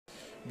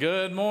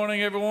Good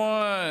morning,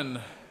 everyone.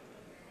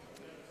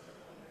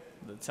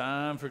 The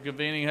time for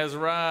convening has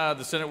arrived.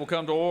 The Senate will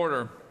come to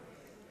order.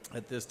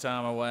 At this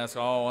time, I will ask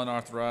all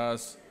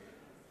unauthorized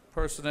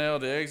personnel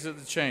to exit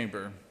the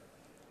chamber.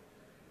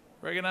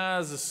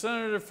 Recognize the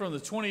senator from the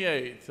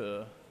 28th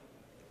to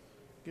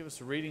give us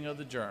a reading of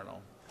the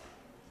journal.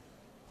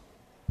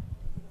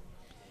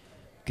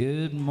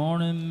 Good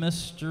morning,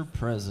 Mr.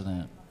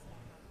 President.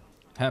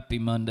 Happy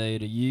Monday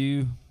to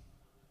you.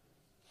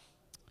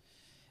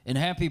 And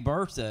happy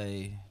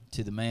birthday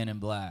to the man in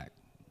black.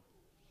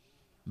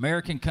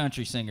 American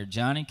country singer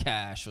Johnny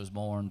Cash was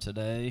born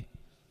today,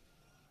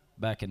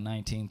 back in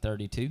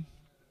 1932.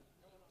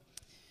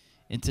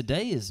 And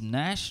today is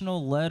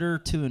National Letter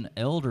to an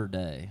Elder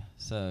Day,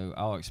 so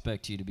I'll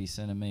expect you to be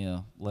sending me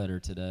a letter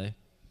today.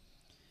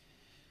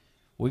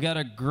 We got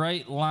a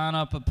great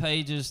lineup of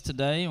pages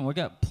today, and we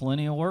got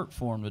plenty of work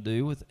for them to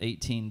do with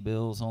 18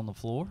 bills on the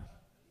floor.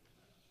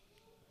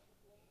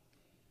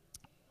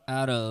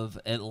 Out of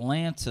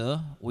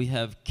Atlanta, we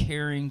have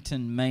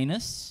Carrington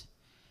Manus.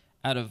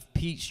 Out of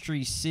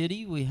Peachtree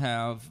City, we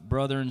have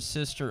brother and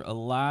sister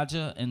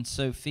Elijah and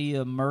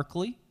Sophia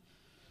Merkley.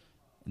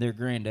 Their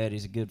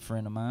granddaddy's a good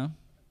friend of mine.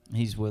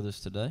 He's with us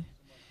today.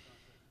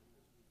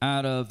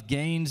 Out of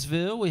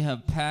Gainesville, we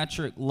have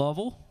Patrick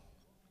Lovell.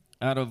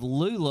 Out of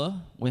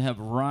Lula, we have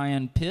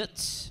Ryan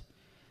Pitts.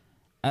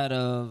 Out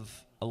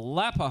of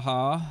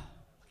Alapaha,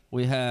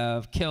 we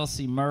have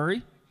Kelsey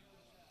Murray.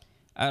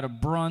 Out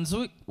of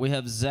Brunswick, we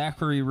have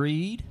Zachary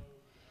Reed.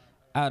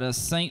 Out of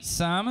St.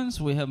 Simons,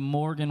 we have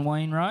Morgan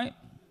Wainwright.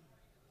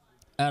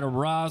 Out of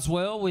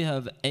Roswell, we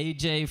have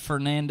A.J.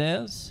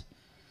 Fernandez.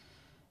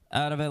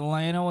 Out of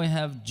Atlanta, we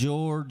have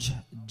George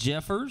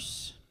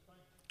Jeffers.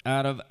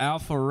 Out of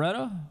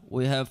Alpharetta,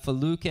 we have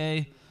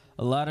Faluke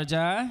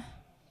Oladajai.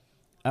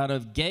 Out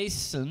of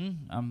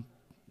Gayson,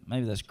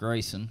 maybe that's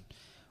Grayson,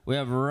 we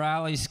have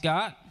Riley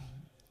Scott.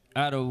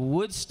 Out of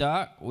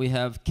Woodstock, we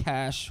have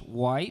Cash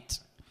White.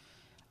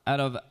 Out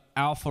of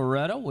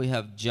Alpharetta, we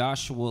have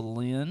Joshua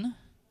Lynn.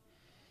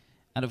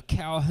 Out of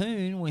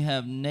Calhoun, we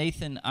have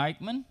Nathan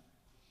Eichman.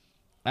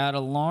 Out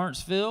of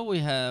Lawrenceville, we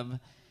have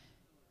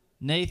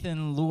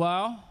Nathan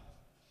Luau.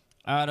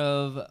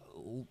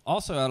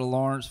 Also out of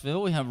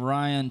Lawrenceville, we have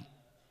Ryan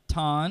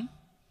Ton.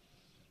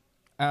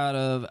 Out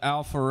of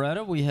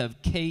Alpharetta, we have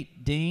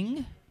Kate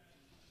Ding.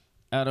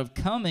 Out of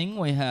Cumming,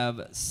 we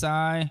have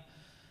Cy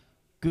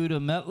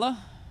Gudametla.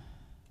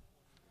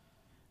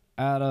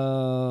 Out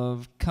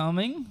of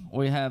Cumming,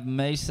 we have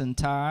Mason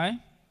Ty.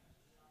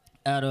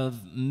 Out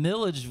of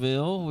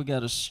Milledgeville, we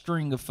got a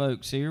string of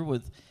folks here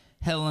with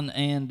Helen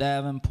Ann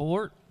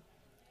Davenport,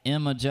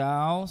 Emma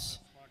Giles,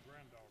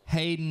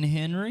 Hayden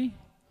Henry,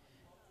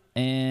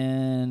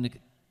 and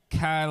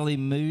Kylie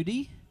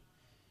Moody.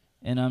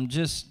 And I'm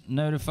just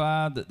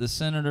notified that the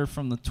senator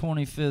from the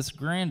 25th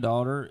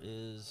granddaughter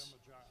is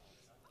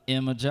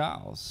Emma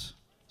Giles.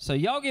 So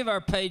y'all give our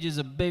pages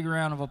a big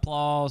round of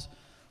applause.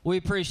 We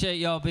appreciate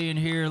y'all being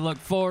here. Look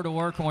forward to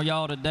working with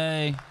y'all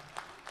today.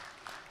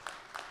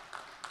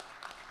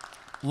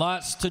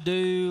 Lots to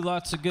do,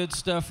 lots of good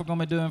stuff we're going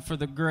to be doing for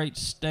the great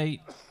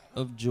state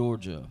of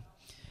Georgia.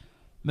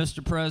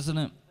 Mr.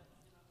 President,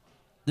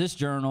 this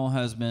journal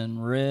has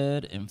been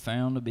read and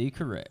found to be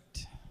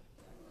correct.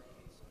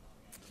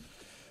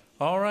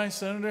 All right,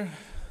 Senator.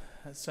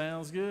 That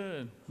sounds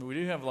good. We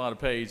do have a lot of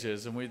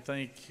pages, and we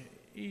thank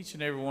each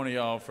and every one of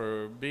y'all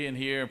for being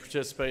here and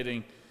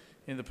participating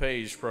in the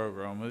page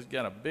program. We've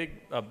got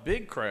a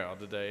big crowd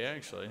today,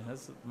 actually.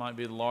 This might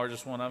be the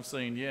largest one I've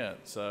seen yet.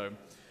 So,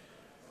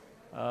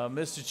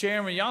 Mr.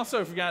 Chairman, you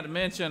also forgot to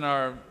mention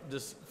our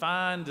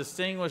fine,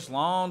 distinguished,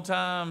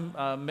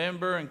 longtime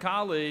member and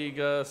colleague,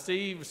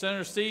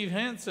 Senator Steve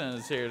Henson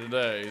is here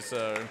today.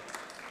 So,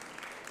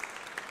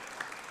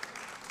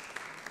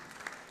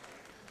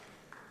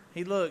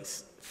 he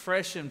looks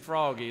fresh and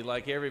froggy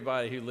like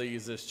everybody who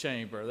leaves this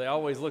chamber. They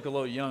always look a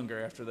little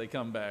younger after they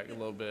come back a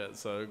little bit.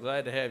 So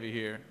glad to have you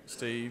here,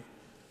 Steve.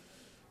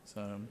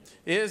 So,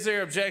 is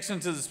there objection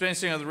to the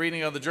dispensing of the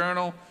reading of the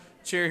journal?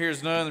 Chair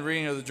hears none. The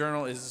reading of the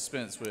journal is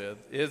dispensed with.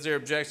 Is there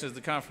objection to the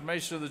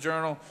confirmation of the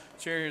journal?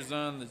 Chair hears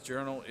none. The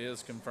journal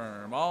is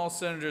confirmed. All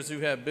senators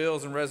who have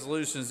bills and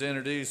resolutions to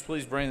introduce,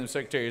 please bring them to the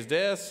Secretary's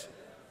desk.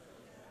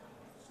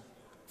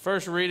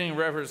 First reading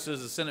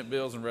references the Senate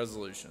bills and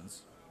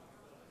resolutions.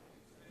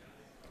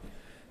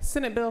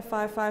 Senate Bill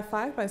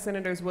 555 by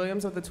Senators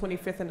Williams of the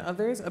 25th and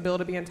others, a bill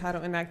to be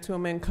entitled an act to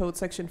amend Code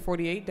Section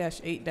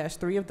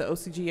 48-8-3 of the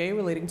OCGA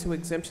relating to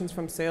exemptions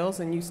from sales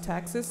and use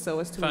taxes so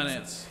as to...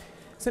 Finance.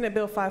 Senate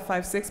Bill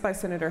 556 by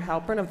Senator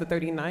Halpern of the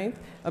 39th,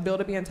 a bill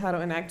to be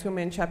entitled an act to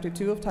amend Chapter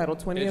 2 of Title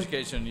 20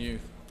 Education and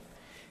Youth.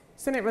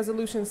 Senate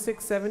Resolution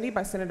 670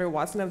 by Senator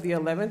Watson of the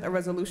 11th, a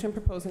resolution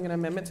proposing an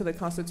amendment to the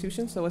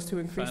Constitution so as to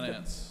increase...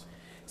 Finance.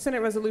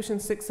 Senate Resolution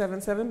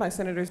 677 by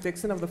Senators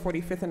Dixon of the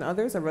 45th and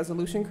others, a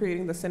resolution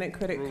creating the Senate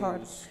credit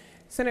card.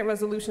 Senate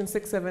Resolution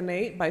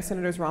 678 by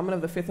Senators Rahman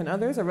of the 5th and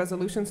others, a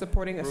resolution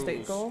supporting a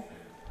state goal.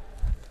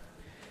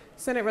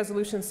 Senate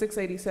Resolution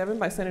 687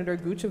 by Senator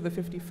Gooch of the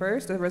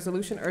 51st, a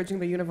resolution urging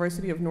the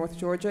University of North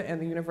Georgia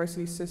and the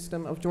University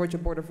System of Georgia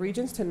Board of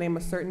Regents to name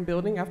a certain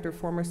building after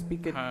former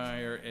Speaker.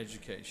 Higher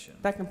education.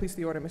 That completes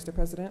the order, Mr.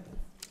 President.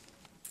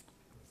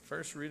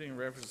 First reading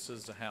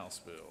references to House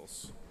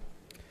bills.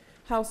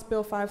 House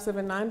Bill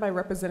 579 by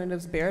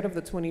Representatives Baird of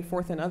the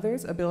 24th and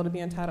others, a bill to be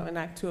entitled an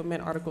act to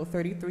amend Article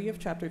 33 of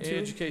Chapter 2.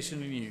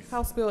 Education and youth.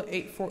 House Bill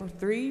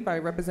 843 by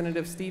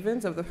Representative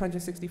Stevens of the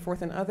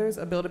 164th and others,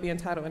 a bill to be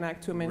entitled an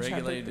act to amend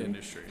Regulated Chapter 3.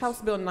 industries.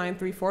 House Bill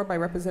 934 by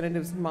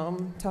Representatives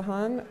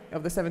Momtahan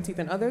of the 17th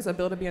and others, a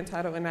bill to be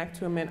entitled an act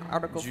to amend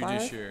Article 5.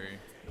 Judiciary.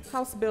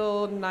 House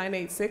Bill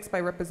 986 by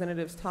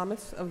Representatives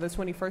Thomas of the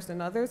 21st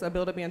and others, a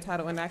bill to be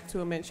entitled an act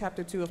to amend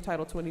Chapter 2 of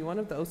Title 21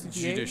 of the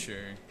OCGA.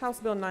 Judiciary. House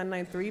Bill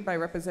 993 by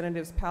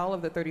Representatives Powell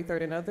of the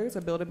 33rd and others,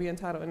 a bill to be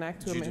entitled an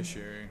act to amend.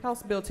 Judiciary.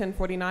 House Bill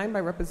 1049 by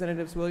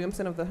Representatives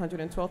Williamson of the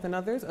 112th and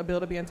others, a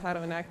bill to be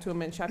entitled an act to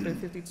amend Chapter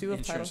 52 of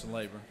Insurance Title. and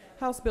labor.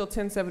 House Bill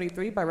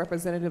 1073 by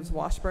Representatives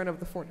Washburn of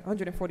the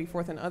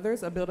 144th and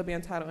others, a bill to be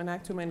entitled an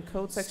act to amend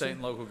Code State Section.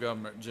 and local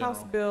government general.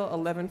 House Bill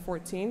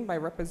 1114 by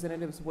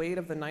Representatives Wade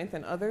of the 9th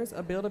and others,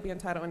 a bill to be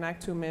entitled an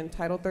act to amend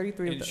Title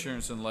 33 of the.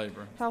 Insurance and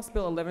labor. House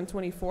Bill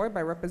 1124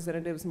 by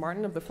Representatives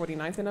Martin of the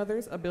 49th and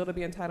others, a bill to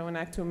be entitled an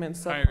act to amend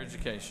Higher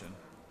education.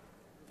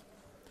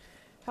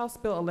 House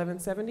Bill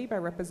 1170 by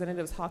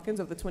Representatives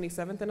Hawkins of the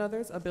 27th and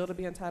others, a bill to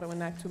be entitled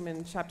an act to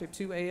amend Chapter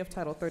 2A of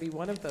Title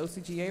 31 of the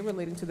OCGA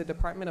relating to the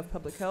Department of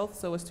Public Health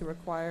so as to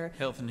require.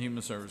 Health and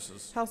human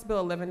services. House Bill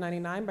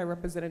 1199 by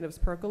Representatives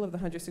Perkle of the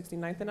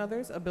 169th and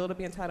others, a bill to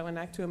be entitled an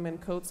act to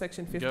amend Code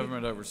Section 50.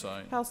 Government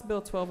oversight. House Bill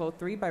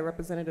 1203 by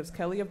Representatives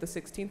Kelly of the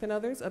 16th and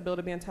others, a bill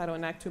to be entitled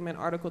an act to amend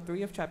Article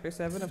 3 of Chapter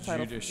 7 of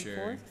Title 54.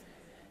 Judiciary.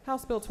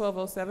 House Bill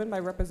 1207 by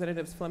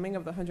Representatives Fleming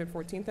of the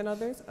 114th and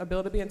others, a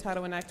bill to be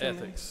entitled an act to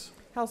amend. Ethics.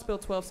 House Bill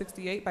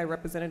 1268 by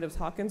Representatives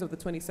Hawkins of the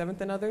 27th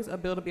and others, a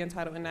bill to be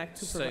entitled an act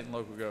to State and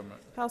local government.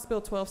 House Bill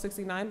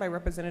 1269 by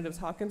Representatives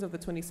Hawkins of the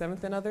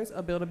 27th and others,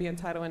 a bill to be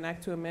entitled an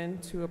act to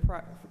amend to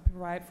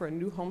provide for a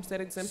new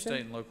homestead exemption.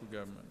 State and local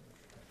government.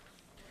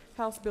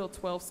 House Bill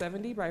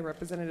 1270 by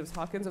Representatives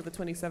Hawkins of the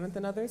 27th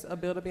and others, a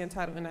bill to be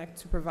entitled an act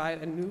to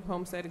provide a new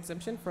homestead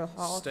exemption for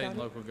Hall State and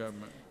County. local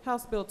government.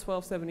 House Bill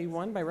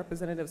 1271 by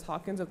Representatives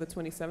Hawkins of the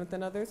 27th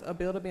and others, a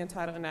bill to be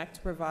entitled an act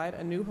to provide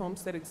a new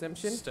homestead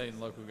exemption. State and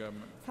local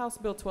government. House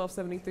Bill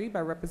 1273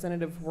 by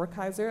Representative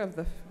Werkheiser of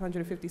the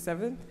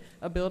 157th,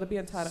 a bill to be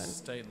entitled.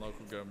 State and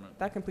local government.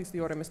 That completes the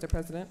order, Mr.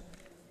 President.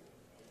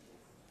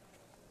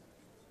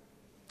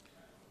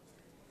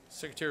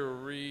 Secretary will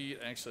read,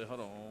 actually,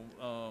 hold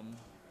on.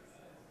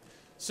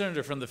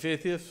 Senator from the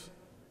 50th,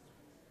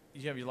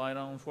 you have your light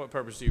on. For what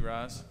purpose do you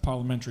rise?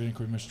 Parliamentary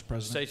inquiry, Mr.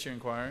 President. State your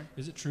inquiry.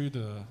 Is it true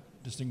the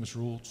distinguished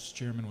rules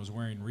chairman was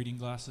wearing reading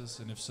glasses?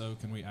 And if so,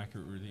 can we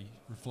accurately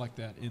reflect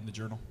that in the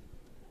journal?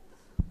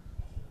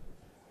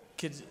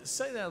 Could you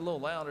say that a little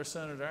louder,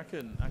 Senator? I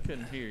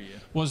couldn't hear you.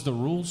 Was the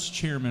rules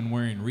chairman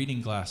wearing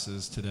reading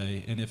glasses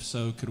today? And if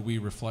so, could we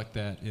reflect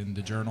that in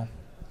the journal?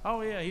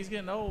 Oh, yeah, he's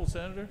getting old,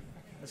 Senator.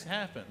 This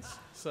happens.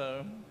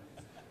 So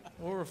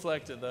we'll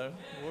reflect it, though.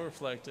 We'll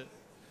reflect it.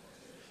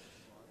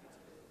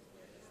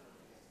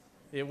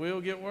 It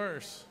will get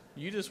worse.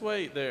 You just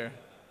wait there.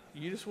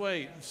 You just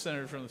wait,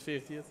 Senator from the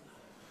 50th.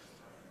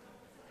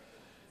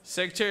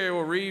 Secretary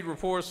will read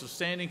reports of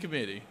standing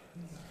committee.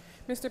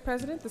 Mr.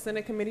 President, the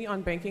Senate Committee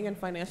on Banking and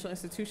Financial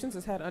Institutions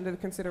has had under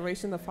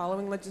consideration the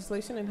following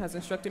legislation and has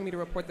instructed me to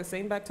report the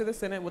same back to the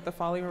Senate with the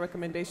following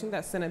recommendation: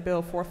 that Senate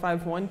Bill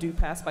 451 do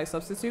pass by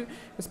substitute.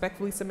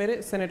 Respectfully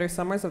submitted, Senator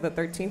Summers of the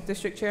 13th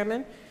District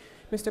Chairman.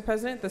 Mr.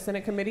 President, the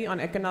Senate Committee on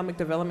Economic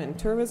Development and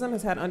Tourism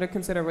has had under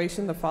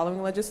consideration the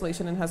following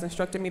legislation and has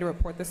instructed me to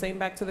report the same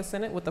back to the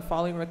Senate with the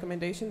following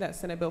recommendation: that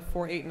Senate Bill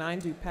 489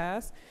 do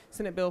pass,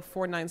 Senate Bill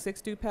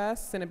 496 do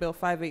pass, Senate Bill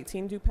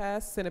 518 do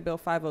pass, Senate Bill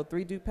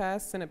 503 do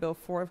pass, Senate Bill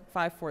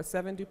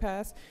 547 do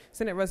pass,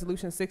 Senate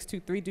Resolution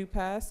 623 do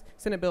pass,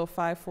 Senate Bill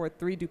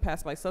 543 do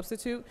pass by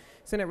substitute,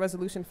 Senate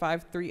Resolution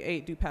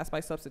 538 do pass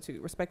by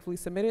substitute. Respectfully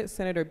submitted,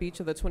 Senator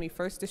Beach of the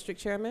 21st District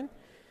Chairman.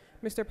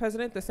 Mr.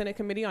 President, the Senate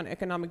Committee on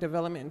Economic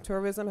Development and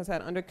Tourism has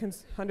had under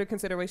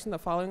consideration the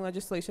following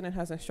legislation and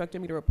has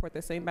instructed me to report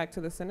the same back to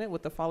the Senate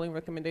with the following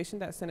recommendation: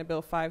 that Senate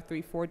Bill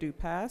 534 do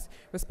pass.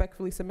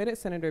 Respectfully submitted,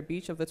 Senator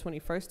Beach of the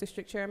 21st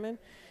District Chairman.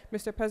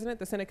 Mr. President,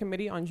 the Senate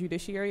Committee on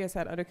Judiciary has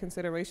had under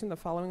consideration the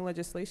following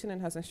legislation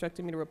and has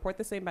instructed me to report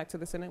the same back to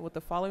the Senate with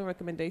the following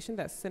recommendation: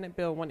 that Senate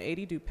Bill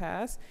 180 do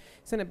pass,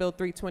 Senate Bill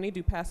 320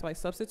 do pass by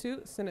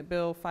substitute, Senate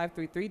Bill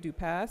 533 do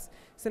pass,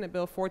 Senate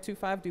Bill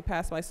 425 do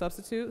pass by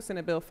substitute,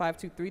 Senate Bill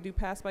 523 do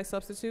pass by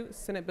substitute,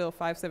 Senate Bill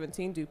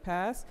 517 do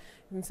pass,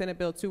 and Senate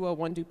Bill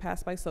 201 do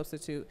pass by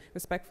substitute.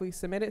 Respectfully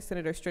submitted,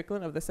 Senator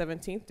Strickland of the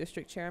 17th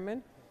District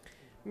Chairman.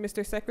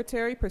 Mr.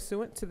 Secretary,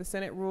 pursuant to the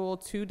Senate Rule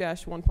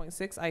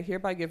 2-1.6, I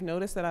hereby give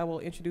notice that I will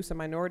introduce a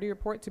minority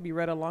report to be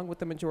read along with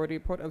the majority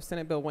report of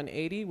Senate Bill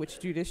 180, which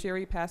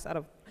Judiciary passed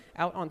out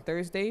on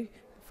Thursday,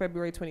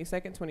 February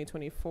 22nd,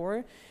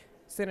 2024.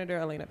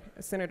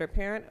 Senator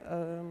Parent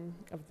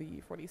of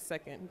the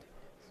 42nd.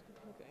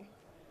 Okay.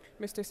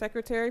 Mr.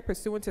 Secretary,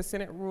 pursuant to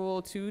Senate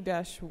Rule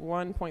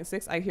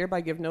 2-1.6, I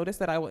hereby give notice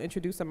that I will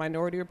introduce a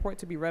minority report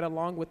to be read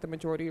along with the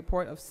majority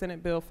report of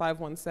Senate Bill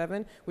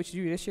 517, which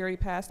Judiciary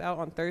passed out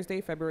on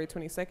Thursday, February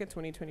 22nd,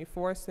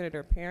 2024.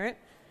 Senator Parent.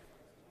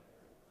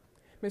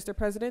 Mr.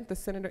 President,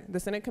 the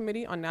Senate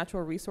Committee on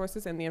Natural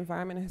Resources and the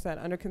Environment has had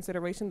under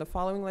consideration the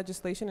following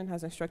legislation and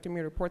has instructed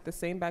me to report the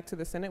same back to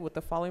the Senate with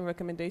the following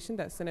recommendation: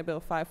 that Senate Bill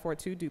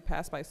 542 do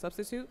pass by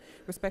substitute.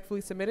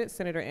 Respectfully submitted,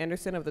 Senator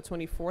Anderson of the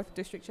 24th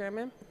District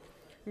Chairman.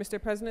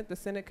 Mr. President, the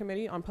Senate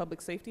Committee on Public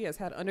Safety has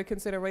had under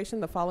consideration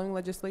the following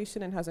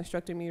legislation and has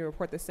instructed me to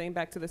report the same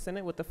back to the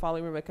Senate with the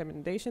following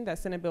recommendation: that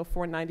Senate Bill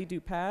 490 do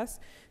pass,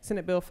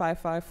 Senate Bill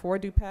 554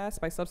 do pass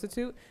by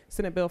substitute,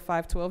 Senate Bill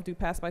 512 do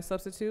pass by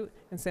substitute,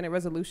 and Senate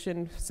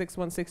Resolution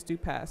 616 do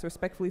pass.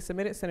 Respectfully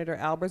submitted, Senator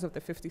Albers of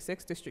the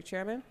 56th District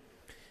Chairman.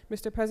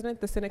 Mr. President,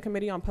 the Senate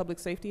Committee on Public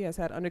Safety has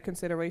had under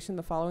consideration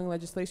the following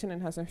legislation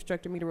and has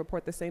instructed me to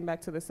report the same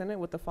back to the Senate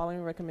with the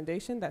following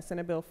recommendation: that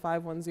Senate Bill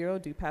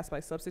 510 do pass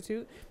by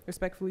substitute.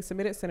 Respectfully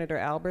submitted, Senator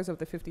Albers of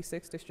the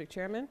 56th District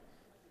Chairman.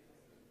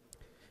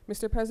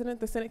 Mr.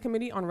 President, the Senate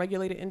Committee on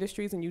Regulated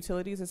Industries and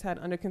Utilities has had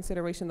under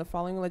consideration the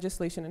following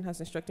legislation and has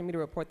instructed me to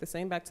report the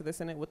same back to the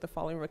Senate with the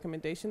following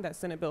recommendation: that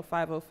Senate Bill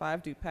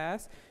 505 do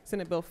pass,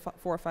 Senate Bill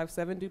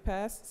 457 do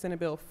pass, Senate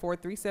Bill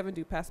 437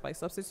 do pass by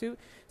substitute,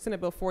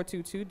 Senate Bill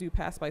 422 do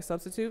pass by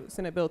substitute,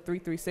 Senate Bill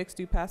 336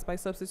 do pass by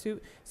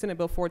substitute, Senate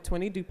Bill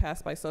 420 do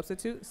pass by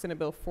substitute, Senate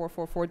Bill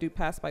 444 do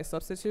pass by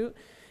substitute,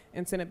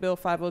 and Senate Bill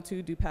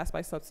 502 do pass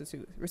by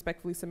substitute.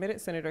 Respectfully submitted,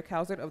 Senator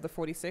Cowsert of the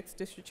 46th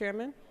District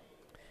Chairman.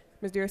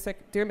 Dear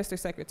Mr.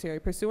 Secretary,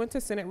 pursuant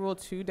to Senate Rule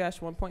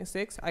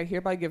 2-1.6, I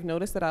hereby give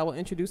notice that I will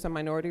introduce a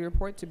minority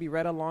report to be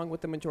read along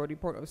with the majority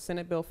report of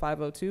Senate Bill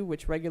 502,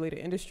 which regulated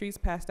industries,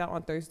 passed out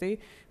on Thursday,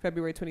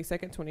 February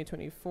 22nd,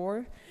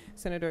 2024.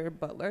 Senator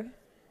Butler.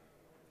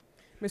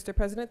 Mr.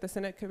 President, the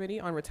Senate Committee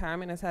on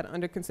Retirement has had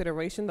under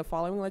consideration the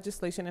following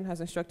legislation and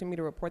has instructed me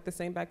to report the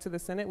same back to the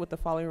Senate with the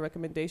following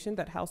recommendation: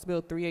 that House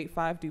Bill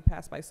 385 do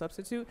pass by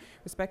substitute.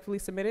 Respectfully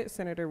submitted,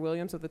 Senator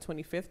Williams of the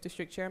 25th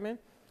District Chairman.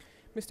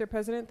 Mr.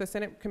 President, the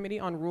Senate Committee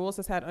on Rules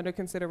has had under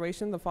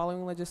consideration the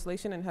following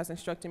legislation and has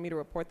instructed me to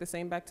report the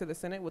same back to the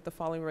Senate with the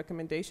following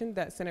recommendation: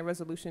 that Senate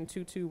Resolution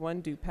 221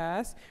 do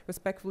pass.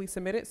 Respectfully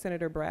submitted,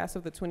 Senator Brass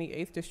of the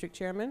 28th District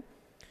Chairman.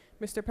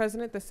 Mr.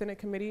 President, the Senate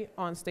Committee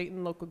on State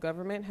and Local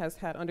Government has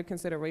had under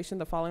consideration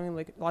the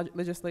following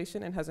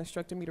legislation and has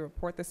instructed me to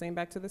report the same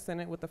back to the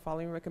Senate with the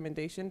following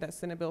recommendation: that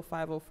Senate Bill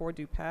 504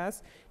 do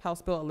pass,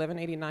 House Bill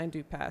 1189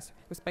 do pass.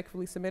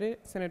 Respectfully submitted,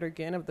 Senator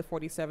Ginn of the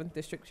 47th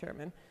District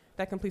Chairman.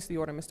 That completes the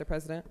order, Mr.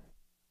 President.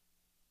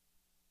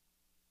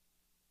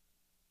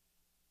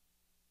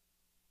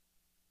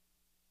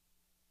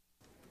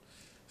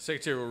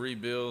 Secretary will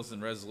read bills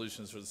and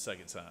resolutions for the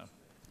second time.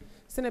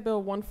 Senate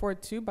Bill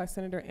 142 by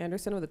Senator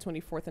Anderson of the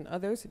 24th and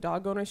others,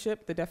 dog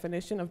ownership, the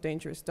definition of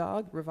dangerous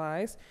dog,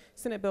 revised.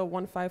 Senate Bill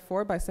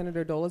 154 by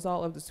Senator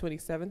Dolezal of the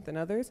 27th and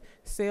others,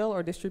 sale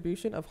or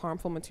distribution of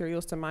harmful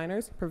materials to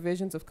minors,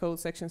 provisions of Code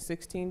Section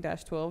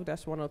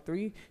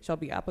 16-12-103 shall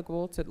be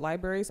applicable to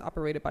libraries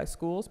operated by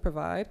schools,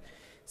 provide.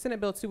 Senate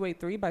Bill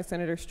 283 by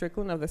Senator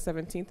Strickland of the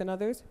 17th and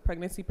others,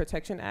 Pregnancy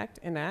Protection Act,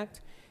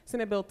 enact.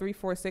 Senate Bill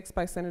 346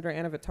 by Senator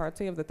Anna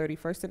Vitarte of the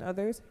 31st and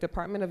others,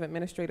 Department of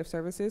Administrative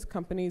Services,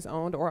 companies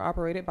owned or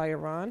operated by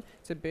Iran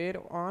to bid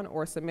on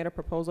or submit a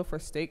proposal for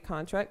state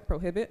contract,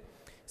 prohibit.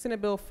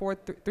 Senate Bill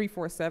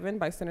 347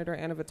 by Senator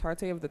Anna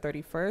Vitarte of the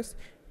 31st,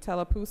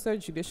 Tallapoosa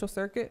Judicial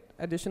Circuit,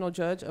 additional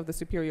judge of the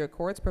Superior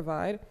Courts,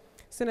 provide.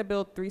 Senate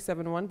Bill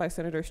 371 by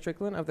Senator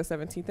Strickland of the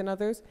 17th and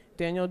others,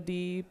 Daniel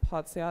D.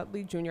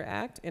 Podziatli Jr.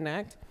 Act,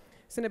 enact.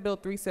 Senate Bill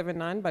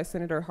 379 by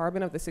Senator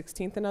Harbin of the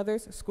 16th and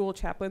others, School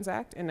Chaplains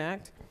Act,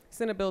 enact.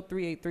 Senate Bill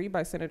 383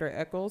 by Senator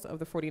Echols of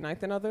the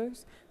 49th and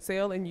others,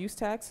 Sale and Use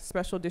Tax,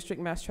 Special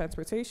District Mass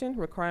Transportation,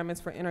 Requirements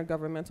for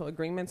Intergovernmental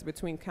Agreements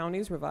Between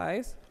Counties,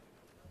 revised.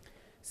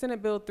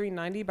 Senate Bill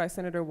 390 by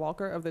Senator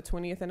Walker of the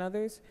 20th and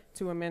others,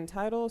 to amend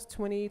titles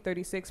 20,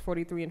 36,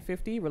 43, and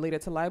 50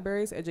 related to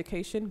libraries,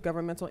 education,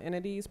 governmental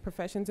entities,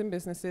 professions and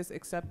businesses,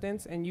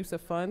 acceptance and use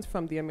of funds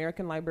from the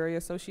American Library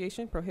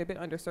Association, prohibit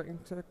under certain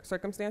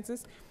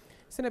circumstances.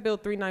 Senate Bill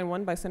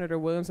 391 by Senator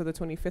Williams of the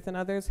 25th and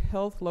others,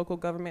 health, local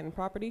government and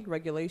property,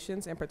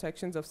 regulations and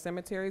protections of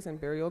cemeteries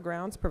and burial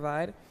grounds,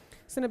 provide.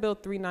 Senate Bill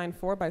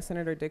 394 by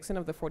Senator Dixon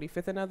of the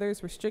 45th and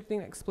others,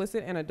 restricting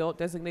explicit and adult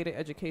designated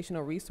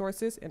educational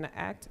resources,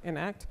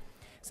 enact.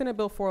 Senate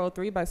Bill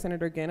 403 by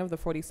Senator Ginn of the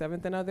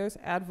 47th and others,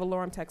 ad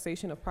valorem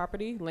taxation of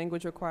property,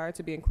 language required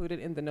to be included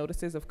in the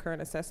notices of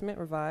current assessment,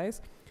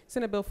 revised.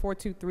 Senate Bill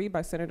 423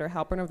 by Senator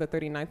Halpern of the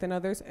 39th and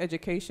others,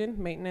 education,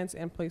 maintenance,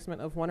 and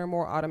placement of one or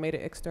more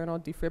automated external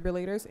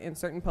defibrillators in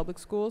certain public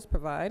schools,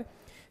 provide.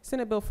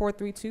 Senate Bill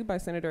 432 by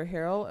Senator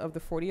Harrell of the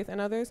 40th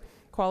and others,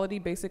 Quality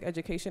Basic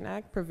Education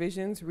Act,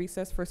 provisions,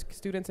 recess for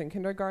students in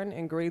kindergarten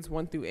and grades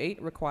 1 through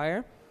 8,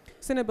 require.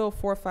 Senate Bill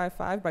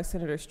 455 by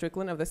Senator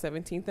Strickland of the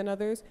 17th and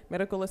others,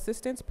 medical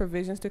assistance,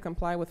 provisions to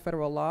comply with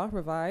federal law,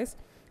 revised.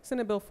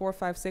 Senate Bill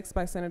 456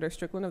 by Senator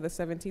Strickland of the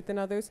 17th and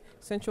others,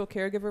 Central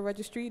Caregiver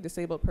Registry,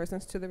 disabled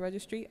persons to the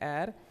registry,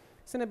 add.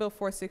 Senate Bill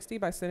 460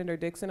 by Senator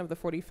Dixon of the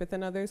 45th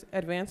and others,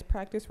 advanced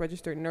practice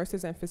registered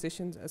nurses and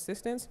physicians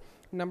assistants,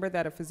 number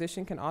that a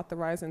physician can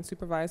authorize and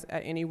supervise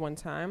at any one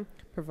time,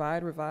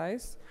 provide,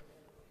 revise.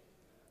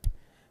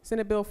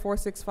 Senate Bill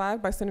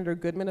 465 by Senator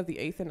Goodman of the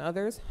 8th and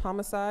others,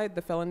 homicide,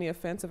 the felony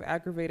offense of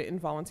aggravated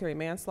involuntary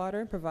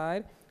manslaughter,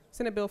 provide.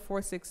 Senate Bill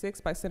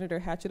 466 by Senator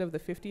Hatchett of the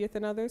 50th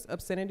and others,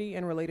 obscenity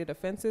and related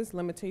offenses,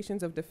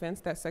 limitations of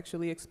defense that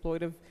sexually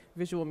exploitive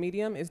visual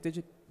medium is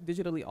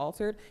digitally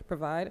altered,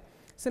 provide.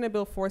 Senate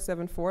Bill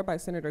 474 by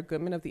Senator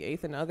Goodman of the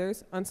 8th and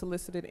others,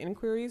 unsolicited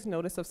inquiries,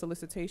 notice of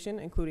solicitation,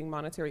 including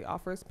monetary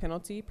offers,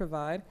 penalty,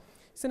 provide.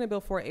 Senate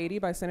Bill 480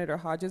 by Senator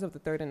Hodges of the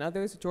 3rd and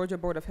others, Georgia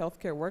Board of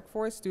Healthcare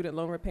Workforce, student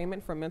loan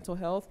repayment for mental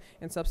health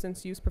and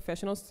substance use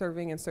professionals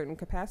serving in certain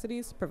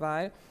capacities,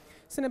 provide.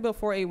 Senate Bill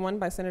 481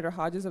 by Senator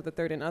Hodges of the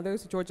 3rd and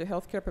others, Georgia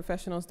Healthcare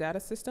Professionals Data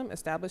System,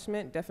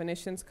 establishment,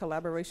 definitions,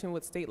 collaboration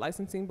with state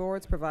licensing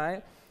boards,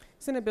 provide.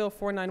 Senate Bill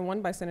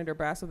 491 by Senator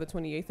Brass of the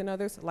 28th and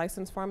others,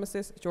 licensed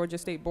pharmacists, Georgia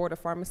State Board of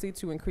Pharmacy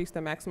to increase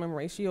the maximum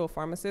ratio of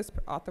pharmacists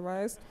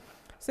authorized.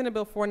 Senate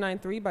Bill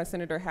 493 by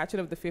Senator Hatchett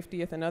of the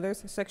 50th and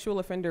others, Sexual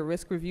Offender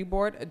Risk Review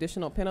Board,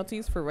 additional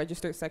penalties for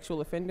registered sexual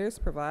offenders,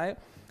 provide.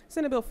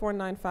 Senate Bill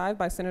 495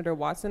 by Senator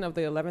Watson of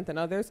the 11th and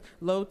others,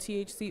 low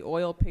THC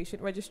oil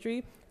patient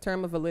registry,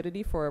 term of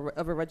validity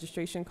of a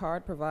registration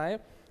card, provide.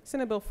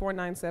 Senate Bill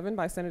 497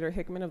 by Senator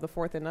Hickman of the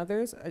 4th and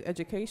others,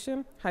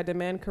 education, high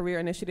demand career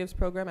initiatives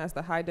program as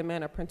the high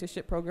demand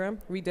apprenticeship program,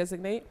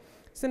 redesignate.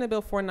 Senate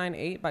Bill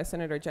 498 by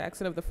Senator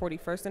Jackson of the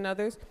 41st and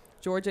others,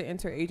 Georgia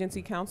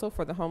Interagency Council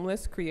for the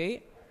Homeless,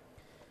 create.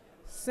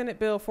 Senate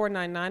Bill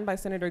 499 by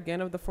Senator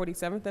Ginn of the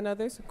 47th and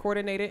others,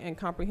 coordinated and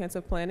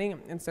comprehensive planning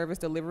and service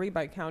delivery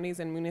by counties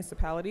and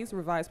municipalities,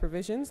 revised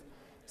provisions.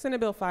 Senate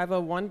Bill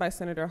 501 by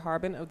Senator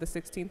Harbin of the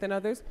 16th and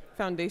others,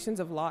 Foundations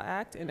of Law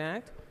Act,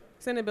 enact.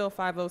 Senate Bill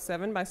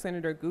 507 by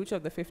Senator Gooch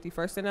of the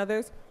 51st and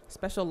others,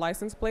 Special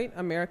License Plate,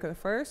 America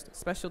First,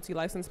 Specialty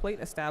License Plate,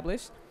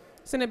 established.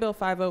 Senate Bill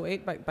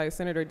 508 by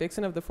Senator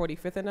Dixon of the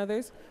 45th and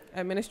others,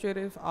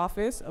 Administrative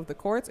Office of the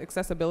Courts,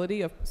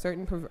 accessibility of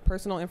certain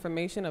personal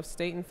information of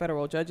state and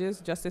federal judges,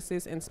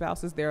 justices, and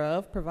spouses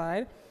thereof,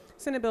 provide.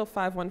 Senate Bill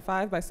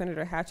 515 by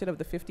Senator Hatchett of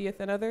the 50th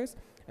and others,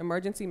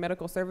 Emergency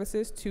Medical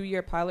Services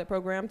 2-year pilot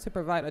program to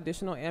provide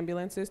additional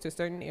ambulances to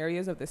certain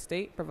areas of the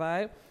state,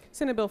 provide.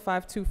 Senate Bill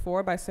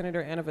 524 by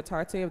Senator Anna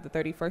Vitarte of the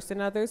 31st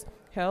and others,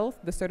 Health,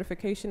 the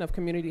certification of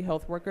community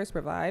health workers,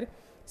 provide.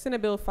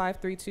 Senate Bill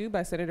 532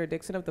 by Senator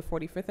Dixon of the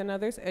 45th and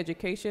others,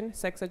 Education,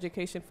 sex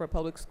education for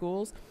public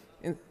schools,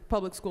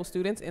 public school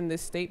students in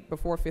this state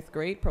before 5th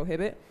grade,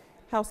 prohibit.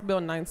 House Bill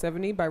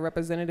 970 by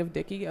Representative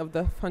Dickey of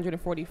the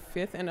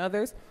 145th and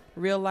others,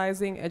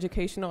 Realizing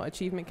Educational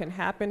Achievement Can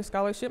Happen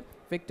scholarship,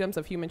 victims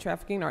of human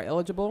trafficking are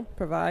eligible,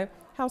 provide.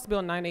 House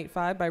Bill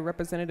 985 by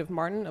Representative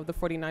Martin of the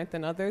 49th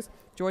and others,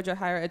 Georgia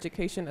Higher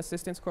Education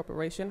Assistance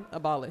Corporation,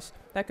 abolish.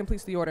 That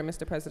completes the order,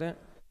 Mr. President.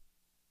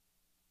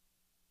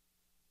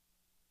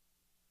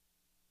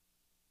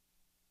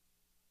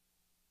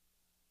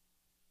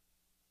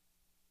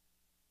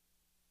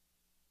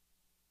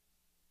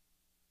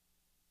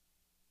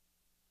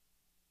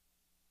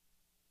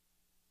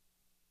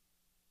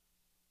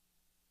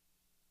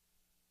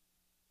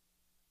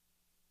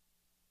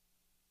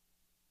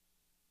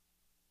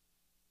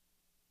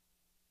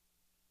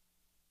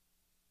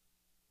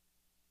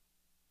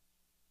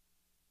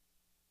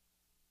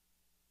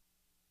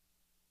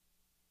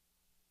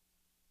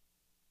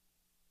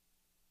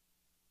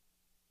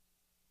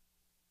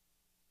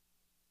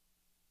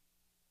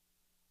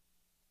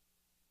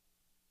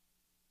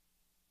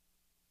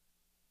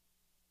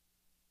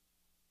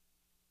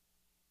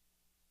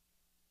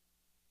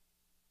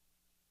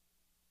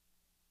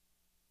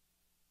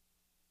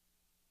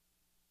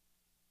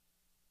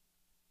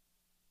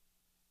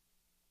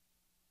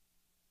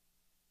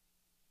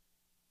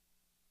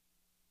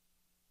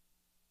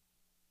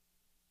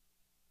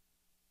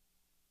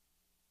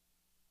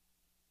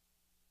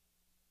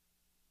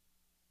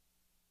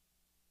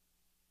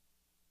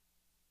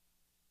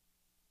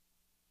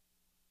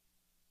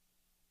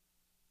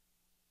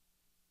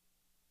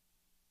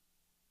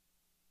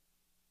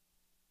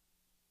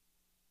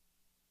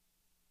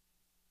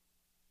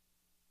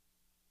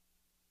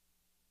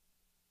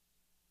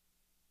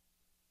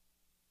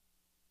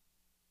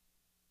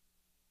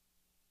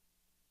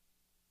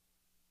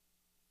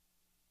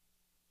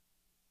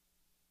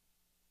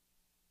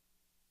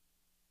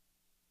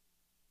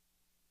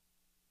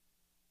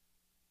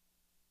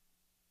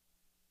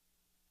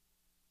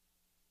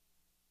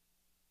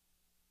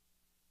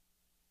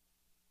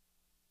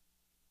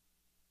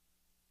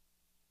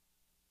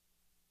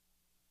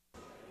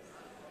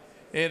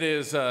 It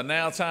is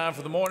now time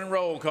for the morning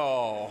roll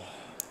call.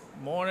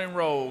 Morning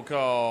roll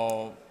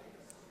call.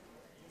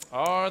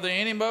 Are there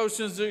any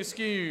motions to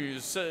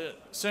excuse?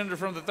 Senator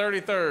from the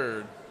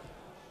 33rd.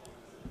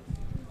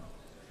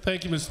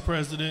 Thank you, Mr.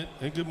 President,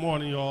 and good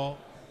morning, y'all.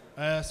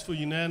 I ask for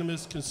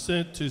unanimous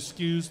consent to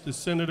excuse the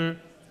senator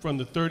from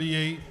the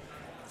 38th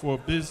for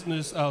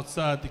business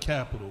outside the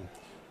Capitol.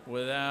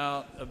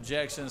 Without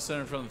objection, the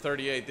senator from the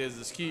 38th is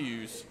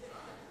excused.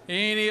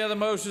 Any other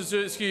motions to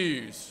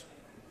excuse?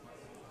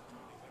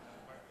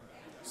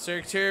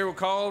 Secretary will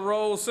call the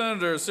roll.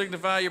 Senator,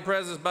 signify your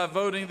presence by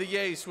voting the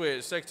yay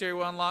switch. Secretary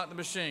will unlock the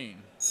machine.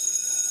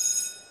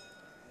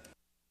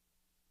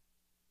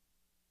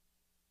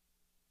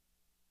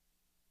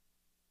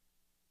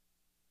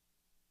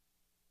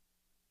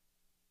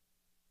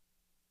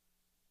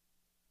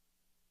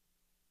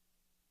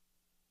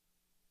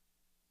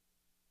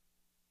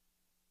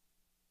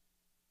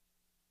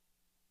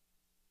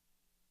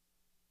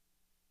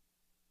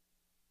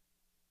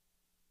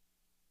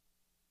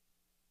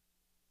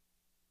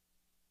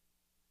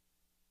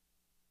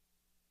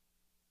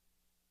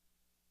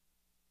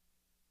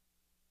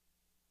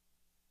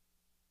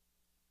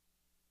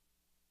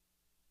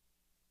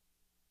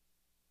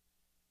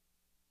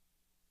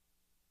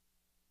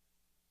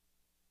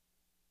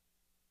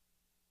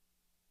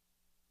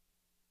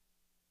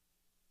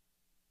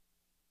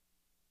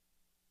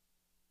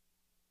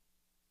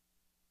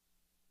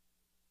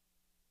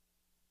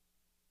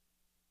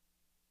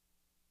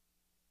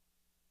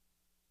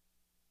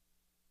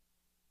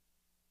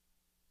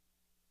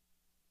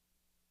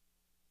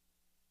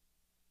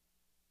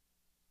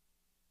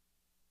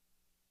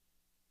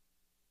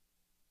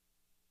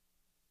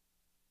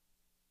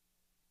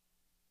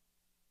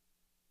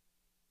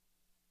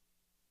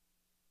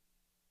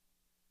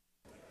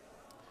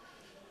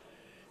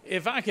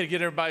 If I could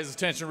get everybody's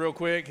attention real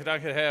quick, if I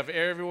could have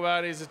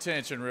everybody's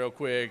attention real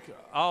quick.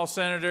 All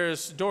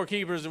senators,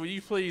 doorkeepers, will you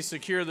please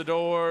secure the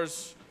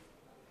doors?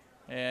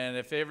 And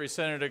if every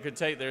senator could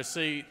take their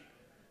seat,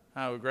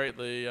 I'd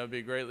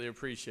be greatly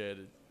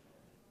appreciative.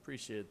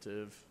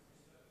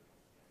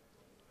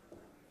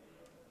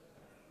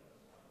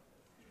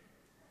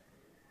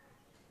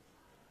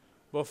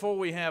 Before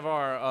we have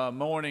our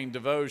morning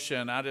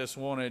devotion, I just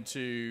wanted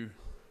to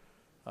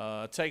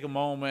take a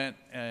moment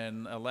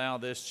and allow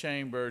this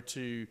chamber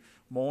to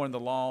mourn the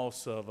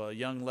loss of a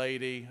young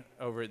lady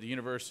over at the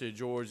University of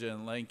Georgia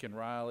in Lincoln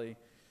Riley,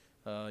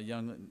 a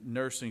young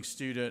nursing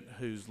student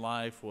whose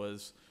life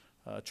was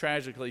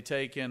tragically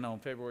taken on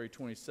February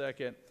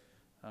 22nd.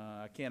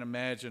 I can't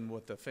imagine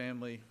what the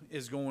family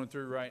is going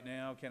through right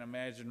now. Can't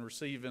imagine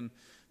receiving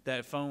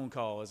that phone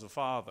call as a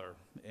father.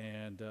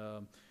 And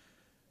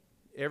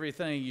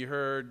everything you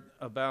heard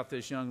about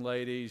this young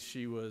lady,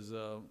 she was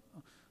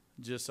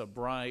just a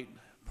bright,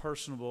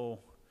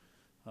 personable,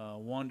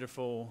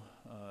 wonderful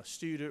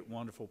student,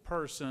 wonderful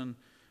person,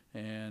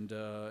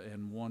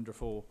 and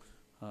wonderful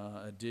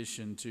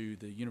addition to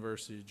the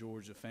University of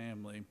Georgia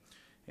family.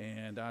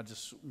 And I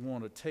just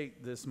want to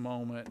take this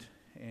moment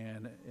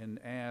and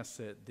ask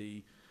that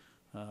the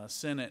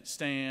Senate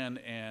stand,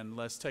 and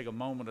let's take a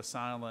moment of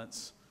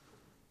silence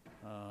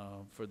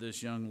for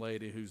this young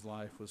lady whose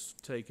life was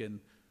taken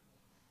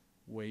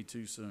way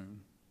too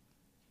soon.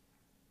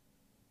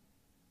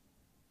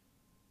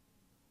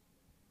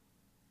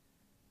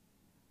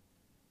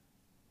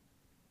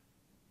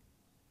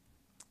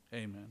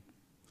 Amen.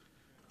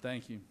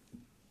 Thank you.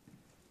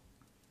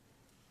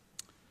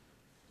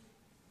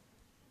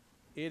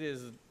 It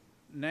is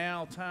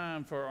now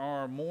time for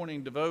our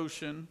morning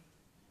devotion.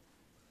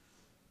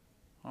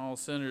 All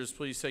senators,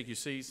 please take your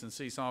seats and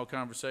cease all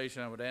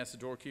conversation. I would ask the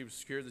doorkeepers to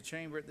secure the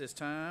chamber at this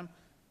time.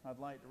 I'd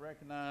like to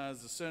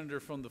recognize the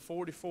senator from the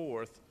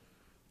 44th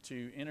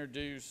to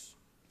introduce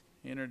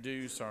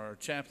our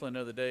chaplain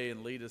of the day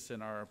and lead us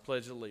in our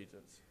Pledge of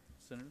Allegiance.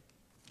 Senator.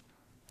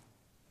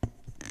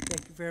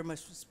 Thank you very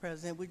much, Mr.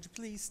 President. Would you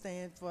please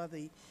stand for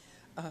the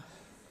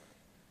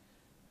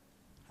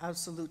our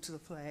salute to the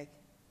flag?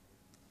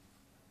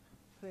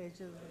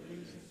 Pledge of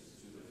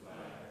Allegiance to the flag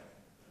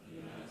of the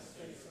United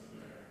States of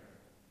America,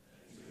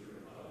 and to the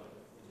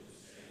republic for which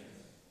it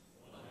stands,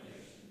 one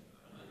nation,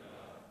 under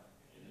God,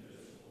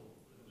 indivisible,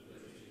 with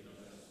liberty and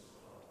justice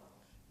for all.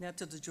 Now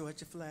to the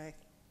Georgia flag.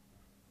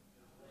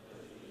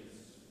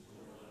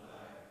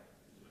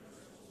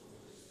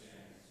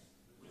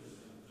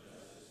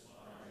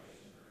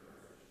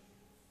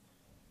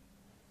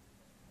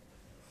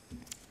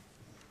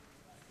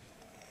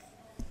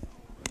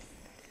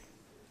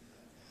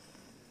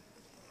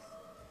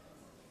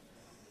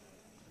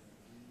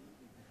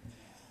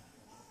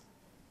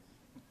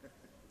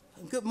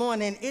 Good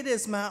morning. It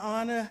is my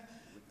honor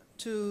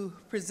to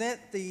present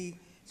the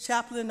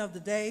chaplain of the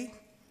day.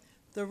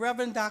 The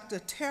Reverend Dr.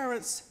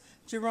 Terrence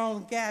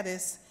Jerome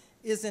Gaddis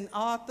is an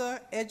author,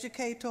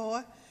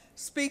 educator,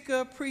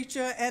 speaker,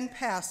 preacher, and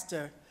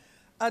pastor.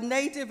 A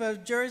native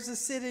of Jersey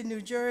City,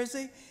 New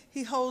Jersey,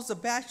 he holds a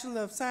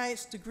Bachelor of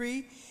Science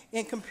degree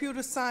in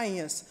computer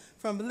science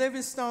from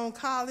Livingstone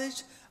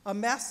College, a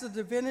Master of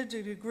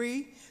Divinity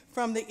degree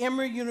from the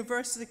Emory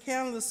University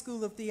Candler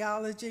School of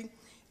Theology,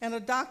 and a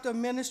Doctor of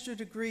Ministry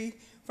degree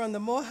from the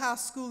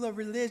Morehouse School of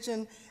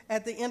Religion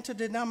at the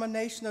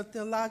Interdenominational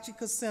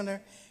Theological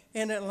Center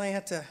in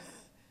Atlanta.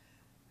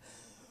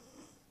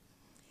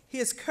 He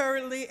is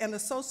currently an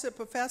associate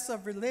professor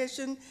of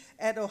religion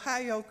at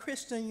Ohio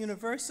Christian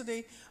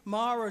University,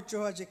 Mara,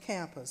 Georgia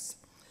campus.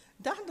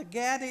 Dr.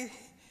 Gaddy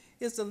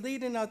is the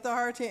leading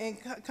authority in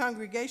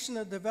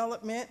congregational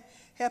development,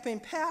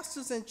 helping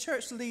pastors and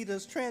church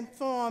leaders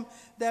transform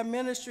their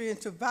ministry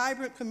into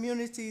vibrant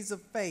communities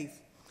of faith.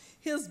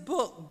 His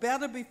book,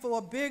 Better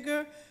Before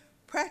Bigger,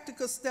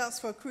 Practical Steps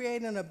for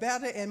Creating a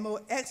Better and More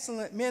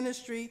Excellent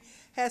Ministry,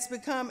 has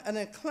become an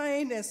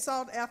acclaimed and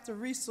sought-after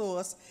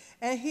resource,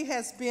 and he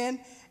has been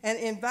an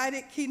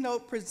invited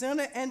keynote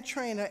presenter and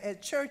trainer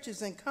at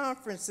churches and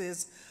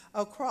conferences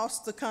across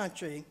the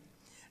country.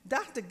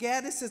 Dr.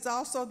 Gaddis is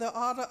also the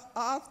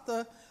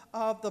author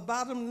of The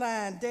Bottom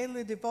Line,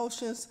 Daily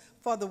Devotions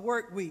for the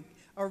Work Week,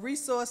 a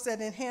resource that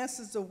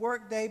enhances the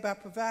workday by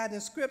providing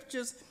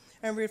scriptures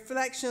and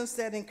reflections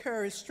that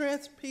encourage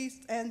strength, peace,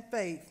 and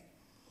faith.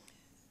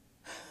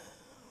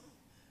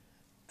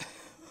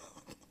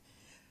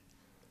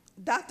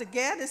 Dr.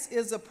 Gaddis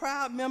is a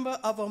proud member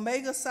of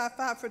Omega Psi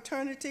Phi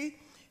fraternity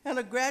and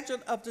a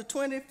graduate of the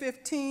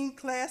 2015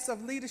 class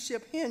of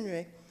Leadership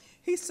Henry.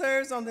 He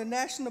serves on the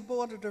National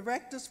Board of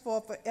Directors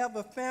for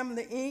Forever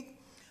Family, Inc.,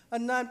 a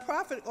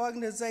nonprofit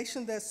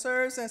organization that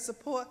serves and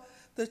supports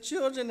the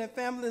children and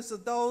families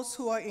of those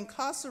who are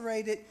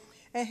incarcerated,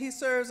 and he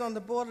serves on the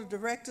Board of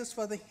Directors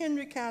for the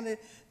Henry County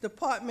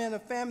Department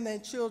of Family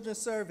and Children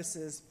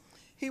Services.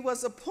 He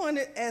was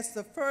appointed as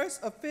the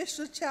first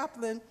official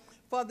chaplain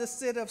for the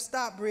city of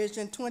Stockbridge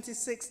in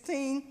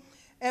 2016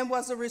 and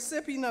was a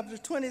recipient of the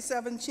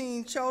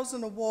 2017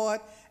 Chosen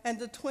Award and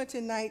the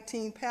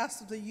 2019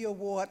 Pastor of the Year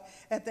Award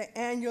at the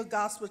annual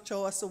Gospel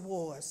Choice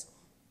Awards.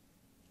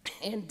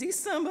 In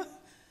December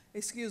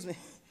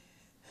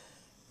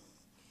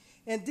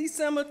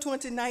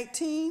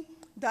 2019,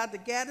 Dr.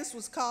 Gaddis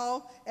was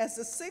called as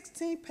the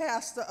 16th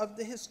pastor of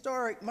the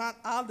historic Mount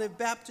Olive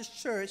Baptist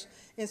Church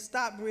in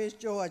Stockbridge,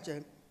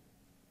 Georgia.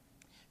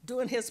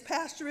 During his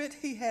pastorate,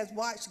 he has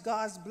watched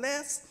God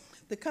bless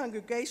the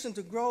congregation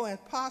to grow and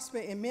prosper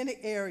in many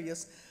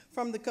areas,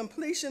 from the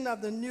completion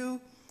of the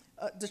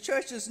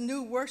church's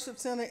new worship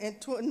center in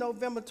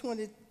November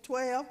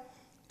 2012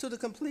 to the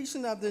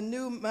completion of the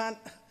new Mount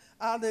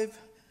Olive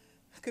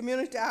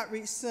Community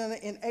Outreach Center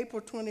in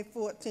April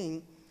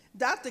 2014.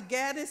 Dr.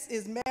 Gaddis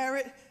is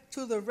married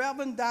to the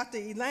Reverend Dr.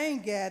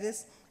 Elaine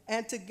Gaddis,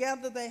 and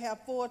together they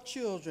have 4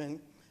 children.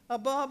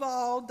 Above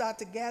all,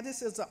 Dr.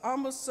 Gaddis is an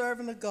humble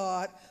servant of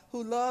God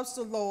who loves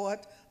the Lord,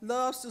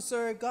 loves to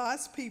serve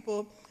God's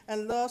people,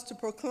 and loves to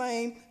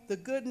proclaim the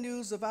good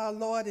news of our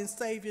Lord and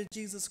Savior,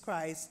 Jesus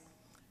Christ.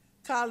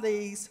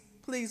 Colleagues,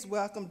 please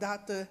welcome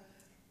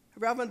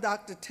Reverend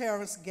Dr.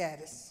 Terrence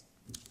Gaddis.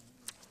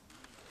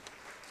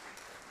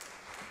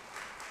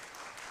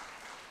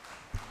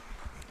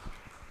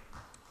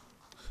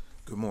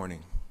 Good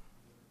morning.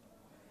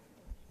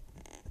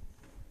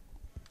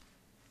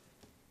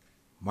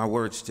 My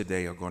words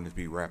today are going to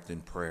be wrapped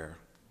in prayer,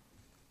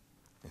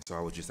 and so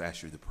I would just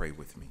ask you to pray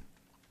with me.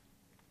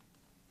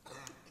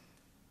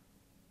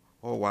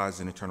 Oh, wise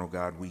and eternal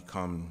God, we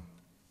come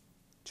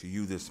to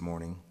you this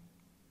morning,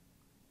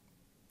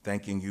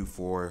 thanking you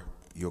for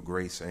your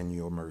grace and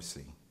your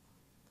mercy.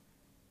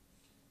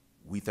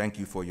 We thank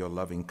you for your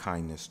loving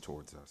kindness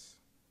towards us.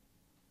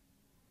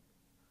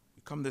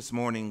 We come this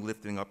morning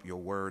lifting up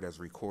your word as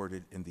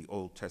recorded in the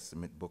Old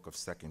Testament book of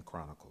 2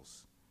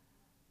 Chronicles.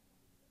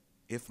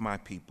 If my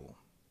people,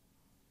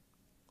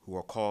 who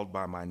are called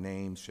by my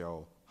name,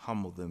 shall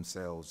humble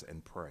themselves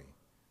and pray,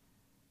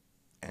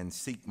 and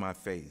seek my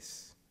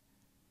face,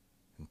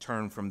 and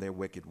turn from their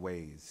wicked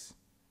ways,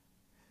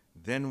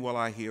 then will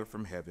I hear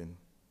from heaven,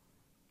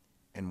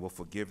 and will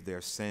forgive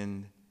their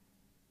sin,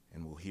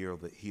 and will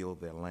heal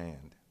their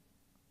land.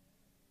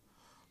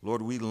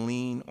 Lord, we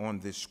lean on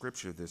this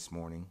scripture this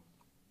morning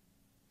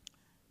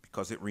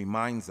because it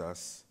reminds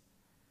us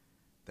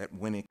that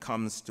when it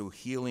comes to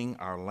healing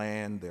our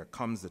land, there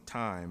comes a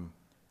time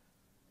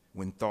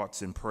when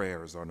thoughts and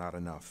prayers are not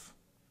enough.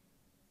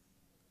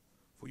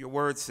 For your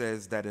word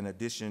says that in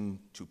addition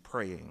to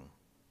praying,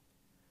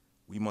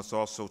 we must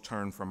also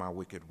turn from our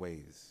wicked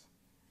ways,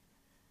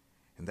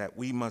 and that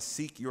we must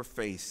seek your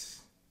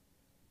face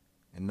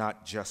and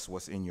not just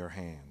what's in your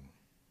hand.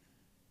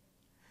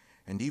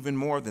 And even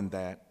more than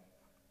that,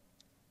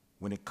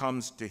 when it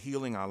comes to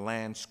healing our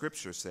land,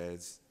 Scripture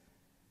says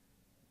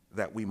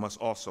that we must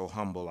also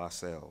humble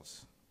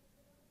ourselves.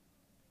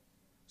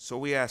 So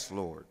we ask,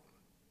 Lord,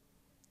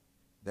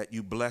 that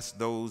you bless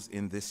those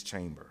in this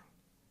chamber,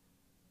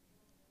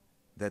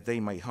 that they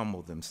may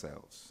humble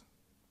themselves,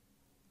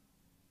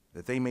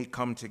 that they may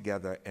come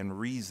together and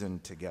reason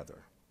together,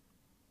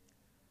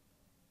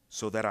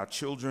 so that our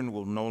children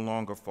will no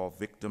longer fall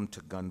victim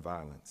to gun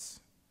violence,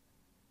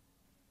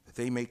 that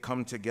they may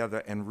come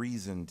together and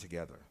reason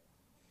together,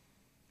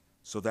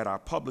 so that our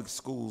public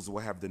schools will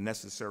have the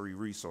necessary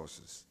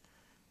resources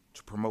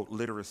to promote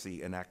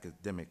literacy and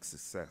academic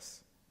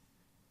success,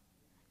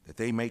 that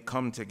they may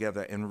come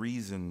together and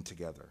reason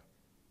together,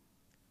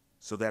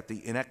 so that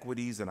the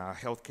inequities in our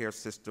healthcare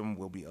system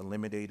will be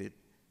eliminated,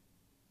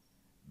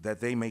 that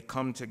they may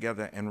come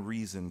together and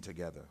reason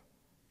together,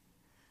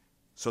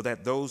 so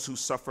that those who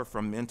suffer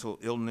from mental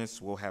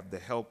illness will have the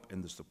help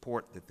and the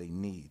support that they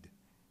need,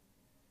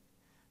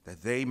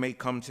 that they may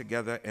come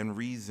together and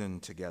reason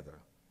together,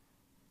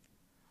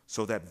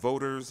 so that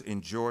voters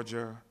in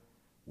Georgia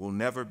will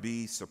never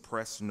be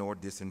suppressed nor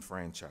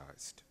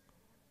disenfranchised.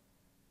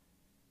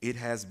 It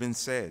has been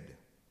said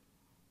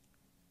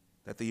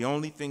that the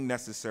only thing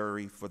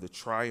necessary for the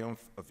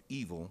triumph of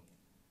evil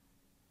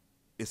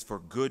is for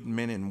good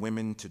men and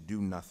women to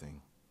do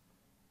nothing.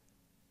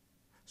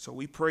 So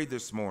we pray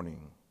this morning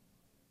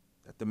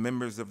that the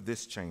members of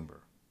this chamber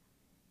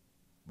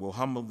will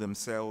humble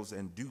themselves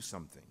and do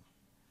something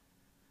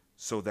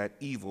so that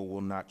evil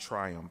will not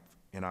triumph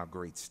in our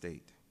great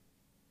state.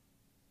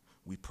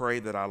 We pray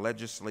that our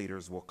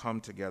legislators will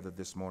come together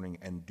this morning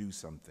and do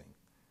something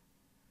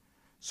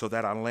so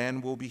that our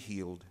land will be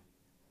healed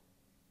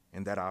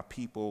and that our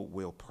people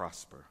will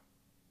prosper.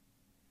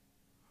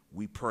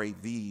 We pray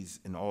these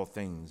in all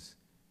things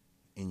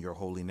in your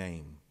holy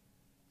name.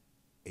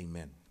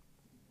 Amen.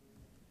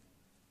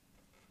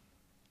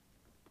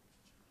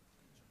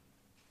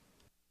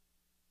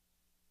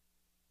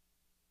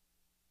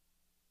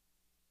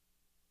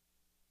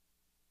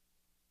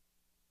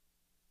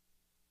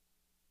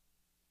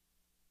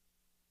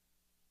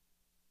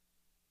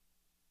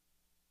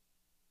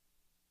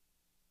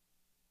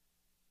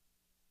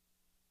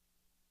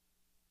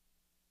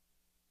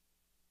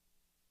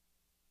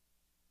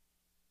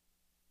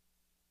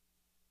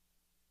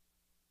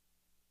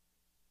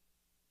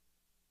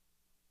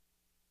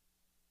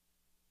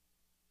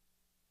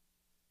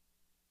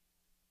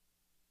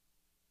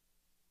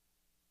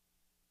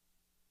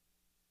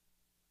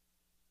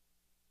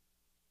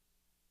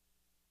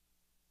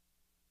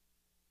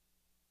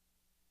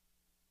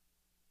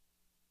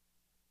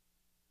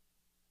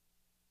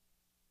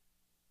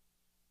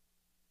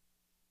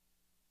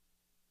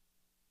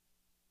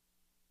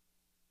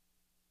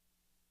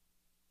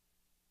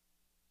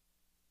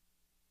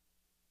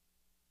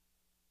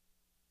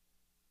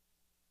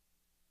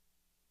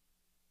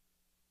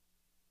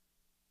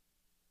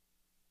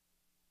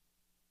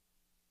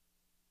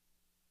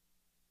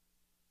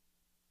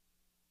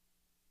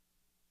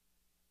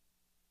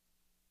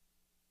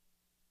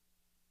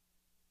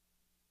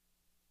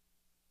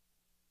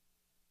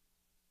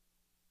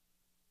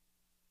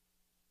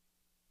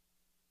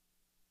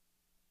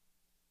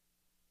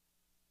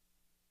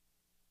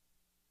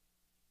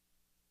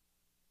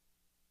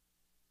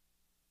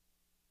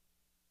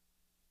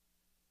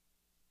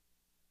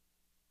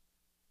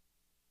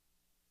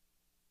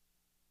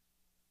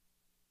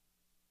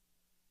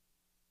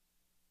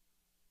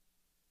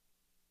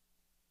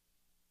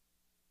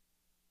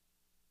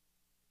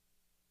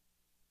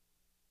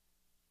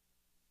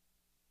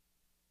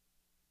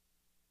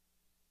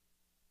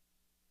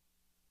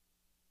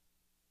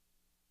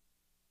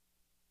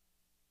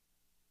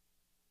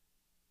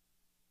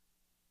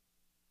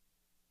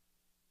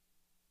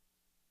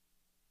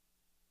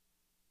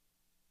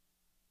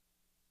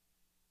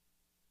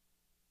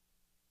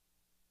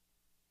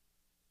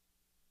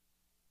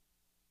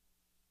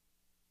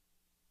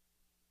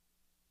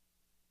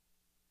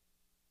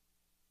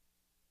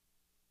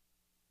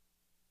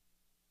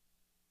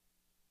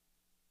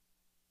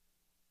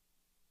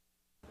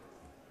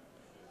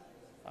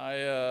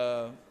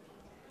 I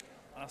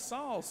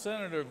saw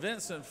Senator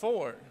Vincent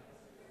Fort.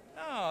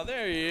 Oh,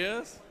 there he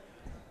is.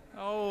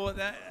 Oh,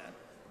 that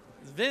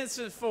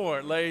Vincent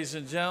Fort, ladies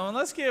and gentlemen.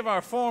 Let's give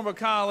our former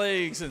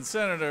colleagues and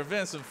Senator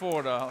Vincent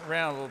Fort a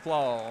round of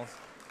applause.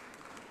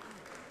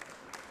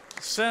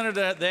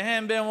 Senator, there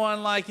hadn't been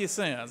one like you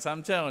since.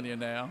 I'm telling you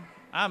now.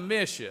 I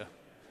miss you.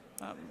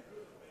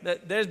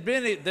 There's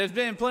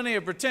been plenty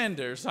of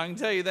pretenders, I can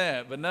tell you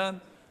that, but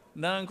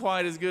none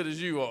quite as good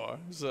as you are.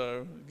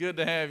 So good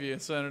to have you,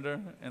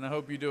 Senator, and I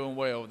hope you're doing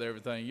well with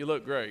everything. You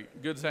look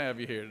great. Good to have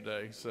you here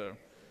today. So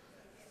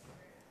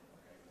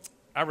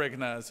I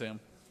recognize him.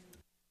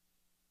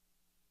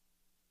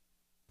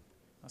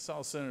 I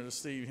saw Senator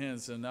Steve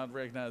Henson. I'd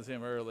recognize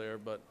him earlier,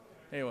 but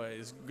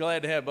anyways,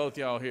 glad to have both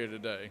y'all here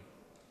today.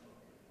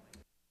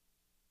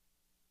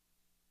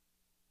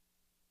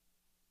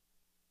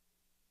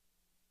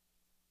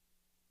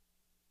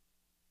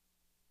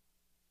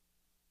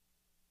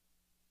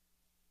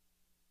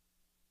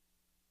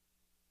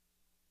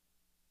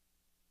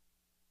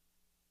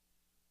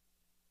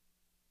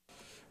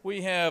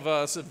 We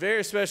have some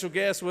very special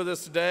guests with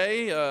us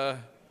today. A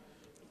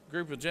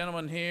group of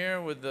gentlemen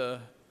here with a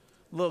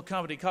little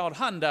company called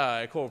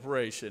Hyundai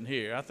Corporation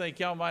here. I think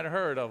y'all might have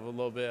heard of them a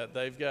little bit.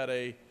 They've got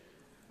a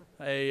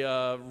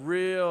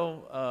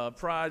real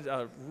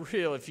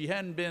if you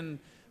hadn't been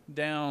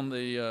down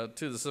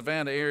to the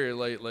Savannah area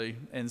lately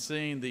and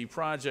seen the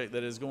project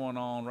that is going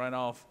on right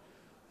off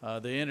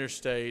the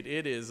interstate,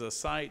 it is a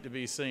sight to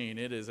be seen.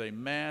 It is a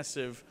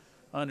massive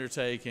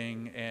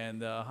undertaking,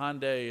 and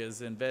Hyundai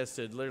has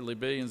invested literally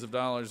billions of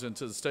dollars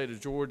into the state of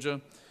Georgia,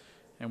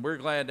 and we're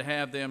glad to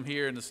have them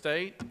here in the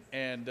state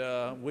and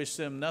wish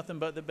them nothing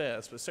but the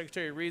best. But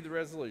Secretary, read the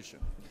resolution.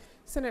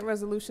 Senate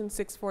Resolution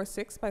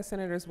 646 by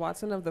Senators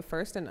Watson of the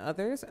 1st and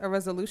others, a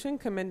resolution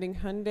commending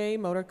Hyundai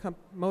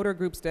Motor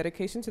Group's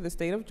dedication to the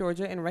state of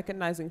Georgia and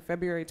recognizing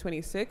February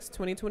 26,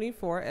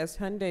 2024 as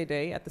Hyundai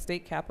Day at the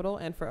state capitol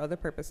and for other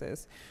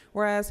purposes.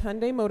 Whereas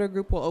Hyundai Motor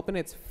Group will open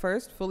its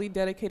first fully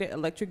dedicated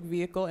electric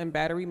vehicle and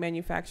battery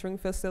manufacturing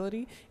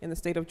facility in the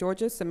state of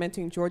Georgia,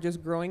 cementing Georgia's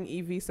growing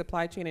EV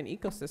supply chain and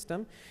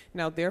ecosystem.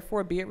 Now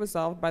therefore be it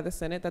resolved by the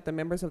Senate that the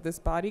members of this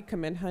body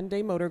commend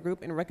Hyundai Motor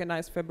Group and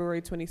recognize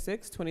February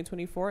 26,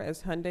 2024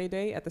 as Hyundai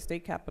Day at the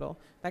state capitol.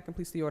 That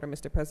completes the order,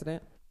 Mr.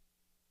 President.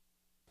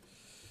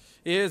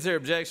 Is there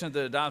objection to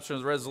the adoption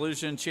of the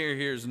resolution? Chair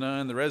hears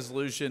none. The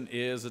resolution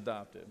is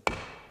adopted.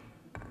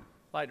 I'd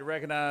like to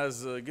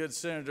recognize a good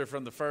senator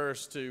from the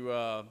 1st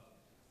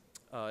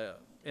to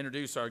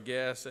introduce our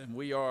guests, and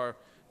we are,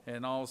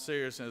 in all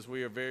seriousness,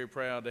 we are very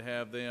proud to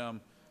have them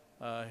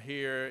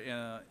here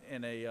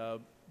in a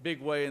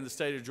big way in the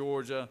state of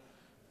Georgia.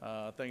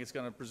 I think it's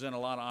going to present a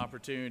lot of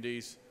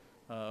opportunities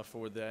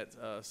for that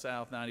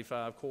South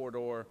 95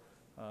 corridor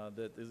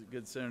that the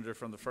good senator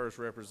from the 1st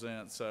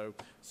represents. So,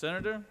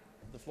 Senator,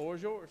 the floor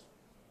is yours.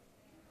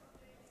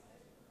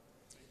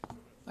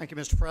 Thank you,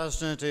 Mr.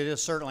 President. It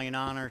is certainly an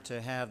honor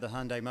to have the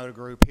Hyundai Motor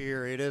Group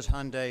here. It is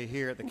Hyundai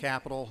here at the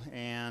Capitol,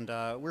 and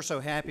we're so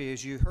happy.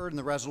 As you heard in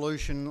the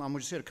resolution, I'm going to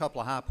just hit a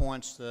couple of high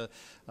points: the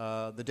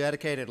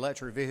dedicated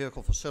electric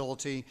vehicle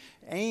facility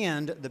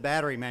and the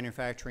battery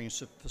manufacturing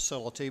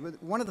facility.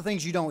 But one of the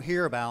things you don't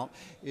hear about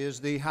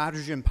is the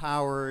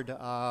hydrogen-powered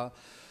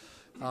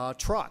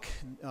truck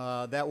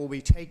that will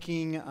be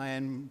taking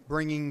and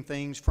bringing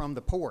things from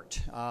the port.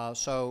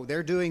 So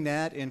they're doing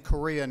that in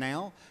Korea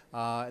now.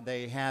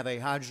 They have a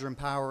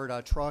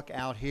hydrogen-powered truck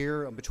out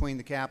here between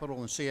the Capitol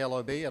and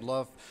CLOB. I'd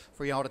love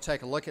for y'all to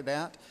take a look at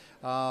that.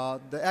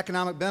 The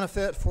economic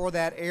benefit for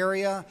that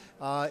area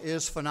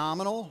is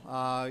phenomenal.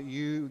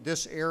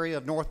 This area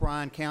of North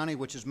Bryan County,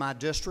 which is my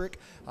district,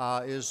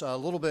 is a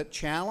little bit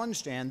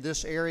challenged, and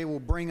this area will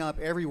bring up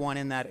everyone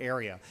in that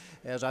area.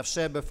 As I've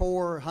said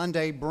before,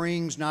 Hyundai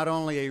brings not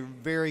only a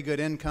very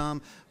good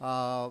income,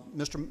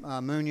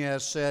 Mr.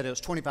 Munoz said it's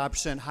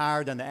 25%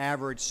 higher than the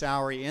average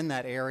salary in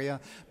that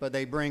area, but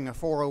they bring a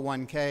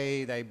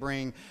 401k, they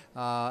bring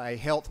a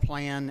health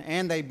plan,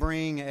 and they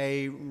bring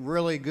a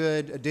really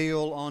good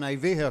deal on a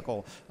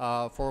vehicle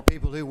for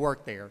people who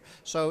work there.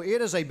 So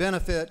it is a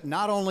benefit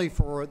not only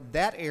for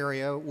that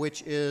area,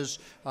 which is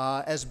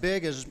as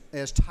big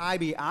as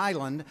Tybee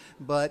Island,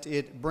 but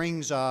it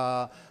brings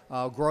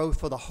growth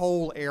for the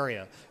whole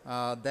area.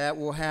 That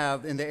will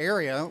have, in the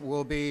area,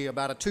 will be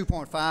about a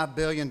 $2.5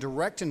 billion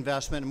direct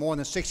investment and more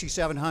than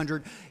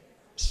 6,700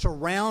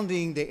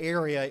 surrounding the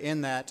area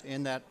in the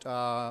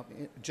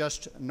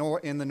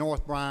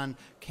North Bryan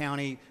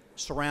County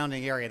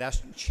surrounding area.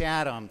 That's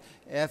Chatham,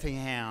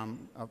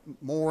 Effingham,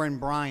 Moore and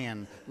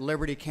Bryan,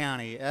 Liberty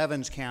County,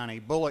 Evans County,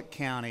 Bullock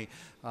County,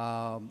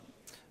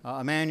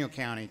 Emmanuel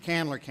County,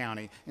 Candler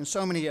County, and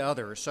so many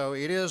others. So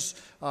it is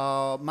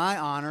my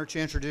honor to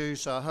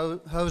introduce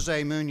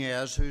Jose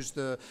Munoz, who's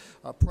the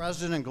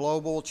President and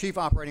Global Chief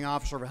Operating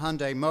Officer of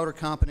Hyundai Motor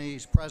Company.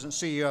 He's President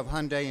and CEO of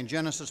Hyundai and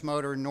Genesis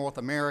Motor in North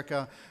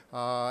America.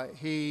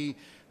 He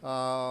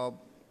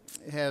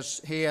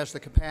has the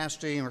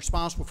capacity and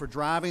responsible for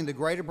driving the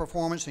greater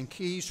performance in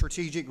key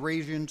strategic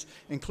regions,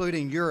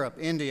 including Europe,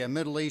 India,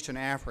 Middle East, and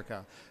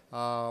Africa.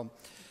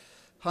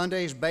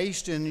 Hyundai is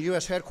based in the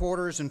U.S.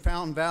 headquarters in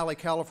Fountain Valley,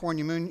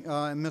 California.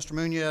 Mr.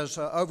 Munoz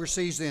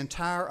oversees the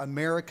entire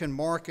American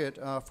market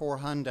for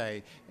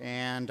Hyundai,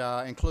 and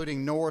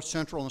including North,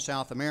 Central, and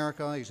South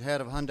America. He's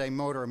head of Hyundai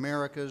Motor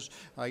Americas.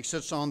 He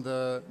sits on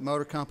the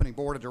Motor Company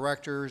Board of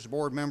Directors,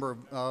 board member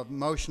of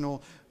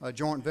Motional, a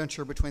joint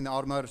venture between the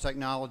automotive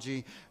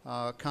technology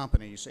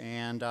companies.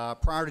 And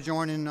prior to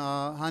joining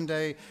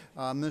Hyundai,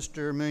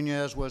 Mr.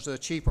 Munoz was the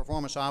Chief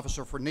Performance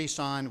Officer for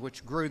Nissan,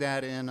 which grew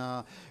that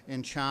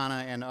in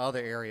China and other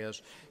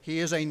areas. He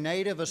is a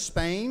native of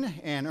Spain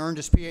and earned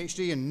his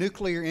PhD in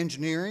nuclear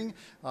engineering.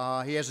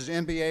 He has his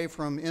MBA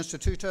from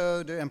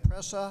Instituto de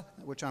Empresa,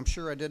 which I'm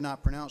sure I did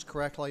not pronounce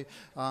correctly,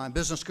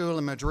 business school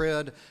in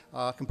Madrid,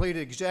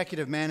 completed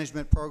executive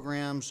management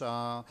programs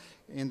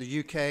in the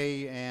UK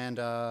and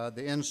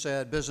the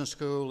INSEAD Business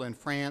School in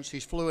France.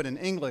 He's fluent in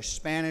English,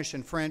 Spanish,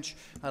 and French.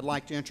 I'd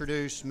like to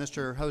introduce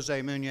Mr.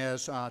 Jose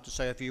Munoz to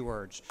say a few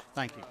words.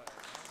 Thank you.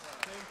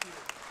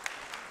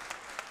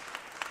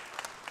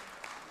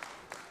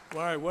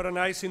 Wow, what a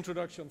nice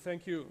introduction.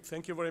 Thank you.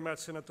 Thank you very much,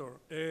 Senator.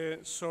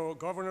 So,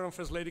 Governor and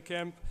First Lady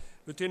Kemp,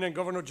 Lieutenant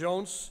Governor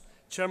Jones,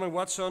 Chairman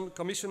Watson,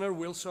 Commissioner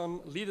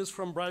Wilson, leaders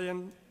from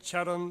Bryan,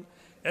 Chatham,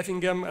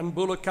 Effingham, and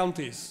Bullock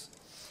counties,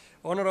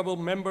 honorable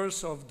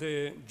members of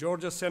the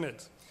Georgia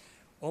Senate,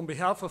 on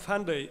behalf of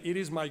Hyundai, it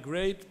is my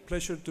great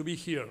pleasure to be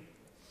here.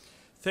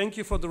 Thank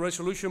you for the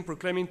resolution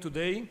proclaiming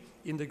today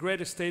in the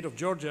great state of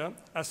Georgia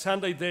as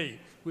Hyundai Day.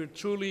 We're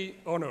truly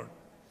honored.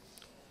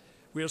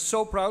 We are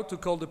so proud to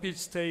call the Peach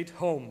State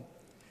home.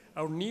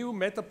 Our new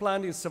Meta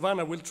plant in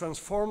Savannah will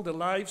transform the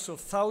lives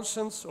of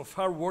thousands of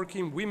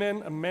hardworking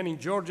women and men in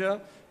Georgia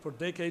for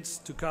decades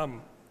to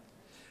come.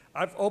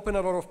 I've opened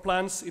a lot of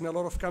plants in a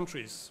lot of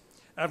countries.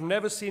 I've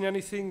never seen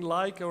anything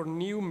like our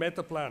new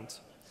Meta plant.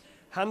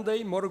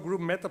 Hyundai Motor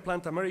Group Meta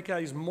Plant America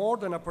is more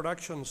than a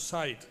production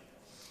site.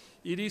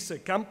 It is a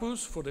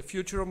campus for the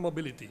future of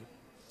mobility.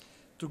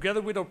 Together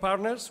with our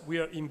partners, we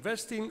are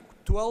investing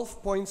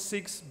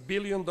 $12.6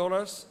 billion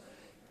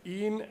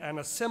in an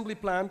assembly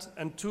plant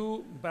and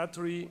 2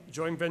 battery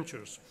joint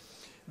ventures.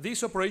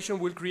 This operation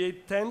will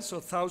create tens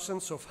of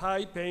thousands of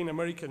high-paying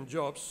American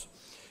jobs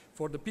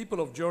for the people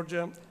of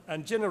Georgia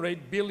and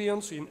generate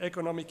billions in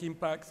economic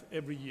impact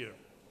every year.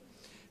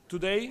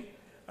 Today,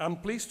 I'm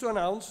pleased to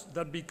announce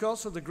that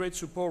because of the great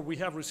support we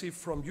have received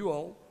from you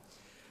all,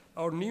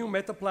 our new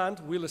Meta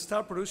plant will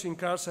start producing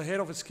cars ahead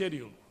of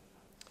schedule.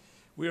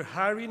 We are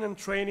hiring and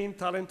training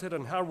talented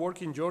and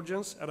hardworking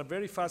Georgians at a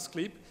very fast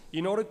clip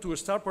in order to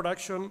start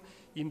production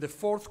in the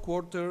 4th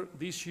quarter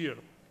this year.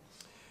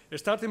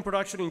 Starting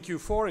production in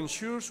Q4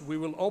 ensures we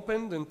will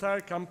open the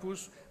entire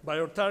campus by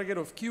our target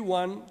of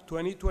Q1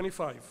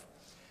 2025.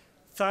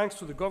 Thanks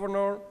to the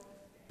Governor,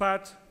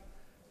 Pat,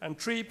 and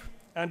Tripp,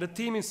 and the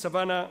team in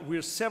Savannah,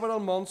 we're several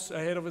months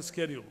ahead of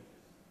schedule.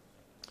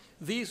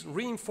 This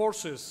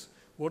reinforces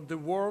what the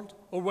world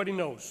already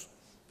knows,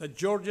 that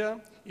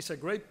Georgia is a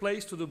great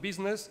place to do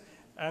business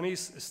and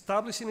is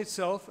establishing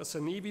itself as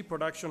an EV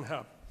production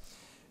hub.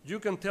 You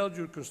can tell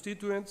your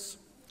constituents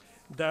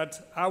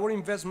that our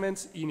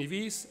investments in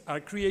EVs are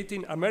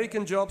creating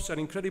American jobs and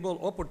incredible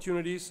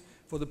opportunities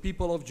for the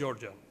people of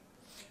Georgia.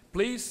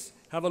 Please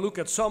have a look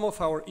at some of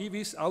our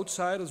EVs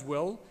outside as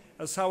well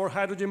as our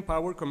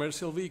hydrogen-powered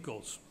commercial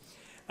vehicles.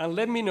 And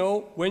let me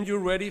know when you're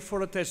ready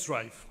for a test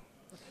drive.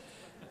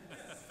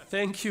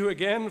 Thank you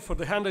again for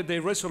the 100-day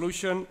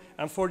resolution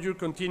and for your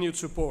continued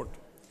support.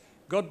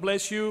 God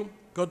bless you,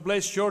 God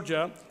bless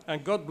Georgia,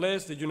 and God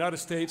bless the United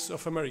States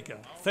of America.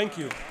 Thank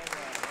you.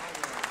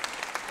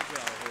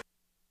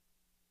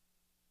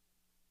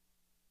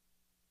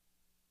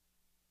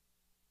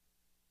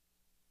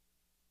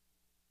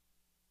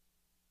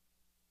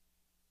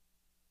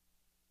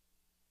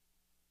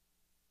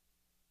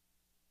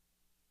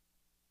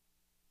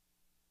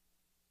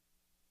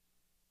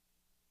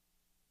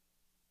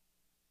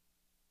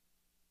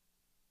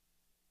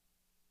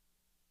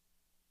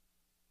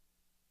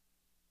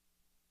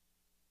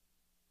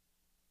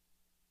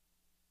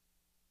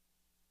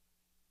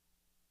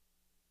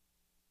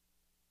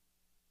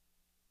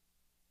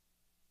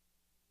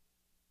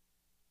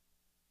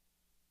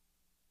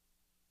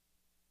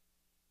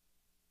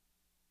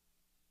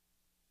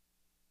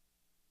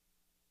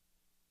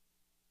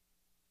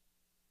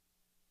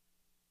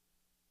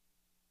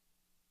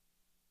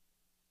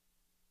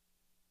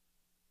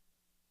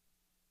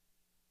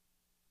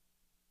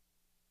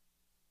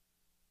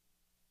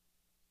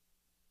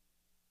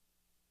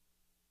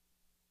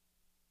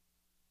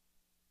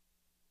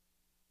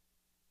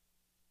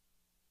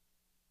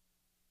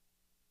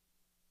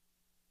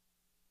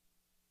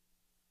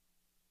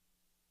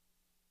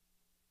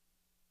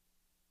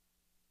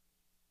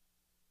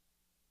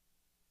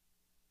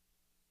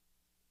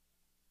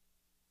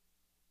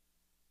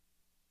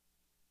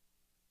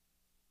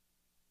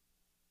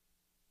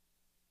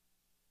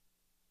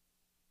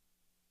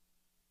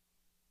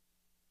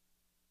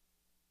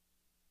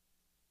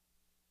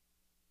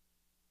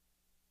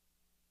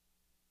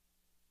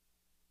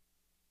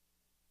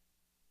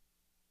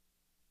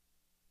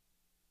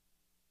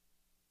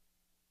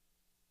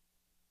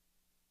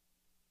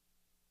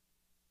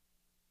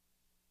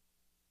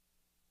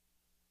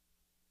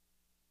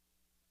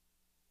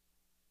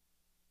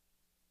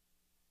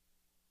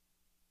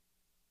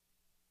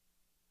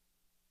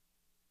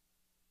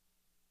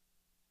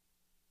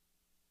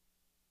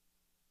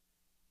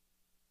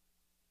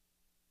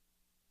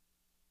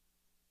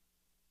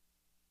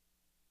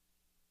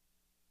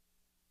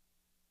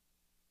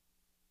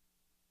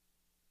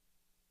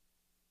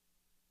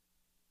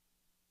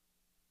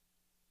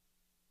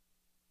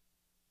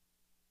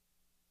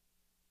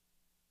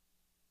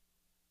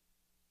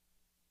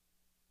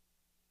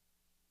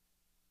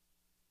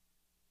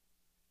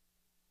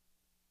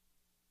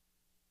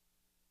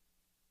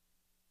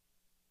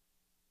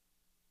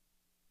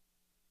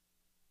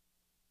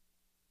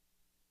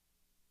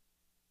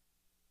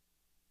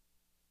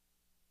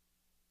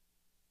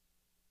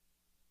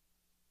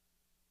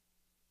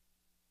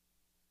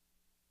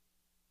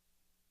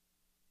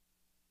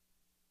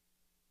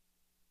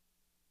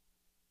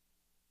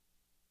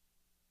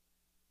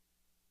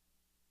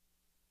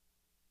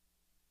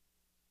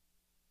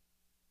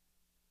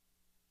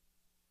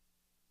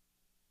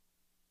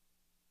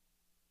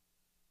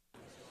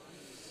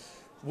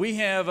 We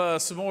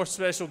have some more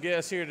special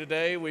guests here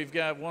today. We've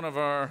got one of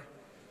our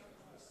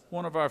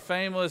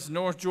famous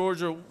North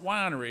Georgia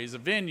wineries, a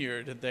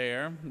vineyard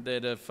there.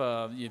 That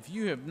if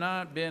you have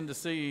not been to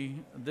see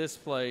this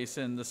place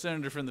and the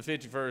senator from the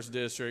 51st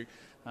district,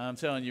 I'm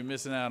telling you, you're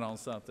missing out on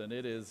something.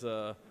 It is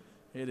a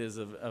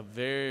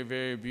very,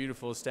 very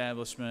beautiful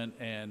establishment,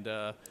 and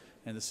the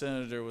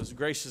senator was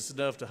gracious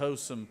enough to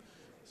host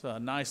a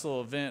nice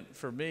little event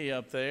for me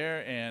up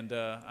there, and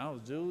I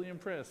was duly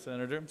impressed,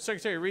 Senator.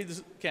 Secretary, read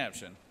the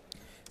caption.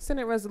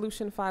 Senate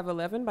Resolution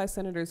 511 by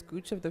Senators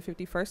Gooch of the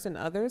 51st and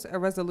others, a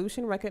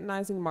resolution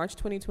recognizing March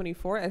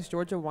 2024 as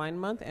Georgia Wine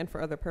Month and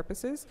for other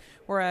purposes.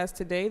 Whereas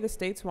today the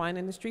state's wine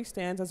industry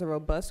stands as a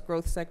robust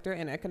growth sector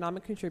and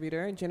economic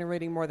contributor,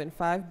 generating more than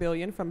 $5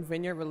 billion from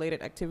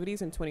vineyard-related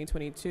activities in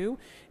 2022.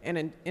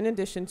 And in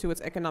addition to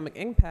its economic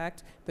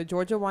impact, the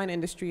Georgia wine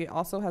industry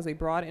also has a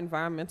broad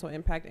environmental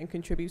impact and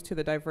contributes to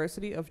the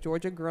diversity of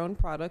Georgia-grown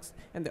products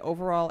and the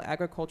overall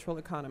agricultural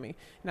economy.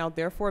 Now,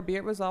 therefore, be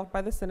it resolved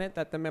by the Senate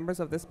that the members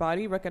of this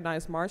body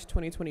recognize March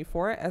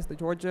 2024 as the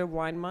Georgia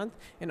Wine Month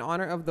in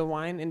honor of the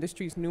wine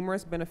industry's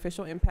numerous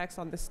beneficial impacts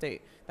on the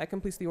state. That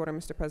completes the order,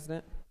 Mr.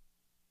 President.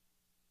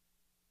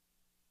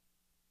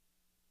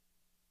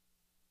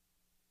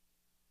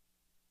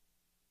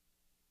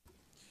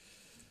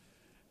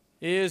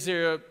 Is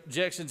there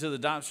objection to the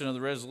adoption of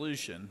the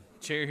resolution?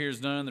 Chair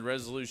hears none. The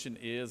resolution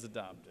is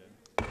adopted.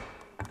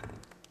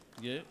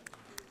 Good.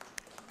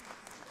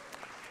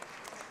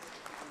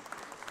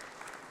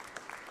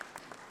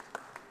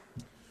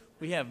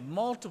 We have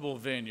multiple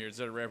vineyards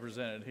that are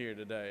represented here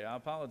today. I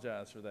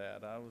apologize for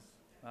that.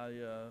 I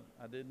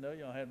didn't know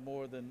y'all had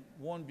more than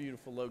one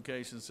beautiful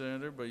location,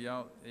 Senator, but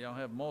y'all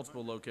have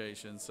multiple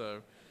locations.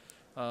 So,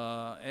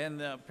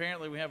 and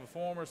apparently we have a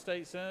former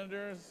state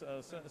senator,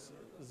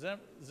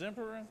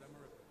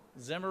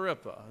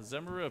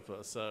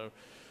 Zemaripa. So,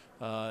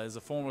 is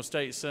a former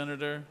state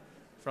senator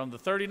from the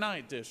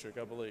 39th district,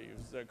 I believe.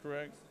 Is that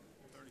correct?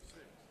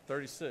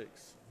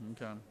 36.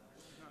 Okay. Not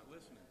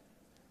listening.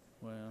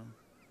 Well.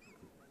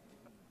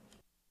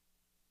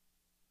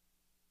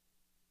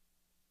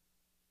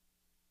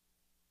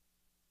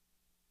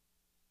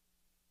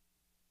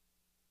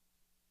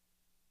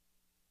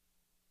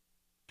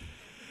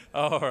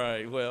 All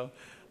right, well,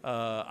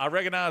 I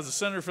recognize the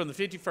senator from the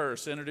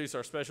 51st to introduce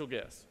our special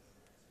guest.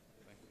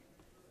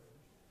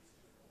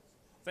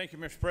 Thank you,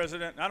 Mr.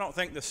 President. I don't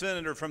think the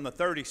senator from the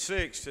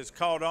 36th has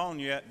caught on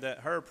yet that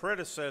her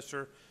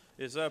predecessor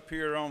is up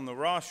here on the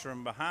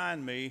rostrum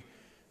behind me,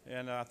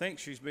 and I think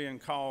she's being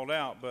called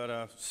out.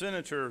 But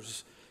Senator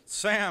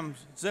Sam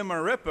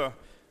Zemaripa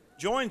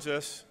joins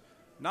us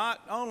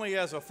not only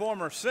as a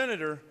former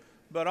senator,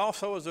 but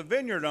also as a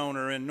vineyard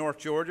owner in North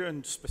Georgia,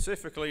 and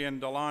specifically in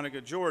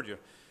Dahlonega, Georgia.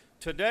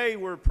 Today,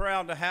 we're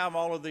proud to have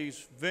all of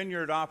these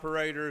vineyard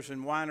operators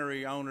and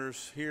winery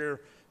owners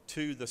here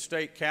to the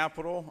state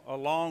capitol,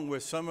 along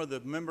with some of the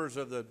members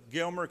of the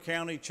Gilmer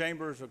County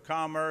Chambers of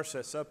Commerce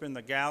that's up in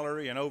the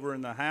gallery and over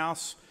in the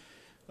house.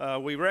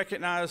 We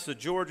recognize the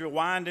Georgia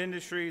wine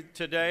industry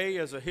today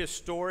as a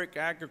historic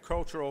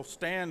agricultural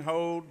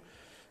stronghold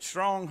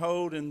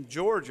in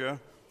Georgia,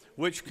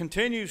 which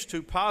continues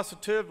to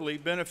positively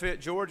benefit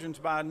Georgians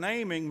by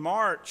naming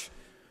March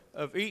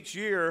of each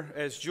year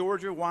as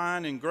Georgia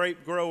Wine and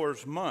Grape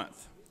Growers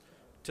Month.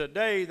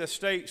 Today, the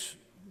state's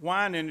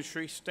wine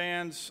industry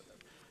stands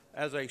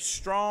as a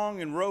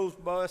strong and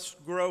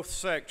robust growth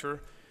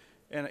sector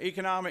and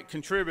economic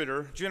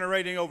contributor,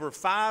 generating over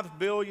 $5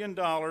 billion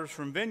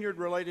from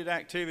vineyard-related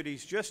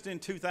activities just in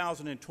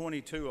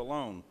 2022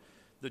 alone.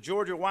 The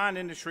Georgia wine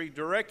industry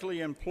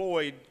directly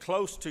employed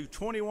close to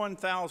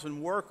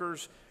 21,000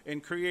 workers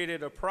and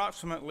created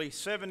approximately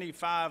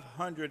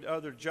 7,500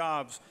 other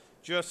jobs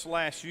just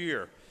last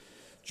year.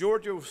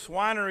 Georgia's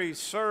wineries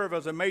serve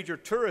as a major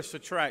tourist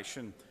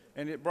attraction,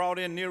 and it brought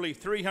in nearly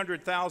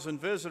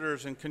 300,000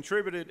 visitors and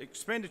contributed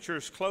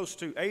expenditures close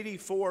to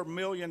 $84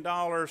 million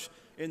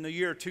in the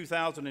year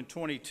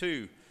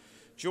 2022.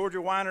 Georgia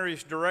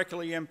wineries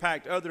directly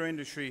impact other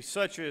industries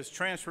such as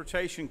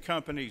transportation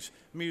companies,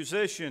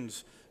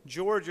 musicians,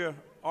 Georgia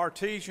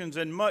artisans,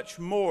 and much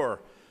more.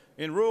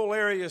 In rural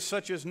areas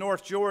such as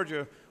North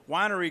Georgia,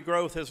 winery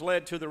growth has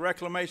led to the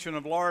reclamation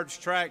of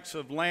large tracts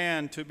of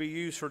land to be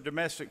used for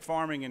domestic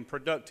farming and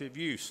productive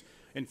use.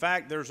 In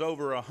fact, there's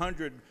over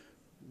 100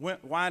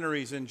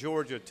 wineries in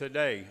Georgia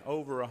today,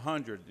 over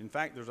 100. In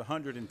fact, there's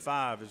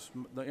 105 is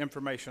the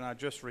information I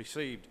just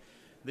received.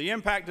 The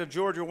impact of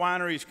Georgia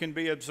wineries can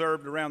be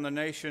observed around the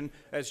nation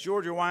as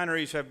Georgia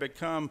wineries have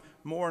become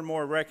more and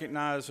more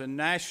recognized in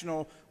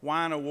national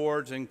wine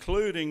awards,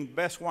 including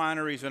Best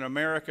Wineries in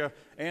America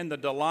and the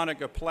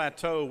Dahlonega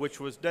Plateau, which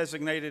was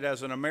designated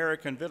as an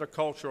American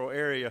viticultural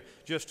area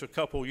just a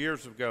couple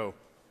years ago.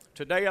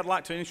 Today, I'd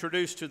like to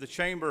introduce to the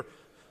Chamber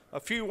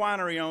a few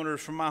winery owners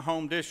from my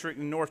home district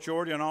in North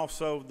Georgia, and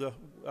also the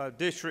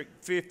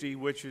District 50,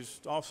 which is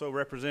also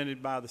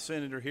represented by the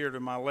senator here to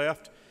my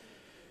left.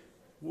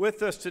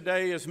 With us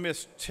today is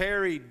Miss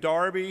Terry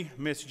Darby,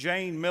 Miss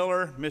Jane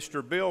Miller,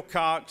 Mr. Bill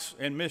Cox,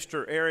 and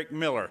Mr. Eric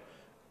Miller.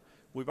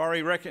 We've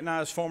already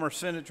recognized former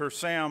Senator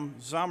Sam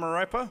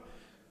Zemaripa,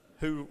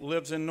 who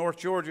lives in North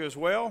Georgia as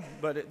well,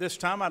 but at this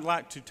time I'd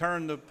like to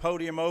turn the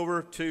podium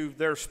over to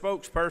their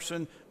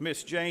spokesperson,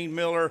 Miss Jane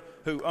Miller,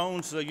 who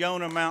owns the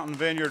Yonah Mountain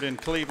Vineyard in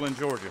Cleveland,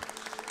 Georgia.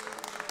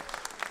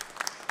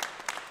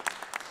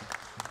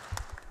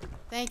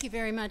 Thank you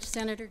very much,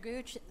 Senator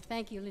Gooch.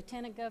 Thank you,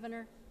 Lieutenant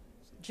Governor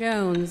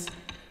Jones.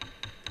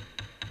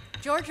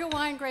 Georgia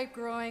wine grape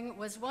growing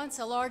was once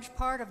a large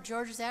part of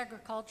Georgia's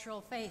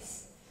agricultural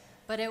face,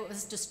 but it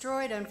was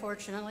destroyed,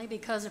 unfortunately,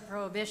 because of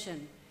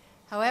Prohibition.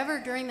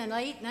 However, during the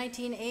late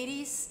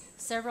 1980s,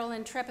 several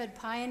intrepid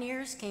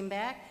pioneers came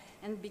back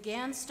and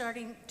began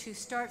to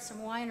start some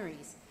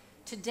wineries.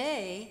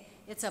 Today,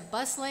 it's a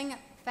bustling,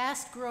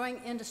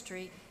 fast-growing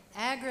industry,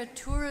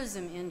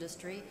 agritourism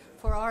industry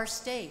for our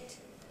state.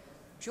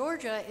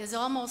 Georgia is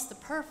almost the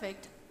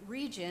perfect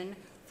region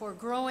for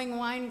growing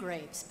wine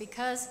grapes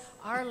because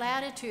our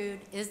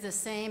latitude is the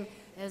same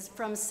as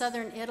from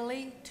southern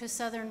Italy to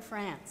southern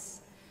France.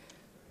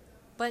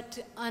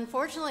 But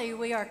unfortunately,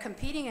 we are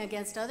competing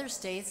against other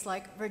states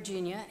like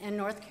Virginia and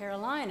North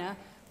Carolina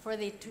for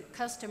the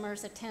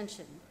customers'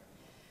 attention.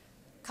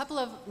 A couple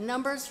of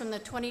numbers from the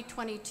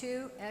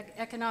 2022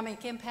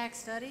 Economic Impact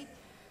Study.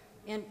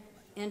 In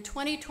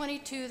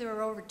 2022, there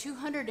were over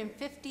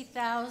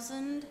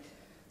 250,000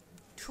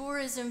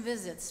 tourism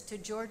visits to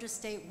Georgia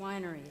State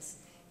wineries,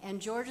 and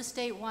Georgia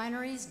State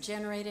wineries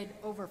generated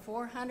over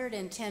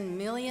 $410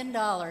 million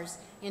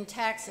in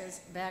taxes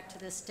back to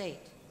the state.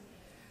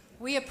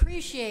 We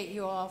appreciate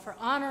you all for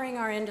honoring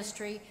our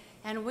industry,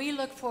 and we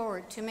look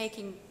forward to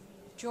making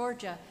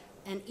Georgia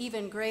an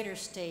even greater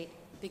state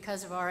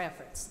because of our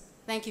efforts.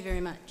 Thank you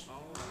very much.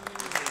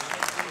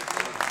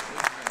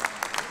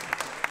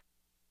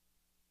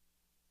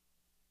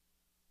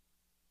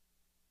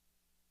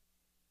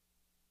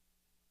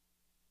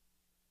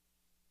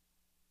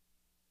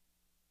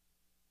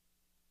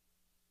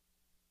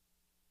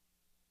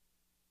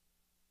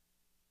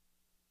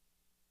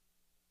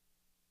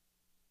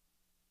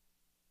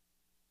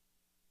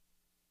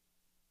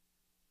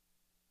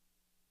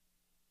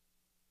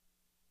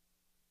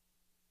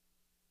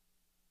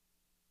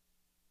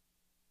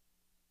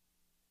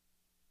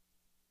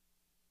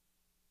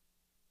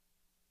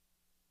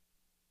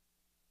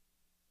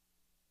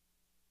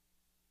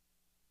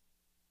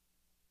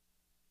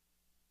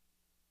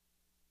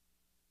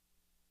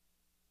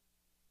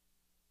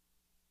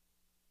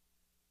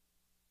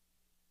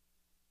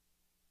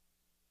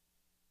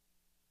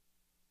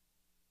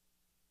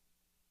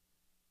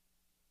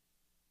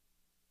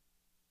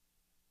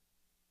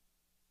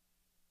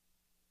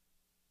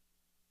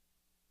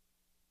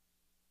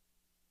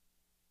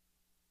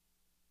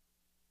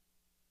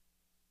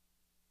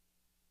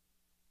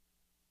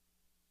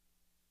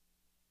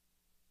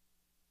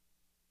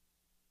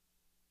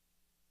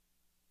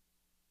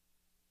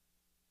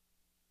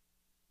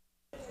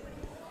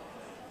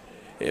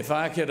 If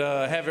I could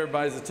have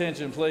everybody's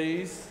attention,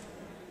 please.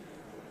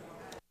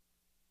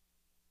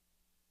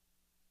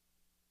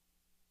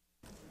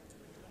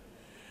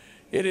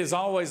 It is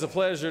always a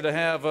pleasure to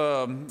have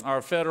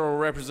our federal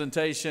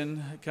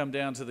representation come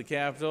down to the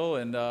Capitol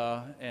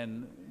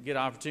and get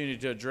opportunity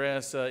to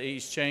address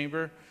each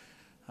chamber.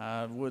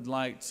 I would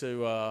like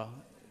to,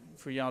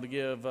 for y'all to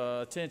give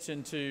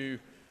attention to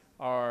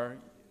our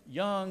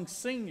young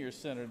senior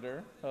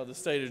senator of the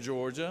state of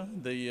Georgia.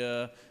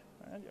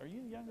 Are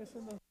you the youngest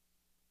in the?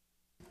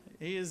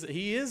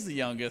 He is the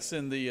youngest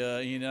in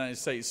the United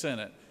States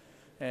Senate,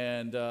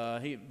 and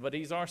but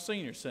he's our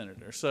senior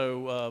senator.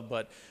 So,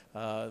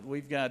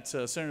 we've got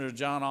Senator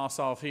John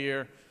Ossoff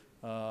here.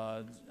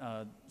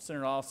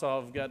 Senator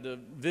Ossoff got to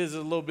visit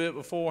a little bit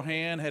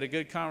beforehand, had a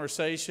good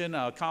conversation.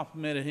 I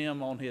complimented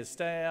him on his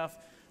staff,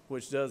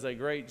 which does a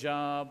great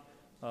job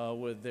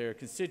with their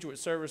constituent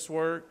service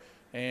work,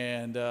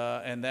 and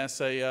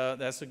that's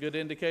a good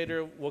indicator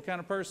of what kind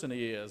of person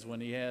he is when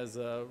he has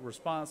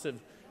responsive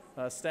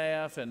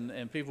staff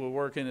and people who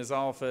work in his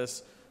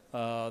office.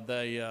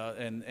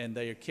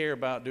 They care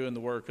about doing the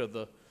work of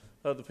the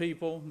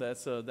people.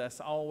 That's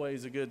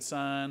always a good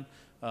sign.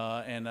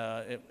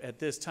 At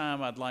this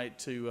time, I'd like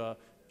to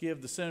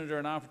give the senator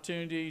an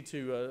opportunity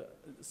to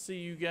see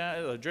you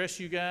guys, address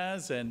you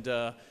guys, and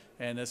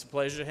it's a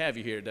pleasure to have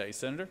you here today,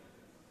 Senator.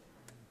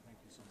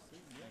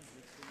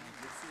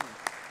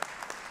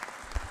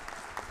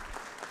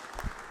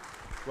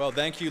 Well,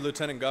 thank you,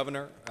 Lieutenant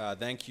Governor.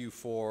 Thank you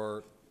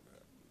for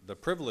the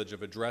privilege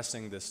of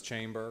addressing this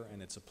chamber,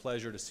 and it's a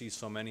pleasure to see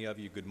so many of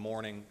you. Good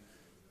morning.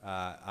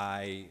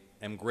 I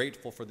am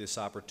grateful for this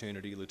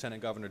opportunity. Lieutenant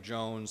Governor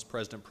Jones,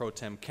 President Pro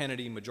Tem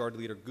Kennedy, Majority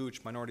Leader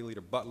Gooch, Minority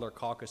Leader Butler,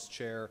 Caucus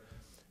Chair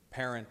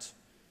Parent,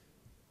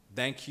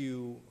 thank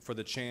you for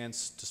the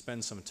chance to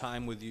spend some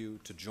time with you,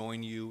 to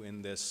join you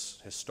in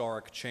this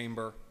historic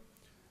chamber.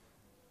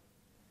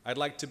 I'd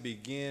like to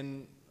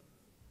begin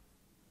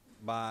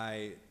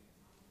by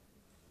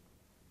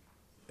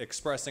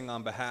expressing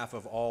on behalf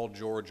of all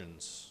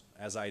Georgians,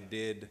 as I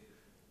did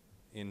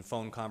in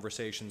phone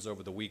conversations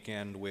over the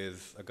weekend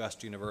with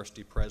Augusta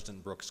University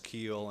President Brooks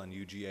Keel and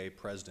UGA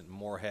President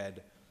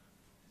Moorhead,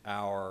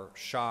 our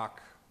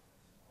shock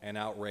and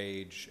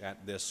outrage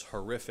at this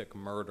horrific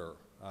murder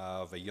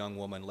of a young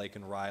woman,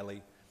 Laken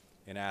Riley,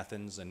 in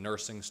Athens, a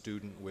nursing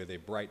student with a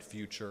bright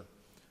future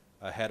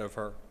ahead of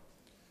her.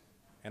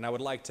 And I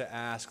would like to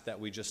ask that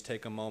we just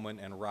take a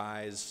moment and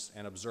rise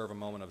and observe a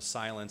moment of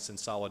silence and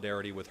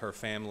solidarity with her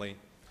family,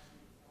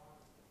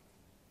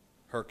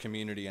 her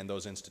community, and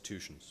those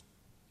institutions.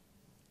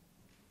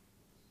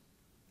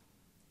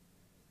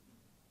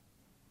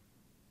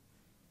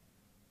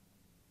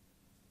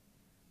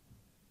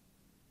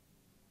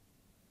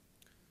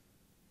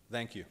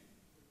 Thank you.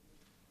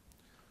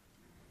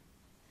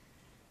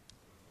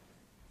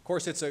 Of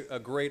course, it's a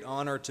great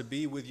honor to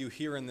be with you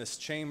here in this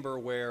chamber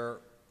where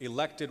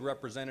elected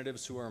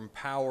representatives who are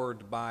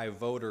empowered by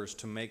voters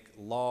to make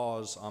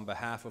laws on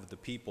behalf of the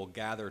people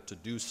gather to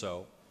do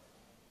so.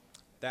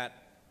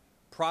 That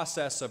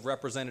process of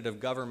representative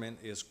government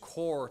is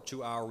core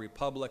to our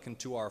republic and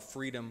to our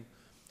freedom,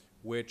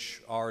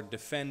 which are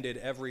defended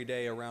every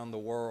day around the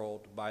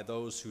world by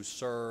those who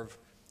serve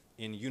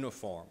in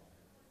uniform.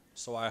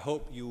 So I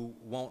hope you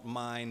won't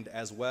mind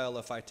as well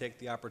if I take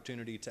the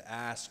opportunity to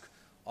ask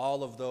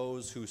all of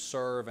those who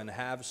serve and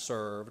have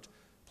served,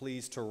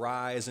 please to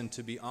rise and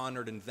to be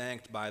honored and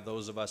thanked by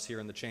those of us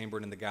here in the chamber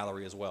and in the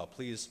gallery as well.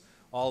 Please,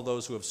 all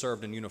those who have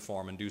served in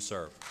uniform and do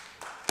serve.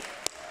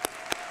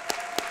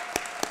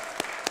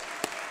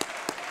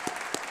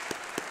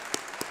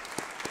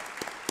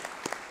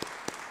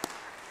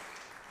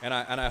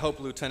 And I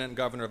hope, Lieutenant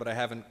Governor, that I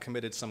haven't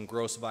committed some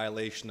gross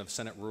violation of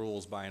Senate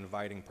rules by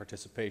inviting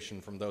participation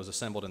from those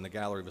assembled in the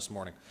gallery this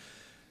morning.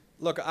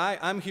 Look,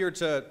 I'm here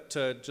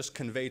to just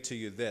convey to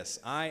you this.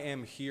 I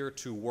am here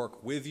to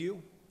work with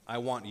you. I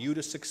want you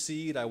to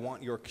succeed. I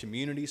want your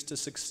communities to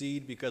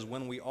succeed, because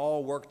when we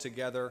all work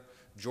together,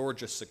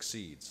 Georgia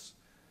succeeds.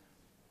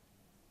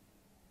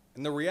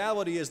 And the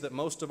reality is that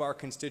most of our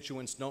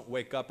constituents don't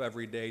wake up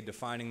every day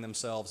defining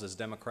themselves as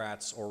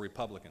Democrats or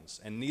Republicans,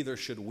 and neither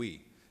should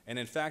we. And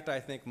in fact,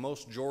 I think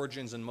most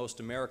Georgians and most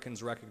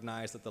Americans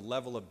recognize that the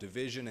level of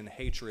division and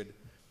hatred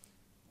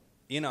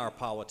in our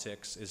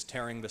politics is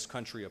tearing this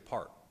country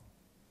apart.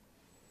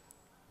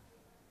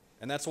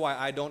 And that's why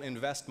I don't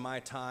invest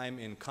my time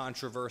in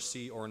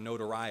controversy or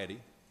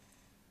notoriety,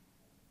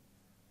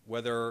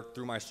 whether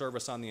through my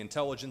service on the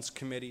Intelligence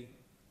Committee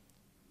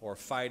or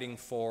fighting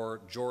for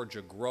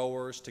Georgia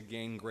growers to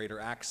gain greater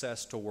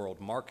access to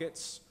world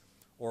markets,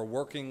 or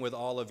working with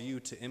all of you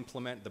to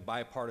implement the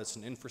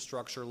bipartisan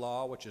infrastructure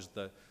law, which is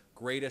the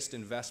greatest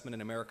investment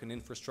in American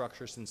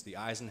infrastructure since the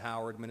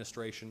Eisenhower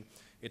administration.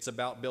 It's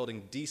about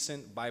building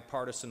decent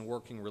bipartisan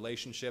working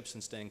relationships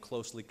and staying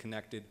closely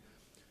connected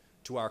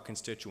to our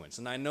constituents.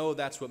 And I know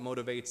that's what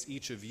motivates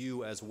each of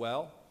you as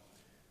well.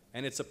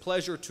 And it's a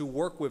pleasure to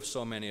work with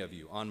so many of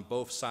you on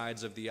both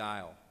sides of the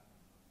aisle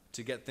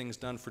to get things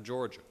done for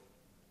Georgia.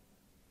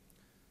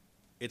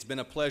 It's been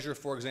a pleasure,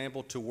 for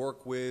example, to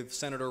work with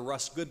Senator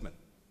Russ Goodman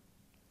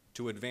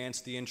to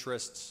advance the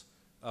interests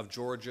of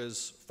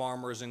Georgia's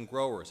farmers and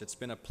growers. It's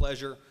been a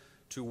pleasure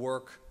to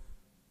work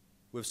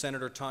with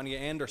Senator Tanya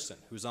Anderson,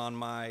 who's on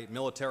my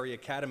military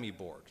academy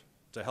board,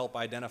 to help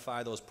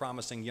identify those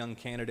promising young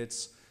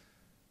candidates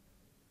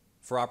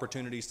for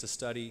opportunities to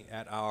study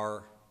at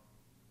our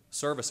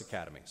service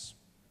academies.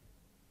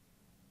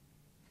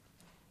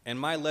 And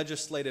my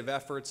legislative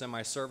efforts and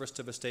my service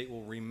to the state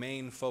will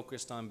remain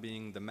focused on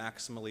being the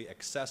maximally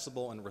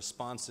accessible and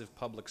responsive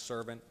public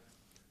servant,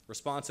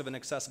 responsive and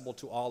accessible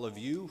to all of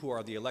you who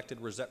are the elected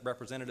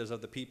representatives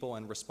of the people,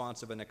 and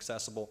responsive and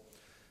accessible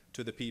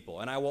to the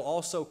people. And I will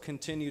also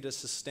continue to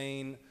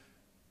sustain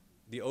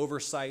the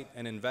oversight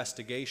and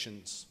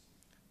investigations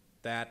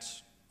that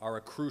are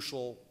a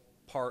crucial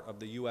part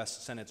of the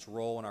U.S. Senate's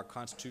role in our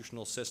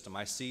constitutional system.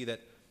 I see that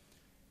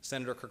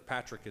Senator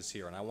Kirkpatrick is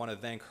here, and I want to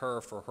thank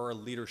her for her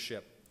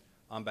leadership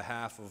on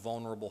behalf of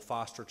vulnerable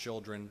foster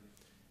children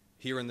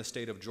here in the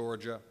state of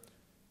Georgia.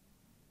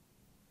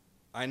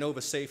 I know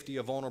the safety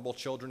of vulnerable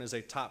children is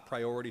a top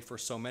priority for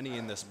so many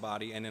in this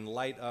body, and in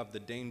light of the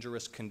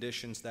dangerous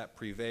conditions that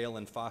prevail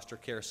in foster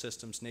care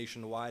systems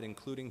nationwide,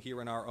 including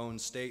here in our own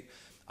state,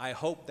 I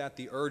hope that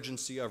the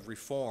urgency of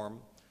reform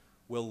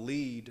will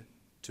lead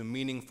to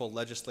meaningful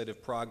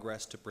legislative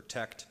progress to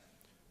protect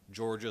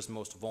Georgia's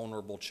most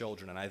vulnerable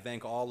children. And I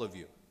thank all of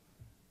you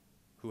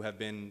who have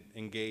been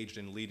engaged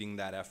in leading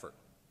that effort.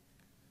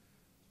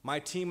 My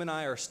team and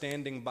I are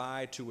standing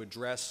by to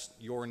address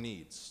your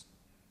needs.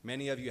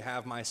 Many of you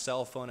have my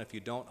cell phone. If you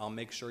don't, I'll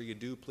make sure you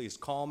do. Please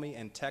call me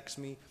and text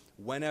me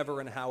whenever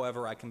and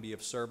however I can be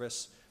of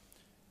service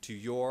to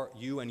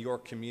you and your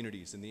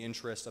communities in the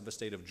interest of the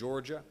state of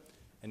Georgia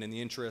and in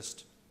the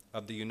interest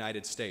of the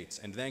United States.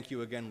 And thank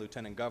you again,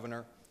 Lieutenant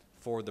Governor,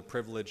 for the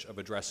privilege of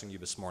addressing you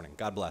this morning.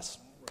 God bless.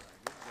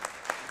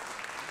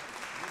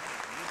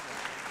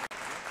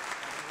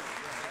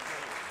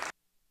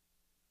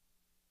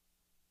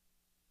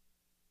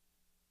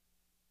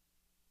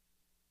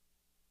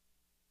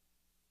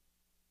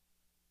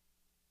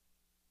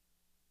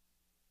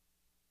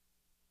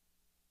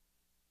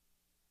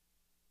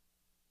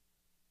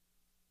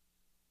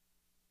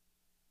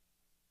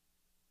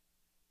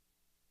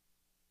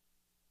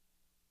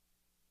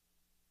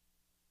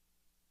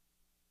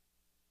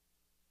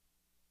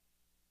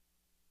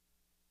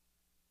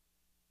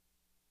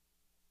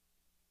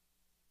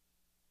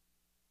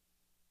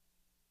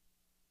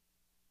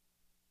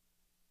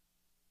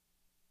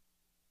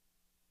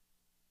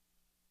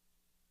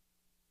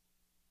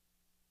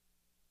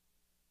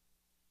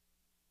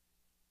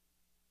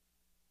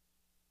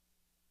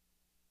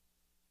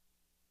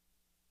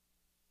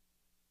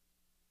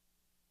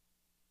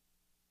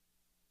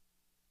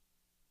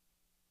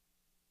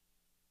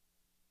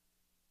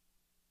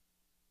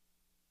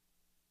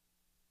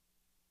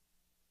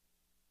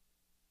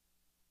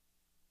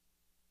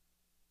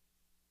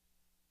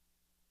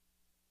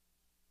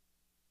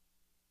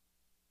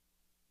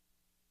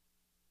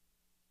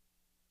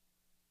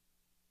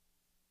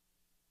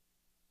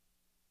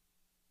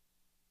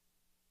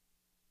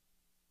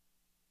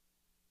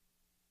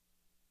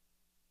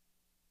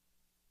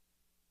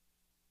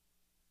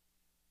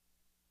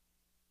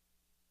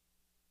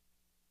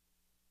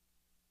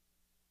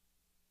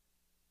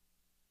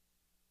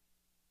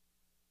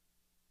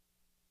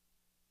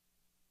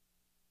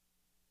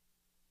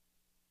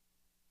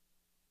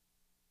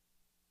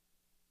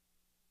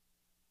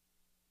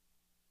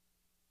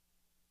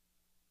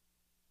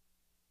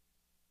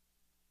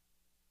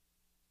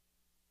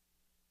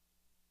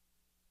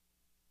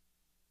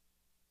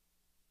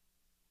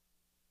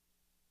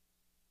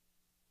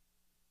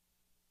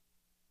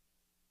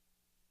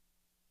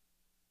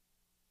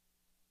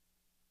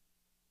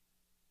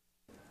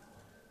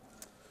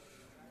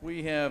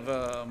 We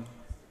have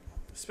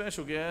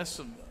special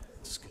guest,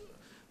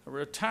 a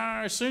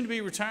retired,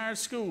 soon-to-be retired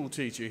school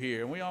teacher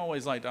here, and we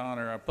always like to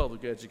honor our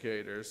public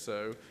educators.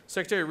 So,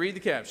 Secretary, read the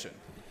caption.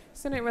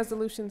 Senate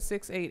Resolution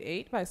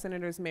 688 by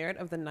Senators Merritt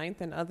of the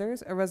 9th and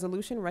others, a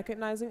resolution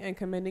recognizing and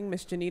commending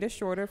Ms. Janita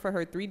Shorter for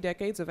her 3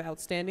 decades of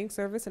outstanding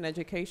service in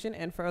education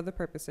and for other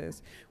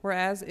purposes.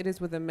 Whereas it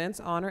is with immense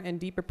honor and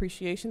deep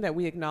appreciation that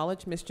we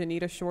acknowledge Ms.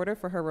 Janita Shorter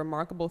for her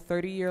remarkable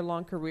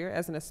 30-year-long career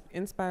as an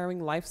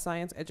inspiring life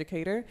science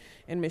educator,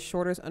 and Ms.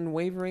 Shorter's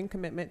unwavering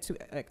commitment to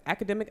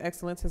academic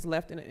excellence has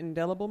left an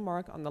indelible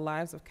mark on the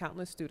lives of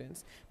countless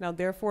students. Now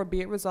therefore be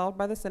it resolved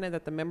by the Senate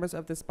that the members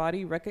of this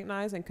body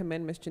recognize and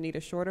commend Ms.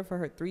 Janita Shorter for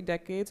her 3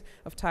 decades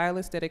of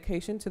tireless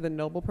dedication to the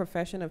noble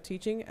profession of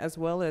teaching, as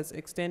well as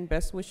extend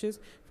best wishes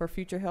for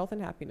future health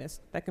and happiness.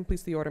 That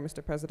completes the order,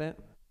 Mr. President.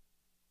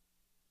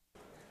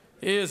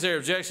 Is there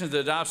objection to the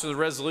adoption of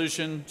the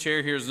resolution?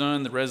 Chair hears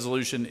none. The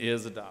resolution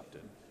is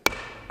adopted.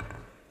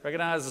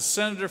 Recognize the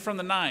senator from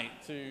the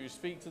 9th to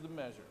speak to the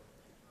measure.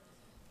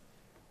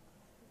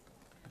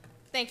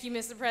 Thank you,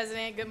 Mr.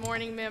 President. Good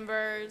morning,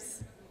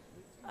 members.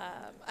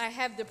 I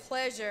have the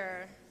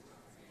pleasure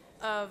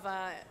of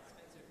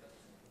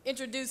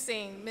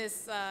introducing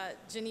Ms.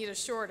 Janita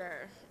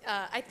Shorter.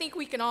 I think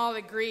we can all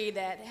agree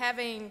that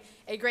having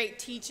a great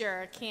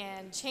teacher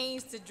can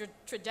change the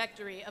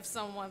trajectory of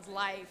someone's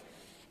life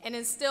and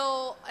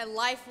instill a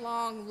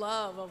lifelong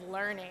love of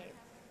learning.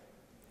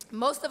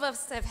 Most of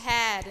us have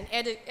had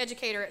an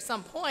educator at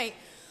some point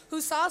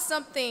who saw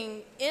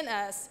something in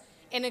us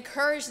and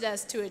encouraged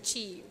us to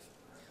achieve.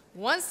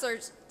 One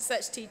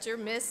such teacher,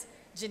 Ms.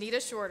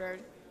 Janita Shorter,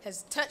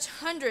 has touched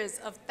hundreds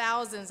of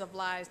thousands of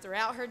lives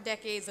throughout her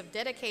decades of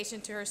dedication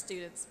to her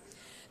students.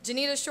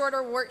 Janita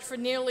Shorter worked for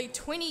nearly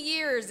 20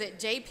 years at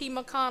J.P.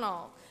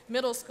 McConnell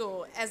Middle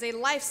School as a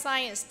life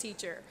science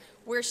teacher,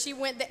 where she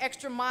went the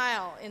extra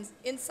mile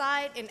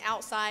inside and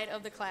outside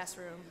of the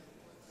classroom.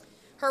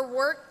 Her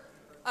work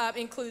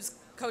includes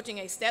coaching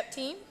a STEP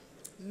team,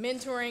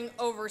 mentoring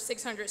over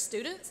 600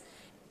 students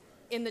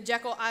in the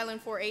Jekyll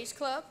Island 4-H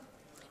Club,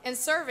 and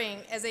serving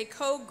as a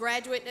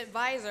co-graduate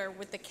advisor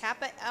with the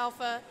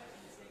Alpha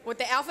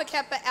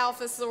Kappa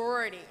Alpha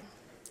sorority.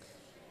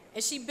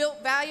 And she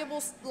built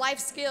valuable life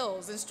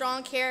skills and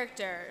strong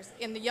characters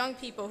in the young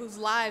people whose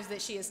lives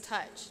that she has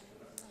touched.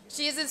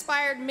 She has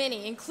inspired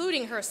many,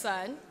 including her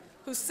son,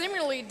 who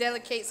similarly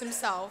dedicates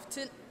himself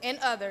to and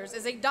others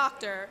as a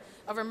doctor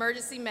of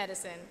emergency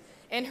medicine,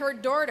 and her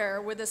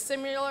daughter with a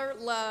similar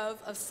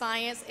love of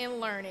science and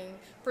learning,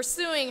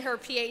 pursuing her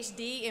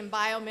PhD in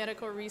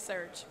biomedical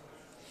research.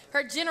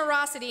 Her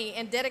generosity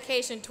and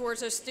dedication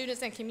towards her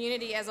students and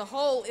community as a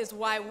whole is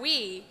why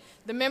we,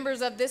 the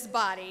members of this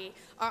body,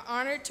 are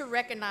honored to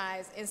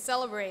recognize and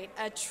celebrate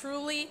a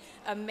truly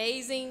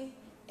amazing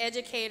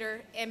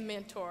educator and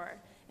mentor.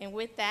 And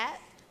with that,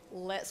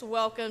 let's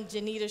welcome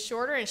Janita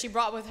Shorter, and she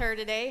brought with her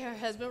today her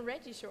husband,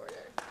 Reggie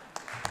Shorter.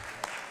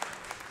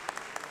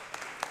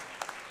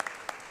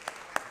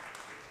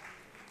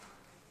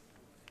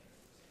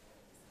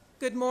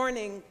 Good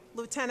morning,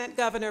 Lieutenant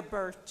Governor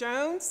Burt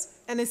Jones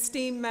and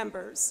esteemed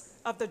members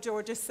of the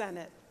Georgia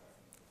Senate.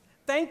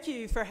 Thank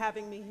you for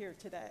having me here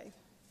today.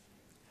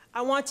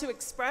 I want to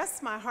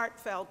express my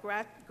heartfelt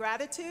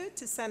gratitude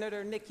to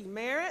Senator Nikki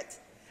Merritt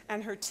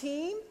and her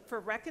team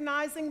for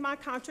recognizing my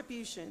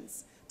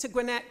contributions to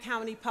Gwinnett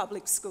County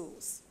Public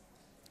Schools.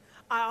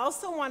 I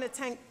also want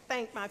to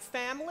thank my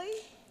family,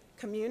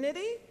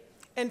 community,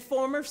 and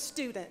former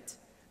student,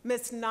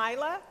 Ms.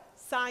 Nyla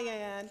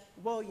Cyan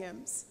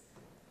Williams,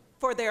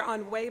 for their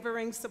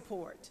unwavering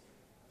support.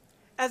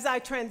 As I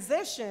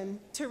transition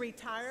to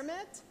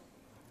retirement,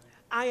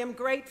 I am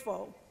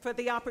grateful for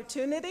the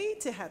opportunity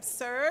to have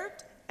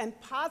served and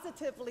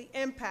positively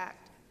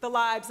impact the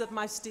lives of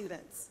my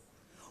students.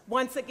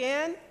 Once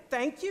again,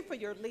 thank you for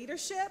your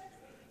leadership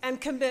and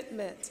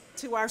commitment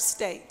to our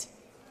state.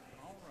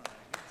 All right,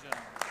 good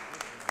job.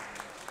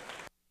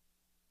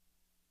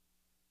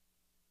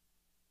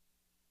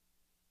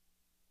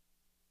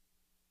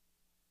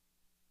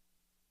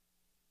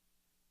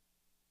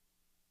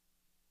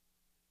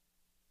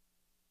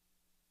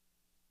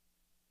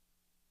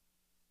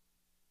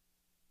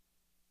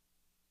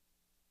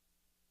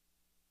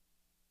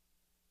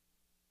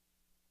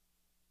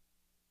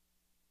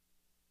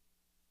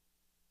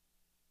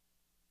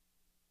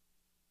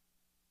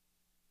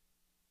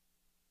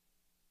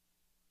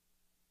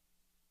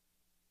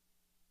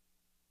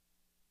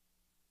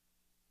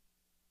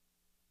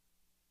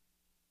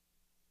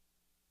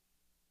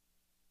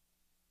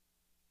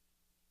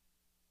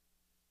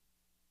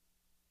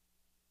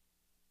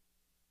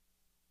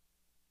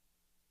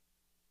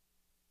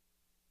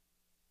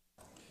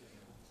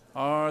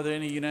 Are there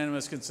any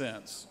unanimous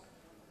consents?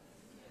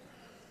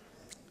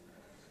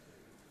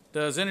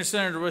 Does any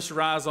senator wish to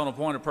rise on a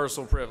point of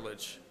personal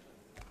privilege?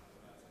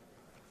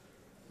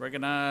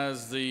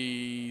 Recognize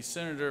the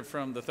senator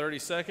from the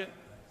 32nd.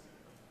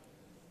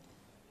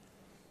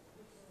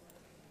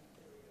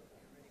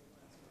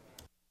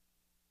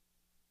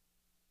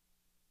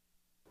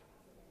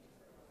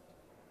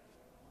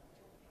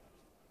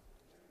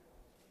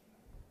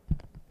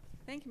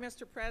 Thank you,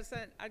 Mr.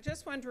 President. I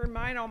just wanted to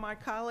remind all my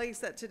colleagues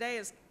that today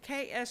is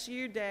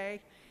KSU Day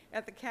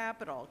at the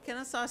Capitol.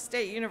 Kennesaw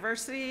State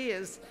University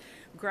is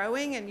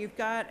growing, and you've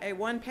got a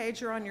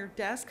one-pager on your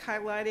desk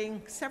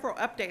highlighting several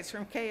updates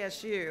from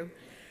KSU.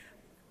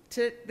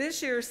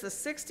 This year is the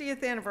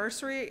 60th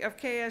anniversary of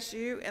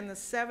KSU and the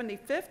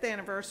 75th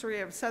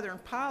anniversary of Southern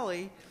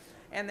Poly,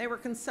 and they were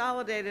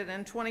consolidated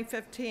in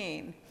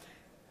 2015.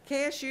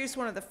 KSU is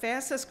one of the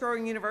fastest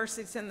growing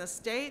universities in the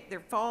state. Their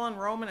fall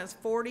enrollment is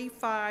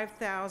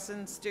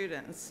 45,000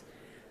 students.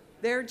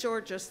 They're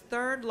Georgia's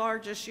third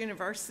largest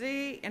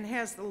university and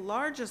has the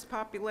largest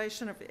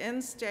population of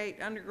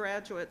in-state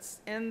undergraduates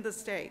in the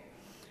state.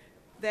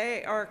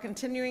 They are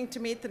continuing to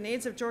meet the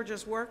needs of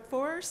Georgia's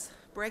workforce,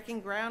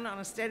 breaking ground on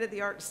a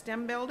state-of-the-art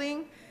STEM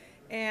building.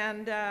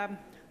 And I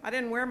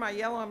didn't wear my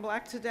yellow and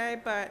black today,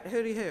 but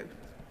hooty hoo.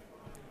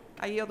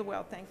 I yield the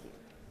well, thank you.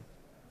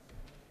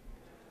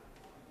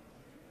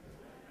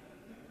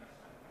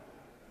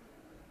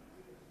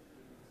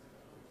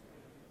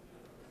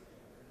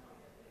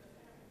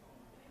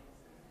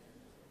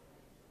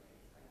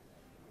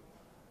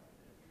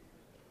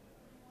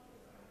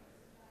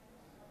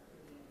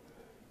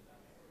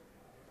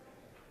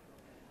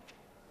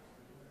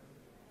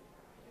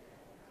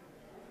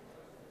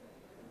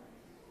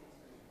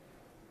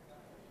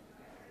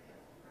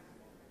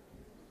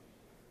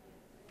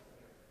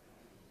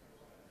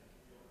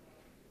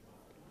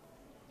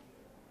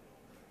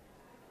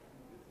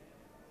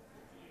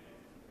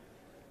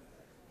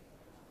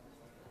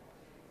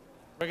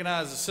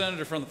 Recognize the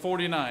senator from the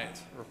 49th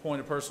for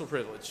appointed personal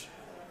privilege.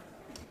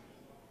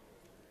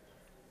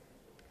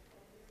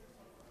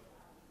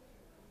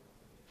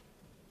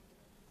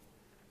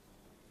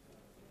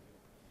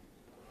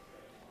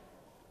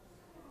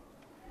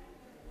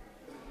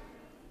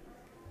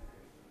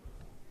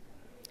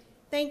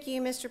 Thank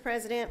you, Mr.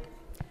 President.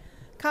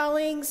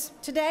 Colleagues,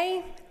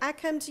 today I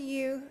come to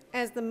you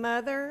as the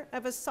mother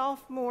of a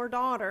sophomore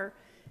daughter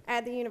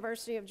at the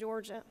University of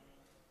Georgia.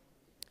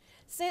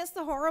 Since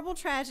the horrible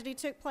tragedy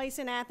took place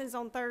in Athens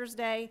on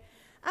Thursday,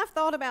 I've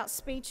thought about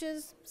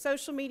speeches,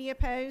 social media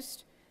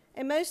posts,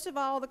 and most of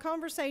all, the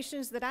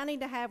conversations that I need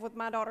to have with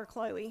my daughter,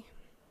 Chloe.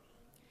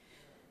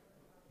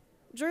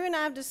 Drew and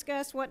I have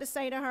discussed what to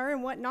say to her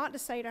and what not to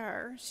say to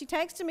her. She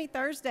texted me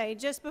Thursday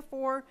just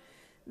before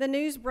the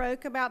news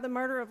broke about the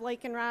murder of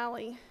Laken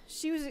Riley.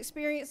 She was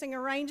experiencing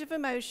a range of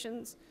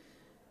emotions.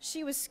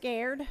 She was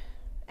scared,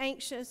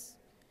 anxious,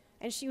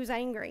 and she was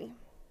angry.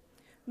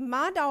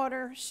 My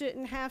daughter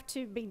shouldn't have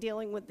to be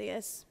dealing with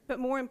this, but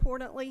more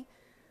importantly,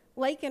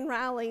 Laken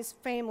Riley's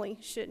family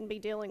shouldn't be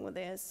dealing with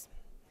this.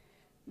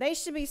 They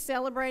should be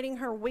celebrating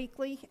her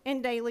weekly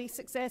and daily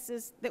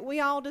successes that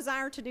we all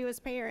desire to do as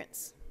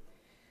parents.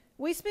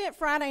 We spent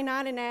Friday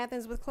night in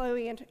Athens with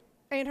Chloe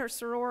and her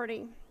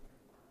sorority.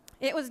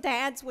 It was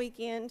Dad's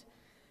weekend,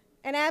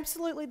 and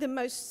absolutely the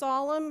most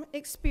solemn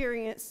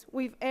experience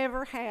we've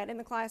ever had in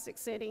the Classic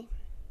City.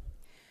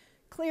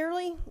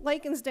 Clearly,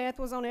 Laken's death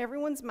was on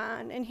everyone's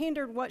mind and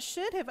hindered what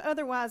should have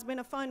otherwise been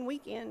a fun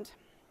weekend.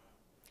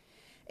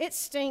 It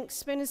stinks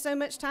spending so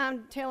much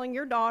time telling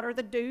your daughter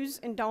the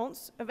do's and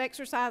don'ts of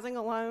exercising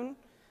alone,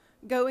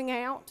 going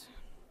out,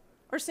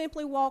 or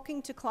simply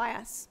walking to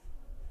class.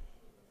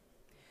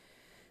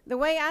 The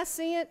way I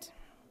see it,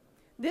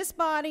 this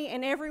body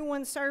and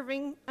everyone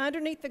serving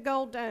underneath the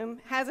Gold Dome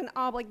has an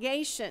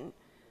obligation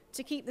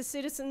to keep the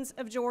citizens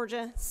of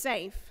Georgia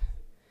safe.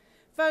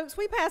 Folks,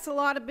 we pass a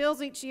lot of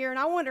bills each year, and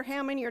I wonder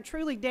how many are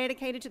truly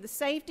dedicated to the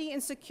safety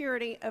and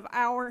security of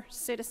our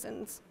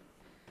citizens.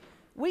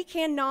 We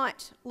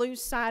cannot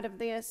lose sight of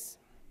this.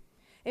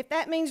 If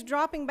that means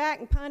dropping back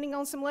and punting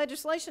on some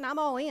legislation, I'm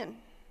all in.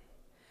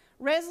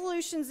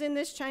 Resolutions in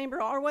this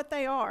chamber are what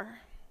they are.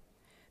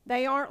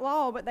 They aren't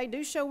law, but they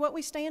do show what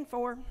we stand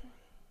for.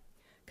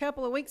 A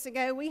couple of weeks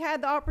ago, we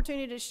had the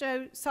opportunity to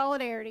show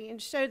solidarity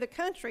and show the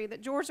country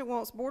that Georgia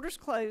wants borders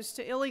closed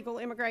to illegal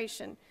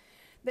immigration,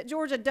 that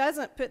Georgia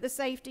doesn't put the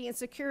safety and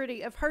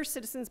security of her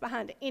citizens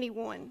behind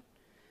anyone.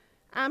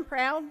 I'm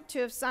proud to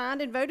have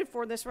signed and voted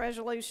for this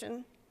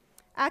resolution.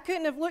 I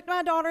couldn't have looked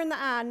my daughter in the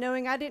eye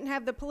knowing I didn't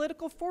have the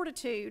political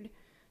fortitude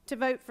to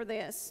vote for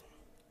this.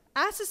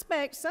 I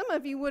suspect some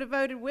of you would have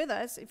voted with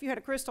us if you had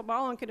a crystal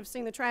ball and could have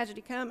seen the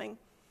tragedy coming.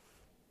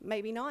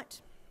 Maybe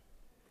not.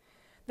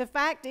 The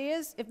fact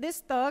is, if this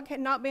thug had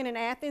not been in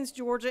Athens,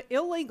 Georgia,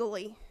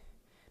 illegally,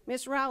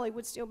 Miss Riley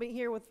would still be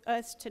here with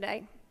us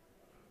today.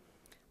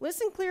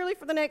 Listen clearly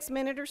for the next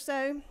minute or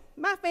so.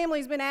 My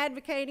family's been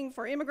advocating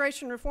for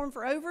immigration reform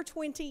for over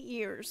 20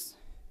 years.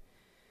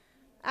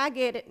 I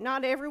get it.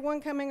 Not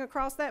everyone coming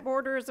across that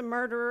border is a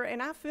murderer,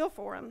 and I feel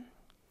for them.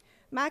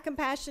 My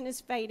compassion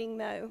is fading,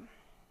 though.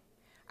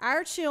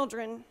 Our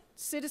children,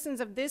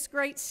 citizens of this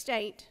great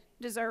state,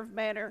 deserve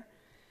better.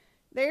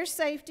 Their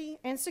safety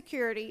and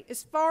security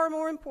is far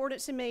more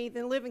important to me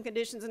than living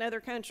conditions in other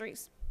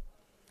countries.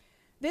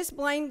 This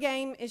blame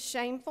game is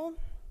shameful.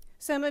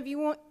 Some of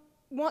you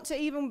want to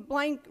even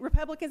blame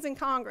Republicans in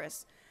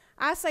Congress.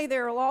 I say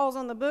there are laws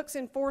on the books,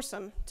 enforce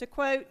them. To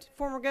quote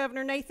former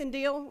Governor Nathan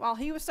Deal, while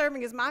he was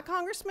serving as my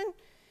congressman,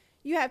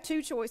 You have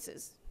two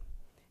choices: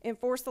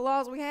 enforce the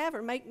laws we have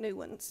or make new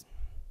ones.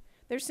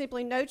 There's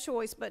simply no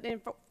choice but to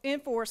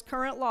enforce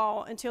current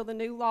law until the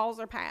new laws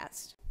are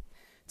passed.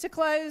 To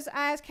close,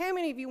 I ask, how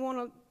many of you want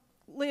to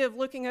live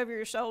looking over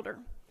your shoulder?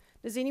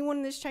 Does anyone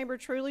in this chamber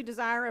truly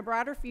desire a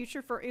brighter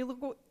future for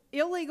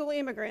illegal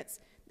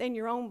immigrants than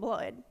your own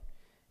blood?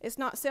 It's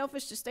not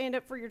selfish to stand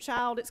up for your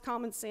child, it's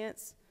common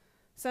sense.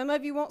 Some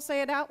of you won't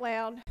say it out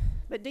loud,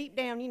 but deep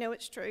down you know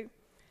it's true.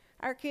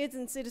 Our kids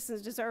and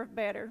citizens deserve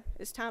better.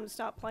 It's time to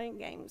stop playing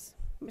games.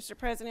 Mr.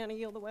 President, I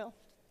yield the will.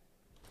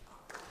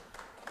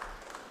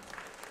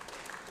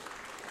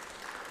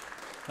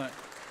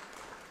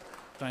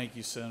 Thank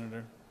you,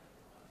 Senator.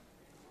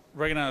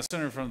 Recognize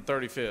Senator from the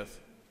 35th.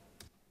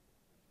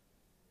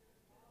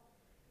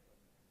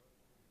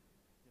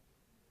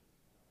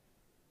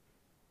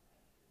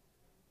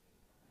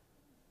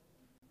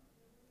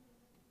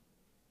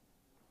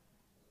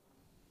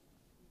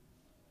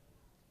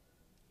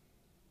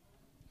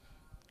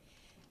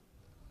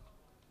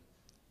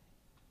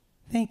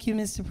 Thank you,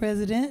 Mr.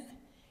 President.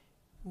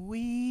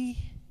 We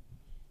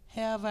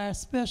have our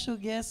special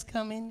guest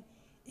coming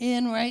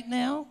in right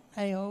now,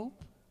 I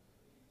hope.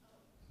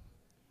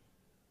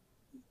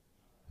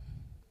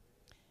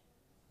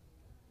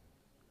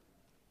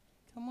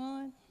 Come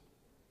on.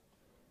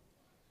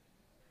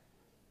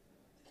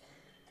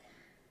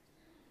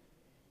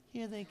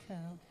 Here they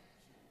come.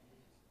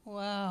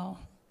 Wow.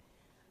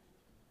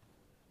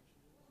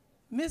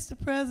 Mr.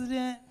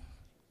 President,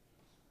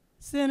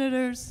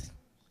 senators,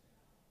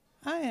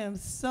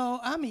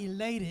 I'm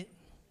elated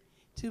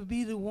to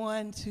be the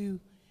one to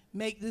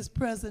make this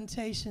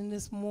presentation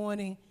this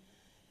morning.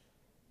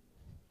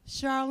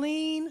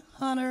 Charlene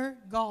Hunter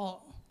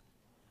Galt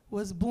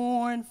was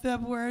born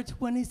February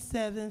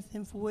 27th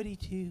in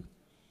 42.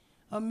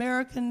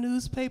 American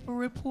newspaper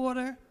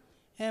reporter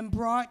and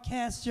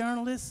broadcast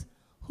journalist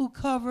who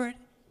covered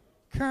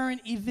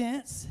current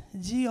events,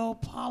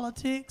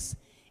 geopolitics,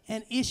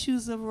 and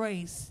issues of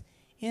race.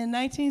 In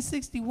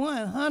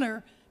 1961,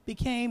 Hunter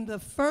became the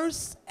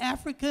first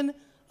African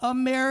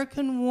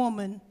American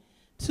woman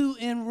to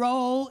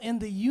enroll in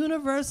the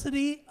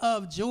University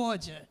of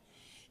Georgia.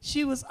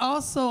 She was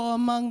also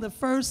among the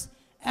first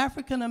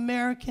African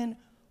American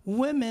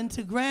women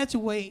to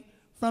graduate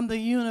from the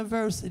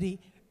university,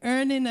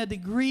 earning a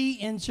degree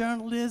in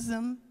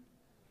journalism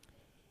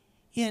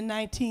in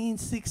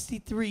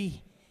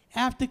 1963.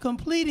 After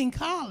completing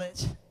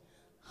college,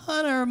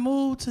 Hunter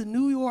moved to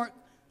New York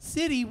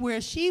City,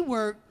 where she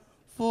worked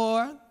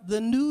for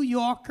the New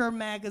Yorker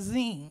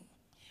magazine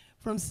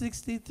from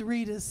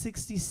 63 to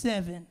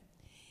 67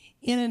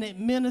 in an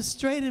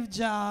administrative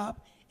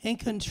job, and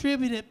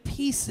contributed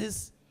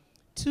pieces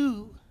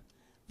to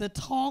the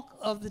Talk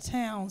of the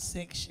Town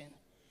section.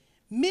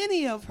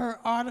 Many of her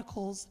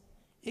articles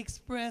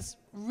express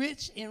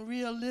rich and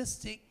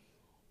realistic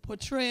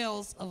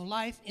portrayals of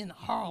life in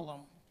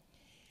Harlem.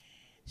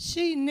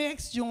 She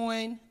next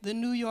joined the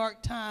New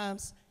York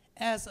Times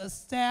as a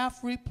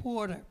staff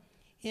reporter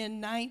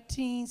in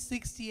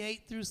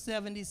 1968 through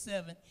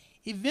 77,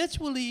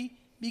 eventually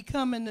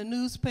becoming the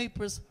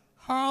newspaper's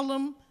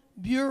Harlem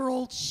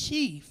bureau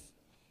chief.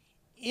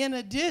 In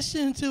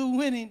addition to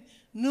winning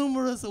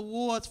numerous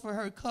awards for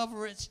her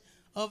coverage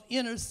of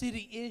inner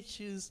city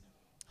issues,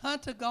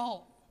 Hunter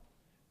Galt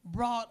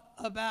brought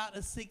about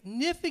a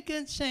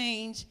significant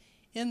change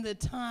in the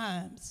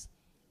Times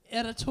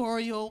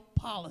editorial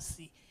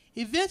policy,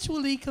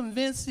 eventually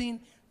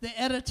convincing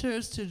the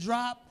editors to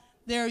drop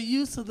their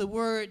use of the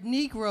word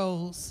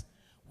Negroes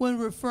when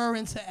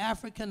referring to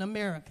African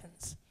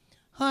Americans.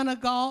 Hunter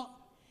Galt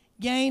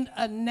gained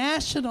a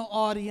national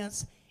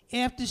audience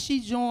after she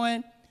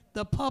joined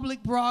the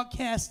Public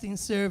Broadcasting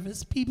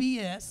Service,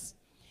 PBS,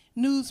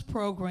 news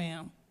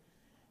program,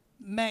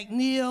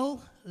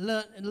 McNeil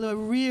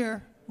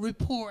Lear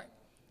Report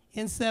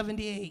in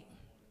 '78.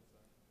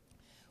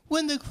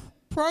 When the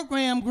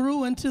program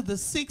grew into the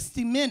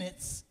 60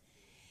 Minutes,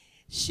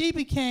 she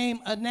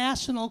became a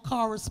national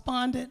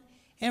correspondent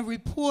and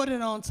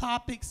reported on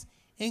topics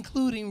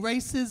including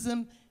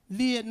racism,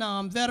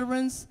 Vietnam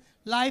veterans,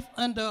 life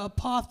under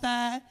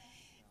apartheid,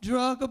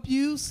 drug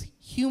abuse,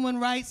 human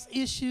rights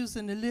issues,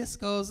 and the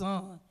list goes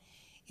on.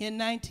 In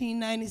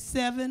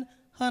 1997,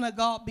 Hunter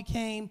Galt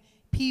left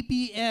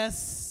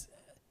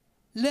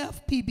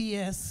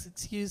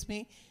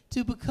PBS,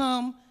 to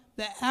become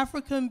the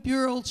African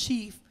Bureau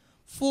Chief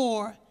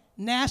for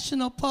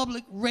National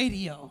Public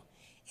Radio.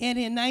 And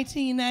in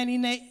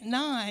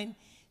 1999,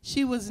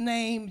 she was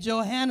named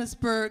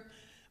Johannesburg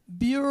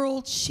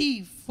Bureau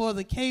Chief for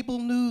the cable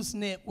news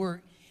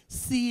network,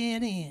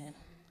 CNN,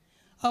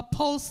 a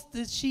post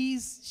that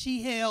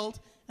she held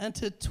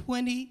until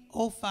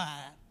 2005.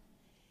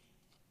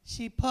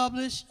 She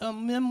published a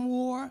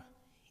memoir,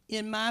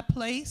 In My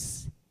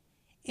Place,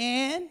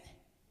 and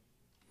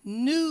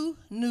New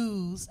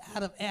News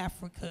Out of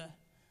Africa,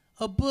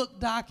 a book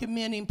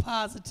documenting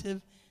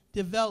positive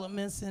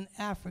developments in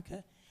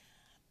Africa.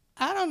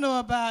 I don't know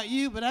about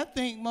you, but I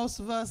think most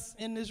of us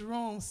in this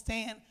room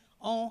stand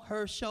on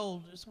her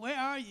shoulders. Where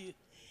are you?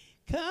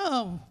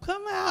 Come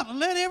out and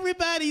let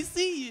everybody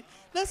see you.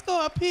 Let's go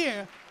up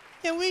here.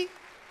 Can we,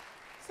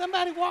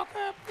 somebody walk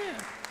her up here?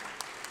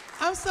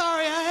 I'm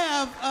sorry, I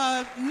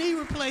have knee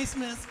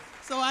replacements,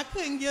 so I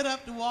couldn't get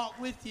up to walk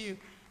with you.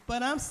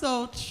 But I'm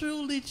so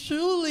truly,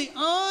 truly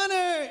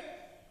honored.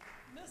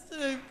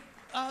 Mr.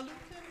 Lieutenant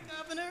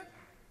Governor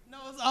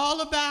knows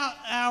all about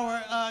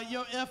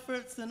your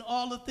efforts and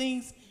all the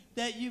things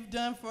that you've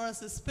done for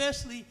us,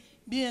 especially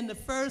being the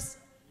first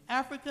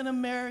African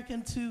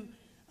American to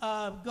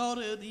go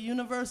to the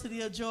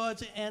University of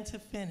Georgia and to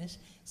finish.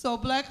 So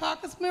Black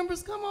Caucus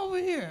members, come over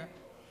here.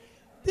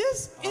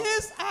 This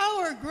is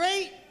our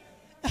great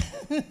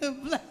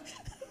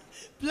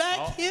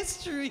Black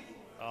History.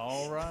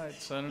 All right,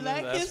 Senator,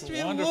 Black that's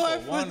History wonderful,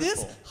 Award for this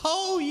wonderful.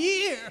 whole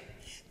year.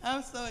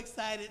 I'm so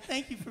excited.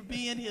 Thank you for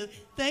being here.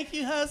 Thank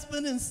you,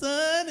 husband and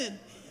son,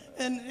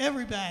 and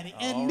everybody.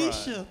 And All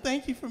Misha, right.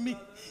 thank you for me,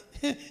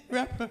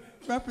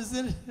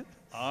 Representative.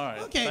 All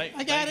right. Okay,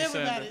 I got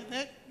everybody.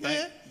 That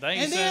good? Thank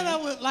you, and then Senator.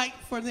 I would like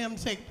for them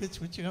to take a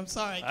picture with you. I'm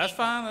sorry. I That's can't.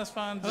 fine, that's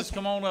fine. Just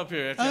come on up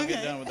here after I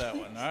get done with that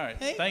one. All right.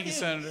 Thank you,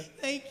 Senator.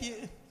 Thank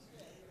you.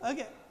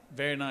 Okay.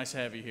 Very nice to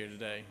have you here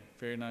today.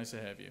 Very nice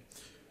to have you.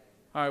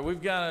 All right,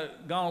 we've gone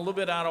a little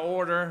bit out of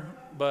order,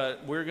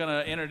 but we're going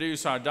to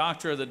introduce our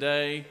doctor of the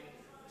day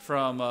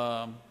from,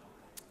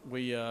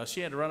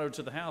 she had to run over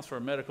to the house for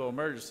a medical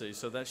emergency,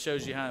 so that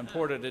shows you how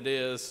important it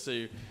is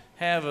to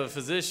have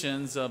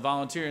physicians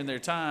volunteering their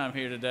time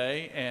here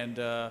today, and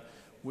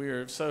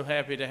we're so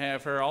happy to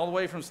have her all the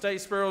way from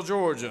Statesboro,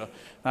 Georgia.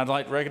 I'd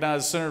like to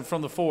recognize the Senator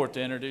from the 4th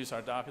to introduce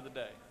our doc of the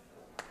day.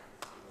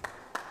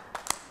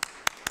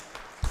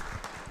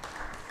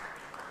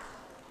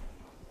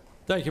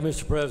 Thank you,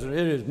 Mr. President.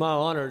 It is my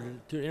honor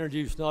to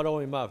introduce not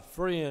only my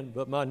friend,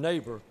 but my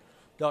neighbor,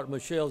 Dr.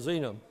 Michelle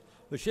Zena.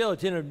 Michelle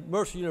attended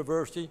Mercer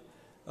University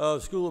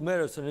School of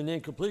Medicine and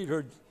then completed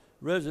her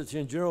residency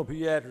in general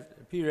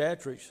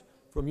pediatrics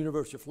from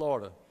University of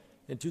Florida.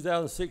 In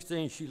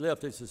 2016, she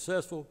left a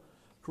successful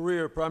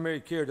career of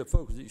primary care to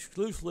focus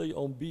exclusively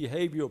on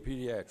behavioral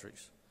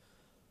pediatrics.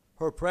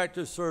 Her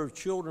practice serves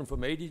children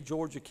from 80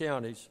 Georgia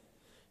counties.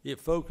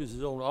 It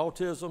focuses on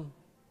autism,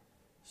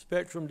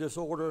 spectrum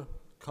disorder,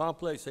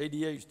 complex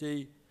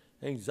ADHD,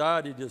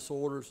 anxiety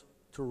disorders,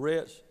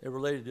 Tourette's, and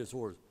related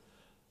disorders.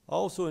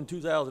 Also in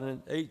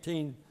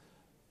 2018,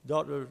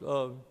 Dr.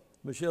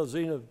 Michelle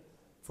Zena,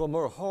 from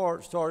her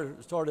heart, started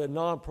a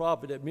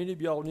nonprofit that many of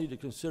y'all need to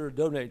consider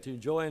donating to.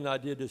 Joanne and I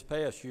did this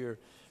past year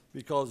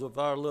because of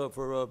our love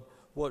for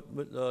what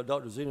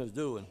Dr. Zena is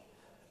doing.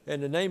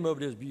 And the name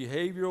of it is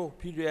Behavioral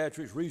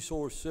Pediatrics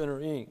Resource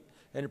Center, Inc.,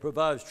 and it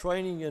provides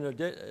training and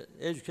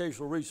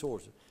educational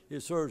resources.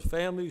 It serves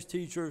families,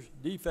 teachers,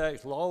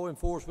 DFACs, law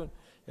enforcement,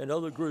 and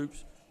other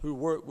groups who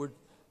work with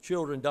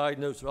children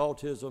diagnosed with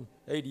autism,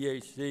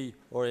 ADHD,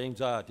 or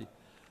anxiety.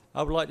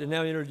 I would like to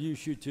now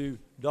introduce you to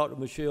Dr.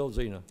 Michelle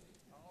Zena.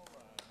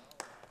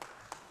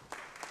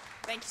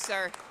 Thank you,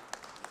 sir.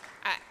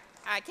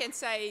 I can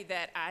say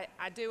that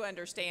I do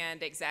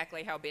understand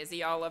exactly how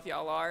busy all of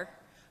y'all are,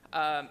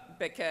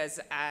 because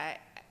I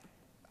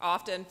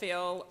often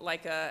feel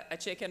like a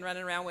chicken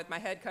running around with my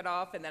head cut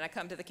off, and then I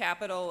come to the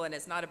Capitol and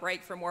it's not a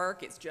break from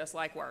work, it's just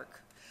like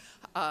work.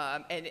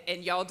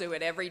 And y'all do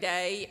it every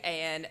day,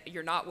 and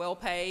you're not well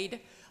paid,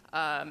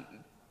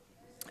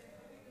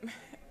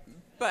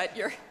 but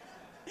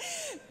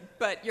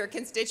your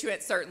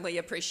constituents certainly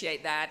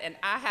appreciate that. And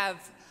I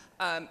have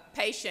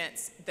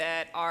patients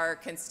that are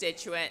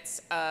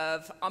constituents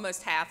of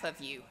almost half of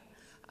you,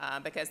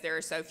 because there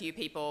are so few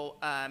people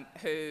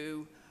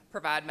who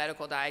provide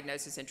medical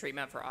diagnosis and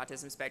treatment for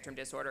autism spectrum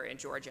disorder in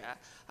Georgia.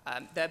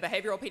 The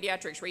Behavioral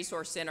Pediatrics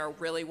Resource Center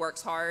really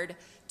works hard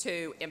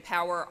to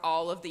empower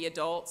all of the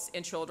adults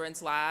in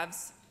children's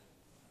lives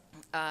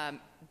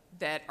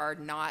that are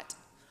not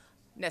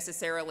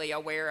necessarily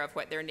aware of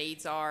what their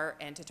needs are,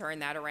 and to turn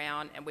that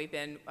around. And we've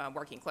been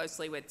working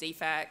closely with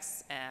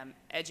DFACs,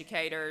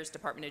 educators,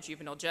 Department of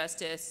Juvenile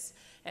Justice,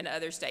 and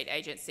other state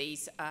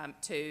agencies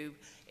to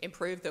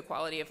improve the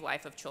quality of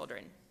life of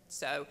children.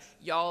 So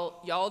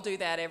y'all do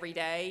that every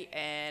day,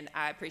 and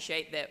I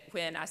appreciate that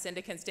when I send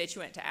a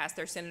constituent to ask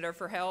their senator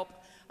for help,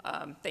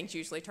 things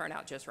usually turn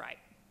out just right.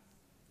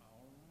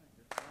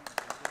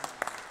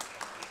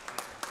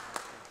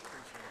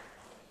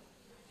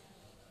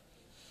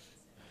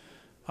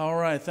 All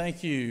right,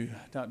 thank you,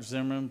 Dr.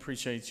 Zimmerman.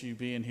 Appreciate you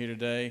being here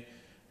today.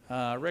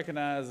 I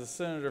recognize the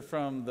senator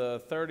from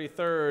the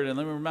 33rd, and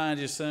let me remind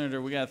you, Senator,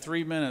 we got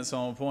 3 minutes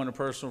on point of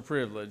personal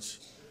privilege.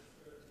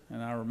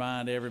 And I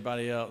remind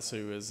everybody else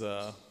who is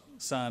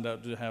signed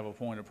up to have a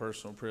point of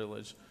personal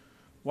privilege.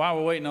 While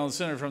we're waiting on the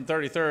senator from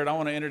 33rd, I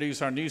want to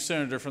introduce our new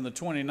senator from the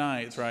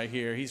 29th right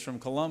here. He's from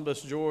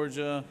Columbus,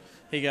 Georgia.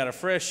 He got a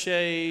fresh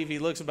shave. He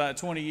looks about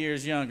 20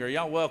 years younger.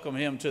 Y'all welcome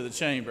him to the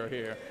chamber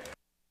here.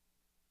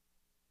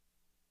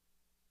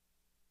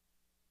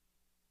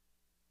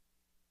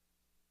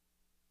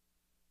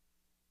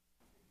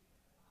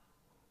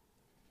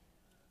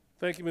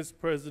 Thank you, Mr.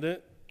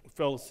 President,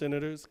 fellow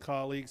senators,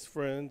 colleagues,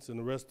 friends, and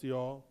the rest of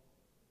y'all.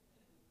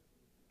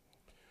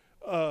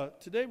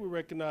 Today we're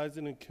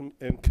recognizing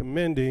and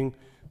commending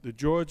the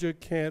Georgia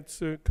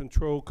Cancer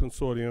Control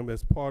Consortium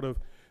as part of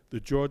the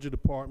Georgia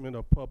Department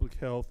of Public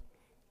Health,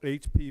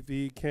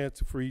 HPV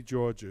Cancer-Free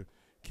Georgia,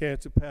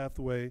 Cancer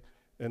Pathway,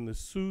 and the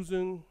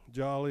Susan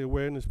Jolly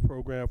Awareness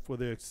Program for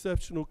their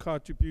exceptional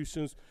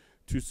contributions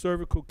to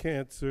cervical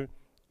cancer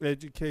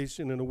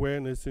education and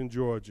awareness in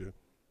Georgia.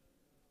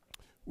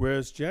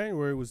 Whereas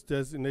January was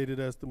designated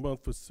as the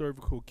month for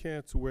Cervical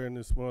Cancer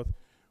Awareness Month,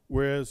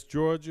 whereas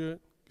Georgia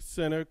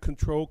Center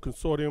Control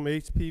Consortium,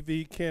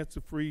 HPV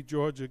Cancer-Free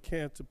Georgia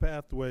Cancer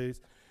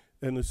Pathways,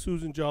 and the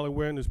Susan Jolly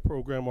Awareness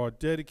Program are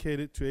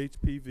dedicated to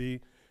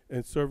HPV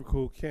and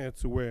cervical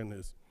cancer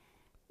awareness.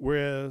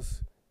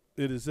 Whereas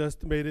it is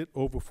estimated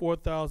over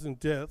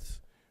 4,000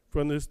 deaths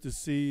from this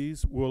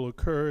disease will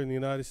occur in the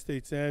United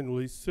States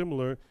annually,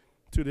 similar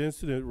to the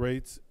incident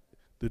rates.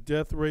 The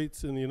death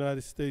rates in the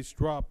United States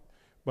dropped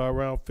by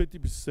around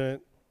 50%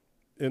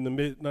 in the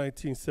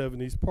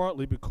mid-1970s,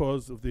 partly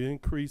because of the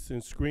increase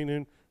in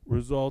screening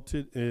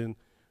resulted in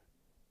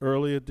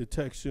earlier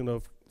detection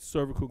of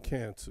cervical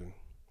cancer.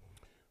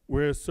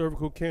 Whereas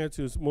cervical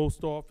cancer is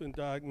most often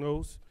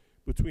diagnosed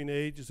between the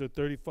ages of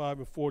 35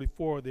 and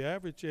 44, the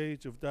average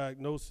age of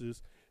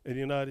diagnosis in the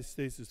United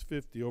States is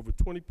 50. Over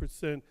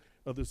 20%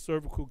 of the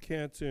cervical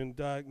cancer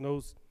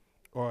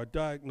are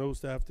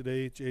diagnosed after the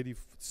age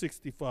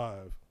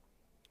 65.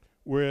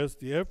 Whereas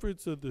the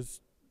efforts of the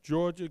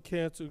Georgia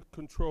Cancer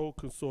Control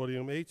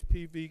Consortium,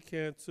 HPV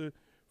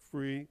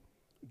Cancer-Free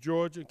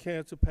Georgia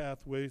Cancer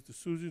Pathways, the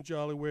Susan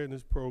Jolly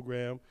Awareness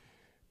Program,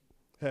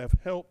 have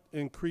helped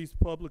increase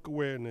public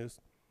awareness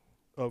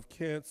of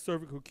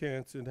cervical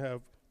cancer and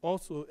have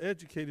also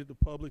educated the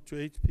public to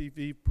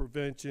HPV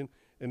prevention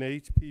and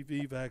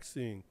HPV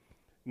vaccine.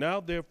 Now,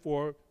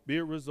 therefore, be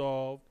it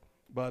resolved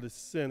by the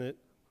Senate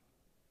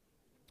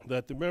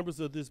that the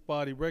members of this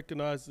body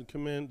recognize and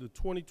commend the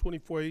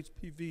 2024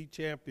 HPV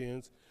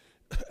champions,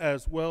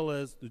 as well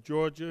as the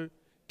Georgia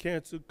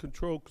Cancer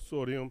Control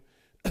Consortium,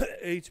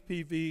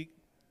 HPV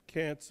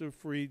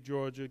Cancer-Free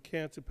Georgia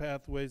Cancer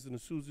Pathways, and the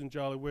Susan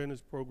Jolly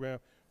Awareness Program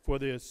for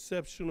their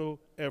exceptional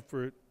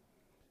effort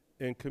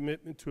and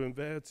commitment to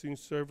advancing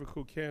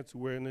cervical cancer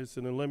awareness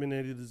and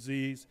eliminating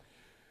disease.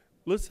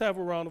 Let's have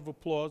a round of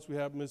applause. We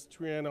have Ms.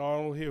 Triana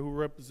Arnold here, who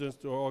represents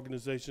the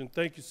organization.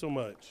 Thank you so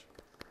much.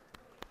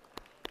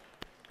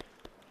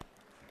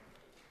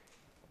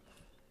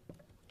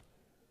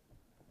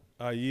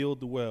 I yield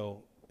the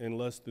well in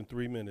less than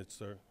 3 minutes,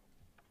 sir.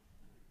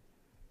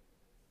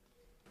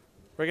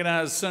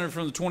 Recognize the senator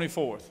from the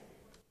 24th.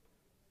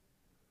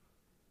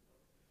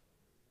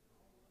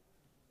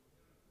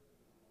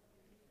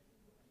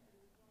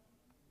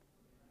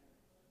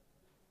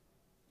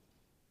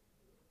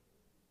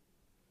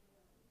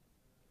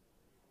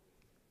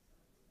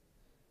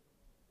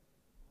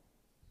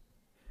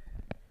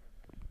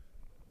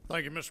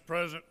 Thank you, Mr.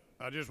 President.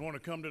 I just want to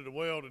come to the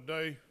well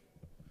today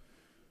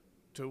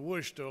to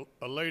wish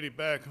a lady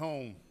back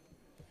home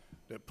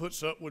that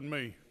puts up with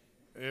me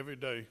every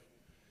day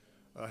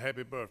a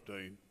happy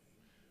birthday.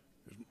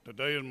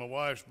 Today is my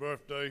wife's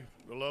birthday,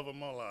 the love of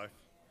my life.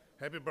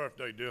 Happy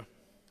birthday, dear.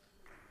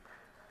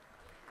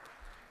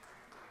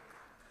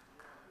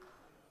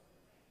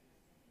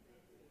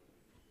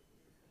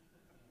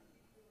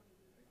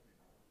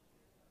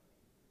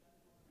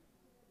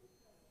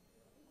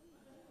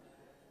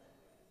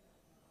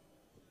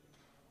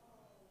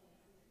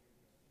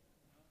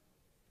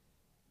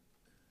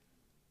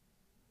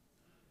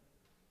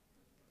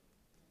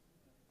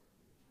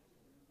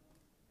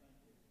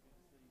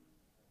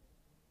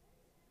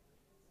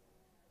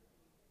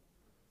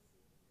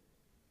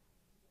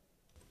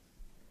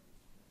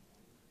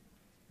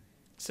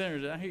 Senator,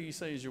 did I hear you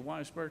say it's your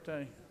wife's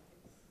birthday?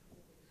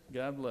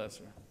 God bless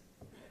her.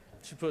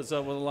 She puts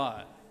up with a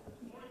lot.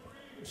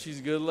 She's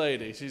a good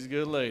lady. She's a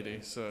good lady.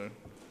 So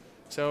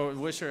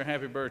wish her a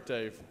happy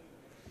birthday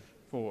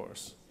for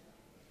us.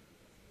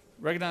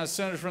 Recognize the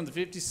senator from the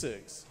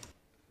 56.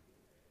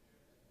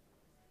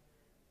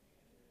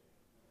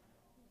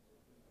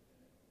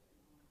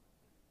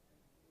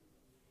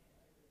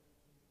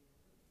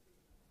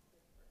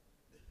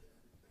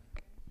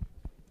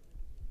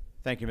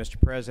 Thank you,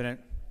 Mr. President.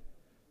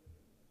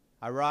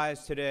 I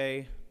rise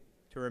today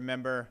to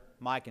remember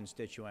my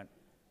constituent,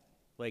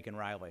 Laken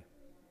Riley.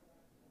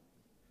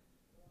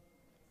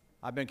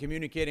 I've been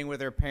communicating with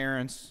her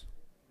parents,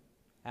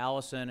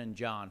 Allison and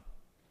John.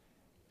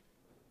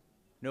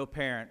 No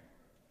parent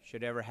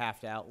should ever have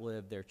to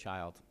outlive their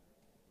child.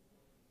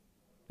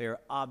 They are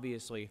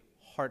obviously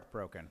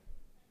heartbroken.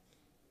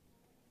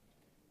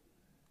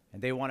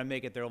 And they want to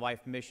make it their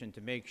life mission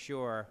to make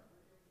sure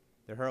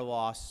that her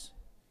loss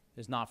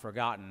is not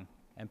forgotten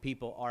and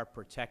people are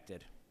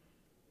protected.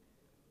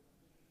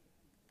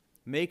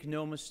 Make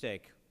no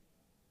mistake,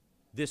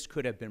 this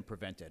could have been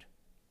prevented.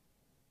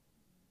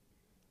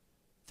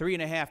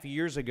 3.5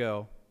 years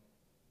ago,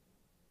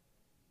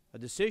 a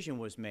decision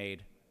was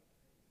made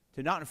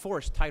to not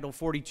enforce Title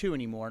 42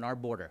 anymore in our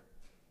border.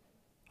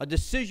 A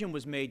decision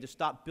was made to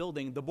stop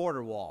building the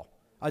border wall.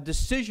 a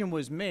decision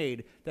was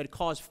made that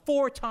caused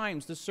 4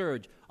 times the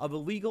surge of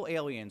illegal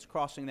aliens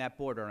crossing that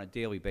border on a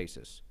daily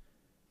basis.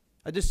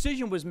 A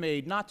decision was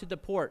made not to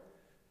deport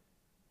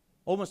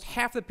almost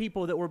half the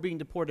people that were being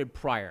deported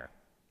prior.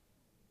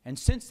 And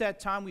since that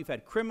time, we've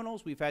had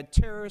criminals, we've had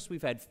terrorists,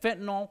 we've had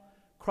fentanyl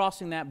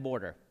crossing that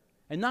border.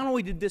 And not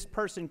only did this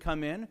person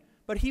come in,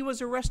 but he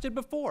was arrested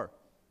before,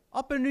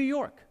 up in New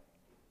York.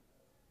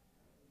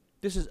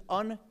 This is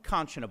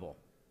unconscionable.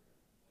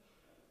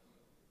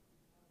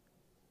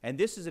 And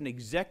this is an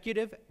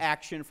executive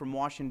action from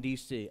Washington,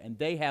 D.C., and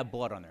they have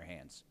blood on their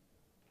hands.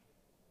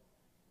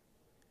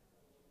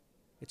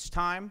 It's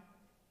time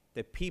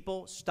that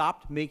people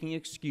stopped making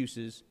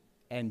excuses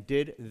and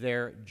did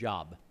their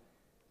job.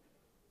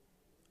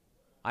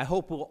 I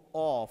hope we'll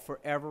all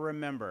forever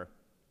remember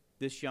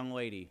this young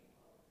lady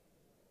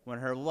when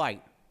her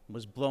light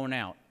was blown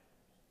out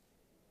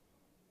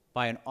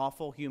by an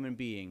awful human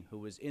being who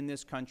was in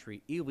this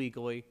country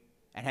illegally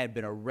and had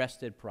been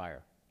arrested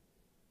prior.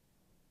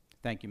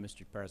 Thank you,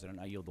 Mr. President.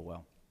 I yield the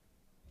well.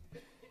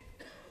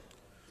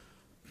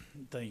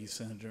 Thank you,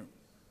 Senator.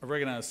 I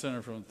recognize the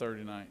Senator from the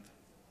 39th.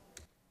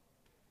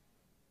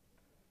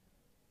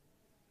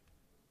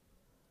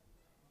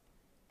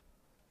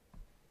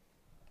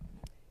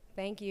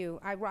 Thank you.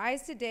 I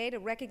rise today to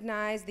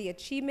recognize the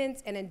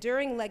achievements and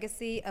enduring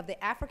legacy of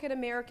the African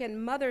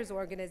American Mothers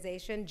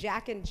Organization,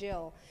 Jack and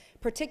Jill,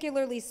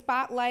 particularly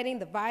spotlighting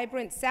the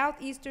vibrant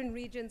Southeastern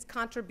region's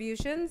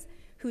contributions,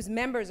 whose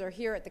members are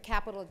here at the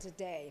Capitol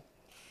today.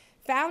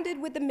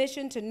 Founded with the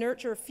mission to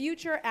nurture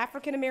future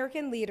African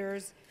American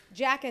leaders,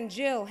 Jack and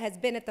Jill has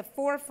been at the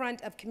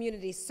forefront of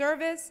community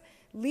service,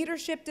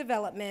 leadership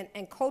development,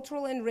 and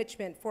cultural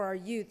enrichment for our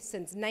youth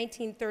since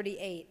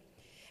 1938.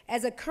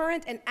 As a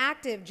current and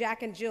active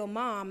Jack and Jill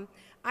mom,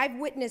 I've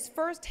witnessed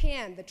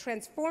firsthand the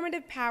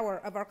transformative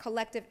power of our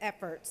collective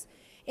efforts.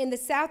 In the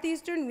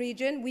Southeastern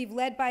region, we've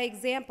led by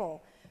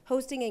example,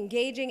 hosting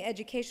engaging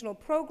educational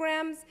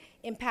programs,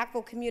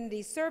 impactful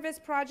community service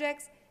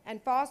projects,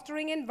 and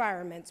fostering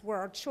environments where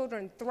our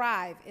children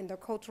thrive in their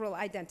cultural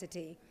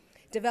identity,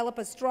 develop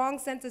a strong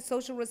sense of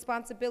social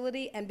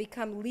responsibility, and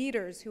become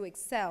leaders who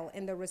excel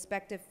in their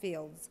respective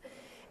fields.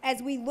 As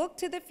we look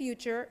to the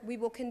future, we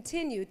will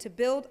continue to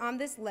build on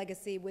this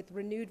legacy with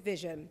renewed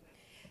vision.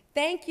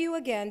 Thank you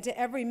again to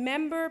every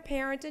member,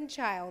 parent, and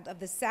child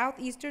of the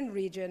Southeastern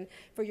region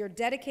for your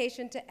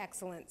dedication to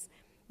excellence.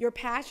 Your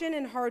passion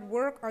and hard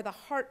work are the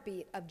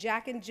heartbeat of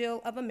Jack and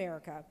Jill of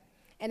America.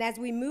 And as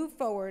we move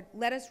forward,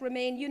 let us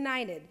remain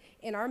united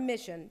in our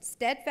mission,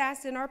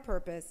 steadfast in our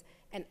purpose,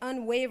 and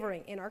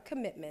unwavering in our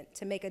commitment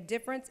to make a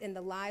difference in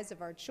the lives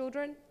of our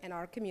children and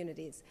our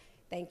communities.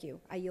 Thank you.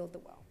 I yield the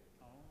well.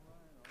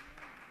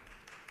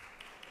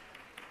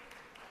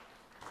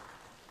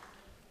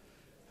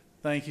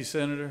 Thank you,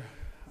 Senator.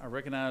 I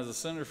recognize the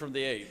Senator from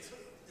the 8th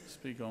to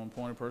speak on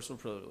point of personal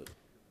privilege.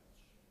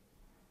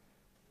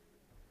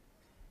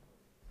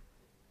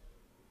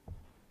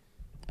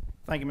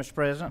 Thank you, Mr.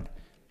 President.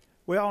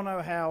 We all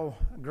know how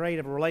great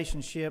of a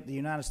relationship the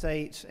United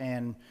States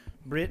and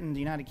Britain, the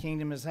United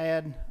Kingdom, has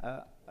had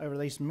over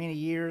these many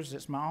years.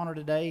 It's my honor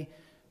today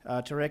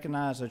to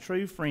recognize a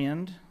true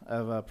friend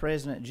of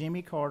President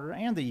Jimmy Carter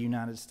and the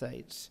United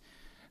States.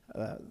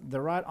 The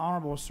Right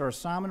Honorable Sir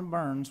Simon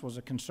Burns was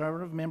a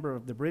conservative member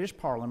of the British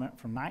Parliament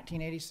from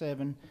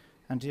 1987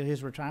 until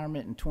his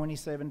retirement in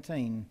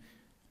 2017.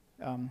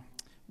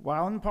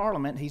 While in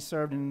Parliament, he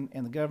served in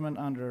the government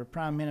under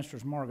Prime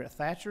Ministers Margaret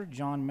Thatcher,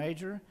 John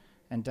Major,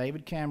 and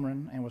David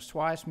Cameron, and was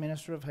twice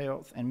Minister of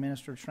Health and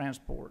Minister of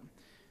Transport.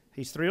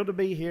 He's thrilled to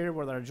be here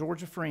with our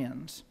Georgia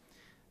friends.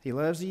 He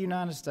loves the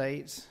United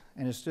States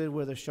and has stood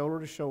with us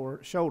shoulder to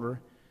shoulder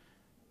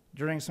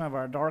during some of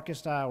our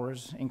darkest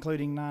hours,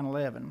 including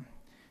 9/11.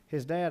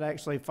 His dad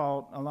actually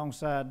fought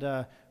alongside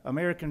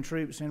American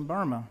troops in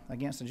Burma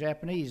against the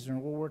Japanese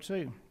during World War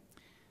II.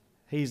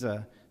 He's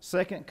a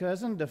second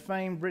cousin to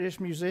famed British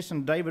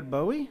musician David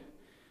Bowie.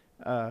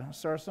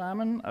 Sir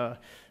Simon,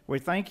 we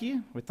thank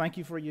you. We thank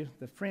you for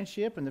the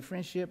friendship and the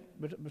friendship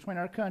between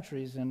our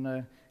countries,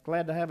 and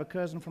glad to have a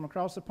cousin from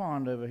across the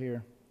pond over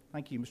here.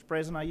 Thank you, Mr.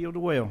 President. I yield the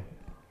well.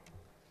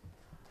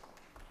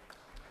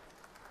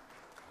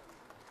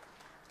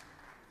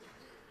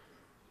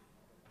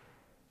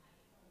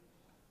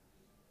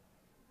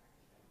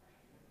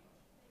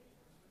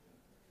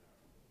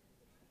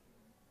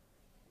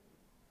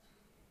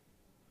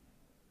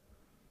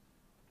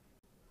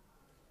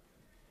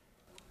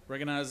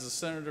 Recognize the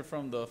Senator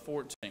from the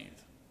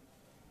 14th.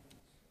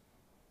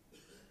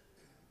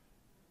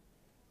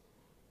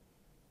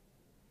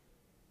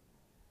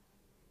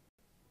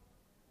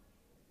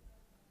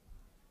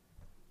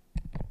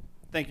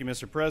 Thank you,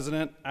 Mr.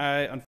 President.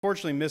 I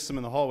unfortunately missed some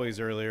in the hallways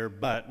earlier,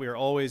 but we are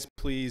always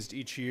pleased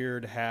each year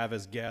to have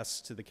as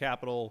guests to the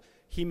Capitol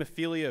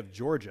Hemophilia of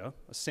Georgia,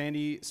 a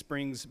Sandy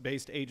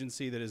Springs-based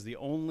agency that is the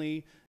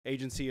only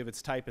agency of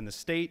its type in the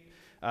state.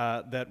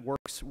 that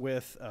works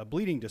with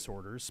bleeding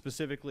disorders,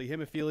 specifically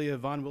hemophilia,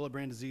 von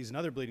Willebrand disease, and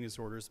other bleeding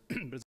disorders.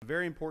 But it's a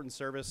very important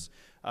service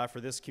for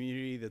this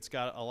community that's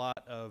got a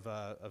lot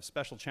of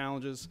special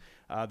challenges.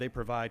 They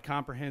provide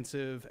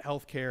comprehensive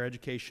health care,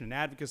 education, and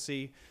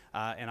advocacy.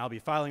 And I'll be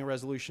filing a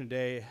resolution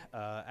today,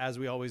 as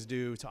we always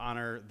do, to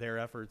honor their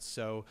efforts.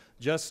 So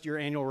just your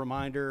annual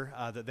reminder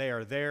that they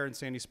are there in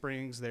Sandy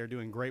Springs. They're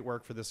doing great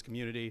work for this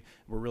community.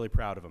 We're really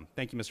proud of them.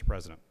 Thank you, Mr.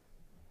 President.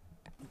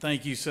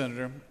 Thank you,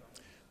 Senator.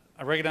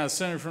 I recognize the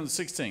Senator from the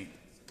 16th.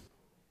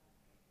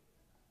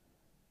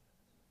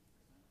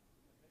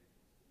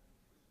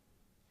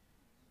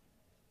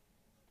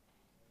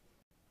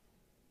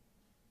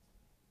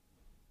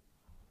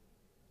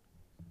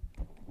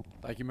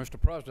 Thank you,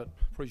 Mr. President.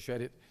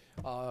 Appreciate it.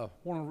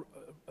 Want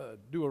to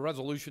do a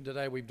resolution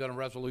today. We've done a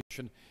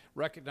resolution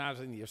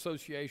recognizing the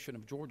Association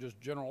of Georgia's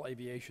General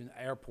Aviation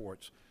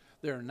Airports.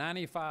 There are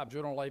 95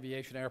 general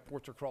aviation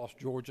airports across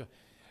Georgia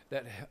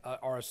that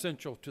are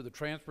essential to the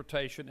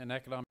transportation and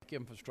economic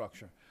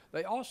infrastructure.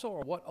 They also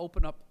are what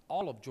open up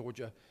all of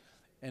Georgia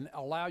and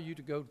allow you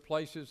to go to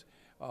places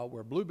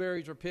where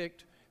blueberries are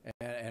picked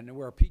and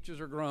where peaches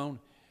are grown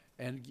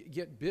and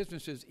get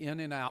businesses in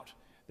and out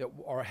that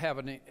are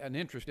having an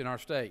interest in our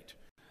state.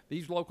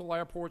 These local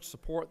airports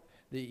support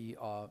the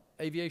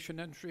aviation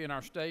industry in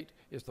our state.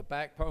 It's the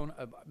backbone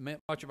of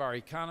much of our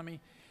economy,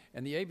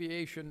 and the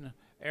aviation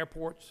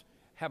airports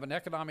have an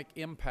economic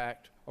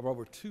impact of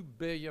over $2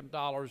 billion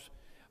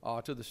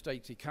to the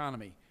state's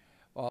economy.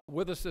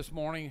 With us this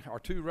morning are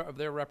two of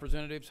their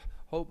representatives,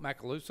 Hope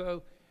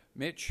Macaluso,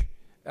 Mitch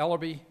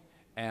Ellerby,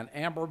 and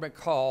Amber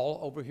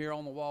McCall over here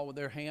on the wall with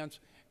their hands.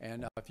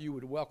 And if you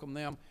would welcome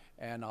them,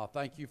 and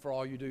thank you for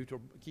all you do to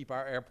keep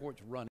our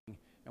airports running,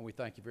 and we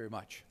thank you very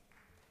much.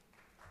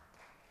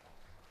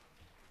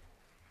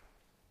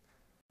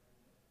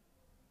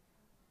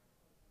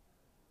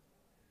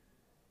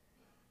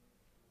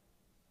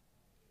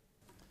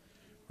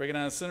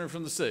 Recognize the Senator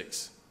from the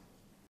 6th.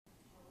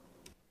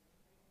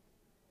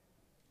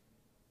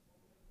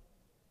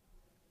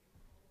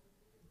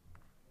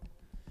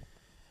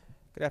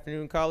 Good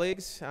afternoon,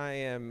 colleagues. I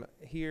am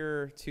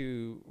here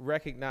to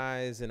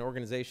recognize an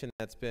organization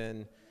that's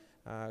been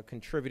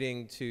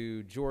contributing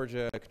to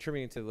Georgia,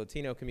 contributing to the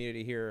Latino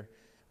community here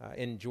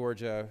in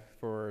Georgia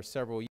for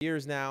several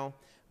years now.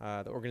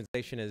 The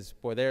organization is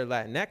Poder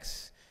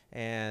Latinx,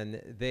 and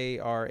they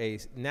are a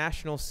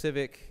national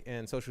civic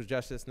and social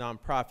justice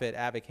nonprofit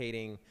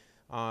advocating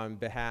on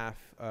behalf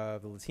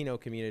of the Latino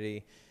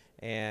community.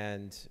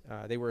 And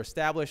they were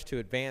established to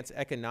advance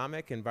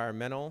economic,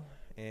 environmental,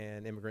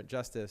 and immigrant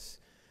justice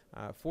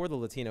for the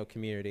Latino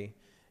community,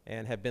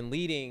 and have been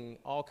leading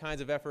all kinds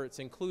of efforts,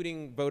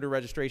 including voter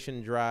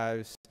registration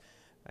drives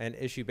and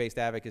issue-based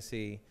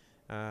advocacy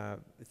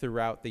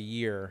throughout the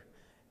year.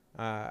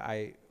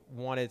 I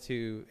wanted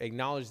to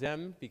acknowledge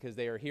them because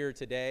they are here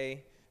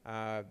today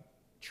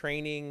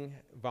training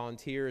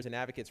volunteers and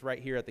advocates right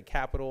here at the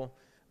Capitol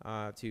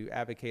to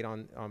advocate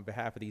on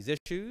behalf of these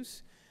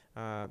issues.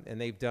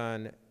 And they've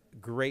done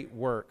great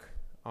work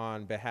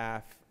on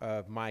behalf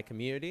of my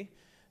community.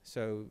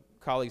 So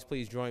colleagues,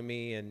 please join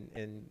me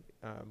in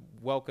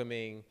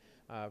welcoming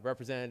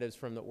representatives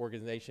from the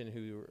organization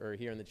who are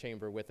here in the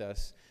chamber with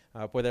us.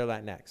 Poder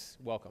Latinx,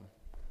 welcome.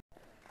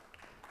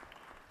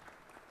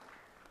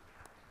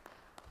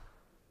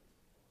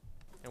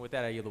 And with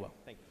that, I yield the well.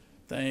 Thank you.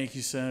 Thank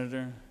you,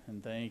 Senator,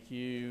 and thank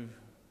you.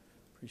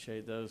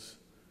 Appreciate those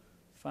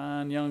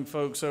fine young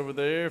folks over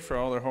there for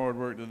all their hard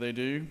work that they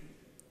do.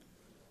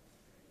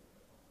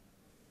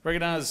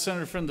 Recognize the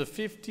Senator from the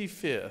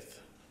 55th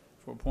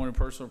for a point of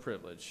personal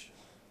privilege.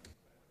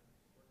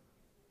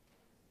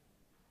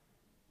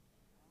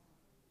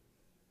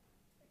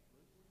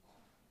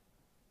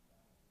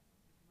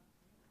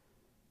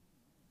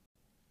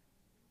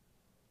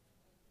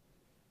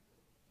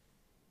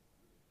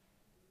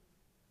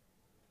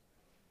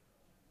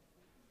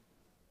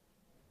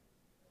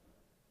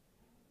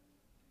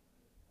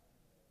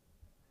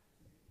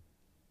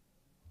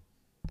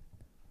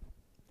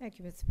 Thank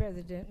you, Mr.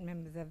 President,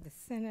 members of the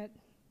Senate.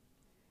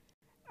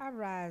 I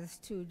rise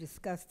to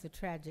discuss the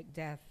tragic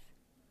death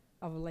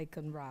of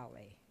Laken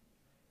Riley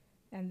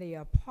and the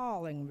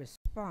appalling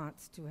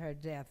response to her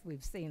death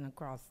we've seen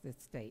across the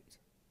state.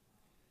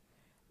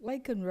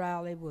 Laken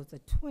Riley was a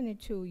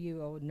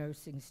 22-year-old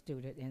nursing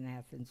student in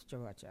Athens,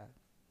 Georgia.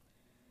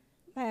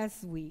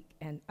 Last week,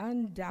 an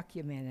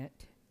undocumented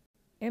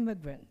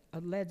immigrant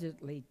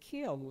allegedly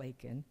killed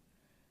Laken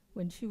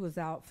when she was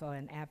out for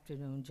an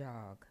afternoon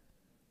jog.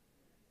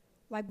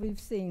 Like we've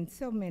seen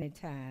so many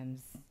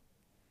times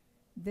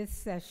this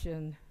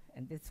session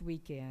and this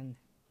weekend,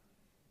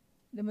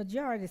 the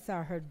majority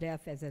saw her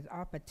death as an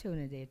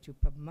opportunity to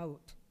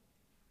promote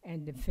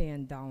and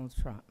defend Donald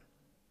Trump.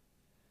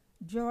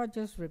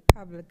 Georgia's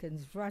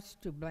Republicans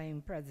rushed to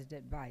blame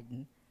President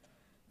Biden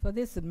for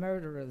this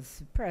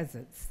murderous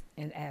presence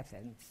in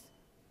Athens.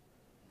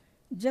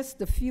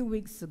 Just a few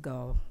weeks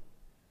ago,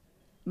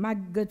 my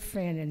good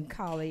friend and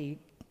colleague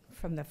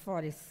from the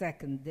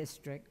 42nd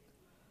District,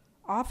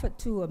 offered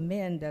to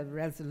amend a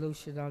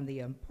resolution on the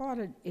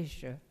important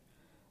issue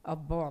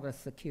of border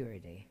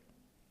security.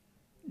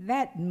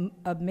 That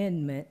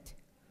amendment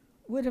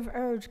would have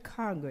urged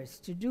Congress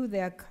to do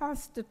their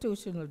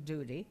constitutional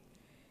duty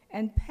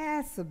and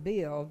pass a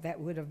bill that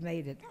would have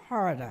made it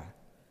harder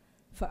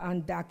for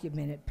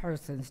undocumented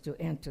persons to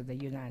enter the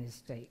United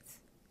States.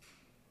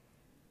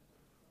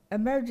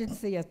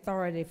 Emergency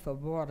authority for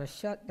border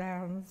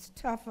shutdowns,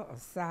 tougher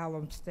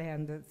asylum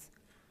standards,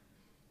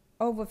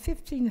 over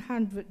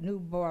 1,500 new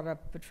Border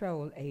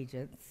Patrol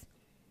agents,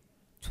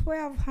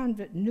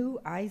 1,200 new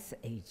ICE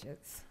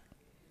agents,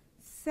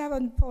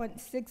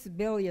 $7.6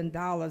 billion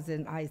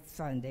in ICE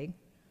funding,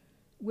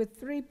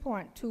 with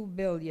 $3.2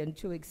 billion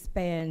to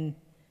expand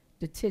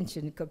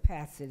detention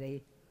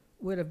capacity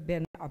would have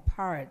been a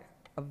part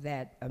of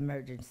that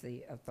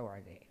emergency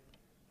authority.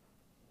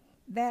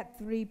 That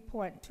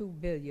 $3.2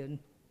 billion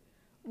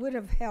would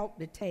have helped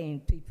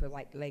detain people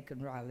like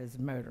Laken Riley's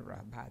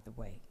murderer, by the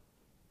way.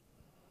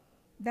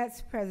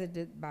 That's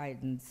President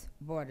Biden's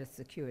border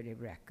security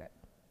record.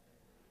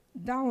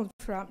 Donald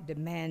Trump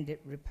demanded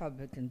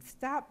Republicans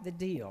stop the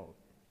deal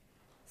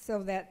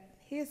so that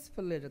his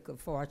political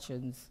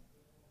fortunes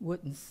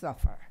wouldn't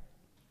suffer.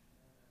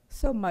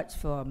 So much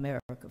for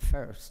America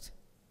first.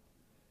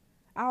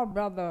 Our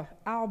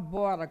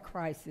border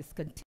crisis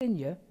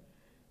continue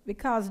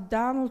because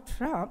Donald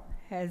Trump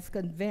has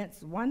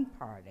convinced one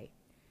party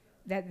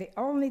that the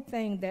only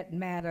thing that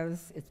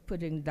matters is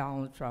putting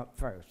Donald Trump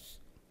first,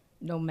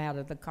 no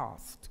matter the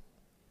cost.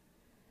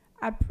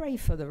 I pray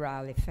for the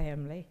Riley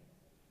family.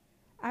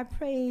 I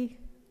pray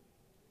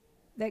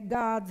that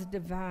God's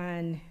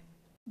divine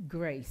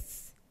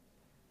grace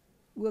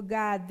will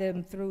guide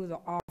them through the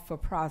awful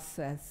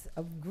process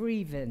of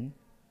grieving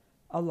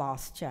a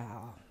lost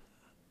child.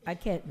 I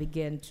can't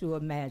begin to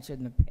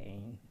imagine the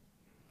pain.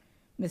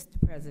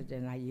 Mr.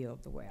 President, I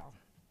yield the well.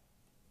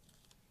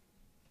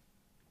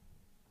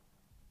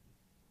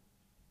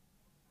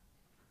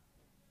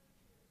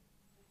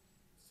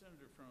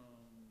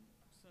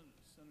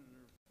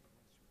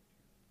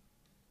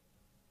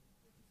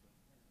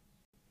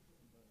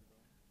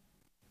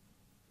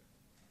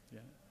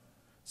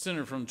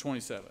 Senator from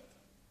 27th.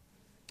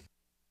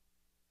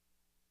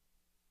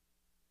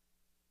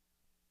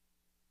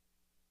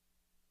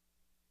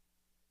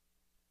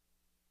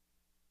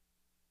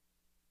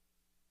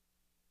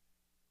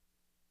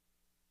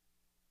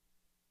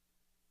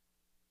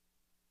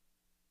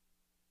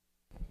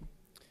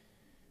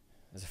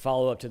 As a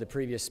follow-up to the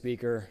previous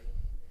speaker,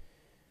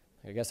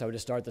 I guess I would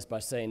just start this by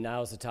saying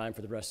now is the time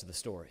for the rest of the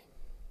story.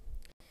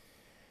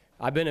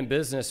 I've been in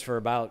business for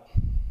about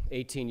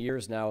 18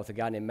 years now with a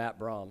guy named Matt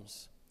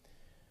Brahms.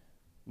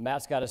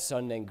 Matt's got a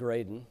son named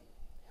Graydon,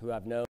 who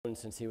I've known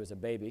since he was a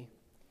baby.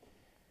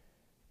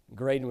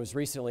 Graydon was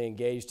recently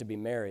engaged to be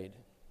married.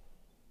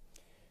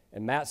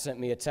 And Matt sent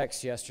me a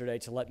text yesterday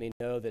to let me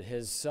know that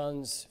his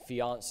son's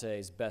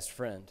fiance's best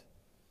friend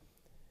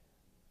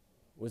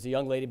was a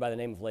young lady by the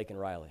name of Laken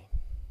Riley.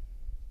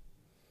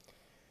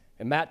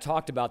 And Matt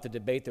talked about the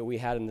debate that we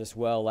had in this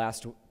well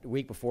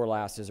week before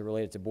last as it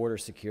related to border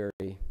security.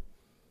 I'm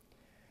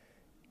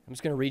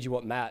just going to read you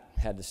what Matt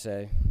had to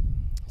say.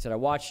 He said, I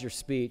watched your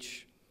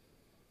speech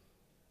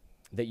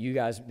that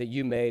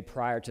you made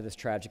prior to this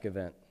tragic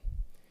event.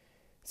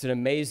 It's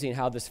amazing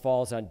how this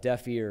falls on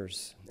deaf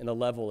ears and a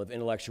level of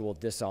intellectual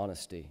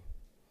dishonesty.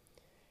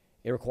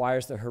 It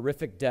requires the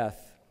horrific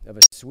death of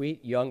a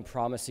sweet, young,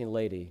 promising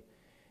lady,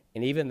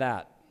 and even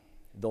that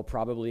they'll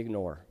probably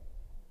ignore.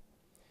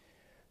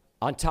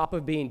 On top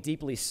of being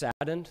deeply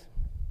saddened,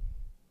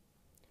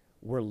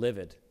 we're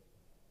livid.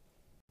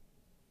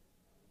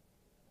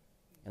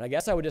 And I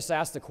guess I would just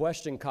ask the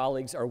question,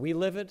 colleagues, are we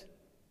livid?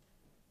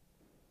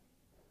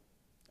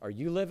 Are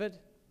you livid?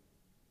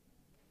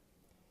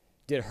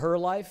 Did her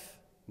life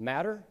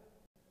matter?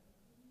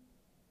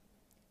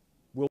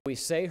 Will we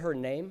say her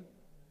name?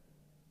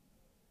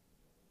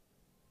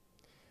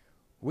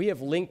 We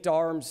have linked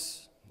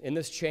arms in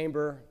this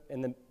chamber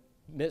in the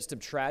midst of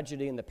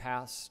tragedy in the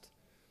past,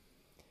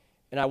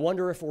 and I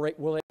wonder if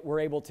we're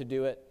able to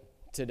do it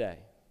today.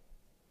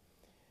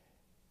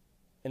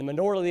 And the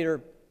minority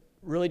leader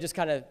really just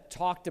kind of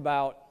talked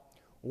about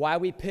why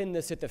we pin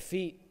this at the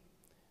feet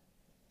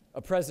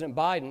of President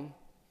Biden.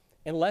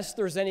 Unless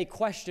there's any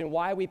question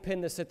why we pin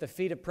this at the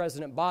feet of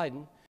President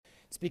Biden,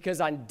 it's because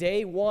on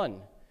day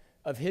one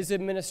of his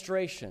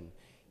administration,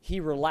 he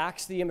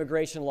relaxed the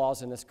immigration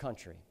laws in this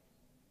country.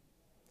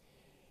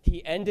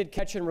 He ended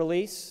catch and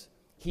release.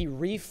 He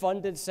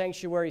refunded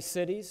sanctuary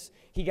cities.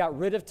 He got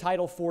rid of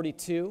Title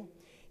 42.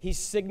 He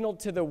signaled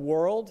to the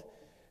world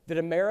that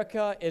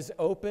America is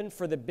open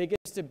for the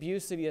biggest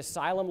abuse of the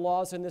asylum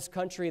laws in this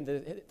country, and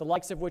the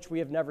likes of which we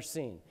have never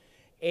seen.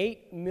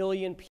 8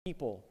 million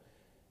people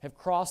have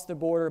crossed the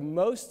border.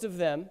 Most of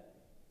them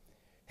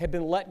have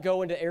been let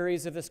go into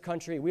areas of this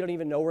country we don't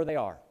even know where they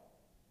are.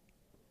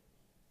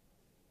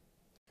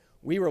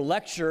 We were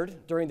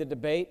lectured during the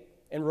debate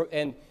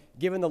and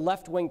given the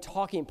left-wing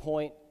talking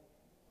point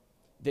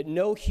that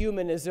no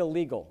human is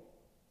illegal.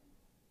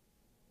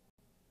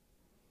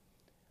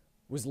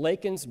 Was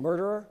Lakin's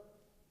murderer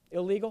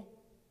illegal?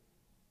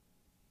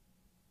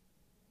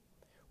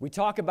 We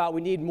talk about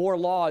we need more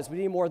laws, we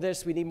need more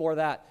this, we need more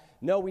that.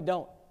 No, we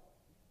don't.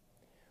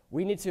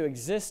 We need to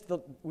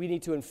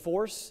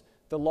enforce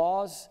the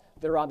laws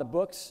that are on the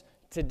books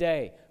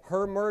today.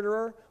 Her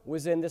murderer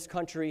was in this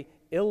country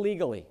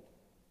illegally.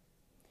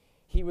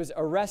 He was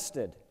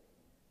arrested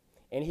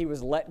and he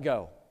was let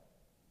go.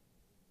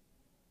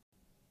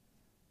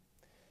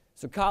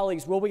 So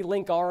colleagues, will we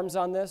link arms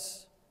on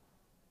this?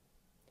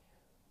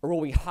 Or will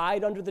we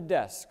hide under the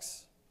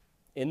desks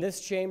in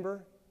this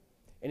chamber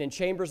and in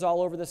chambers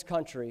all over this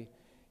country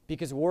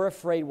because we're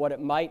afraid what it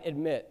might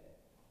admit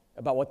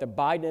about what the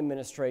Biden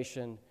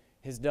administration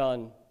has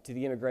done to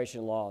the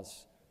immigration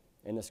laws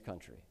in this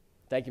country?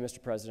 Thank you,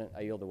 Mr. President.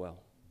 I yield the well.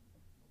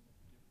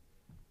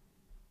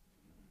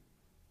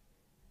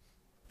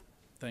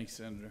 Thanks,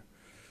 Senator.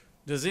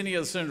 Does any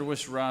other senator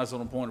wish to rise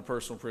on a point of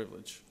personal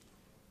privilege?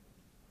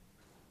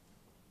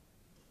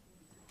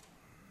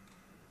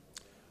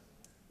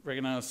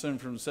 Recognize the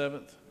senator from the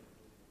 7th.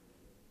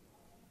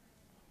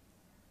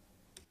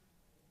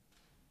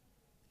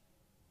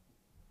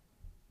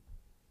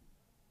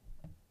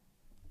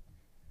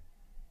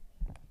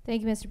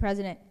 Thank you, Mr.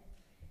 President.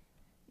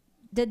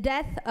 The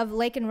death of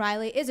Laken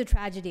Riley is a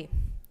tragedy.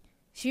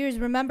 She is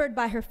remembered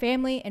by her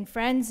family and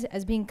friends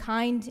as being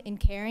kind and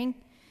caring,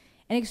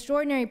 an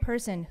extraordinary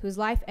person whose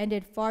life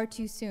ended far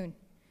too soon.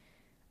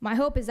 My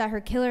hope is that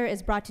her killer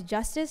is brought to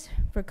justice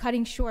for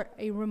cutting short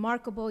a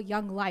remarkable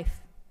young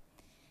life.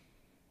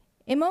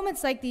 In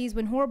moments like these,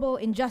 when horrible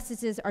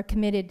injustices are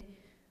committed,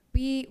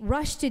 we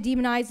rush to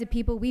demonize the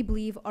people we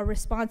believe are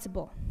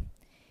responsible.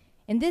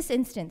 In this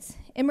instance,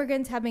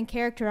 immigrants have been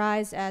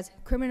characterized as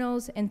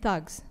criminals and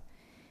thugs.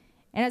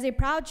 And as a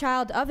proud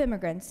child of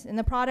immigrants and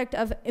the product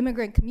of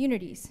immigrant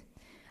communities,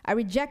 I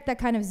reject that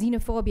kind of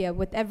xenophobia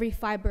with every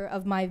fiber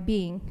of my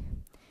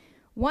being.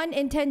 1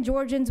 in 10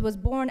 Georgians was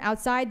born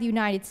outside the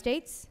United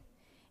States,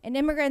 and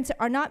immigrants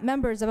are not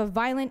members of a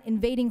violent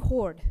invading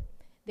horde.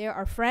 They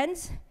are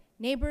friends,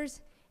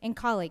 neighbors, and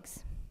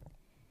colleagues.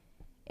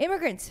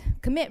 Immigrants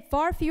commit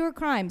far fewer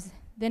crimes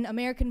than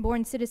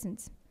American-born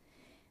citizens.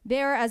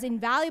 They are as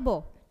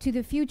invaluable to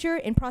the future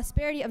and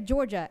prosperity of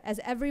Georgia as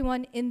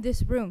everyone in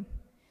this room.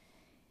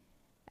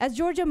 As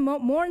Georgia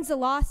mourns the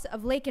loss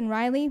of Laken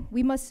Riley,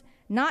 we must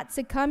not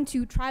succumb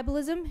to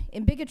tribalism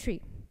and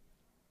bigotry.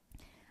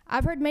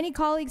 I've heard many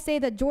colleagues say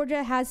that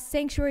Georgia has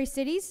sanctuary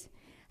cities.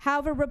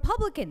 However,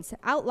 Republicans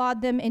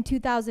outlawed them in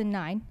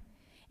 2009.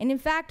 And in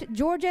fact,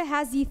 Georgia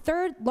has the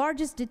 3rd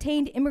largest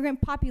detained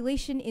immigrant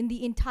population in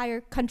the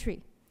entire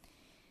country.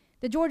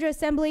 The Georgia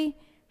Assembly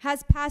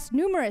has passed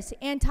numerous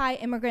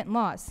anti-immigrant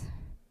laws.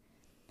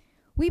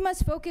 We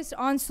must focus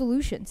on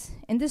solutions,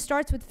 and this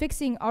starts with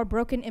fixing our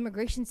broken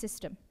immigration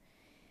system.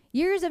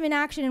 Years of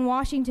inaction in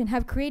Washington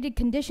have created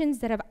conditions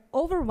that have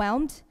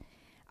overwhelmed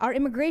our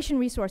immigration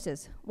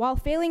resources while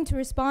failing to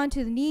respond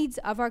to the needs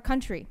of our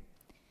country.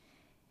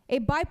 A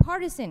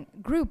bipartisan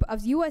group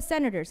of U.S.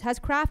 senators has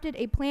crafted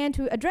a plan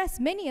to address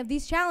many of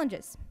these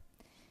challenges.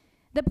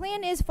 The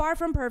plan is far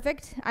from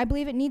perfect. I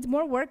believe it needs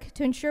more work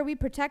to ensure we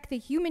protect the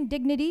human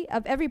dignity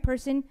of every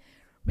person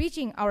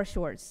reaching our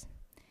shores.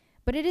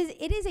 But it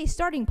is a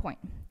starting point.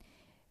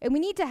 And we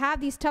need to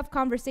have these tough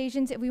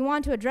conversations if we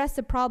want to address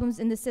the problems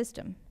in the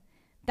system.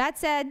 That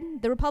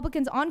said, the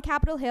Republicans on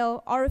Capitol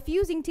Hill are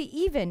refusing to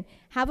even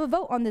have a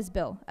vote on this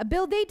bill, a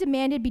bill they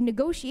demanded be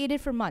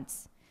negotiated for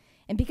months.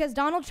 And because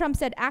Donald Trump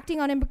said acting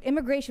on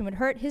immigration would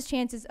hurt his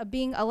chances of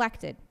being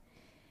elected.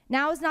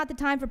 Now is not the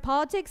time for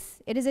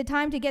politics. It is a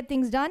time to get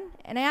things done.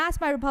 And I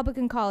ask my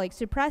Republican colleagues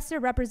to press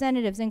their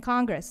representatives in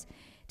Congress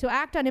to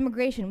act on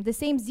immigration with the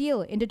same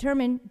zeal and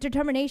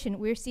determination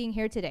we're seeing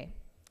here today.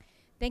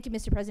 Thank you,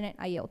 Mr. President.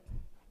 I yield.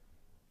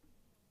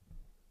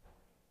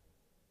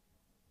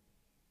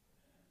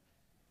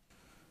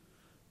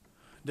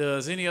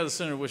 Does any other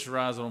senator wish to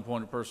rise on a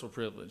point of personal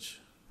privilege?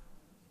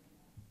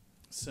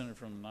 Senator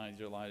from the 9th,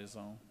 your light is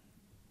on.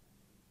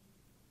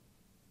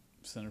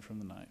 Senator from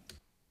the 9th.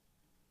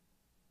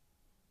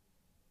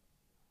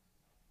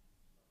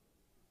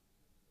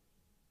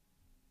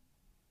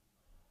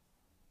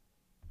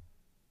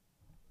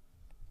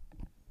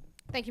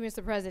 Thank you,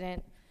 Mr.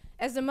 President.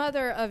 As the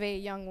mother of a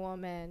young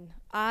woman,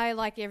 I,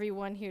 like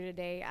everyone here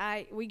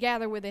today, we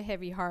gather with a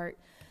heavy heart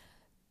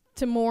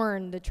to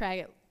mourn the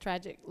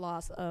tragic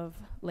loss of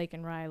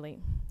Laken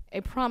Riley, a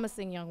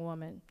promising young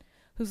woman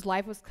whose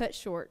life was cut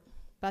short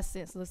by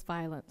senseless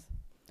violence.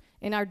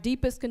 And our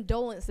deepest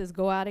condolences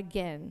go out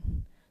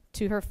again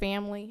to her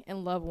family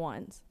and loved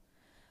ones.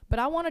 But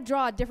I want to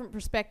draw a different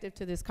perspective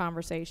to this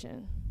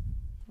conversation,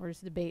 or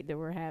this debate that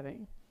we're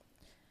having.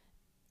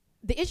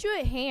 The issue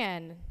at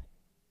hand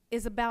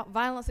is about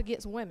violence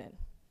against women,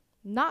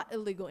 not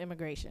illegal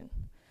immigration.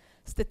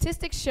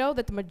 Statistics show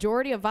that the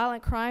majority of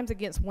violent crimes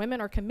against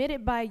women are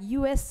committed by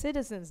U.S.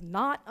 citizens,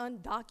 not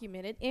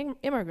undocumented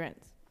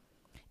immigrants.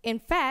 In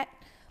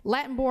fact,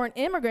 Latin-born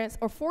immigrants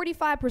are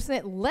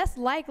 45% less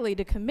likely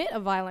to commit a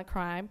violent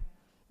crime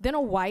than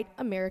a white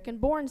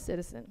American-born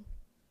citizen.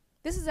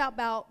 This is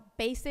about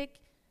basic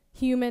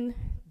human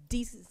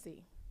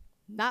decency,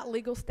 not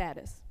legal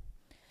status.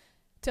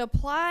 To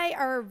apply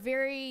our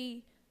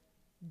very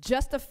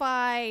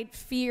justified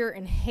fear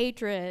and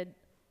hatred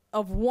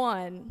of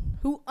one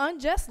who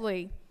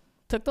unjustly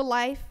took the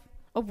life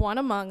of one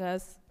among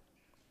us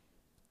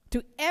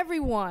to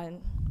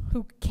everyone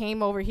who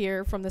came over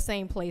here from the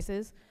same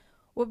places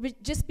would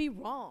just be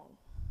wrong.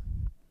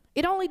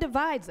 It only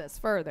divides us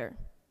further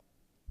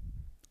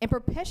and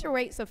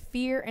perpetuates a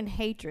fear and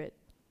hatred.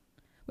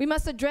 We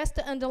must address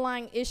the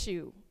underlying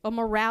issue of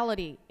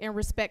morality and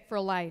respect for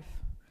life.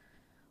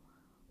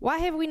 Why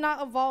have we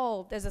not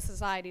evolved as a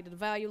society to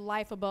value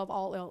life above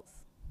all else?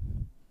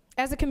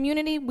 As a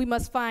community, we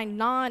must find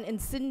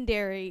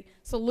non-incendiary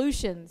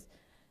solutions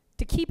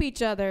to keep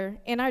each other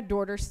and our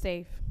daughters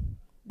safe.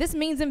 This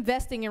means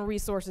investing in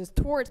resources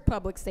towards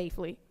public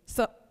safety.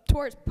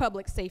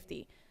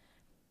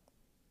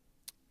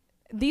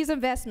 These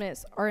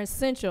investments are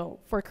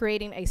essential for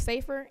creating a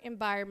safer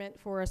environment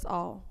for us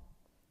all.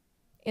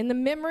 In the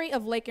memory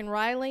of Laken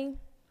Riley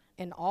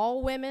and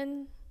all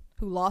women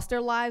who lost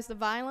their lives to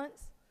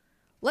violence,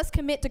 let's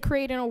commit to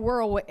creating a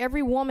world where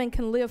every woman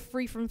can live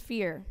free from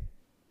fear.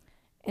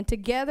 And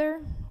together,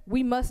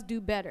 we must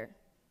do better.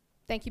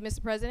 Thank you,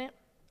 Mr. President.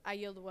 I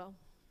yield the well.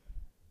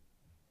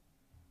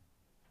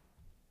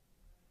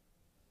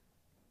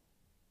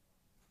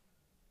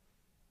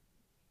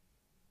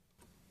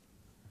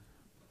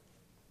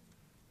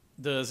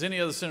 Does any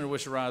other senator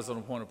wish to rise on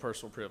a point of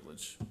personal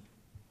privilege?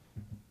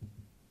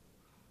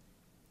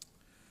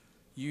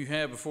 You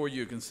have before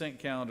you a consent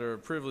calendar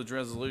of privilege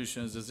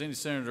resolutions. Does any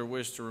senator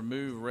wish to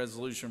remove a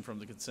resolution from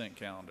the consent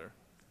calendar?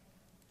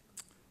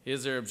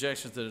 Is there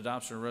objection to the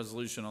adoption of a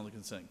resolution on the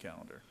consent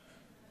calendar?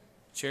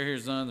 Chair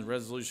hears none. The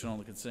resolution on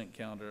the consent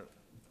calendar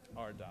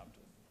are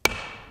adopted.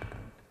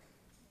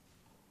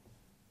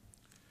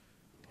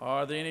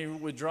 Are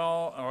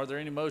there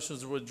any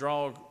motions to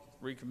withdraw,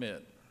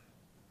 recommit?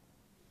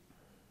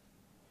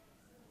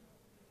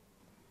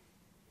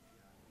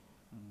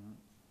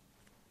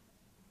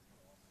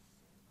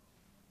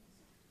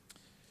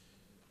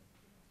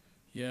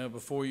 Yeah,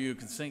 before you,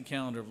 consent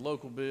calendar of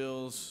local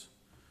bills.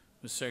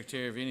 Mr.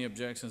 Secretary, have any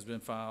objections been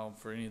filed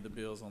for any of the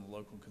bills on the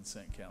local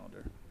consent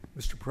calendar?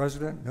 Mr.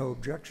 President, no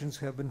objections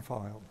have been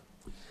filed.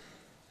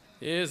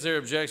 Is there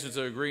objection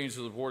to agreeing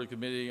to the Board of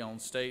Committee on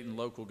State and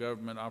Local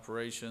Government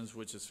Operations,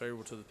 which is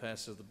favorable to the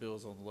passage of the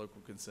bills on the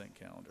local consent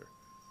calendar?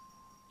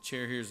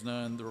 Chair hears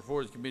none. The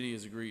report of the committee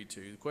is agreed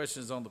to. The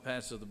question is on the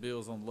passage of the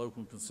bills on the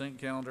local consent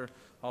calendar.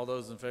 All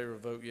those in favor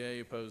vote yea,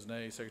 opposed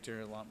nay.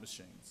 Secretary allot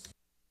machines.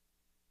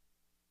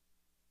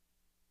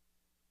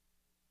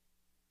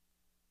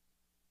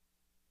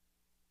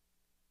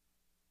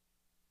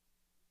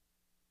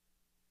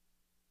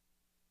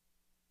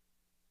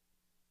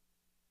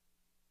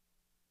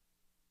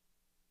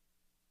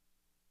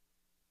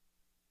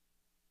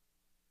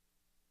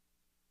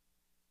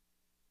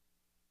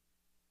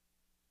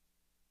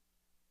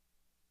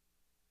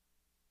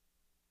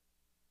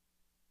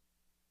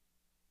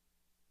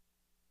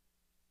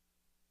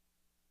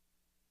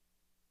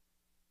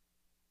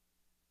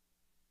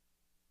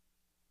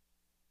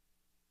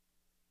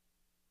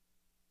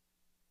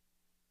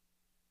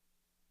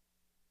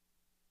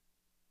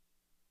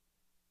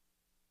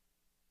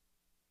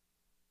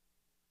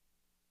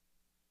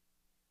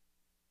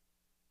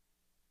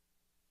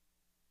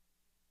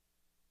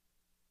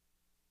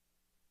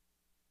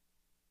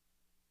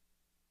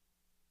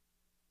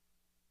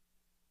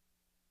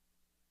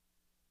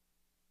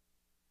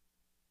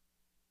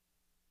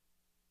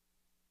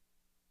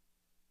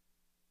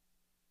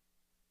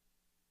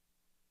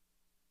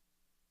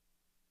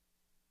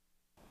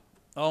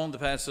 On the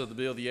passage of the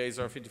bill, the yeas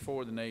are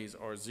 54, the nays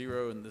are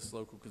 0, and this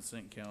local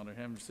consent calendar,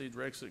 having received the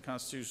requisite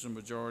constitutional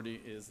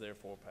majority, is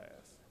therefore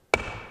passed.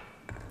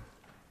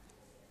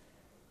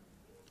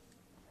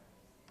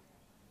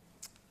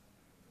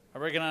 I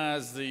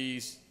recognize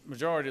the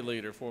majority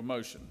leader for a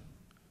motion.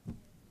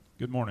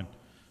 Good morning.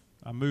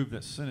 I move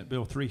that Senate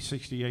Bill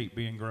 368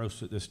 be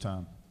engrossed at this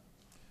time.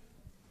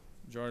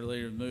 Majority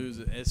leader moves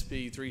that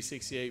SB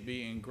 368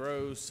 be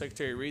engrossed.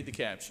 Secretary, read the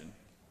caption.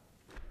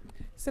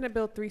 Senate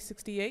Bill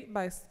 368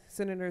 by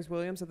Senators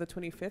Williams of the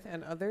 25th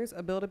and others,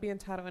 a bill to be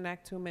entitled an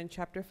act to amend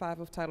Chapter 5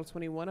 of Title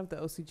 21 of the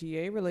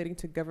OCGA relating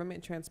to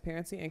government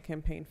transparency and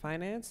campaign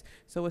finance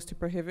so as to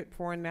prohibit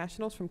foreign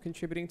nationals from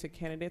contributing to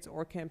candidates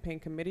or campaign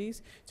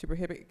committees, to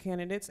prohibit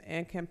candidates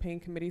and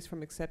campaign committees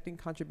from accepting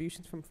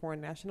contributions from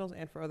foreign nationals,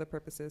 and for other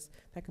purposes.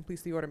 That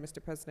completes the order,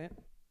 Mr.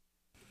 President.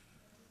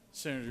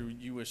 Senator,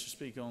 you wish to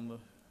speak on the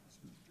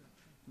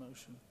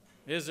motion?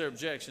 Is there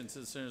objection to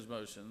the senator's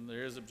motion?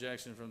 There is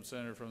objection from the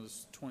senator from the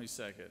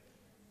 22nd.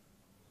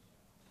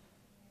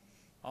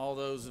 All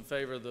those in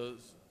favor of the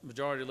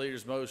majority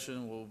leader's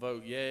motion will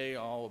vote yea.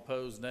 All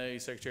opposed, nay.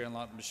 Secretary,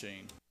 unlock the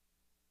machine.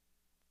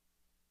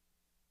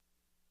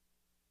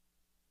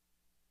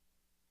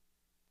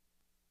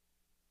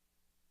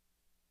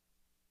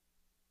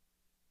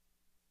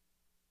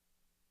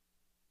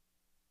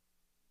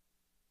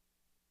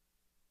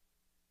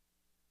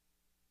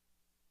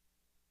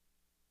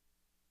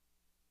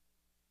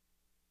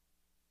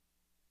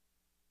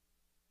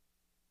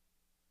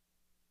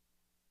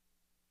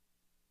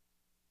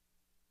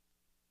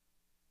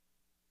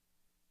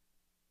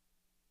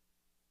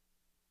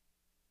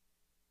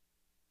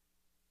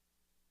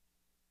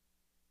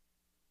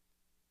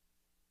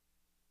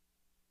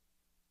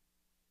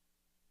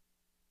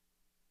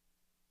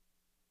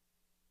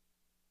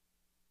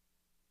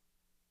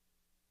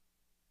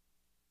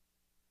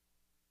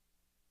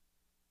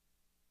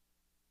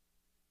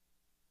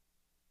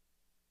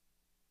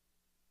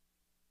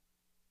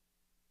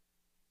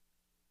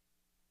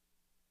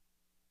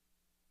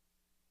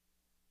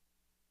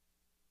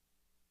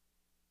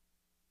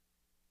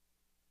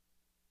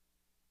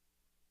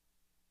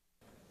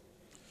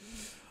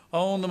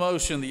 On the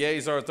motion, the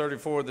yeas are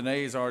 34, the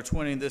nays are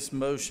 20. This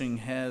motion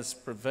has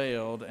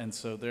prevailed, and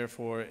so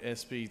therefore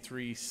SB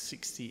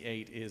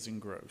 368 is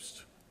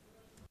engrossed.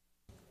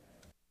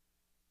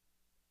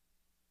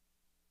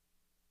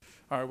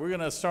 All right, we're going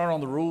to start on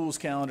the rules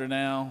calendar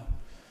now.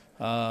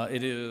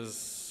 It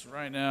is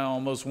right now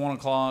almost 1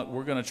 o'clock.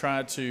 We're going to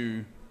try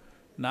to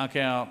knock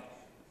out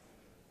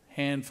a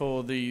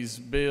handful of these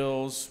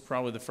bills,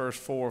 probably the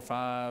first 4 or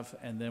 5,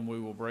 and then we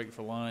will break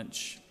for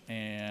lunch.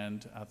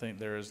 And I think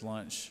there is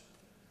lunch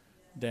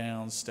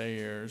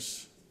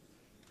downstairs.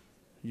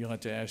 You'll have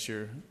to ask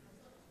your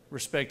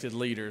respected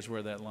leaders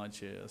where that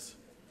lunch is.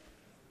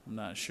 I'm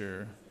not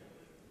sure.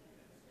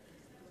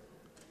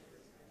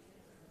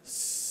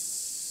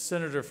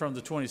 Senator from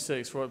the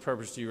 26th, for what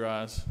purpose do you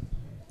rise?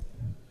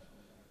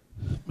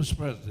 Mr.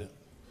 President,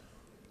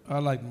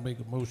 I'd like to make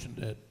a motion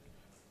that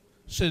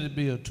Senate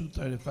Bill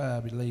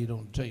 235 be laid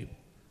on the table.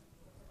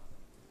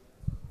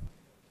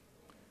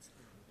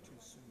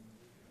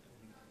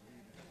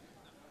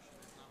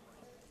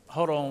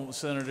 Hold on,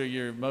 Senator,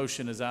 your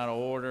motion is out of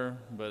order,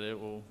 but it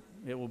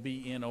will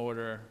be in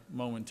order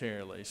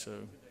momentarily. So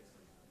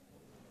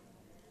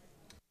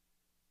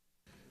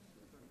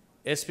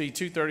SB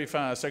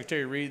 235,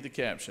 Secretary, read the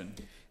caption.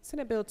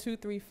 Senate Bill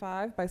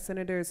 235 by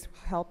Senators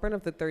Halpern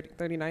of the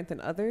 39th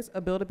and others,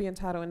 a bill to be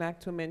entitled an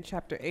act to amend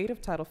Chapter 8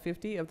 of Title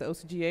 50 of the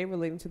OCGA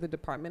relating to the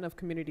Department of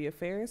Community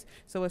Affairs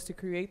so as to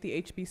create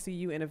the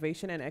HBCU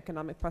Innovation and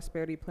Economic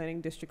Prosperity Planning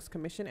Districts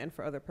Commission and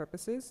for other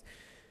purposes.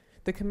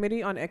 The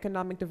Committee on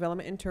Economic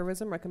Development and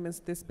Tourism recommends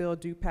this bill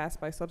do pass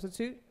by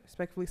substitute.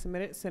 Respectfully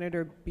submitted,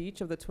 Senator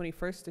Beach of the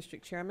 21st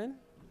District Chairman.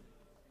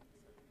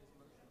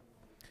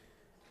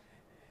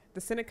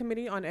 The Senate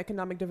Committee on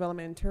Economic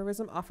Development and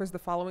Tourism offers the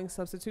following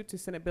substitute to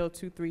Senate Bill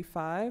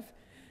 235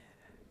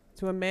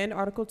 to amend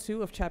Article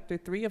 2 of Chapter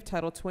 3 of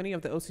Title 20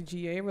 of the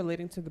OCGA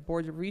relating to the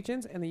Board of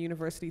Regents and the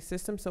university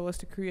system so as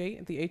to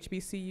create the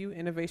HBCU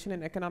Innovation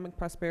and Economic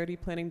Prosperity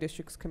Planning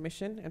Districts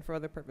Commission and for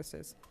other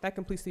purposes. That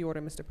completes the order,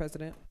 Mr.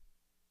 President.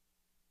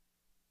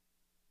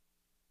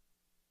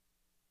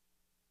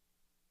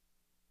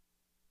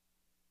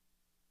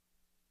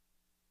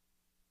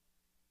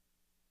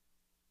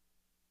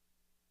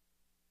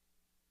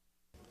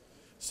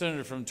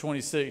 Senator from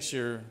 26,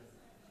 your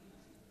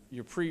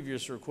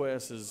previous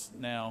request is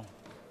now,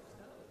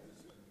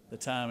 the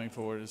timing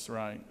for it is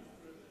right.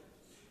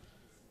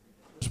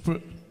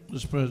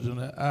 Mr.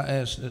 President, I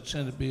ask that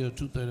Senate Bill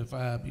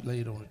 235 be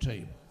laid on the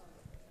table.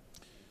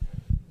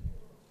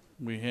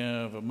 We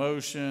have a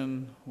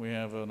motion, we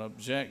have an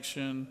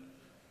objection.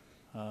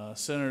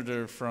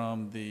 Senator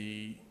from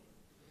the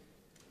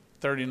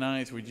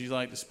 39th, would you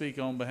like to speak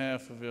on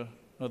behalf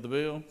of the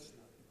bill?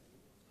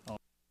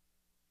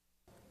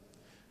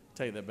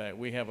 Take that back.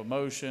 We have a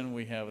motion,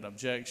 we have an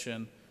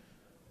objection,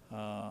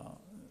 and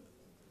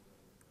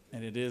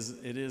it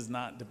is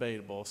not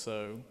debatable.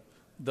 So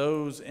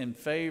those in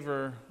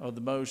favor of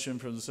the motion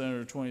from the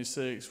Senator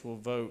 26 will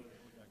vote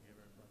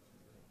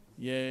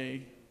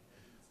yay.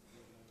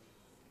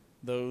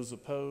 Those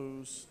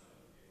opposed,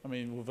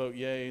 will vote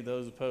yay.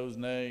 Those opposed,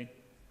 nay.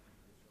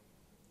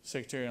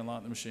 Secretary,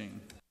 unlock the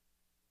machine.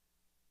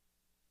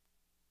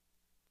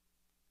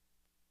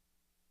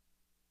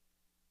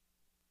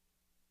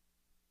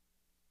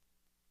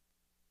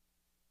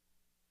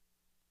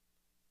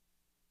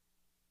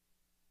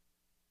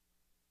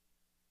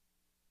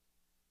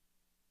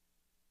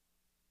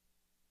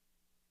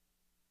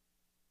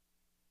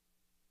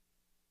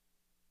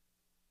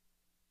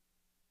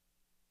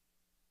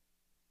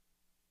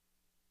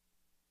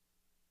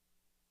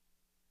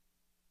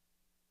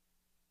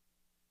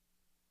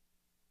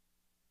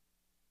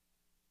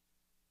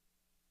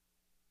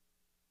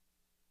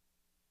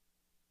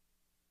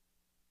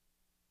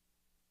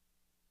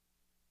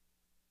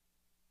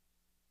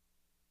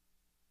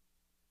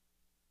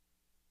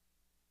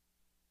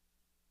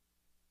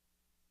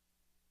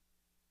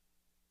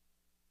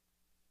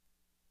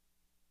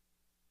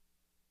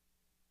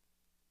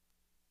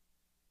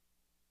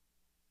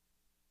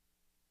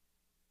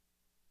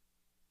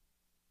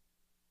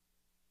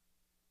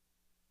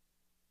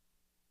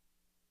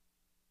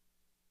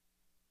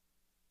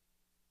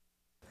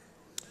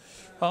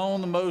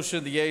 On the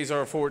motion, the yeas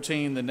are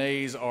 14, the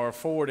nays are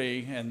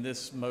 40, and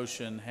this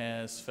motion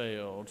has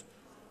failed.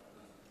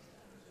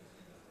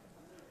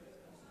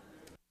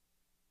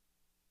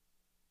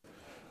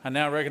 I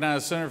now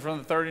recognize the Senator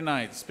from the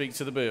 39th to speak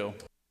to the bill.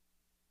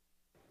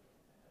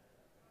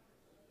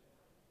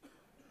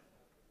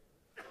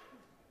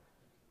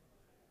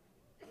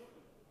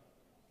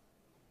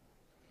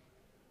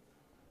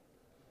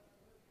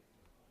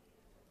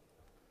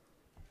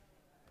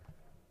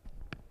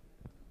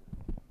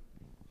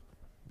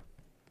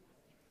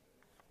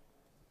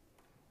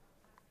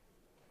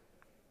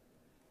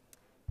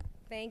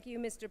 Thank you,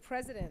 Mr.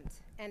 President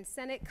and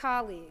Senate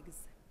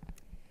colleagues.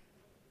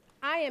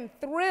 I am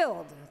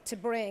thrilled to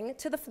bring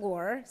to the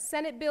floor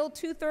Senate Bill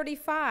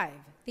 235,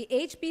 the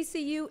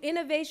HBCU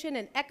Innovation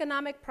and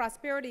Economic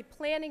Prosperity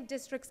Planning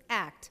Districts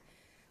Act,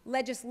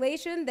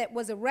 legislation that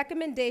was a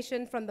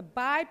recommendation from the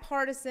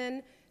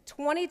bipartisan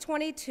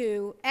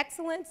 2022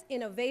 Excellence,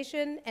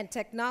 Innovation, and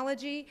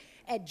Technology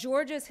at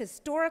Georgia's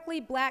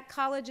Historically Black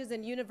Colleges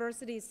and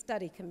Universities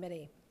Study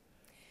Committee.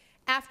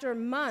 After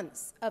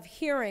months of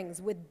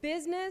hearings with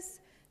business,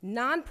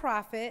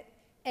 nonprofit,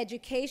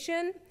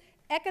 education,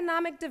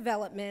 economic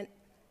development,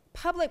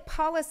 public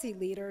policy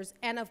leaders,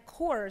 and of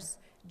course,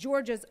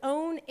 Georgia's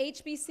own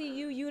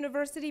HBCU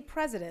university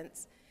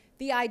presidents,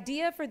 the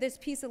idea for this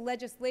piece of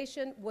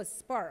legislation was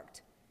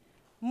sparked.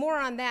 More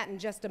on that in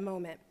just a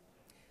moment.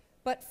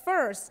 But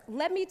first,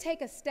 let me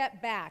take a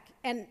step back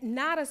and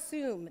not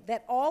assume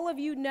that all of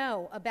you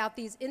know about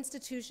these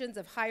institutions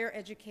of higher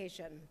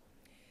education.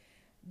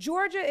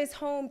 Georgia is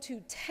home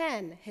to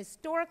 10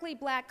 historically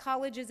black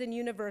colleges and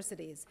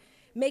universities,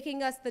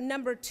 making us the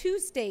 #2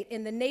 state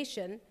in the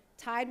nation,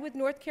 tied with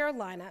North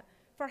Carolina,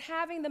 for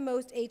having the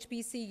most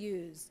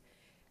HBCUs.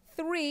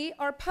 3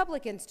 are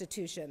public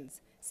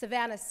institutions: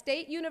 Savannah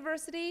State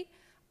University,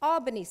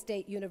 Albany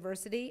State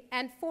University,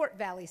 and Fort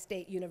Valley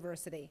State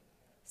University.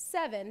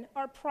 7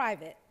 are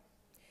private: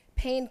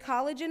 Payne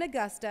College in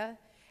Augusta,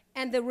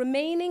 and the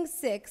remaining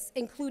 6,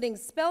 including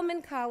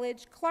Spelman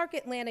College, Clark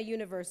Atlanta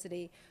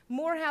University,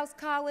 Morehouse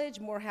College,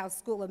 Morehouse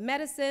School of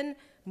Medicine,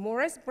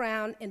 Morris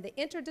Brown, and the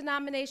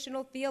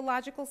Interdenominational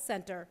Theological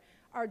Center,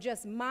 are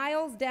just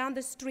miles down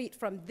the street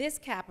from this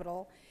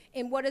capital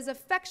in what is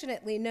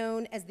affectionately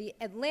known as the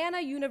Atlanta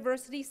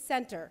University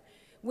Center,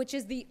 which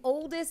is the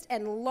oldest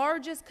and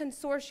largest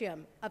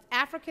consortium of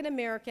African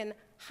American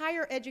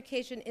higher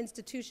education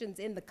institutions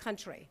in the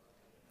country.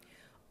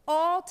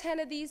 All 10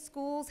 of these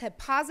schools have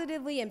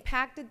positively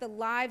impacted the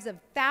lives of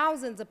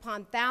thousands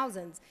upon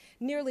thousands,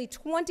 nearly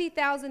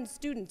 20,000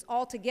 students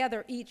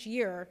altogether each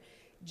year,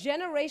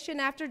 generation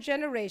after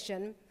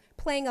generation,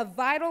 playing a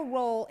vital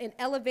role in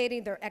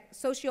elevating their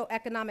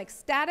socioeconomic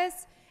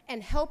status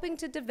and helping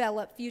to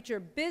develop future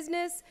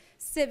business,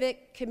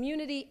 civic,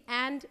 community,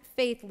 and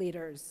faith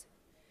leaders.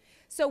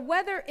 So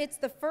whether it's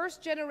the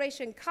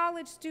first-generation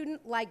college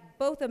student like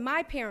both of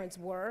my parents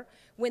were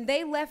when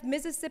they left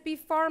Mississippi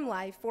farm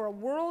life for a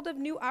world of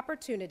new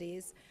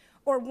opportunities,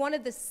 or one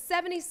of the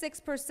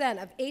 76%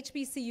 of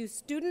HBCU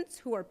students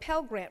who are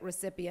Pell Grant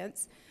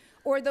recipients,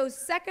 or those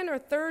second or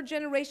third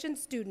generation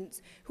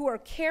students who are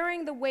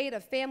carrying the weight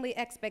of family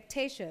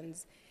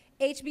expectations,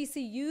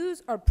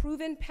 HBCUs are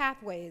proven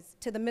pathways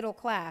to the middle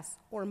class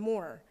or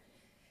more.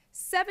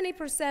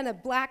 70% of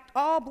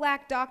all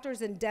black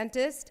doctors and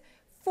dentists,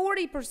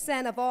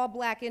 40% of all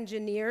black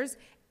engineers,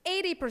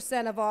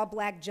 80% of all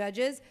black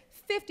judges,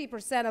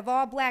 50% of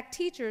all black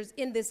teachers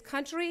in this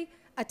country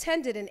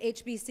attended an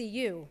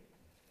HBCU.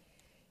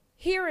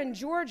 Here in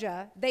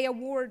Georgia, they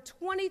award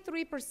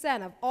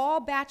 23% of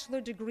all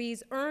bachelor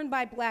degrees earned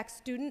by black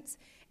students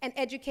and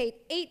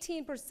educate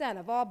 18%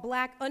 of all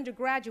black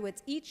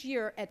undergraduates each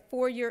year at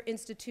four-year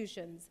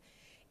institutions.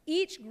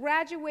 Each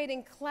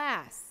graduating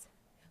class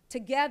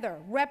together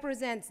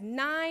represents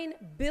 $9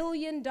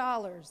 billion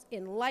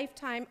in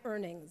lifetime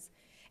earnings.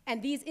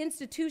 And these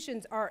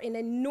institutions are an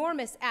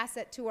enormous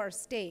asset to our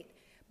state,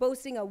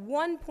 boasting a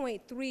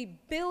 $1.3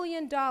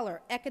 billion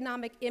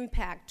economic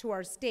impact to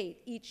our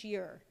state each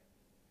year.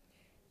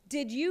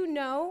 Did you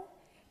know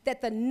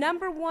that the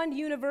 #1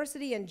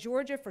 university in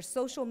Georgia for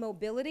social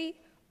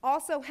mobility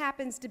also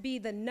happens to be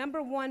the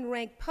 #1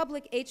 ranked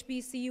public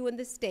HBCU in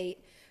the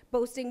state,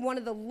 boasting one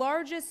of the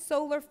largest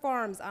solar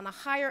farms on a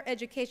higher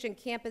education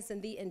campus in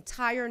the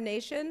entire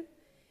nation?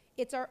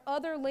 It's our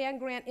other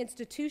land-grant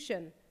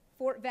institution,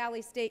 Fort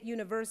Valley State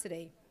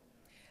University.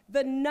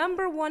 The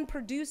 #1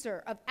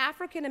 producer of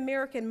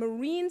African-American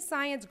marine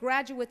science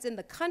graduates in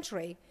the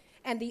country,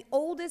 and the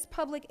oldest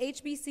public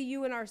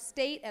HBCU in our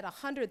state at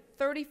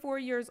 134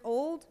 years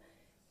old,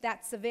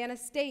 that's Savannah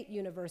State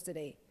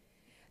University.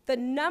 The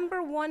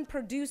 #1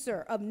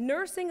 producer of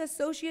nursing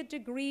associate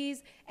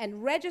degrees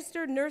and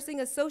registered nursing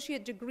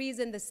associate degrees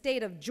in the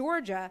state of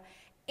Georgia,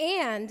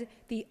 and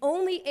the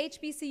only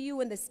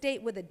HBCU in the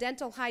state with a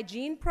dental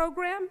hygiene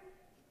program,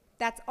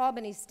 that's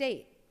Albany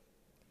State.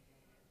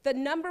 The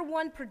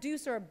 #1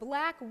 producer of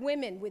black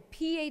women with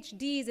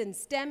PhDs in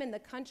STEM in the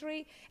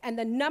country, and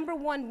the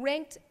 #1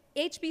 ranked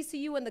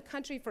HBCU in the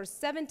country for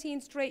 17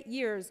 straight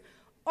years,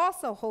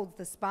 also holds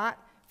the spot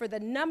for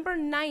the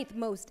 #9th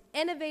most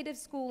innovative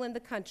school in the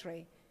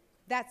country.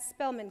 That's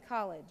Spelman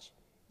College,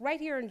 right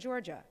here in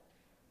Georgia.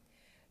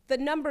 The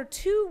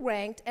 #2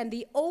 ranked and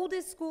the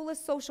oldest school of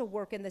social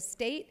work in the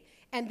state,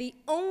 and the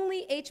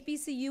only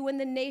HBCU in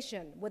the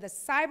nation with a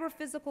cyber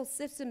physical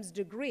systems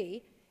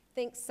degree,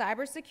 think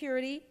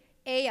cybersecurity,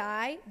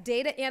 AI,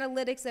 data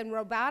analytics, and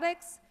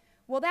robotics,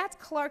 well, that's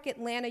Clark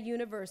Atlanta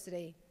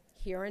University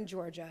here in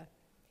Georgia.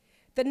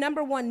 The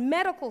 #1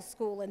 medical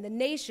school in the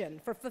nation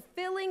for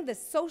fulfilling the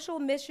social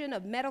mission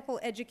of medical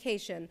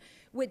education,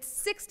 with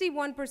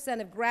 61%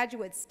 of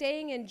graduates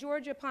staying in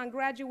Georgia upon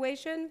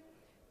graduation,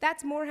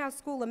 that's Morehouse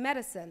School of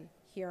Medicine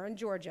here in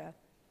Georgia.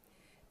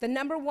 The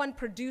 #1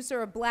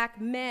 producer of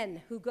black men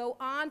who go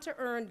on to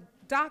earn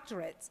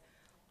doctorates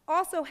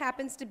also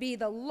happens to be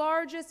the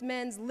largest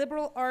men's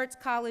liberal arts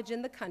college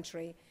in the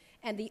country,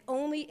 and the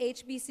only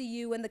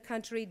HBCU in the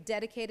country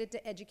dedicated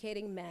to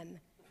educating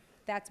men.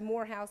 That's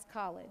Morehouse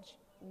College,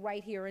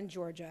 right here in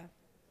Georgia.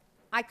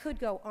 I could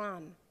go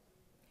on.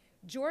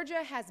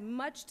 Georgia has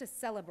much to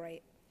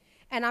celebrate,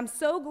 and I'm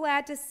so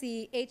glad to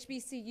see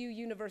HBCU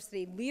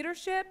University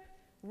leadership,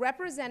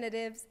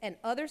 representatives, and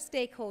other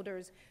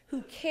stakeholders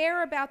who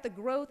care about the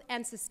growth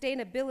and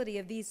sustainability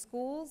of these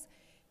schools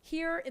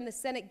here in the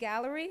Senate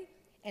Gallery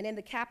and in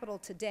the Capitol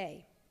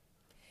today.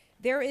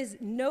 There is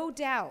no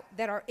doubt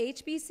that our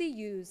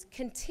HBCUs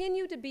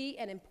continue to be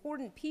an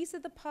important piece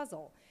of the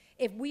puzzle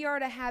if we are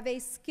to have a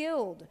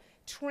skilled,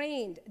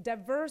 trained,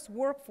 diverse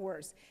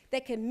workforce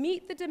that can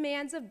meet the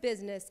demands of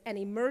business and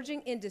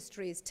emerging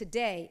industries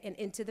today and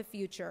into the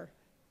future.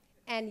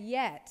 And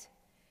yet,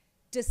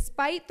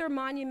 despite their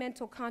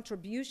monumental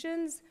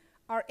contributions,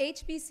 our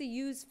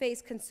HBCUs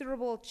face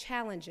considerable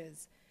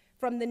challenges,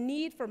 from the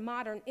need for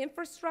modern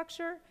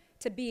infrastructure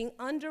to being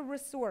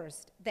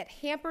under-resourced that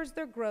hampers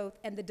their growth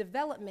and the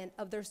development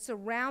of their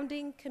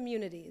surrounding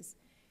communities.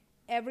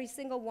 Every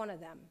single one of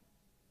them,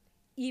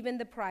 even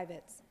the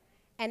privates,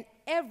 and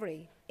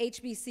every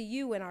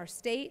HBCU in our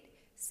state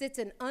sits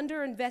in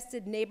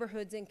underinvested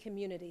neighborhoods and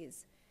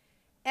communities.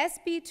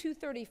 SB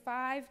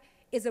 235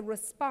 is a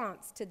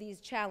response to these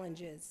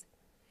challenges.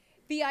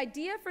 The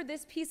idea for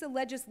this piece of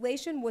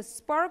legislation was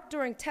sparked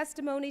during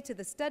testimony to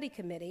the study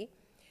committee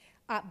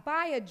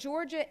by a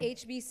Georgia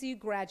HBCU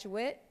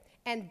graduate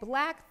and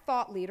Black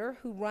thought leader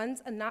who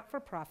runs a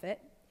not-for-profit,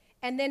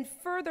 and then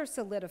further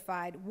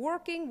solidified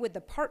working with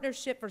the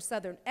Partnership for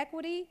Southern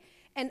Equity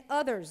and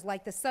others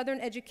like the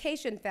Southern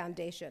Education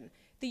Foundation,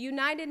 the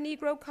United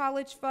Negro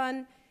College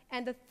Fund,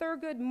 and the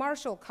Thurgood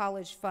Marshall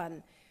College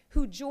Fund,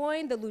 who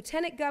joined the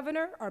Lieutenant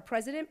Governor, our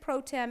President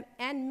Pro Tem,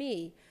 and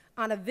me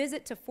on a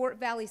visit to Fort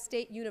Valley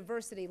State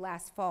University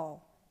last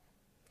fall.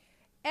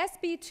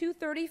 SB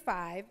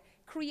 235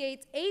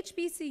 creates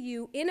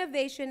HBCU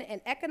Innovation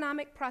and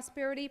Economic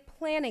Prosperity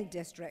Planning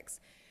Districts,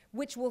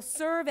 which will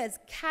serve as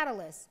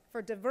catalysts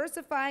for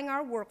diversifying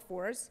our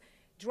workforce,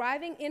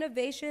 driving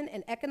innovation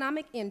and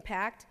economic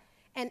impact,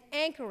 and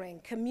anchoring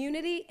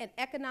community and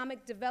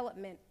economic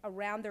development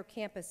around their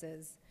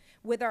campuses,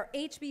 with our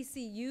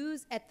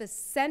HBCUs at the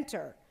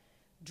center,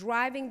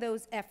 driving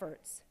those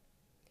efforts.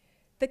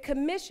 The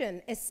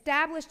commission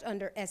established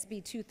under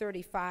SB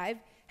 235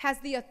 has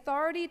the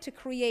authority to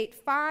create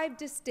 5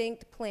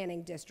 distinct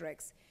planning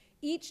districts,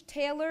 each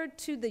tailored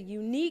to the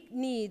unique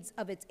needs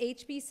of its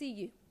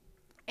HBCU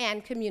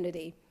and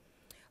community.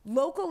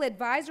 Local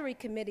advisory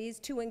committees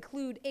to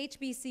include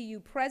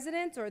HBCU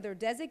presidents or their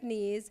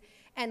designees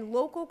and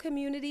local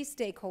community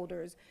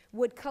stakeholders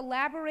would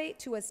collaborate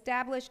to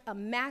establish a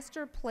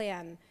master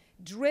plan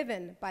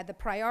driven by the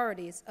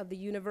priorities of the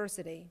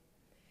university.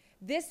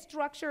 This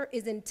structure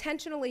is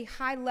intentionally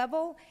high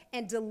level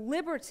and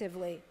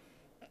deliberatively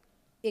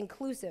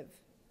inclusive,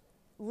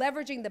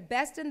 leveraging the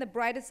best and the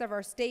brightest of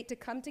our state to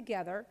come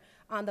together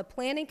on the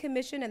Planning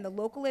Commission and the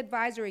local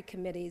advisory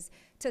committees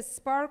to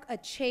spark a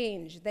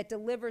change that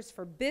delivers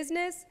for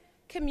business,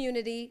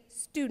 community,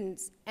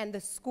 students, and the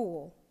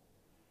school.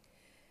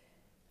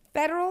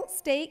 Federal,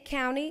 state,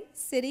 county,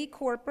 city,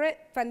 corporate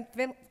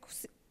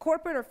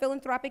or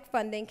philanthropic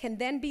funding can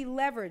then be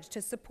leveraged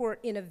to support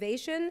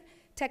innovation,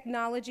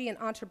 technology, and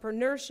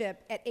entrepreneurship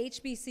at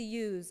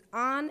HBCUs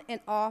on and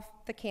off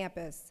the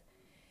campus.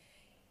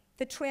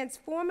 The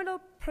transformative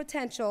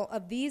potential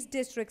of these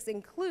districts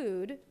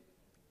include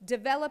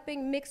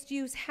developing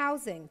mixed-use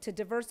housing to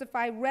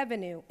diversify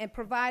revenue and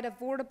provide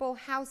affordable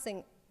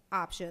housing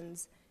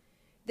options.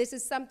 This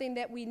is something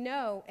that we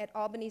know at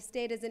Albany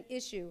State is an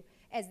issue,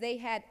 as they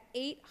had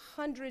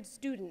 800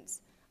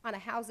 students on a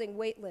housing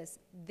wait list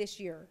this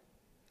year.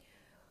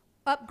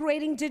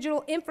 Upgrading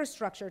digital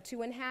infrastructure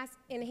to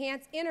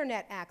enhance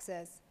internet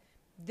access.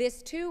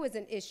 This too is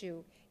an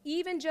issue.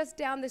 Even just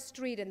down the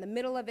street in the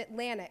middle of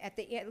Atlanta at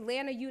the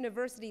Atlanta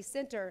University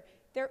Center,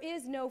 there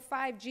is no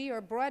 5G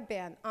or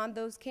broadband on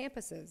those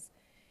campuses.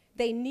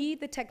 They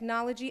need the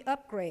technology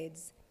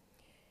upgrades.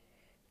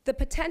 The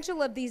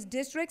potential of these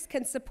districts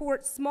can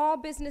support small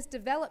business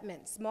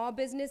development, small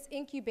business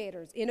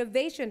incubators,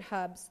 innovation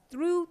hubs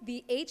through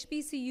the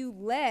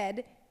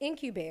HBCU-led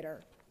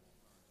incubator.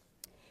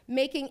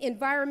 Making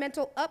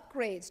environmental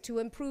upgrades to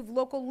improve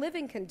local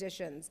living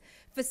conditions,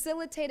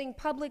 facilitating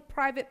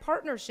public-private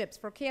partnerships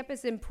for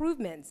campus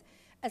improvements,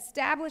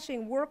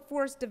 establishing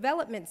workforce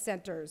development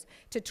centers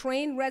to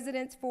train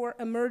residents for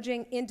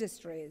emerging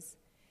industries.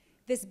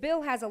 This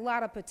bill has a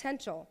lot of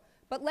potential,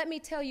 but let me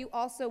tell you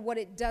also what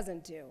it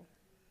doesn't do.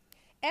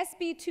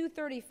 SB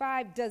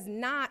 235 does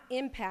not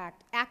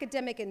impact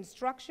academic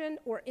instruction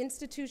or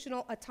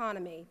institutional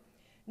autonomy.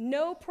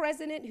 No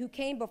president who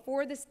came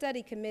before the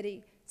study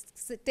committee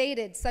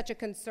stated such a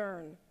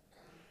concern.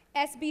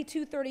 SB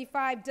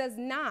 235 does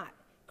not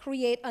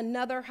create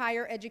another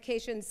higher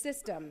education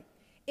system.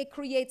 It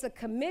creates a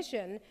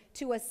commission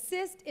to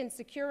assist in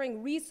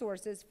securing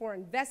resources for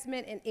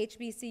investment in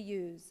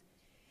HBCUs.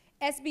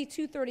 SB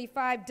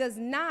 235 does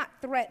not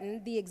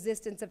threaten the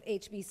existence of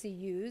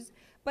HBCUs,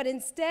 but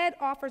instead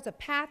offers a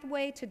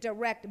pathway to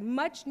direct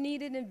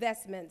much-needed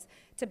investments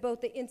to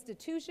both the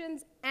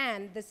institutions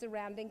and the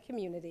surrounding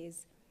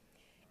communities.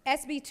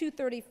 SB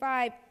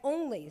 235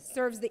 only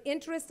serves the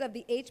interests of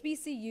the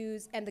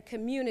HBCUs and the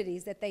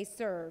communities that they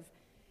serve.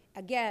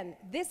 Again,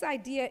 this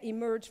idea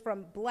emerged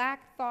from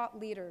Black thought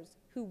leaders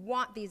who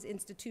want these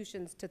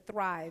institutions to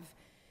thrive.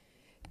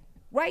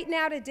 Right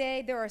now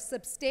today, there are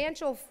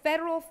substantial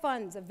federal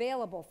funds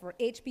available for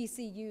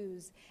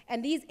HBCUs,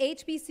 and these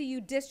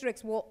HBCU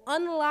districts will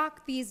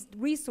unlock these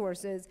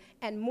resources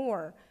and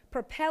more,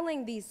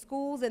 propelling these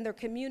schools and their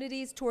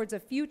communities towards a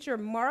future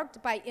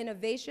marked by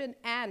innovation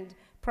and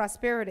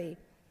prosperity.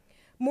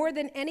 More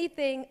than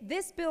anything,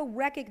 this bill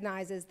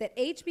recognizes that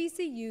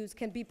HBCUs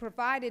can be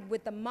provided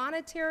with the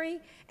monetary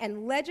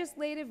and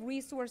legislative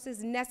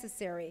resources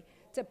necessary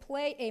to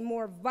play a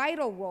more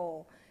vital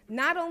role,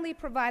 not only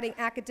providing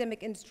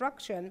academic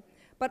instruction,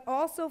 but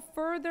also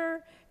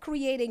further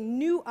creating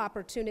new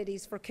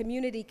opportunities for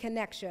community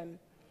connection.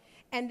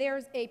 And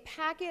there's a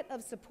packet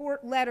of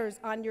support letters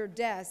on your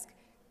desk,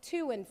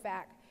 two in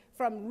fact,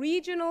 from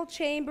regional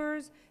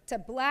chambers to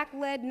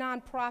Black-led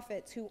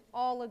nonprofits who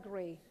all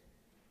agree.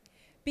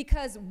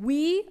 Because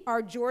we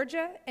are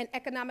Georgia and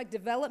economic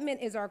development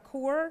is our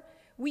core,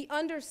 we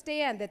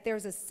understand that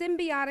there's a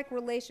symbiotic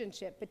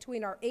relationship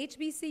between our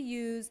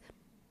HBCUs,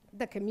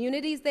 the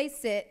communities they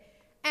sit,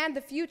 and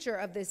the future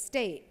of this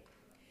state.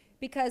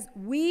 Because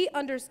we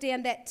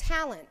understand that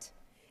talent,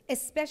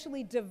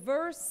 especially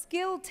diverse,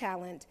 skilled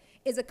talent,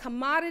 is a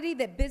commodity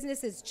that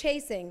business is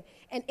chasing,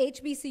 and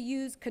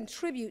HBCUs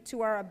contribute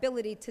to our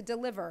ability to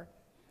deliver.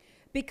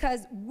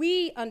 Because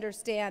we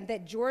understand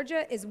that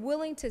Georgia is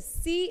willing to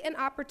see an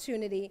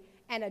opportunity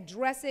and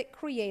address it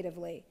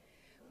creatively.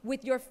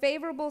 With your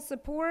favorable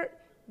support,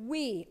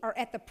 we are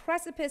at the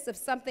precipice of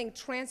something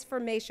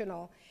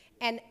transformational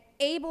and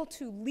able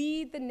to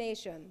lead the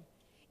nation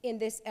in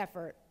this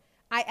effort.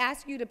 I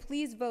ask you to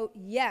please vote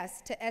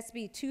yes to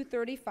SB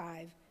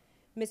 235.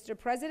 Mr.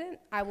 President,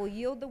 I will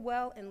yield the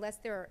well unless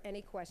there are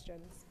any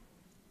questions.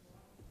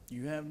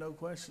 You have no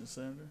questions,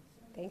 Senator.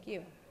 Thank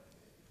you.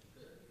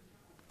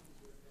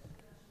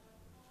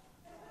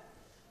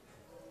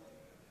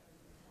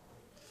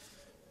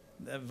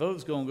 That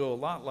vote's going to go a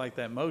lot like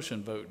that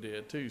motion vote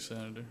did, too,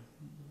 Senator.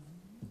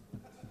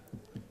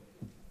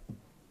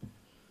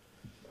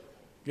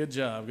 Good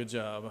job, good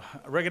job.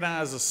 I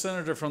recognize the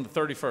senator from the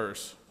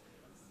 31st.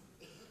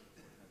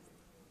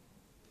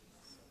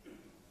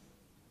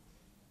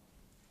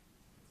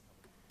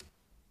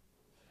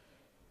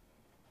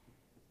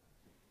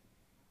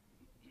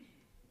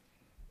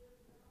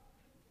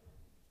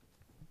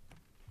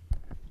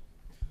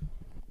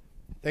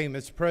 Thank you,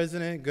 Mr.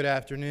 President. Good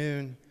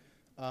afternoon.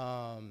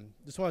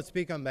 Just want to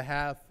speak on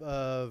behalf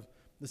of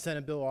the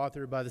Senate bill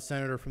authored by the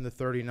senator from the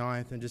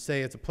 39th and just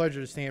say it's a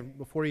pleasure to stand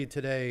before you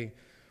today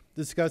to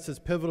discuss this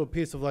pivotal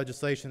piece of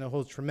legislation that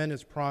holds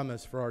tremendous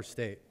promise for our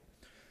state.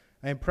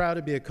 I am proud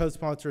to be a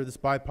co-sponsor of this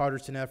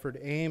bipartisan effort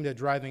aimed at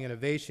driving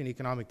innovation,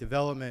 economic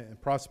development, and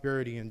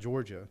prosperity in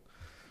Georgia.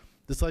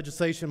 This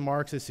legislation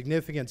marks a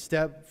significant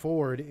step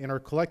forward in our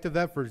collective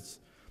efforts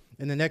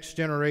in the next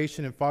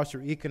generation and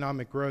foster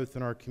economic growth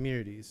in our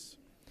communities.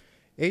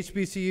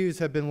 HBCUs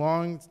have been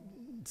long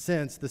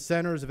since the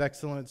centers of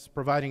excellence,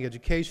 providing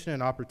education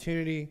and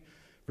opportunity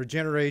for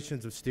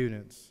generations of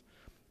students.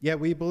 Yet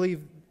we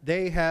believe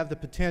they have the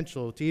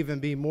potential to even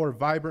be more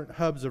vibrant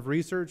hubs of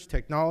research,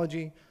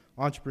 technology,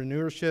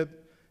 entrepreneurship,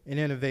 and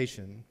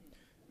innovation.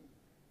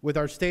 With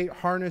our state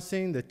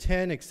harnessing the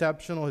 10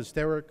 exceptional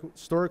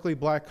historically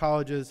Black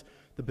colleges,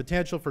 the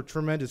potential for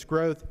tremendous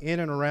growth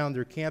in and around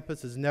their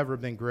campus has never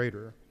been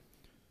greater.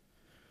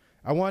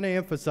 I want to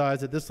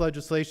emphasize that this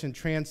legislation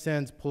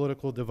transcends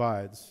political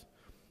divides.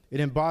 It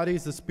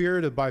embodies the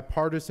spirit of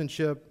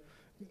bipartisanship,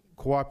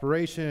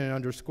 cooperation, and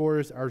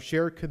underscores our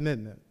shared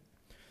commitment.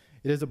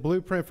 It is a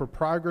blueprint for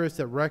progress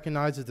that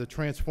recognizes the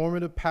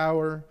transformative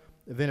power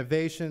of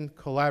innovation,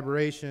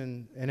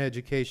 collaboration, and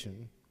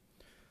education.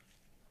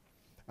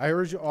 I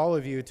urge all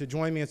of you to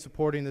join me in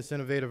supporting this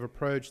innovative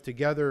approach.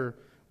 Together,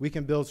 we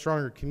can build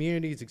stronger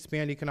communities,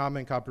 expand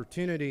economic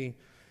opportunity,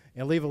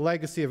 and leave a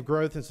legacy of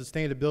growth and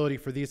sustainability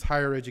for these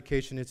higher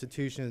education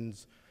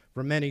institutions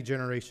for many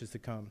generations to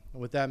come.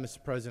 And with that,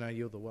 Mr. President, I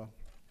yield the well.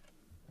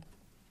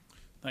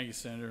 Thank you,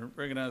 Senator.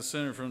 Recognize the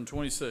senator from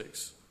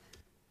 26.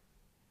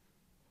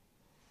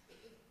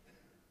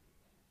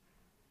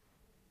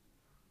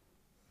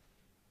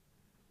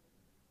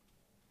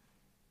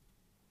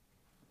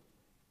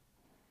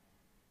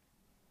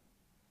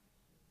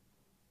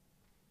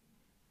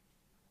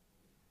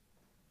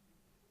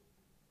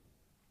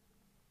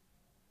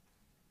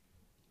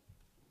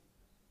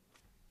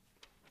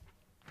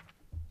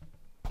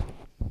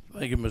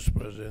 Thank you, Mr.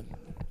 President.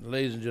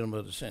 Ladies and gentlemen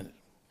of the Senate,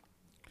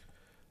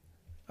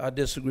 I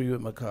disagree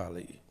with my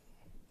colleague.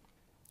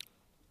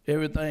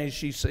 Everything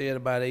she said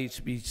about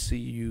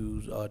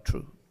HBCUs are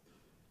true.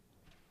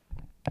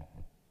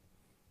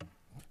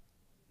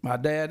 My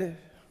daddy,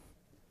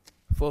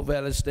 Fort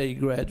Valley State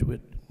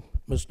graduate,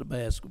 Mr.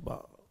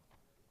 Basketball.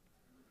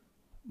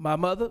 My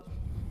mother,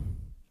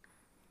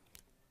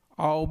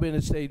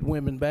 Albany State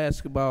women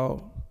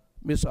basketball,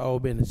 Miss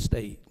Albany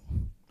State.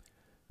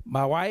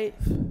 My wife,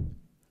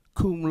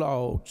 cum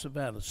laude,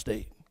 Savannah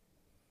State.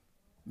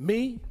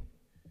 Me,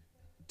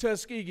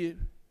 Tuskegee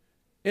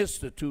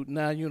Institute,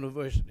 now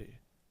University.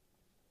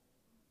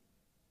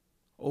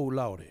 Oh,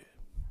 Lordy.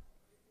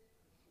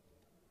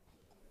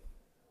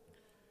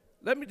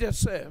 Let me just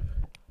say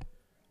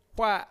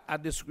why I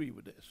disagree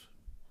with this.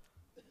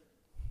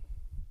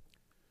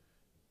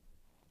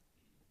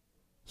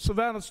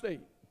 Savannah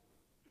State,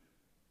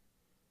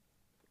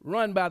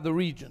 run by the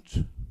Regents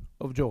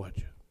of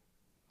Georgia.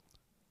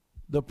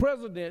 The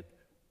president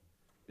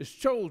is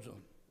chosen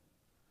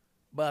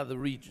by the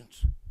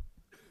Regents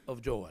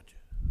of Georgia.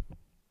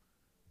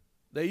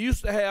 They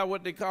used to have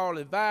what they call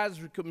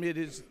advisory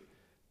committees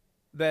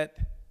that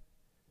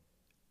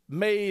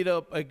made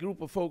up a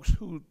group of folks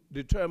who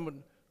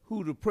determined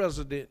who the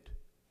president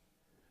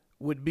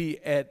would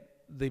be at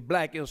the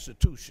black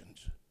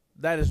institutions.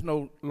 That is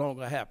no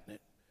longer happening.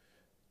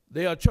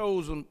 They are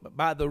chosen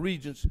by the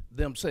regents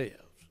themselves.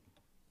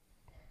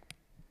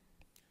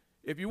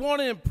 If you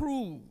want to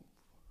improve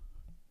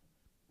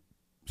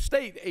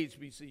state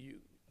HBCUs,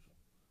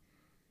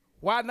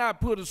 why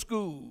not put a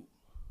school,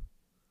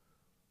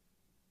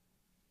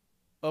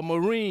 a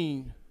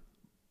marine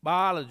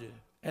biology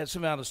at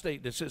Savannah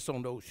State that sits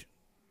on the ocean?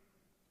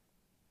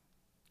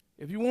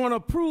 If you want to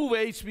improve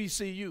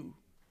HBCU,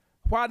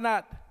 why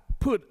not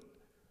put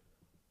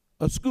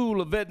a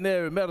school of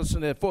veterinary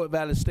medicine at Fort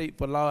Valley State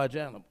for large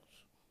animals?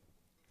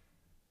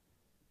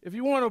 If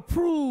you want to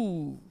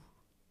improve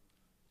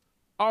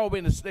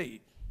Albany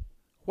State,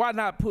 why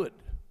not put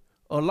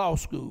a law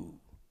school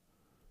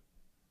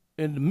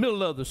in the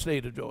middle of the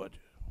state of Georgia?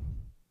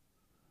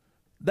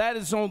 That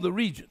is on the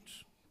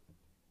regents.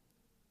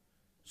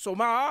 So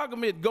my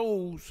argument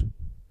goes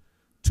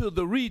to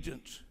the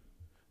regents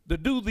to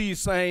do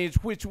these things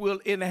which will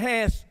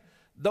enhance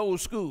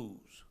those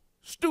schools.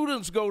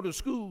 Students go to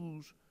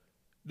schools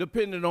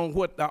depending on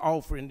what the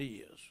offering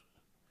is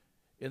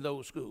in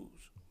those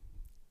schools.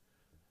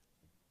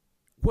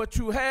 What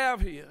you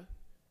have here,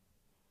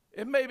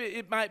 and maybe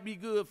it might be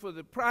good for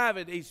the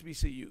private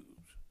HBCUs,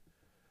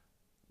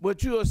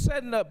 but you are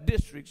setting up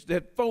districts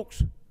that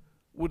folks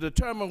will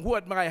determine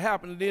what might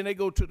happen, and then they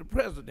go to the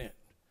president.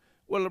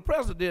 Well, the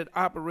president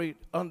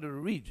operates under the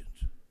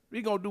regents.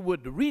 We're going to do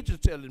what the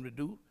regents tell him to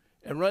do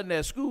and run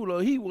that school,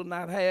 or he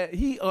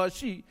or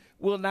she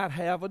will not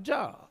have a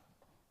job.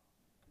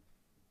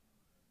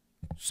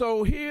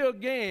 So here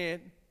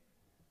again,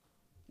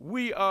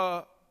 we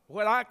are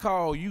what I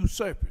call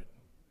usurping,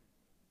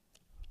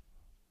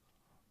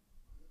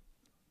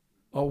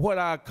 or what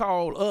I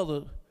call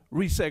other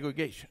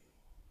resegregation.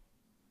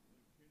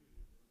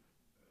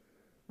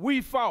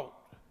 We fought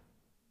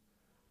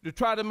to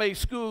try to make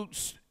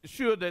schools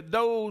sure that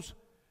those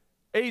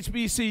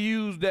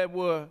HBCUs that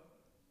were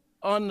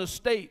under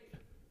state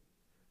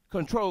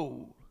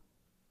control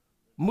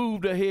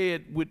moved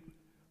ahead with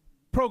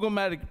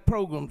programmatic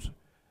programs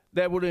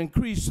that would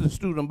increase the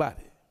student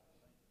body.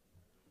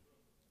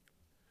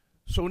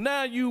 So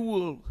now you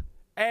will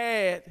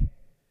add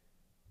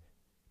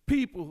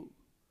people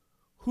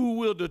who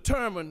will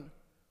determine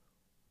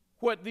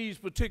what these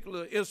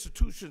particular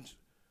institutions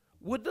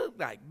would look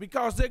like,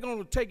 because they're going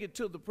to take it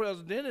to the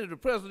president, and if the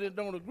president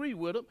don't agree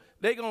with them,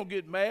 they're going to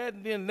get mad,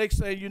 and then next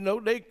thing you know,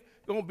 they're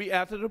going to be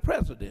after the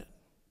president.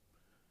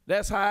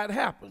 That's how it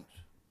happens.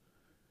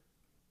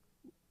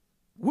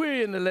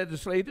 We're in the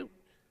legislature,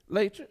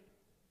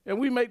 and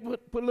we make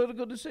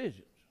political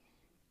decisions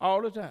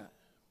all the time.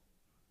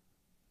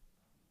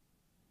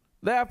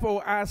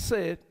 Therefore, I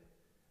said,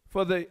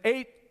 for the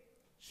 8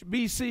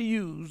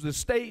 HBCUs, the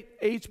state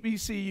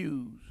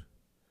HBCUs,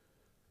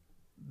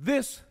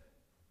 this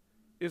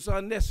is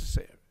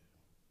unnecessary.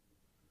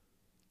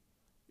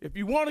 If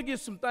you want to get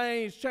some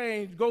things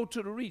changed, go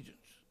to the regents.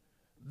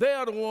 They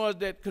are the ones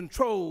that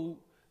control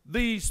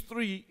these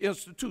 3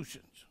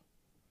 institutions.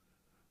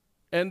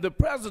 And the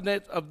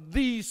presidents of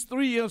these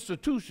 3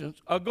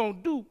 institutions are going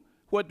to do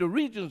what the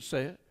regents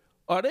said,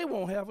 or they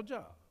won't have a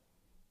job.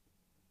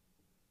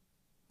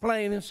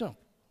 Plain and simple.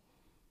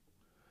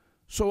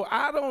 So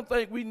I don't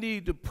think we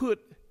need to put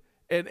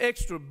an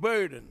extra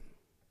burden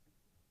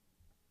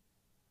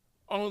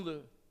on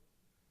the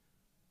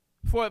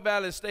Fort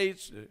Valley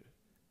States,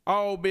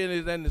 Albany,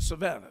 and the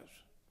Savannahs.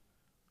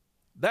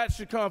 That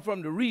should come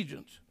from the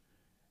regents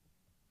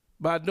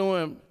by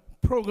doing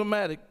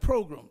programmatic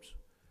programs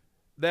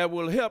that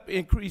will help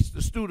increase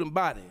the student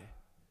body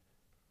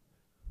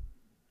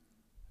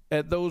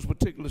at those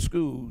particular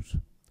schools.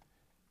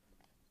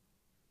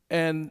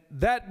 And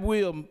that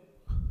will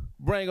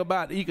bring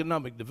about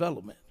economic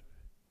development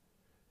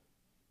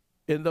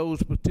in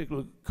those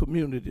particular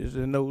communities,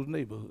 in those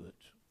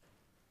neighborhoods.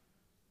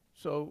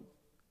 So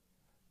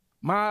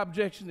my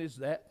objection is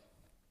that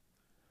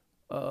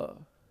for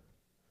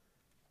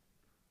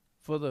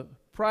the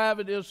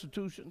private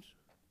institutions,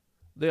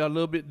 they are a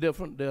little bit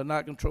different. They're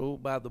not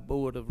controlled by the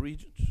Board of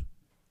Regents.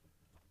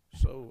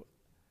 So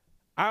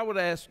I would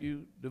ask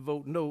you to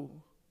vote no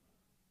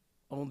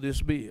on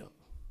this bill.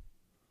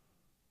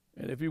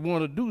 And if you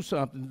want to do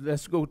something,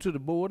 let's go to the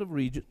Board of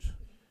Regents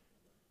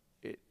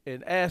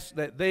and ask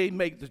that they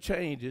make the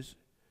changes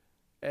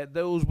at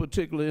those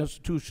particular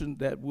institutions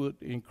that would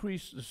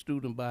increase the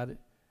student body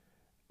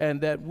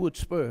and that would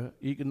spur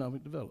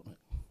economic development.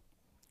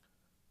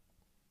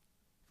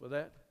 For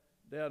that,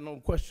 there are no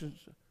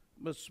questions.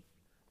 Mr.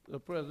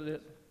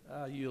 President,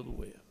 I yield the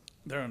way.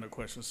 There are no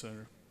questions,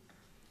 Senator.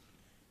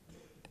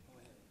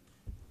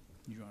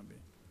 You want to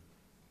be?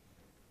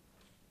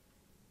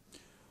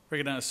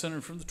 Recognize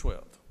Senator from the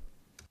 12th.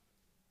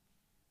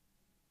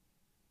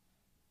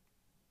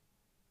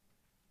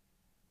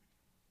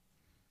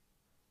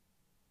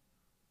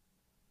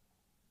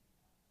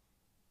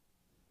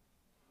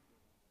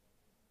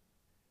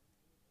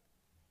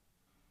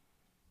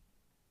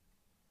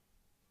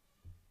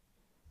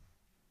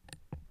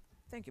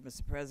 Thank you,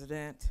 Mr.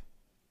 President.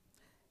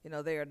 You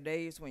know, there are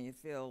days when you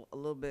feel a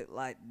little bit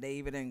like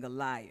David and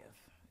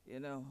Goliath, you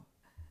know,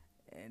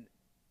 and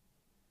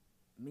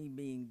me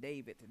being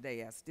David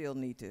today, I still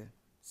need to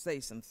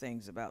say some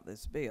things about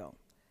this bill.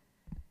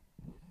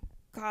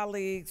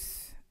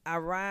 Colleagues, I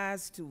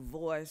rise to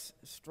voice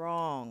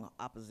strong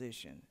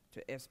opposition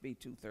to SB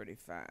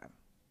 235,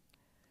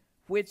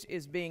 which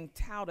is being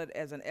touted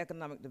as an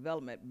economic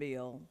development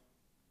bill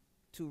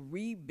to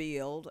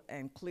rebuild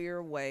and clear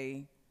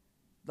away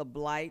the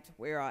blight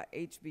where our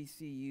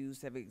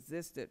HBCUs have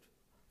existed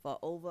for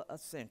over a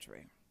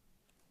century.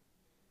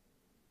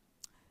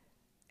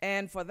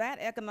 And for that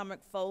economic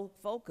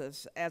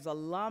focus, as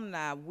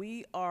alumni,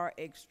 we are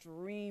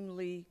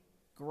extremely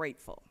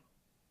grateful.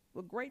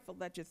 We're grateful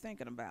that you're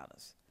thinking about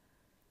us.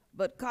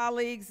 But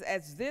colleagues,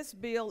 as this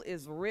bill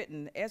is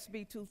written,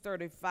 SB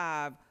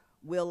 235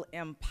 will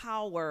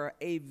empower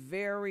a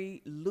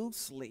very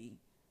loosely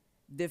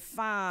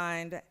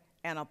defined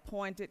and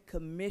appointed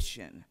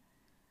commission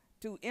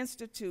to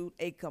institute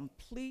a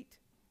complete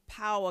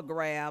power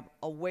grab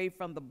away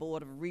from the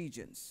Board of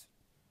Regents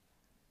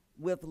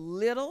with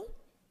little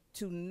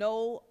to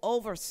no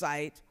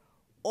oversight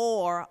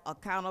or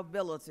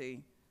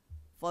accountability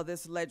for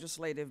this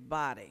legislative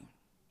body,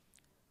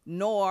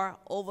 nor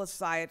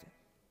oversight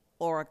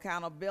or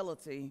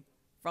accountability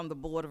from the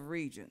Board of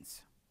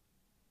Regents.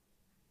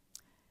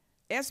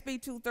 SB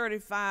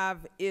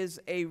 235 is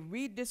a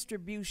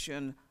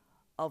redistribution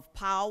of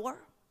power,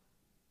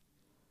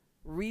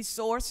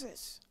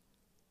 resources,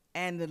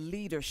 and the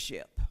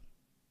leadership.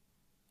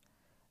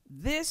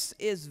 This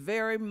is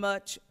very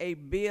much a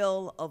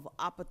bill of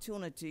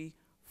opportunity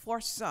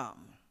for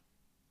some.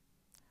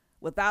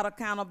 Without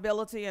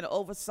accountability and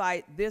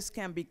oversight, this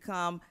can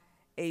become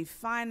a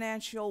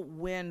financial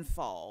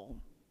windfall.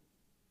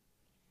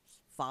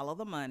 Follow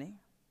the money,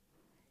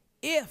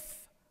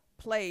 if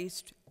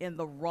placed in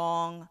the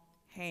wrong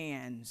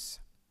hands.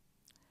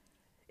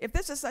 If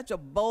this is such a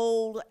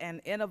bold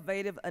and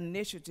innovative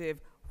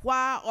initiative,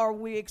 why are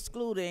we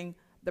excluding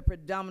the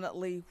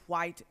predominantly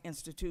white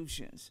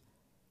institutions?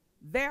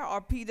 There are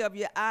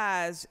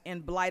PWIs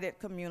in blighted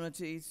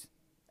communities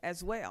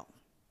as well.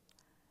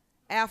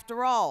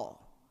 After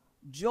all,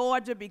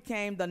 Georgia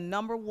became the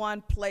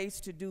 #1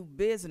 place to do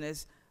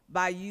business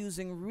by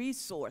using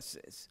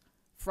resources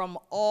from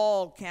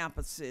all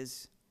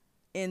campuses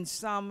in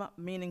some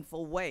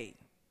meaningful way,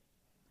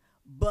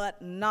 but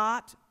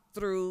not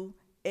through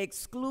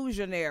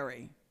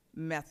exclusionary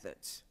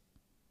methods.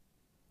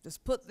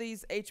 Just put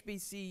these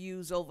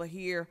HBCUs over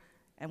here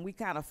and we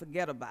kind of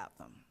forget about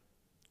them.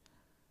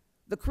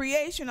 The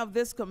creation of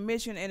this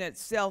commission in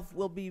itself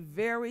will be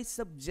very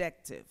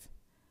subjective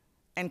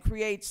and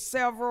create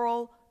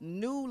several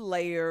new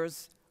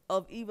layers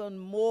of even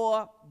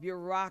more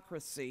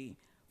bureaucracy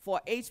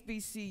for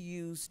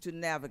HBCUs to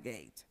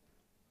navigate.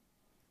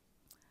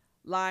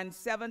 Line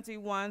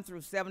 71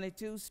 through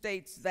 72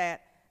 states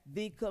that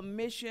the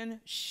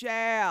commission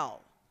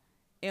shall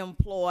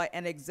employ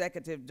an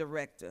executive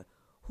director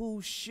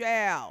who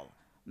shall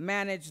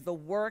manage the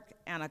work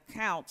and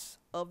accounts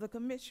of the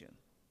commission.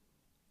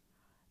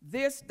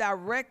 This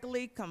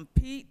directly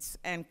competes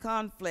and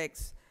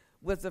conflicts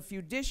with the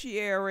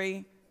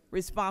fiduciary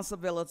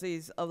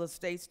responsibilities of the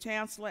state's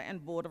chancellor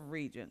and board of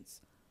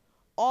regents.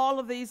 All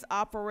of these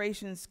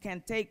operations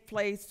can take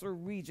place through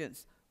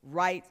regents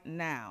right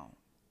now.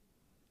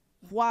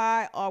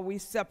 Why are we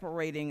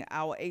separating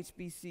our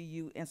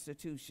HBCU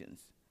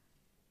institutions?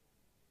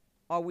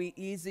 Are we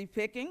easy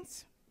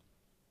pickings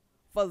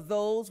for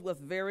those with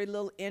very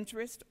little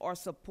interest or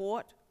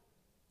support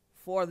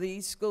for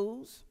these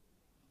schools?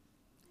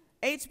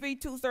 HB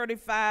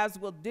 235s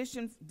will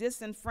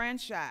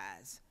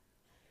disenfranchise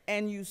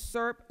and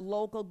usurp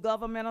local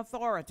government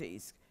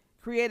authorities,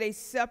 create a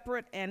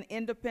separate and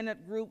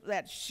independent group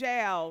that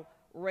shall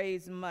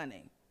raise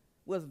money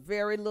with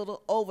very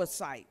little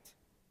oversight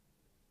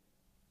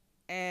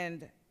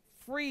and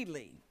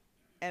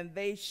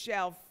they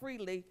shall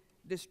freely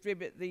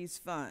distribute these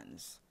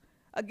funds,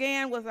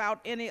 again, without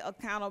any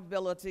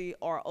accountability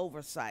or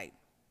oversight.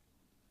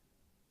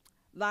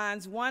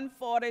 Lines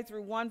 140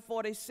 through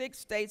 146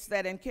 states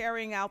that in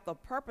carrying out the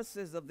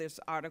purposes of this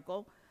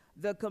article,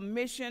 the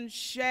commission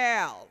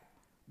shall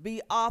be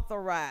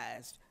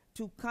authorized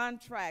to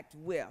contract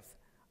with,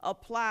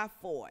 apply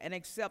for, and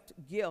accept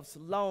gifts,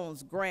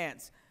 loans,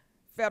 grants,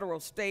 federal,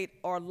 state,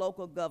 or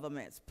local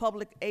governments,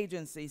 public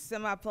agencies,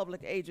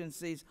 semi-public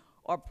agencies,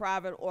 or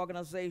private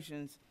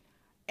organizations,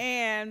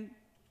 and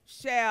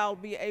shall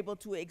be able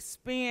to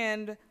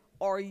expend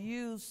or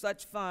use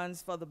such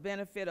funds for the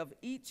benefit of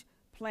each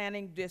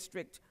planning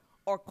district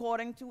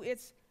according to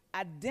its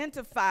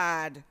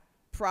identified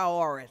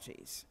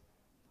priorities.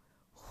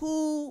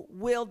 Who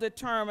will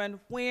determine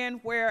when,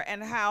 where,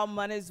 and how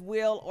monies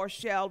will or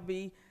shall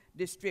be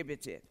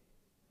distributed?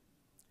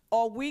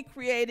 Are we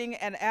creating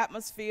an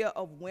atmosphere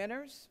of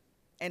winners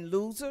and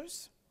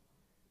losers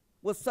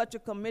with such a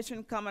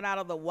commission coming out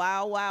of the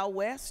Wild Wild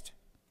West?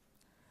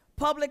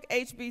 Public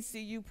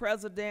HBCU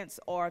presidents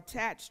are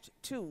attached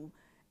to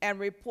and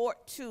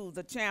report to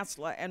the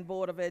Chancellor and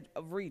Board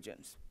of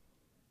Regents.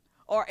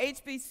 Are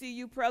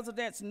HBCU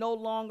presidents no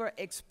longer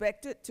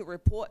expected to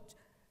report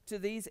to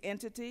these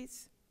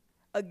entities?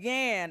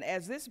 Again,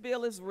 as this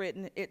bill is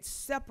written, it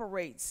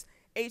separates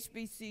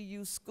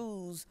HBCU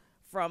schools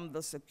from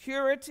the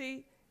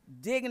security,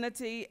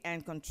 dignity,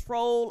 and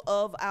control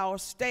of our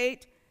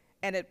state,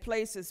 and it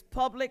places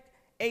public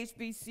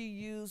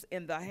HBCUs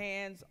in the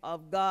hands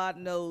of God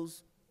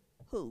knows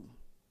who.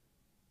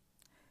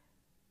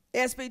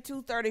 SB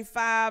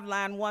 235,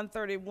 line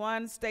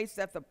 131, states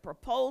that the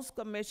proposed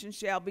commission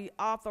shall be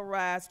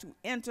authorized to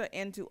enter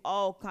into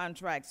all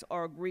contracts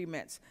or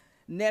agreements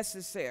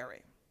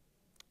necessary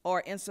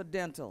or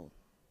incidental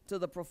to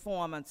the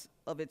performance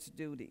of its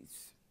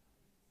duties.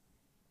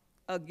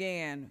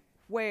 Again,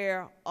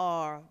 where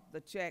are the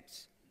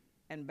checks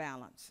and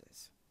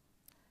balances?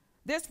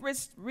 This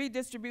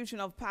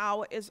redistribution of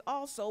power is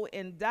also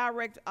in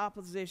direct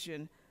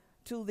opposition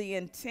to the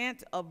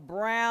intent of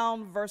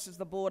Brown versus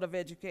the Board of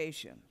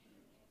Education.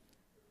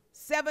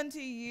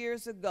 70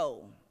 years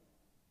ago,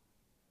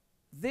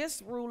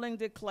 this ruling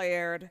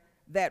declared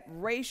that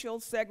racial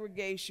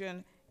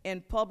segregation in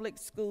public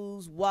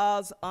schools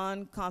was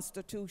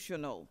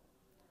unconstitutional.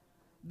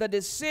 The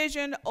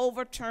decision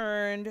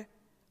overturned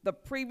the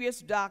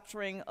previous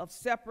doctrine of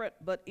separate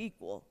but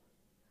equal,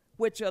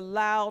 which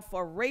allowed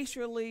for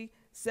racially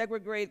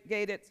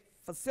segregated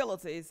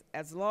facilities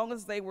as long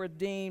as they were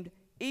deemed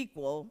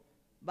equal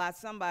by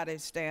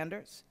somebody's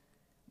standards.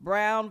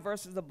 Brown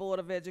versus the Board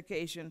of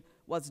Education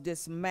was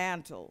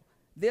dismantled.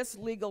 This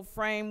legal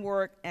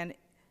framework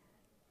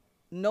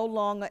no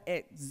longer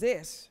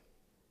exists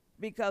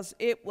because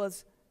it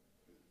was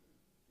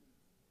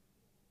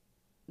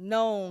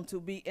known to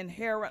be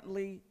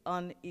inherently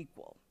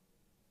unequal.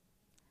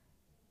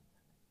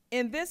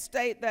 In this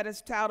state that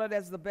is touted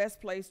as the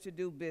best place to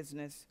do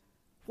business,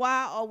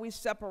 why are we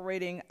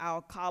separating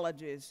our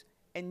colleges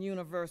and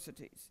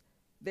universities,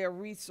 their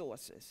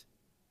resources?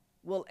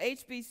 Will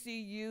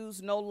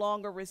HBCUs no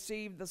longer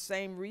receive the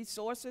same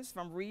resources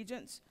from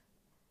regents?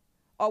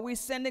 Are we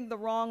sending the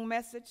wrong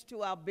message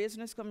to our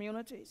business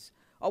communities?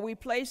 Are we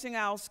placing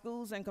our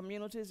schools and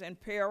communities in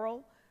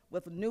peril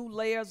with new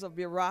layers of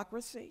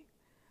bureaucracy?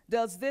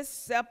 Does this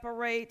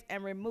separate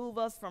and remove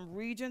us from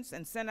regents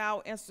and send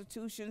our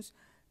institutions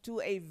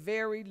to a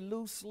very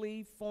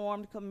loosely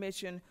formed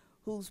commission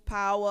whose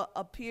power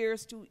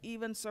appears to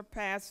even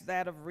surpass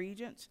that of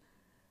regents?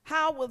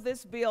 How will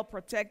this bill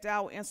protect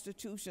our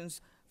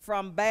institutions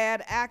from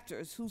bad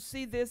actors who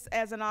see this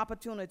as an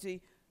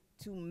opportunity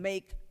to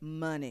make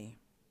money?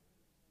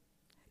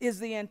 Is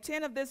the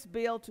intent of this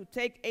bill to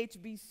take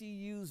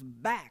HBCUs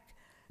back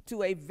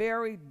to a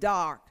very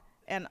dark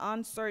and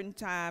uncertain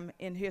time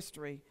in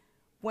history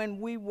when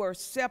we were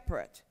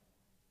separate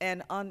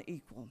and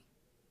unequal?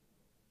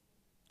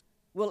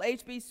 Will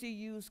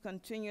HBCUs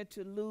continue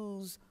to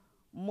lose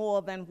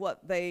more than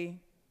what they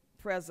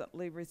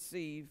presently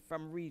receive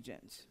from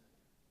regents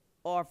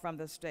or from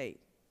the state?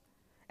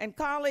 And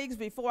colleagues,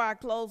 before I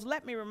close,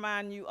 let me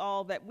remind you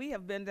all that we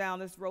have been down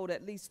this road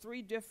at least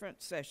 3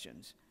 different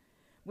sessions.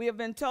 We have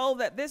been told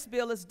that this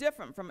bill is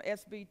different from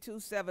SB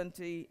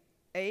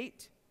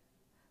 278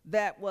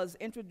 that was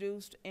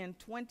introduced in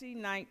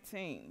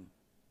 2019.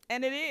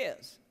 And it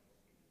is.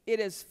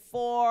 It is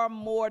far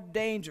more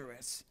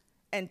dangerous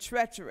and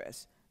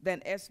treacherous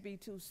than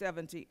SB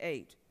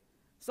 278.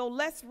 So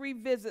let's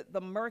revisit the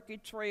murky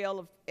trail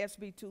of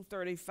SB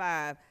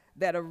 235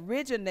 that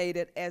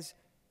originated as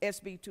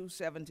SB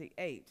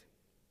 278.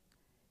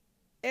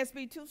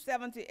 SB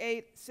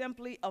 278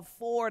 simply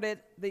afforded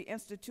the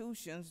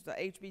institutions, the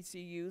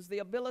HBCUs, the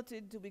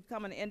ability to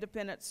become an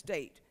independent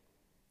state,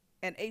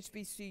 an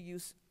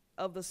HBCU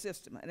of the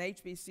system, an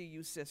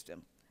HBCU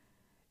system.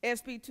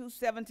 SB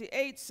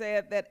 278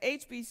 said that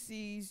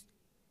HBCs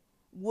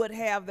would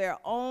have their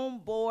own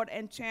board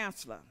and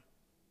chancellor,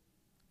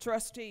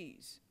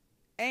 trustees,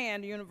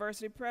 and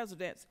university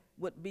presidents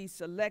would be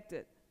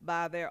selected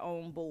by their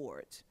own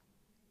boards.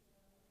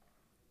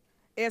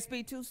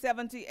 SB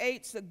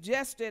 278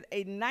 suggested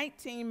a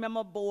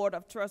 19-member board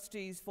of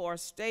trustees for a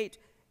state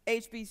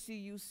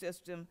HBCU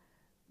system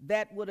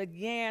that would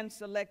again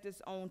select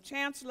its own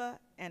chancellor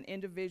and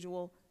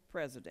individual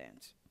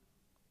presidents.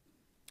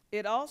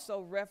 It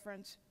also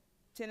referenced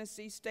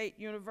Tennessee State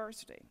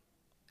University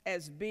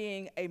as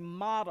being a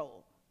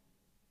model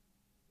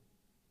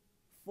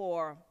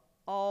for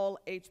all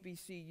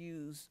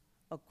HBCUs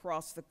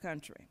across the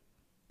country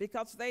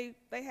because they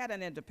had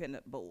an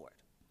independent board.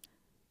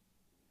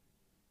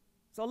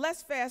 So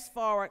let's fast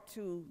forward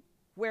to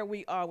where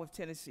we are with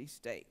Tennessee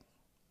State.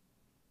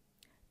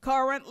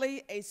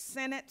 Currently, a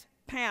Senate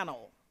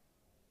panel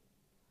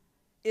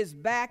is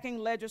backing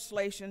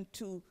legislation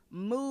to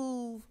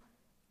move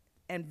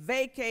and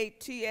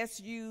vacate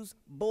TSU's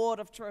Board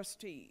of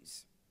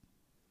Trustees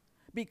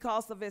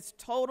because of its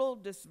total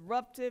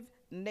disruptive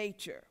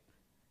nature,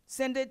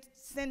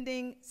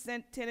 sending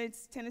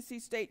Tennessee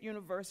State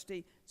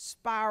University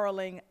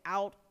spiraling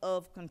out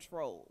of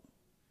control,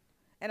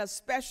 and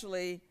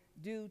especially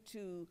due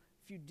to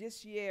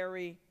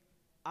fiduciary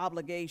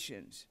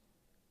obligations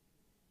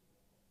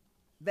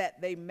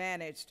that they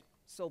managed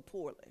so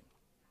poorly.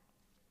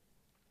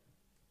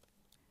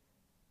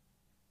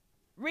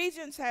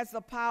 Regents has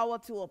the power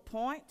to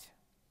appoint,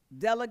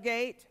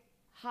 delegate,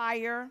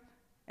 hire,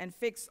 and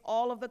fix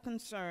all of the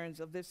concerns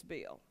of this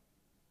bill,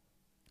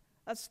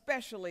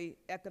 especially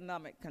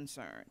economic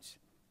concerns.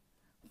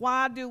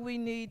 Why do we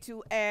need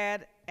to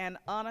add an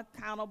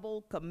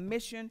unaccountable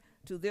commission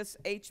to this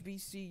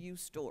HBCU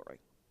story?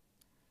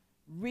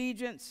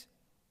 Regents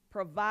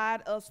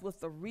provide us with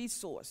the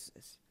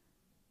resources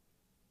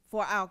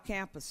for our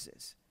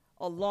campuses,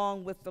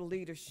 along with the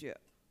leadership.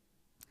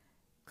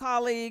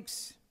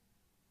 Colleagues,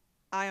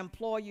 I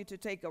implore you to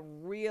take a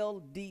real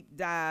deep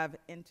dive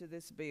into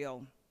this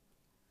bill.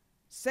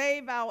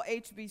 Save our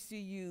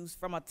HBCUs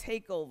from a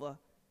takeover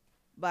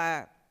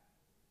by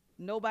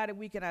nobody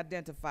we can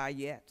identify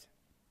yet.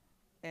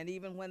 And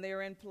even when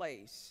they're in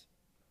place,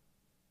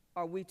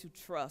 are we to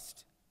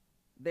trust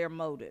their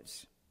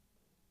motives?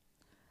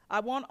 I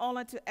want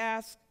only to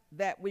ask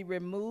that we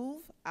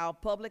remove our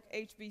public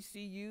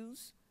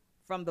HBCUs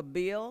from the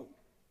bill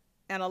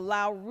and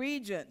allow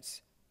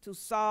regents to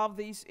solve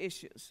these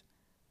issues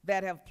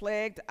that have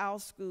plagued our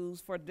schools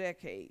for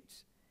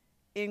decades,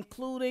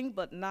 including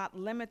but not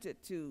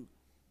limited to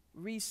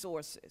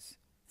resources,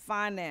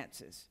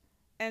 finances,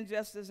 and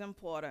just as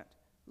important,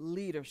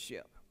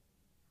 leadership.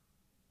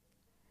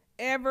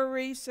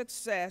 Every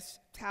success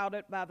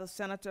touted by the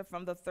senator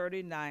from the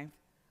 39th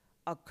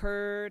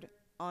occurred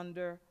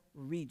under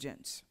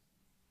regents.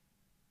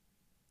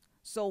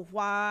 So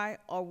why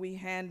are we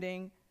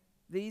handing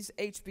these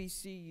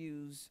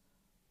HBCUs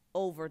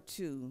over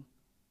to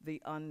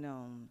the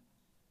unknown?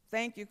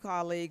 Thank you,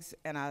 colleagues,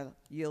 and I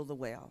yield the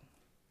well.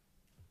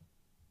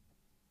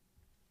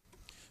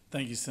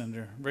 Thank you,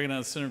 Senator. Bringing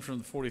out the senator from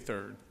the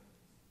 43rd.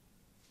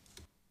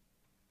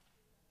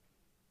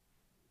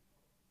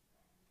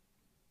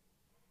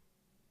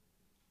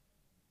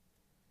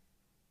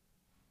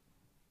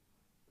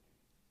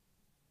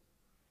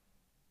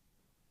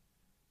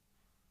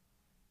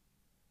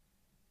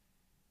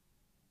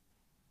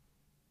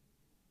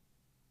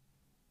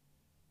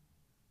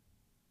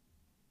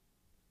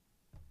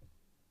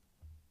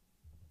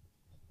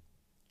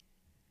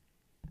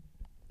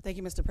 Thank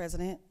you, Mr.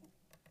 President.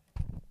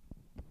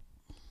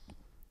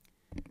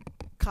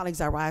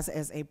 Colleagues, I rise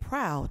as a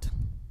proud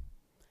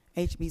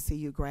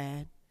HBCU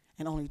grad,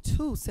 and only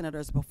two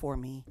senators before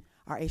me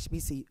are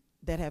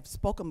that have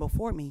spoken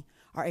before me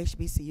are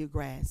HBCU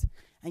grads.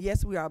 And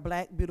yes, we are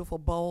black, beautiful,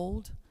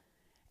 bold,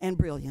 and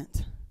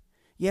brilliant.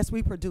 Yes,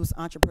 we produce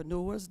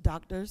entrepreneurs,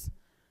 doctors,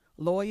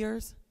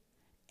 lawyers,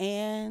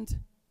 and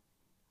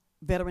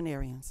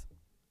veterinarians.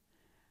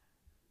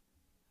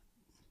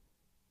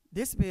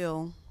 This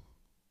bill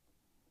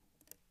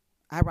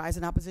I rise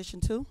in opposition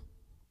to.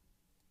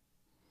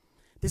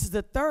 This is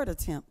the third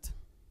attempt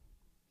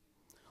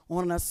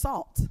on an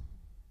assault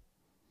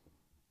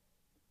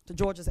to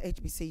Georgia's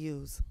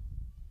HBCUs.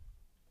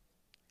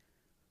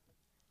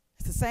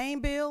 It's the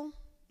same bill,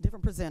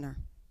 different presenter.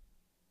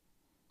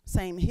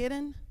 Same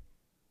hidden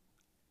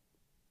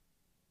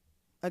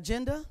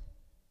agenda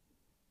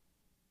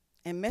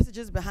and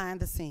messages behind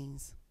the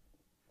scenes.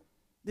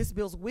 This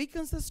bill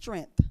weakens the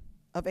strength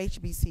of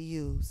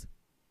HBCUs.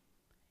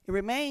 It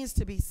remains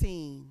to be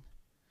seen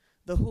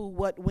the who,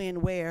 what,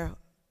 when, where,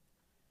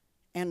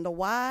 and the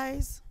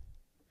whys.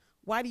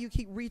 Why do you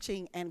keep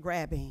reaching and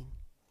grabbing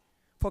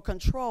for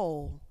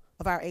control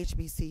of our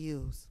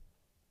HBCUs?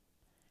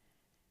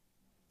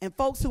 And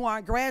folks who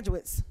aren't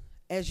graduates,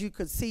 as you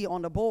could see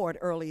on the board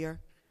earlier,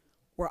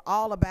 were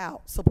all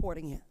about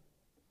supporting it.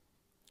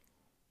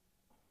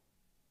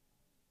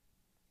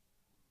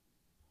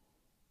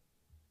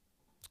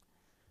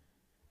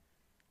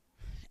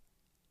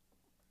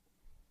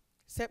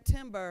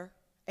 September,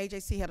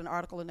 AJC had an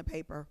article in the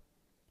paper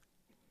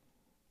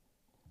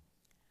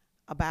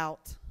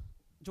about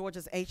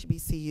Georgia's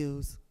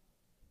HBCUs.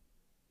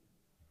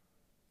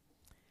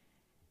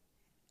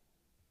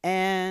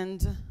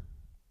 And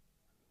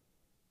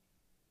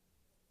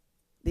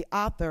the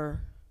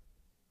author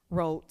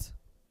wrote,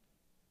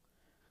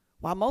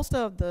 while most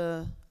of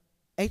the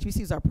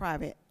HBCUs are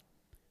private,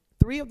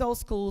 3 of those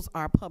schools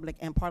are public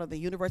and part of the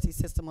university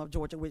system of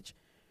Georgia, which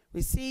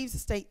receives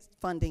state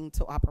funding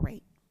to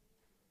operate.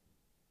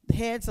 The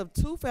heads of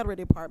 2 federal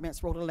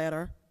departments wrote a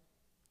letter,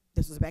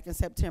 this was back in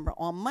September,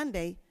 on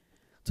Monday,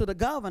 to the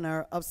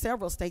governor of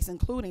several states,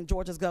 including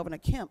Georgia's Governor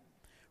Kemp,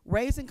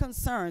 raising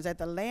concerns that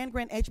the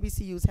land-grant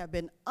HBCUs have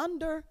been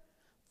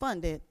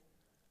underfunded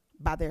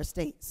by their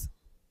states.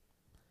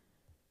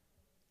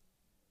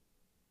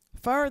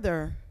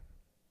 Further,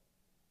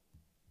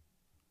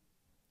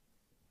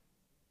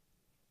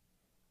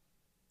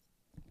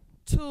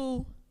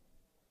 two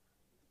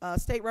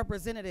state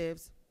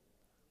representatives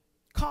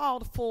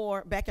called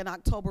for, back in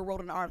October, wrote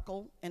an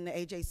article in the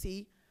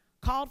AJC,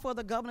 called for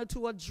the governor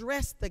to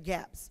address the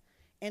gaps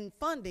in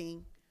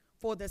funding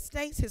for the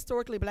state's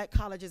historically black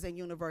colleges and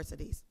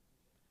universities.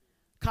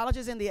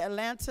 Colleges in the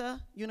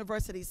Atlanta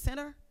University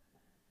Center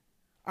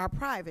are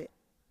private,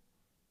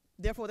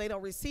 therefore they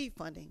don't receive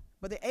funding.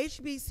 But the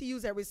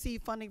HBCUs that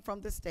receive funding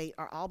from the state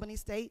are Albany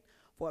State,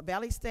 Fort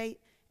Valley State,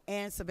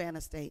 and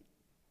Savannah State.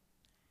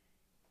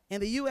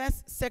 In the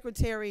U.S.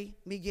 Secretary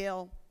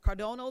Miguel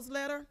Cardano's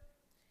letter,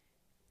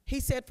 he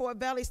said Fort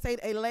Valley State,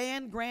 a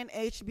land-grant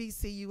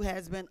HBCU,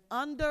 has been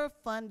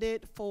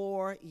underfunded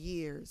for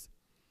years.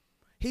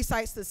 He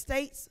cites the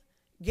state's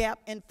gap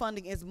in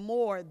funding is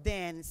more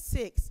than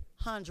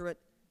 $600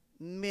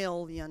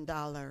 million.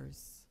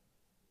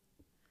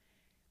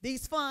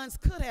 These funds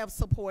could have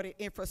supported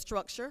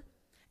infrastructure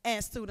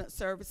and student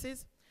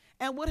services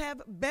and would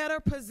have better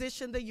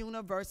positioned the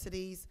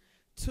universities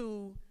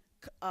to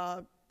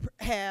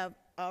have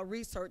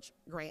research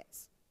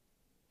grants.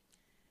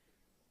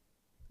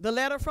 The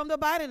letter from the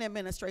Biden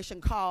administration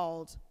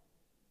called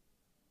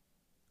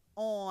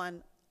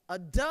on a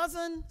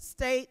dozen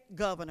state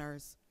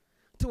governors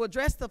to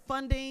address the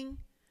funding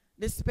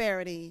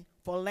disparity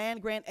for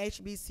land-grant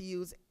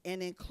HBCUs,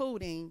 and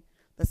including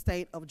the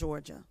state of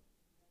Georgia.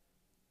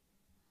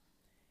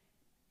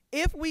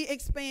 If we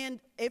extend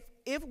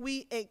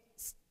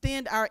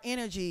our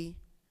energy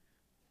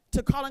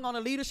to calling on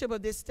the leadership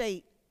of this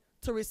state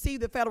to receive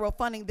the federal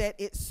funding that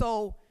it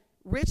so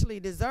richly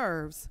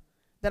deserves,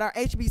 that our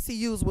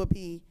HBCUs will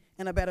be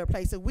in a better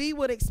place. If we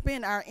would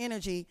expend our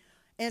energy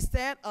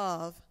instead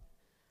of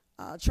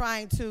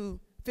trying to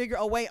figure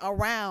a way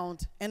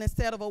around and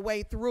instead of a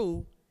way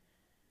through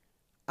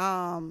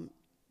to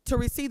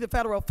receive the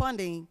federal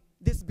funding,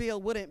 this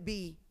bill wouldn't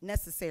be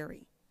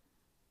necessary.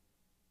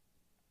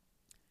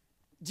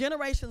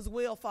 Generations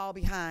will fall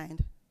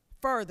behind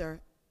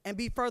further and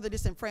be further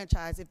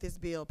disenfranchised if this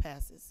bill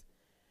passes.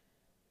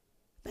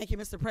 Thank you,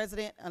 Mr.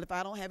 President. And if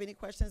I don't have any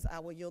questions, I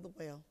will yield the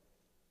well.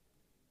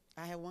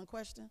 I have one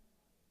question.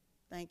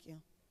 Thank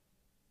you.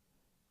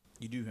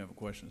 You do have a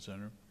question,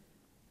 Senator.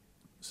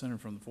 Senator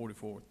from the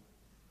 44th.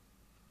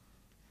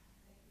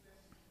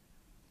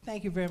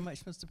 Thank you very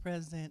much, Mr.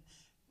 President.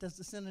 Does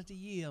the senator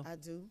yield? I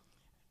do.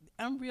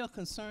 I'm real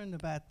concerned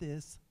about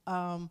this.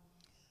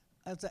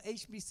 As a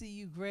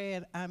HBCU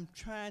grad, I'm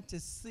trying to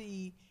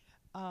see,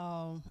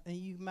 and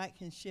you might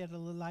can shed a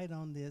little light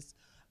on this.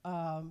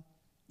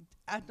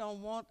 I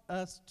don't want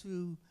us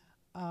to,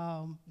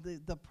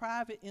 the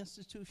private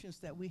institutions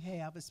that we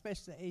have,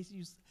 especially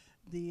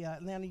the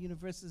Atlanta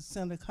University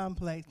Center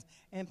Complex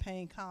and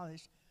Payne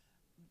College,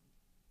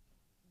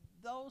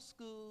 those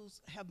schools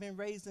have been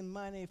raising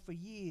money for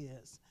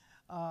years.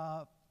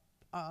 The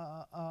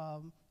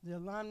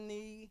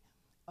alumni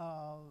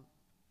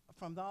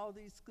from all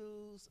these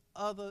schools,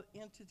 other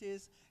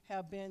entities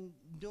have been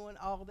doing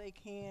all they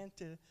can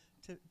to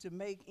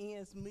make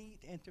ends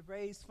meet and to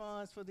raise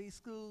funds for these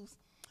schools.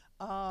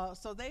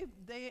 So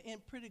they're in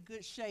pretty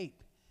good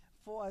shape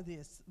for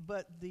this.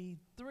 But the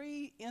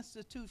three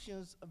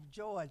institutions of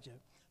Georgia,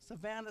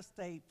 Savannah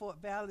State,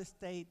 Fort Valley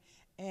State,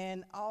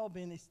 and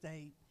Albany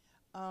State,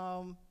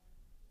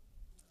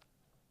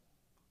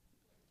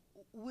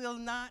 will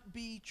not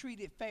be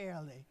treated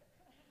fairly.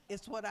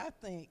 It's what I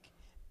think.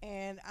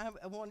 And I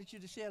wanted you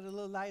to shed a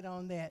little light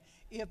on that.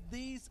 If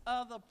these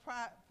other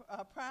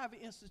private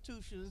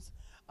institutions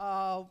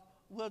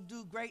will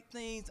do great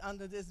things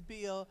under this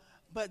bill,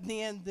 but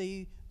then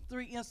the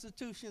three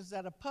institutions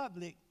that are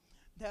public,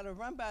 that are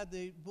run by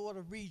the Board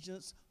of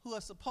Regents, who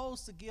are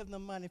supposed to give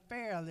them money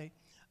fairly,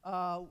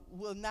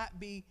 will not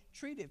be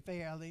treated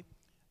fairly.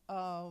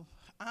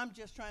 I'm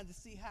just trying to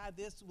see how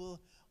this will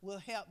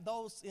help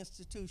those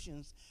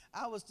institutions.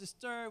 I was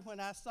disturbed when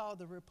I saw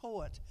the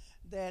report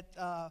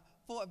that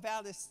Fort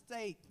Valley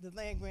State, the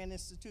land-grant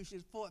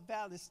institution, Fort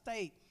Valley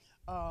State,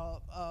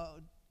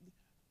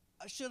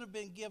 should have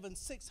been given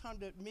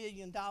 $600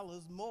 million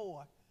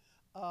more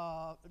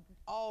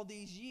all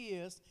these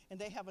years, and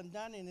they haven't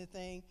done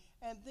anything.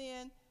 And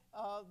then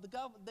the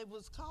government, they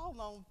was called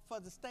on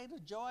for the state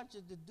of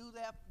Georgia to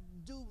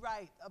do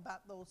right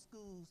about those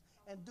schools,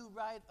 and do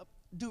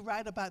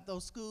right about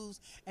those schools,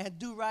 and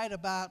do right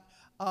about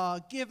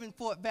giving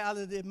Fort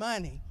Valley their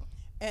money.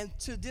 And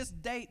to this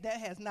date, that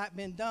has not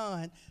been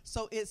done.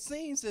 So it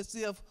seems as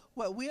if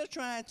what we're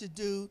trying to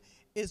do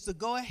is to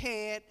go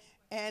ahead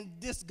and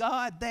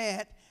discard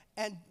that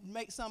and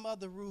make some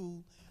other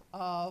rule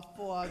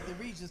for the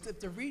regions. If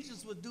the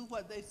regions would do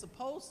what they're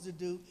supposed to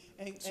do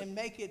and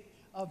make it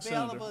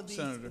available.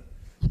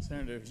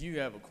 Senator, if you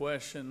have a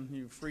question,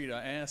 you're free to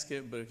ask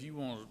it, but if you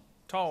want to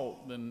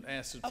talk, then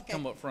ask it to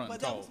come up front and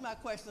talk. But that was my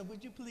question.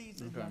 Would you please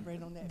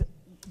elaborate on that?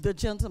 the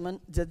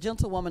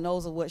gentlewoman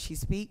knows of what she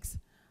speaks.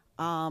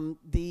 Not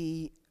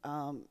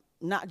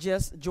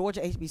just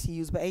Georgia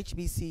HBCUs, but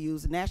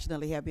HBCUs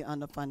nationally have been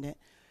underfunded.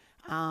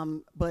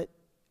 But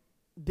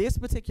this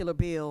particular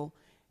bill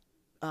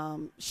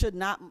should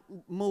not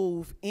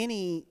move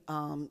any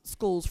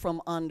schools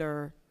from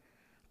under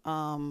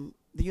the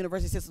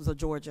university systems of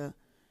Georgia.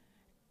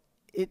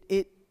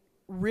 It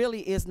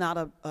really is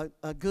not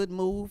a good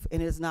move,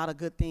 and it is not a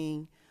good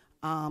thing.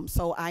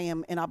 So I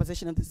am in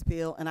opposition of this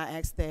bill, and I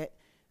ask that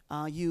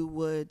you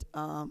would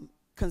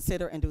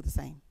consider and do the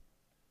same.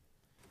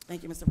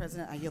 Thank you, Mr.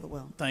 President. I yield the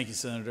will. Thank you,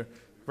 Senator.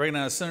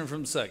 Recognize Senator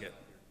from the 2nd.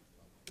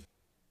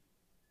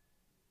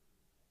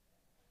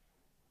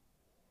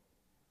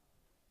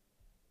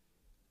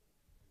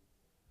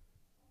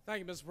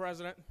 Thank you, Mr.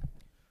 President.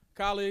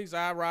 Colleagues,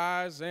 I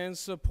rise in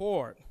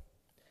support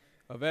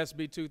of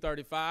SB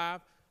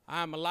 235.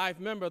 I am a life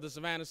member of the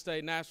Savannah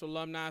State National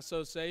Alumni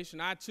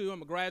Association. I, too,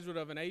 am a graduate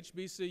of an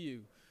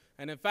HBCU.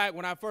 And in fact,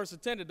 when I first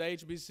attended the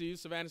HBCU,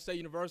 Savannah State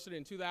University,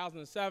 in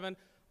 2007,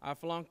 I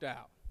flunked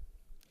out.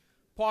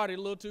 Partied a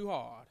little too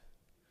hard.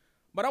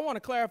 But I want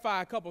to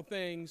clarify a couple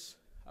things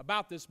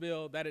about this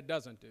bill that it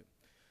doesn't do.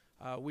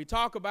 We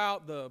talk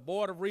about the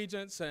Board of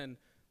Regents and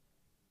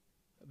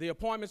the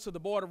appointments to the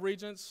Board of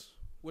Regents,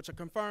 which are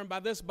confirmed by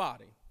this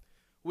body.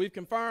 We've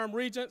confirmed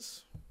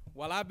regents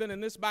while I've been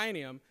in this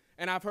biennium,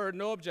 and I've heard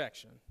no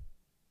objection.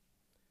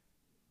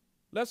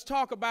 Let's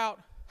talk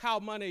about how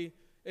money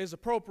is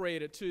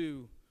appropriated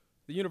to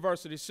the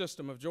university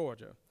system of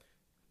Georgia.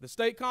 The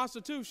state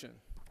constitution,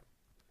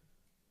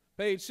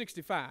 page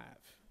 65,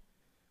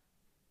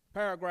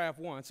 paragraph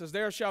 1, says,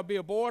 "There shall be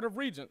a board of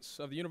regents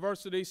of the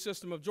university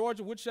system of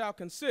Georgia, which shall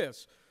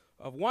consist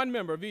of 1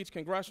 member of each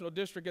congressional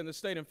district in the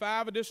state and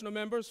 5 additional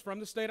members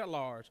from the state at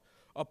large,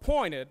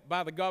 appointed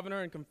by the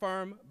governor and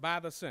confirmed by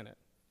the Senate."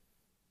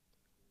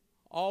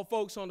 All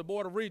folks on the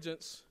Board of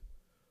Regents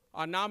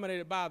are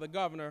nominated by the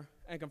governor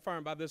and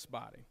confirmed by this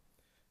body.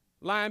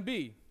 Line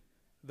B,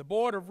 the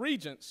Board of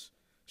Regents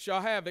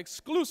shall have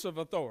exclusive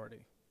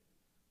authority.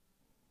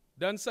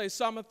 Doesn't say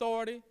some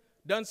authority,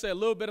 doesn't say a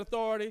little bit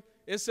authority,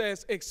 it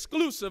says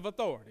exclusive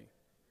authority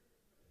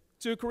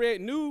to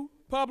create new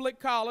public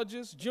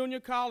colleges, junior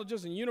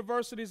colleges, and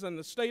universities in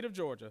the state of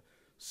Georgia,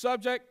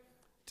 subject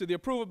to the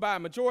approval by a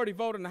majority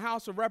vote in the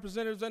House of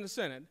Representatives and the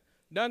Senate.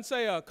 Doesn't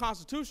say a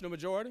constitutional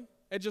majority,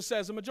 it just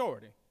says a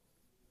majority.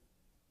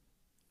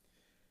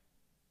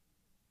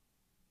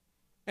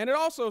 And it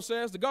also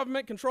says the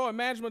government, control, and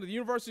management of the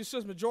university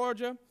system of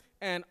Georgia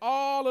and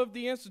all of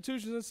the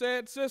institutions in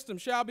said system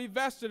shall be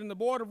vested in the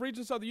Board of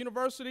Regents of the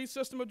university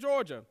system of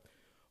Georgia.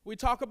 We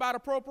talk about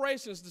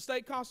appropriations. The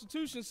state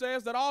constitution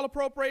says that all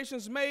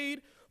appropriations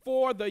made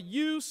for the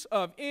use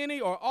of any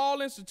or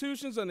all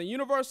institutions in the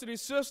university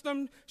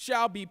system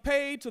shall be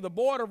paid to the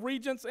Board of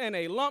Regents in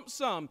a lump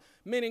sum,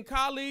 meaning,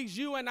 colleagues,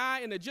 you and I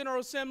in the General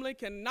Assembly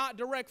cannot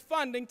direct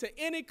funding to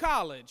any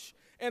college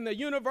in the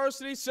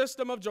university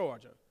system of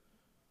Georgia.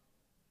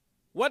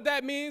 What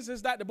that means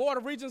is that the Board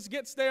of Regents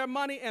gets their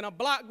money in a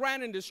block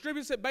grant and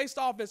distributes it based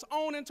off its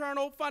own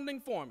internal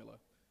funding formula.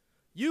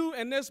 You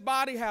and this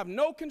body have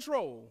no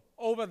control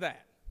over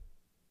that.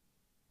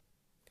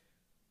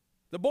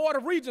 The Board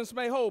of Regents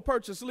may hold,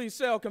 purchase, lease,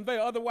 sell, convey,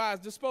 or otherwise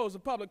dispose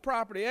of public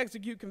property,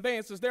 execute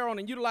conveyances thereon,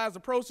 and utilize the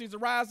proceeds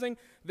arising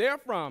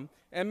therefrom,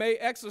 and may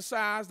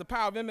exercise the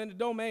power of eminent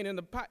domain in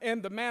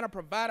the manner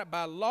provided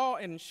by law,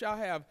 and shall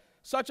have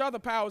such other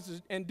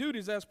powers and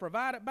duties as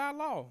provided by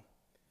law.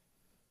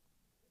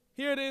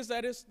 Here it is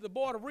that it's the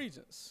Board of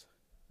Regents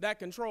that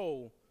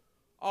control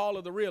all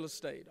of the real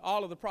estate,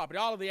 all of the property,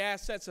 all of the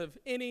assets of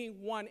any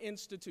one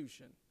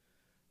institution.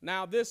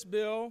 Now, this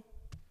bill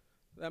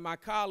that my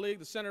colleague,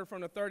 the senator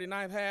from the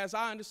 39th, has,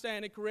 I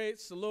understand it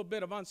creates a little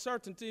bit of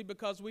uncertainty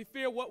because we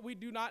fear what we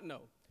do not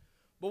know.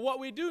 But what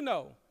we do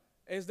know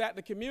is that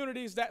the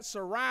communities that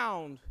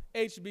surround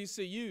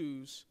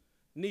HBCUs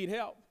need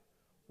help.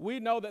 We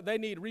know that they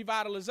need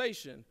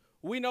revitalization.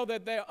 We know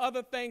that there are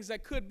other things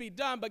that could be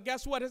done, but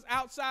guess what? It's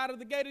outside of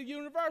the gate of the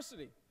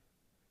university.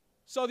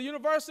 So the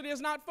university is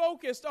not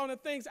focused on the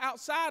things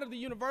outside of the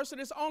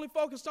university. It's only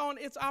focused on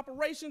its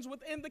operations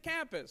within the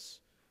campus.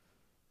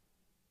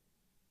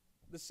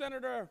 The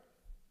senator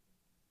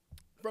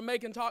from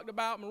Macon talked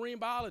about marine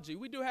biology.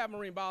 We do have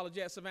marine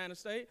biology at Savannah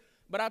State,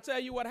 but I'll tell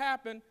you what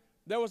happened.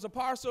 There was a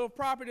parcel of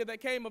property that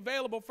came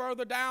available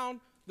further down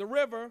the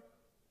river,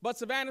 but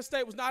Savannah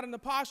State was not in the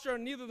posture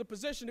and neither the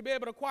position to be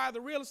able to acquire the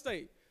real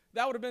estate.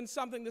 That would have been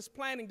something this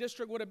planning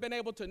district would have been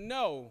able to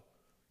know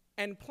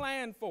and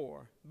plan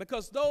for,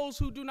 because those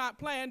who do not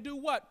plan do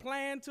what?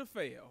 Plan to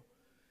fail.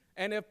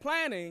 And if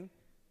planning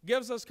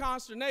gives us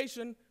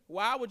consternation,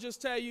 well, I would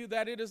just tell you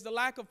that it is the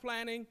lack of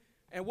planning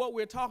and what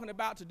we're talking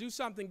about to do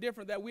something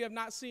different that we have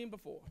not seen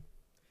before.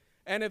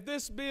 And if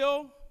this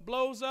bill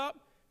blows up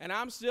and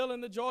I'm still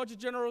in the Georgia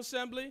General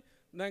Assembly,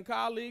 then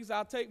colleagues,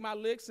 I'll take my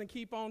licks and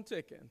keep on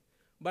ticking.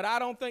 But I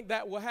don't think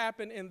that will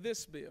happen in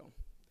this bill.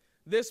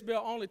 This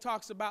bill only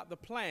talks about the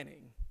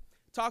planning,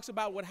 talks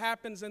about what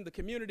happens in the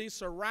communities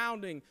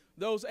surrounding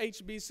those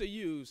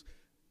HBCUs.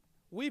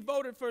 We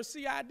voted for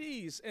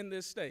CIDs in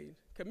this state,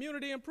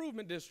 community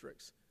improvement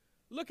districts.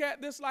 Look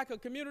at this like a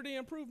community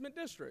improvement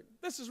district.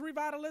 This is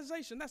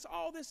revitalization. That's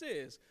all this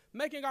is.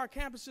 Making our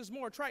campuses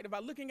more attractive by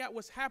looking at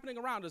what's happening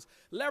around us,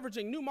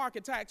 leveraging new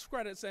market tax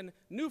credits and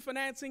new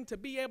financing to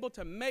be able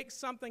to make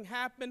something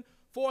happen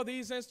for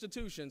these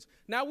institutions.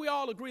 Now, we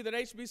all agree that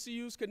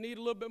HBCUs could need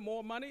a little bit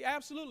more money.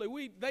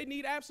 Absolutely. They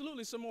need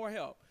absolutely some more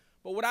help.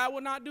 But what I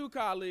will not do,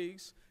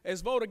 colleagues,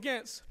 is vote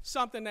against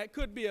something that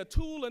could be a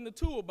tool in the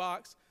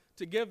toolbox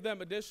to give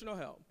them additional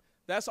help.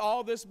 That's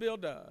all this bill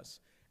does.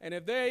 And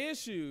if there are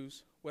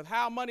issues with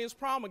how money is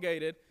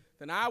promulgated,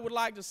 then I would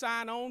like to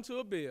sign on to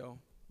a bill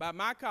by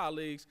my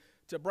colleagues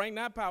to bring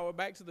that power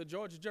back to the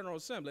Georgia General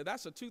Assembly.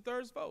 That's a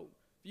 2/3 vote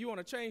if you want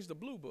to change the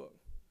Blue Book.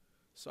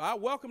 So I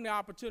welcome the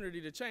opportunity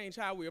to change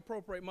how we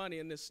appropriate money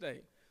in this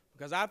state,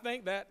 because I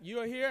think that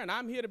you're here and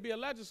I'm here to be a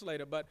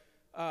legislator, but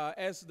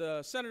as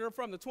the senator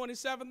from the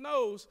 27th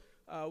knows,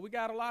 we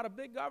got a lot of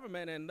big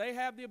government and they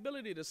have the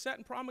ability to set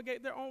and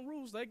promulgate their own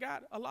rules. They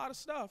got a lot of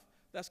stuff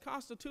that's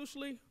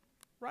constitutionally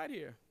right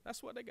here.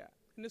 That's what they got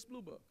in this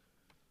Blue Book.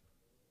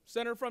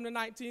 Senator from the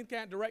 19th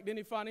can't direct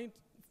any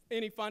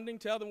funding,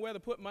 tell them where to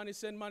put money,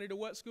 send money to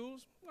what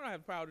schools. We don't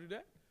have the power to do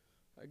that.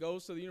 It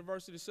goes to the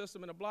university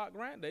system in a block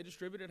grant. They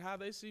distribute it how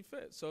they see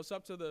fit. So it's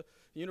up to the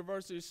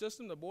university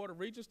system, the Board of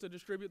Regents, to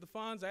distribute the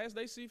funds as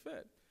they see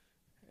fit.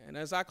 And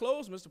as I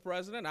close, Mr.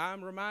 President,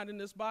 I'm reminding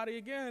this body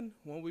again,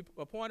 when we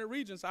appointed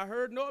regents, I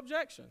heard no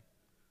objection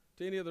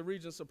to any of the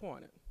regents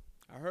appointed.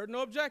 I heard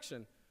no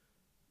objection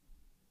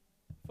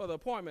for the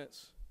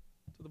appointments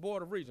to the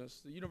Board of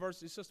Regents, the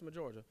University System of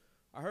Georgia.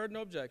 I heard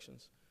no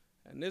objections.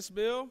 And this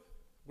bill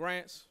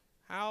grants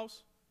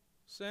House,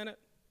 Senate,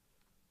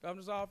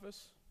 Governor's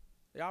Office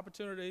the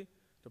opportunity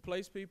to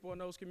place people in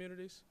those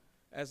communities.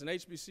 As an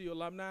HBCU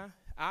alumni,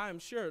 I am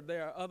sure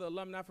there are other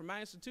alumni from my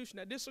institution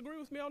that disagree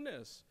with me on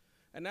this,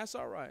 and that's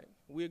all right.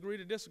 We agree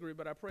to disagree,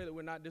 but I pray that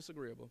we're not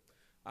disagreeable.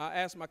 I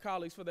ask my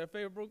colleagues for their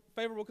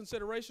favorable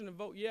consideration and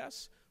vote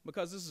yes,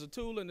 because this is a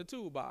tool in the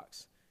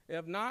toolbox.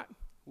 If not,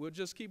 we'll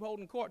just keep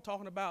holding court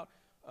talking about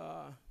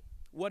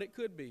what it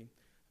could be.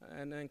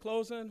 And in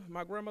closing,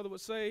 my grandmother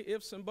would say,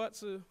 if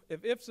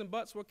ifs and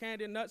buts were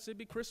candy and nuts, it'd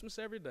be Christmas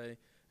every day.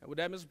 And with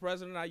that, Mr.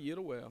 President, I yield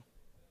a well.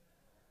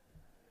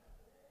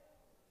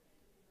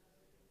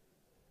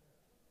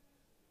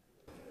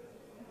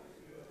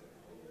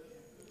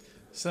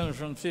 Senator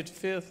from the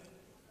 55th.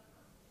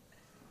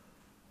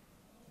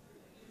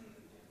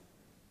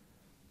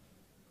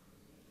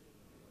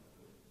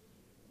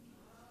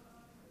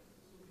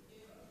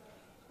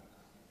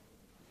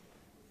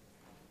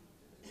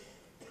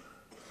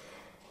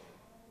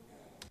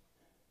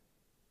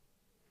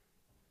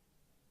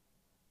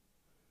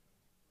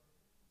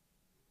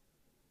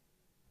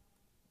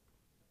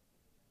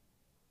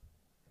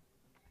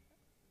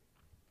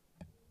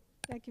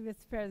 Thank you,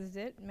 Mr.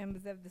 President,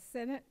 members of the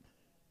Senate.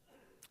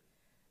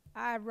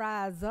 I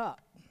rise up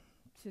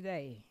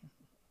today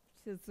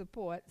to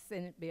support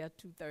Senate Bill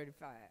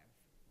 235.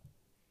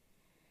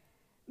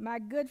 My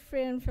good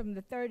friend from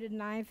the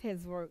 39th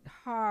has worked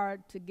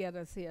hard to get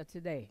us here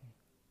today.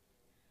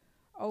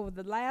 Over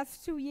the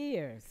last 2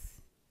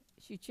 years,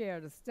 she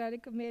chaired a study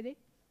committee.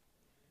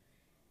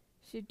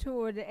 She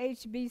toured the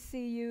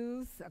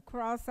HBCUs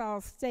across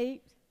our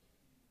state,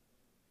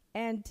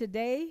 and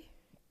today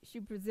she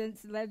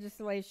presents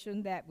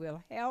legislation that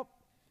will help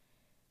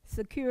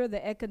secure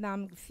the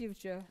economic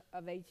future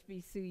of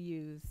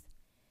HBCUs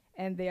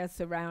and their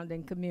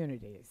surrounding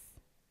communities.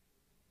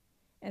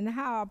 And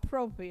how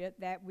appropriate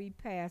that we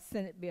passed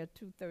Senate Bill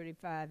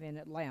 235 in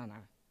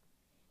Atlanta.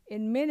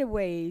 In many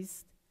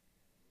ways,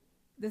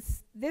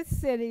 this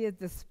city is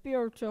the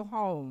spiritual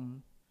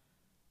home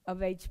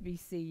of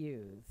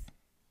HBCUs.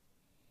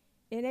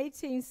 In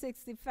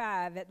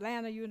 1865,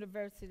 Atlanta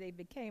University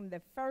became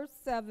the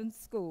first Southern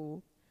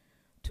school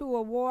to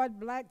award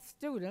black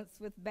students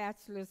with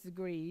bachelor's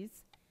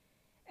degrees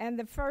and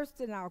the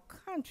first in our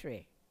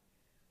country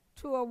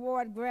to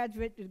award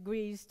graduate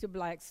degrees to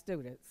black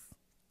students.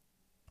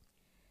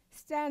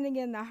 Standing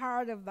in the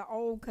heart of the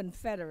old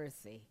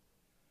Confederacy,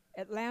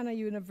 Atlanta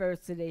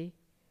University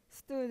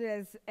stood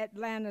as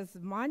Atlanta's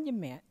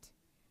monument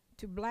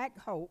to black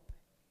hope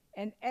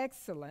and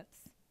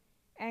excellence,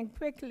 and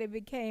quickly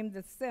became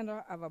the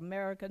center of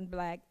American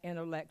black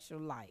intellectual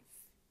life.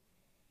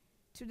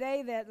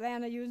 Today, the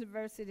Atlanta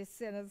University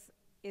Center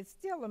is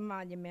still a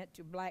monument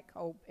to black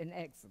hope and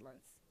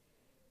excellence.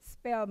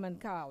 Spelman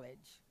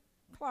College,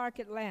 Clark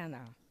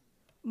Atlanta,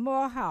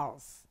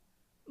 Morehouse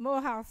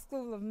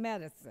School of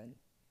Medicine,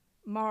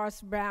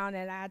 Morris Brown,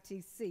 and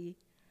ITC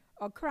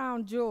are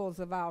crown jewels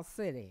of our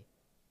city.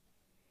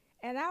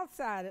 And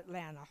outside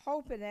Atlanta,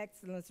 hope and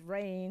excellence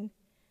reign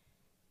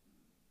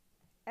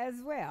as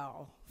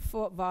well.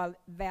 Fort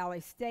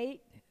Valley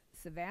State,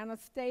 Savannah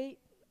State,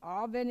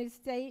 Albany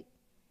State,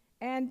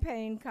 and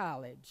Payne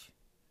College.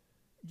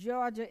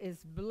 Georgia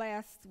is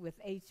blessed with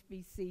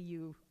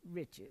HBCU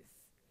riches.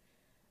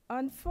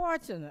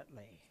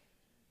 Unfortunately,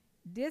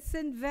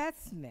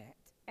 disinvestment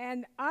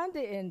and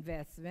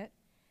underinvestment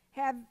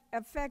have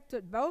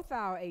affected both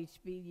our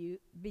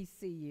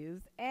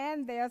HBCUs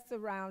and their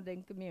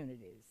surrounding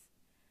communities.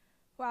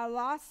 While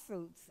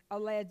lawsuits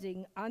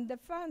alleging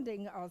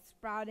underfunding are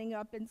sprouting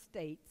up in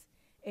states,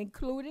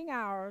 including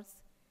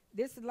ours,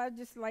 this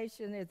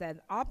legislation is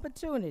an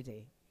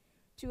opportunity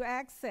to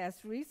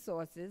access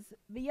resources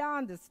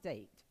beyond the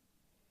state.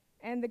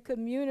 And the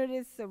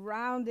communities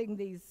surrounding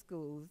these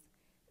schools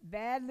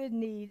badly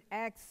need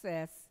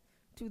access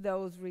to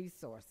those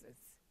resources.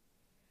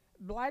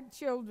 Black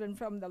children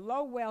from the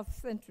low-wealth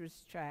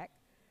census tract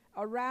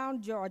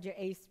around Georgia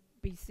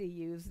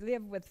HBCUs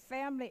live with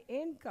family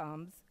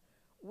incomes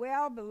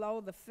well below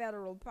the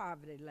federal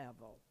poverty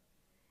level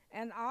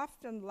and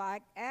often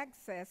lack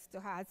access to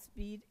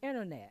high-speed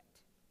internet.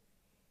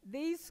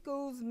 These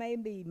schools may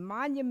be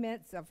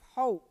monuments of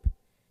hope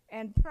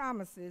and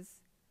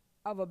promises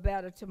of a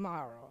better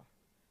tomorrow,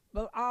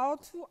 but all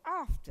too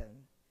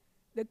often,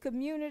 the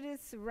communities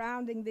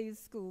surrounding these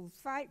schools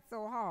fight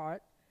so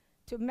hard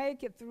to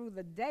make it through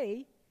the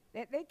day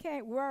that they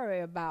can't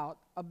worry about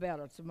a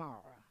better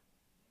tomorrow.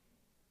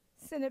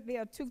 Senate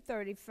Bill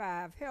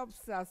 235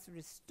 helps us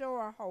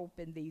restore hope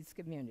in these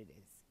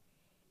communities.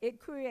 It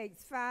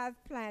creates 5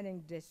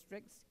 planning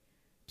districts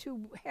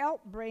to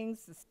help bring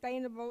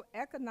sustainable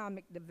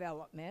economic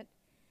development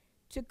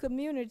to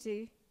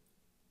community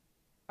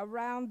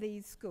around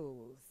these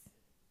schools.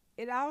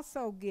 It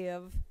also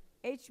gives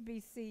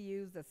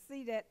HBCUs a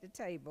seat at the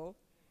table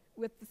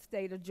with the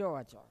state of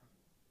Georgia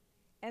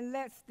and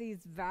lets these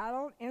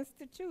vital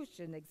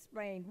institutions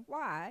explain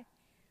why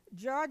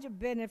Georgia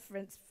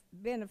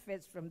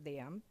benefits from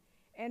them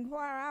and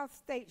why our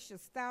state should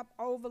stop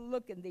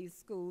overlooking these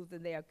schools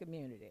and their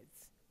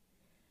communities.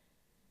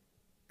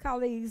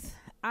 Colleagues,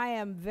 I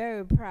am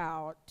very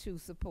proud to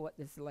support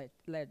this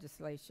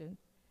legislation,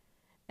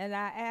 and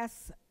I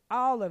ask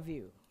all of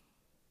you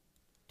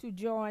to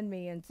join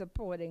me in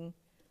supporting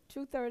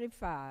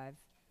 235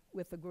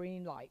 with a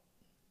green light.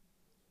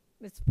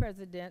 Mr.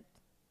 President,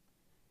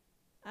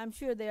 I'm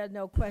sure there are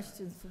no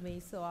questions for me,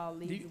 so I'll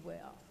leave you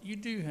well. You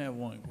do have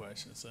one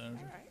question, Senator.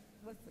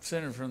 All right.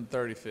 Senator from the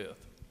 35th.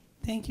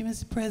 Thank you,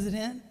 Mr.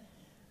 President.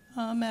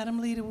 Madam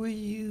Leader, will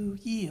you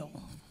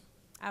yield?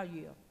 I'll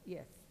yield,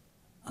 yes.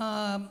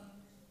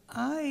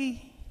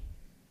 I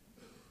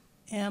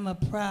am a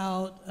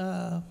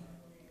proud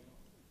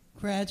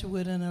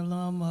graduate and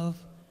alum of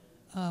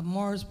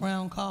Morris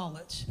Brown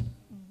College.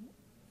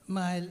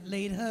 My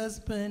late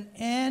husband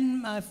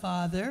and my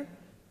father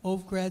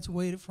both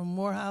graduated from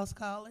Morehouse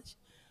College.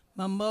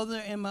 My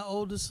mother and my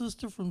older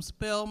sister from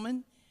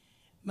Spelman.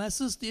 My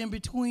sister in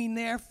between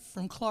there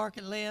from Clark,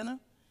 Atlanta.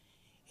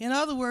 In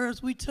other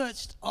words, we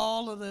touched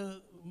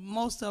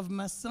most of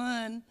my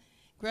son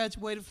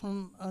graduated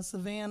from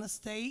Savannah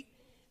State.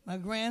 My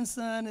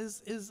grandson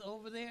is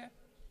over there.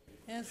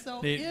 And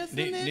so isn't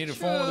it need true? a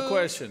form of the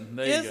question.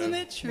 There you go. Isn't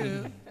it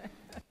true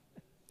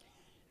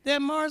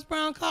that Morris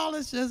Brown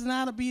College does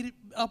not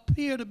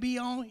appear to be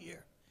on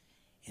here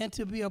and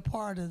to be a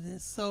part of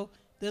this? So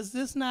does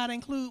this not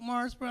include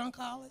Morris Brown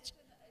College?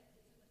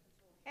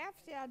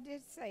 Actually, I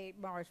did say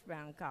Morris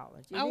Brown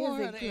College. I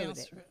want her to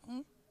answer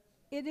it.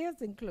 It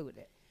is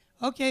included.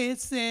 Okay, it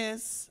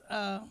says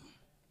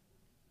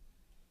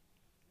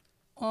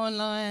on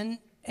line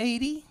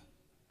 80,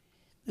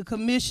 the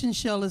commission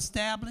shall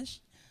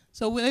establish.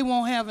 So they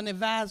won't have an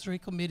advisory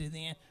committee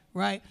then,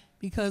 right?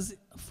 Because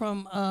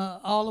from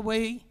all the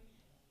way.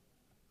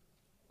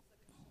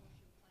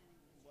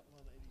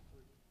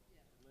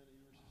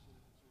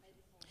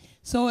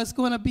 So it's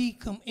going to be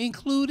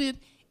included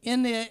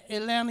in the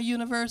Atlanta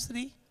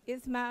University?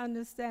 It's my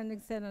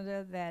understanding,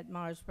 Senator, that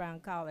Morris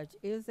Brown College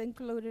is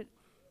included.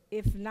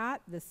 If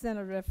not, the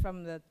senator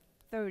from the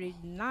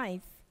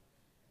 39th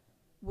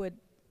would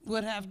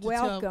have to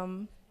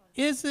welcome.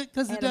 Is it?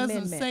 Because it doesn't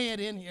amendment. say it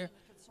in here.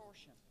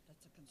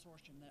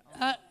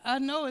 I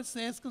know it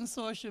says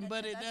consortium,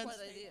 but it doesn't.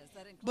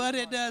 But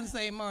it doesn't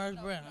say Morris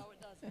Brown. No, it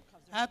doesn't.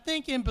 I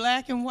think in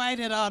black and white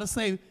it ought to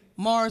say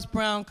Morris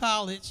Brown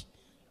College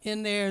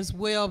in there as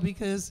well,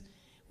 because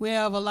we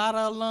have a lot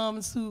of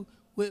alums who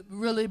would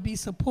really be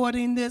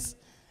supporting this,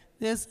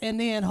 and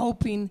then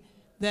hoping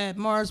that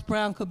Morris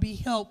Brown could be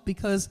helped,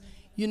 because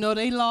you know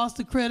they lost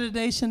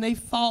accreditation. They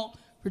fought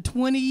for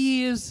 20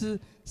 years to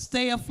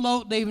stay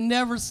afloat. They've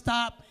never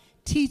stopped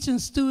teaching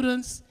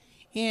students.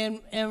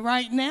 And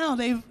right now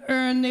they've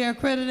earned their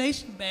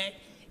accreditation back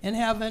and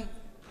haven't,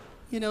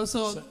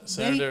 so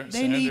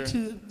they need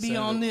to be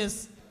on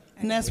this,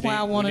 and that's why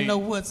I want to know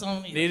what's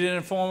on it. Need an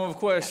informative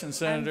question,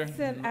 Senator.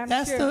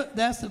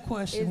 That's the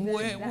question.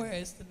 Where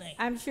is the name?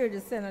 I'm sure the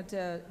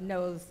senator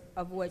knows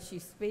of what she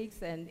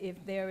speaks, and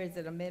if there is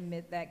an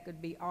amendment that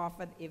could be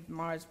offered if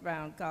Morris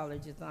Brown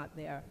College is not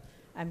there,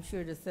 I'm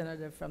sure the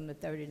senator from the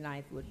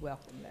 39th would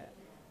welcome that.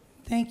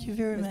 Thank you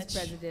very much. Mr.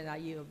 President, I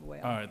yield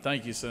well. All right,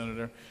 thank you,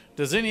 Senator.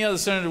 Does any other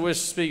senator wish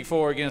to speak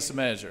for or against the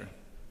measure?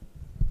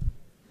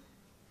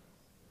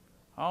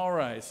 All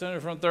right,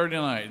 Senator from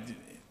 39th,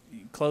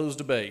 close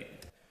debate.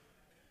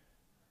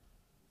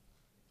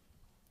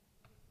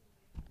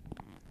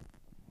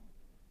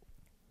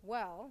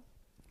 Well,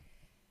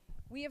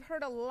 We have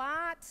heard a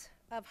lot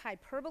of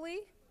hyperbole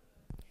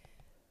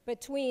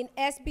between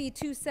SB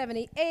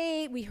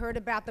 278. We heard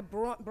about the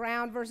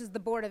Brown versus the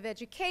Board of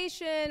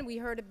Education. We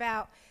heard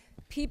about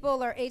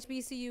people are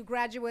HBCU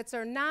graduates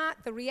or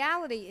not. The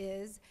reality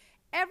is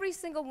every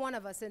single one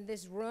of us in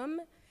this room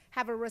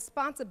have a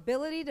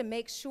responsibility to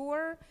make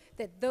sure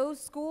that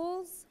those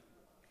schools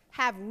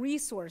have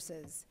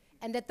resources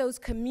and that those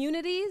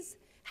communities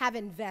have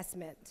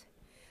investment.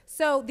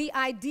 So the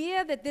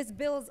idea that this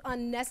bill is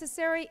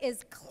unnecessary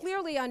is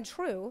clearly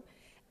untrue.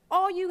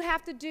 All you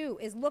have to do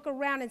is look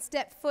around and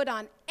step foot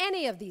on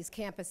any of these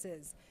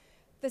campuses.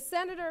 The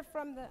senator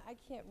from the, I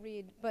can't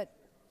read, but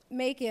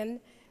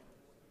Macon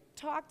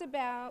talked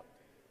about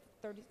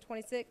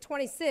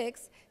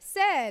 26,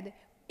 said,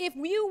 if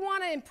you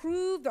want to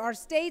improve our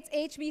state's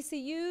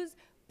HBCUs,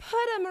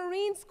 put a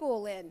Marine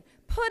school in,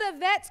 put a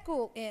vet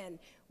school in.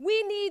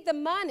 We need the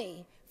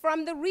money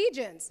from the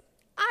regents.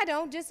 I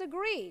don't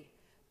disagree,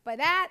 but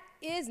that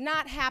is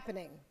not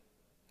happening.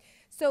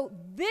 So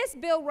this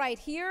bill right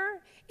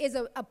here is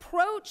an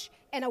approach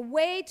and a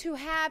way to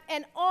have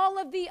an all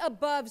of the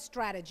above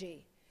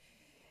strategy.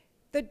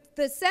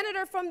 The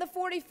senator from the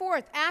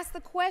 44th asked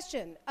the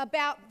question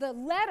about the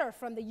letter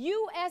from the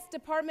U.S.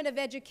 Department of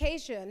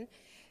Education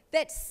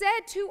that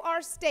said to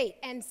our state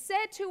and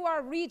said to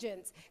our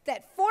regents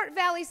that Fort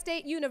Valley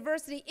State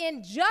University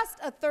in just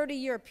a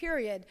 30-year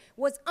period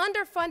was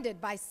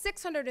underfunded by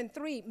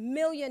 $603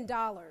 million.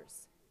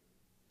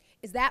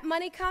 Is that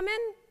money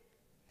coming?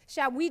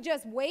 Shall we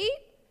just wait?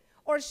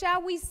 Or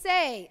shall we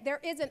say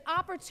there is an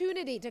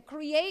opportunity to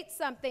create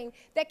something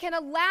that can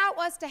allow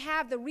us to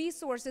have the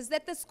resources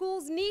that the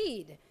schools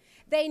need?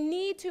 They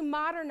need to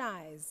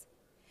modernize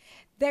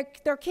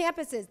their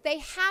campuses. They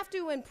have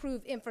to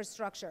improve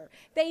infrastructure.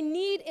 They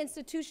need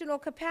institutional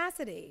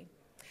capacity.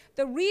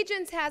 The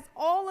Regents has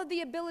all of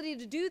the ability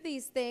to do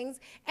these things,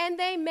 and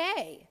they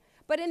may.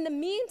 But in the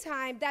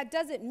meantime, that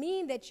doesn't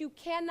mean that you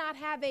cannot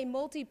have a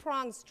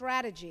multi-pronged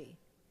strategy.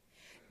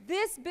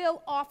 This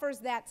bill offers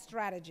that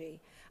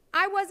strategy.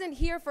 I wasn't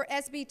here for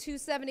SB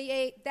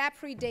 278. That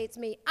predates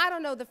me. I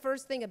don't know the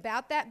first thing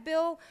about that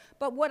bill,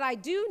 but what I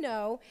do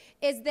know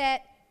is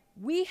that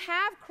we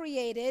have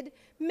created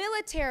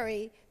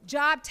military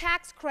job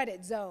tax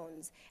credit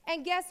zones.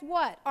 And guess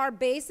what? Our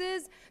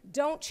bases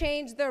don't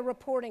change their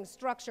reporting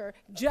structure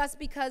just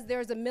because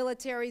there's a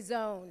military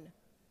zone.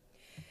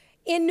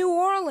 In New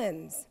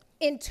Orleans,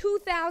 in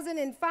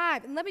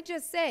 2005, and let me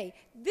just say,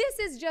 this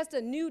is just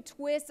a new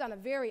twist on a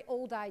very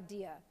old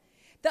idea.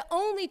 The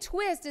only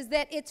twist is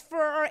that it's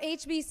for our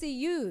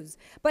HBCUs,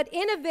 but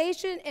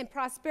innovation and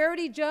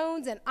prosperity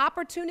zones and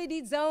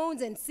opportunity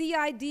zones and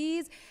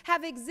CIDs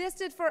have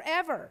existed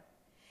forever.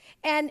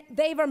 And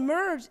they've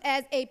emerged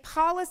as a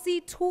policy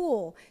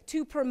tool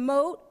to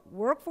promote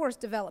workforce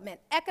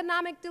development,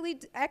 economic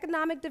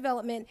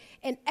development,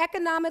 and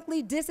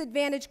economically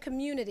disadvantaged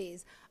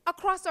communities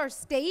across our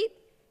state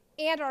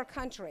and our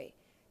country.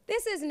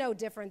 This is no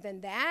different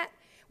than that.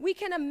 We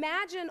can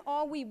imagine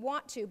all we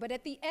want to, but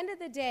at the end of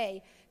the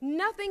day,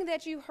 nothing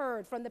that you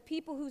heard from the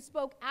people who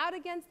spoke out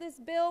against this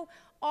bill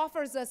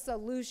offers a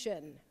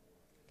solution.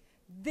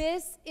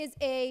 This is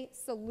a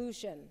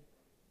solution.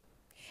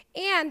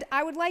 And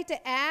I would like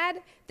to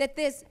add that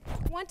this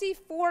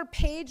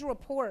 24-page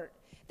report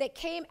that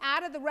came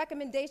out of the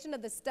recommendation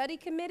of the study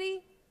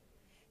committee,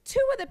 2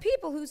 of the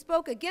people who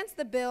spoke against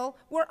the bill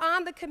were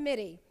on the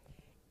committee.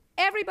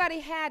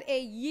 Everybody had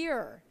a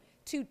year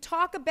to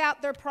talk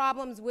about their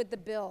problems with the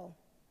bill.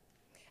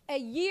 A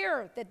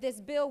year that this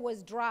bill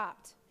was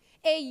dropped.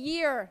 A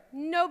year,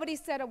 nobody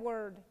said a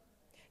word.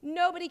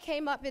 Nobody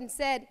came up and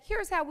said,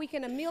 here's how we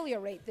can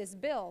ameliorate this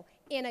bill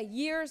in a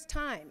year's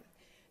time.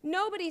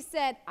 Nobody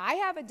said, I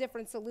have a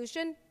different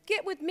solution.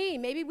 Get with me.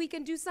 Maybe we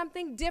can do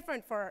something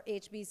different for our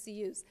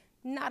HBCUs.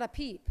 Not a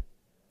peep.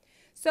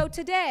 So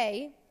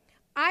today,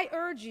 I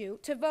urge you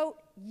to vote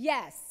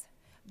yes.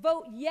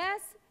 Vote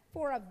yes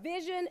for a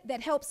vision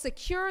that helps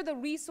secure the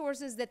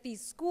resources that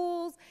these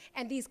schools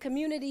and these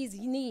communities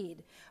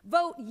need.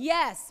 Vote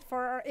yes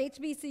for our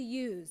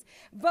HBCUs.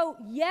 Vote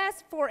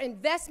yes for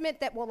investment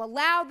that will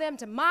allow them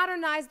to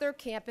modernize their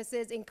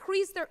campuses,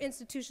 increase their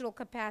institutional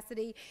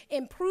capacity,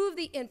 improve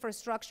the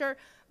infrastructure.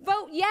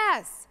 Vote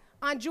yes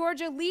on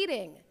Georgia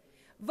leading.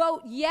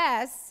 Vote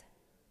yes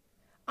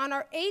on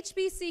our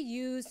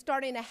HBCUs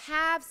starting to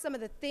have some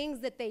of the things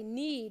that they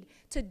need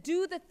to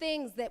do the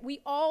things that we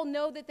all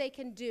know that they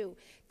can do.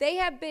 They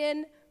have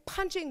been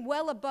punching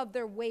well above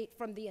their weight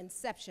from the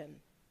inception.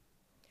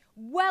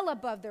 Well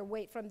above their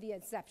weight from the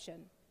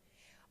inception.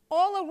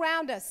 All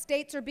around us,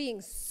 states are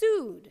being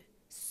sued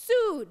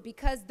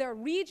because their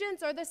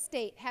regents or the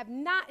state have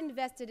not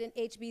invested in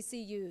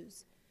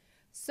HBCUs.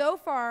 So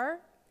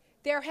far,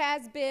 there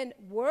has been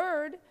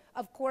word,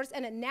 of course,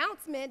 an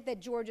announcement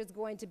that Georgia's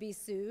going to be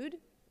sued,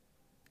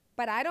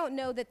 but I don't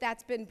know that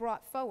that's been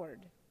brought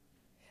forward.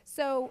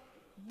 So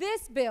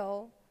this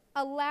bill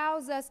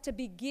allows us to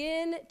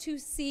begin to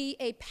see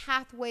a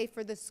pathway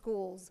for the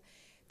schools.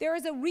 There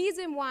is a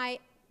reason why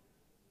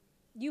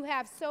you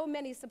have so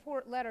many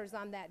support letters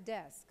on that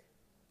desk.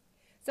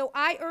 So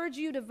I urge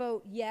you to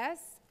vote yes.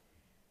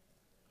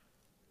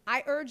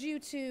 I urge you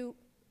to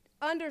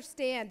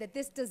understand that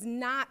this does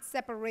not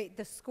separate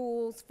the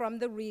schools from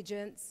the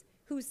regents,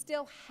 who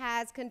still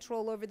has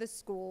control over the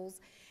schools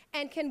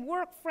and can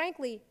work,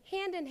 frankly,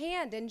 hand in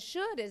hand, and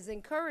should, is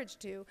encouraged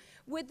to,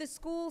 with the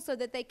schools so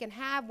that they can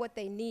have what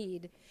they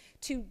need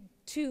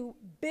to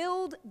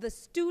build the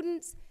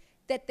students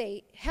that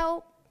they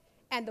help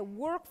and the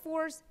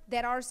workforce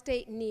that our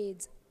state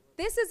needs.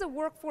 This is a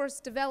workforce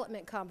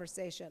development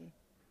conversation.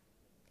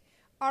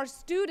 Our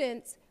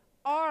students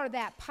are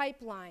that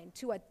pipeline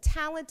to a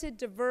talented,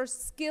 diverse,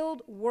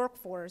 skilled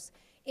workforce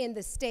in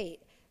the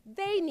state.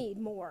 They need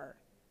more.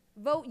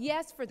 Vote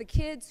yes for the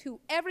kids who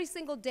every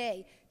single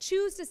day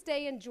choose to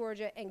stay in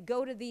Georgia and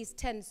go to these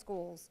 10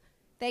 schools.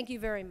 Thank you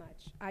very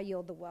much. I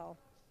yield the well.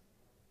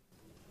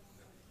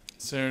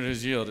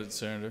 Senator's yielded,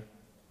 Senator.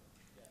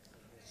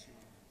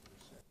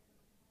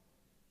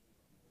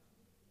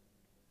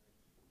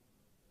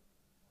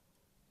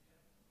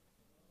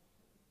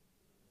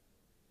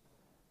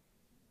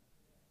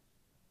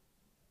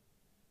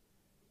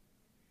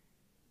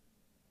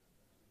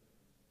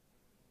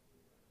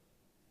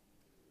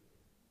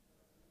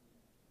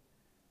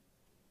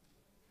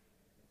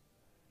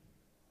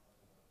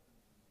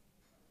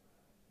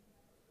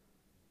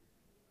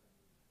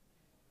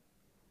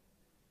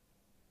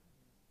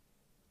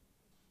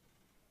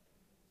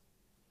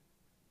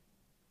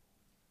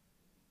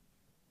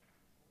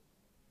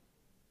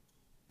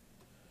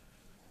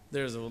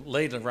 There's a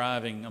late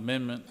arriving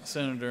amendment,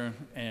 Senator,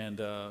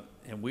 and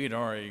we had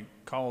already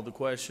called the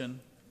question,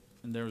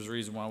 and there was a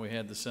reason why we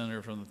had the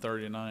senator from the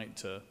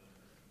 39th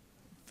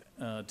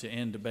to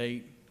end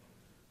debate.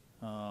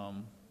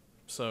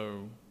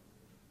 So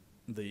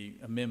the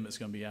amendment's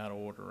going to be out of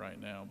order right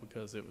now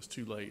because it was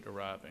too late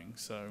arriving.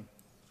 So,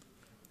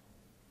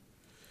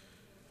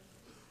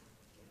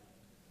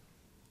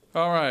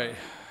 all right,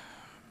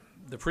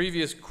 the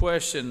previous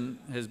question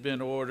has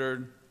been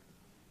ordered.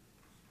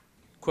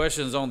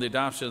 Questions on the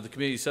adoption of the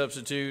committee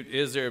substitute.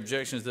 Is there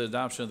objections to the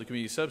adoption of the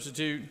committee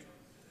substitute?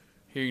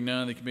 Hearing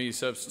none, the committee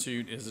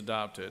substitute is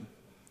adopted.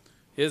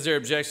 Is there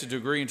objection to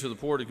agreeing to the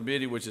report of the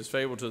committee which is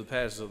favorable to the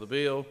passage of the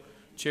bill?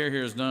 Chair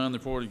hears none. The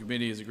report of the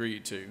committee is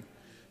agreed to.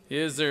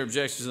 Is there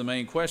objection to the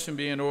main question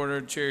being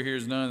ordered? Chair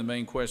hears none. The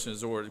main question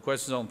is ordered.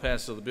 Questions on the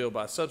passage of the bill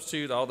by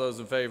substitute. All those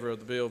in favor of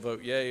the bill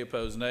vote yea.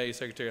 Opposed, nay.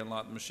 Secretary,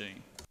 unlock the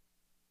machine.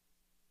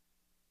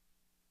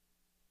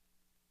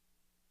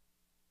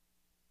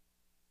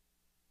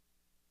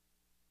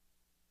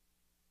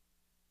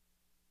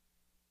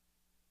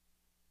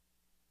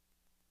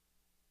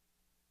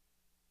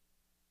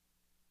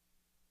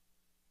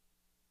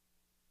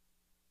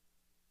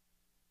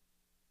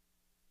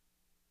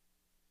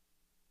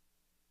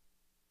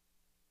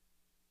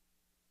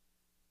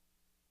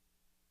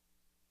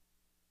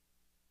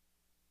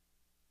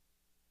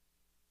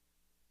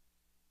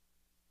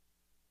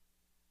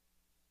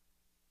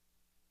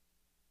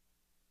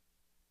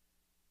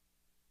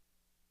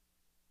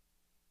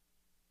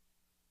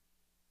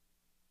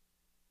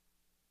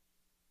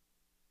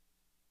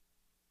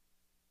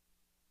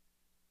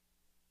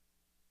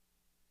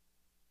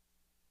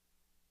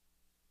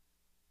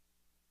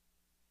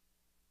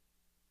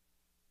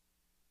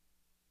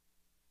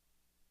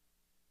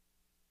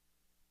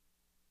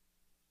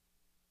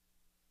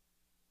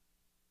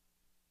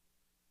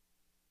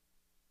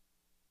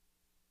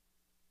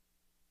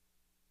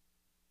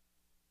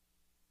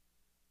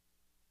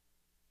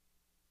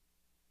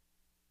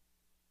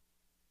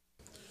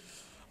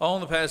 On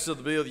the passage of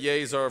the bill, the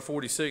yeas are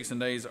 46 and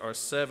nays are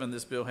 7.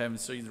 This bill, having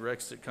received the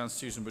requisite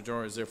constitutional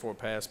majority, is therefore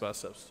passed by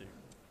substitute.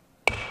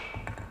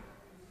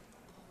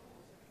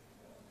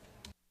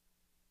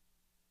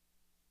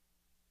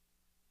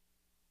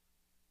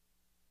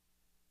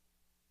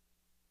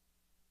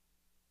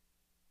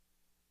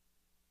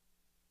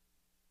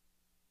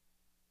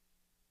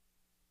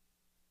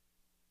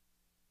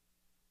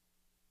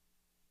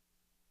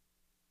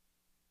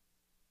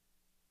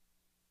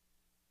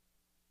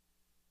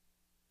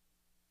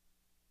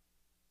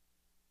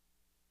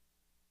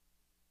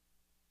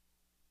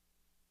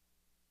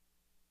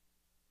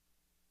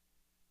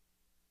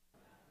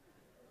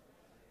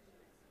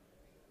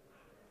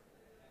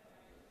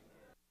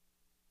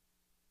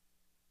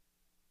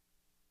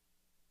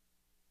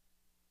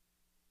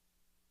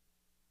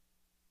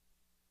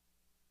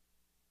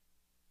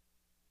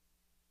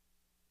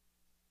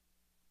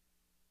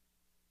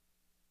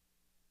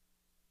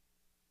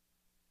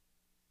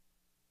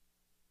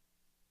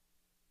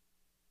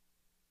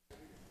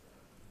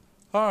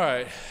 All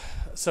right,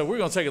 so we're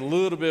going to take a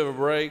little bit of a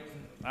break.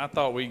 I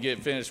thought we'd get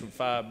finished with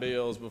 5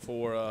 bills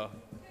before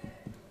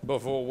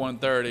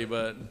 1:30,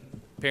 but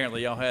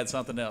apparently y'all had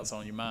something else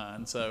on your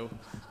mind. So,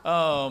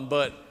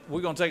 but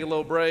we're going to take a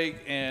little break,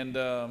 and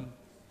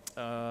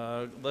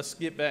let's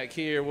get back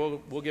here.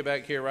 We'll get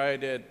back here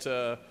right at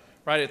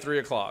 3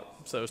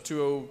 o'clock. So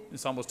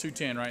it's almost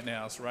 2:10 right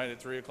now. So right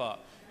at 3 o'clock.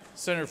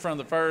 Senator from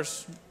the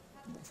first.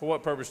 For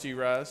what purpose do you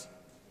rise?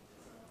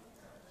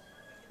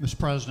 Mr.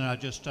 President, I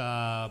just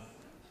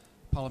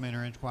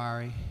parliamentary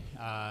inquiry.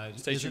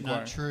 State Is it inquiry.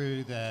 not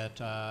true that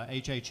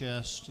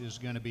HHS is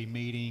going to be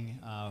meeting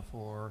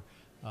for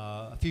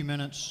a few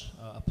minutes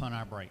upon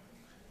our break?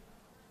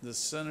 The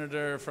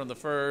senator from the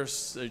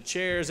first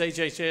chairs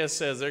HHS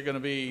says they're going to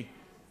be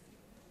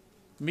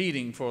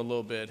meeting for a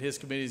little bit. His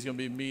committee is going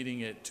to be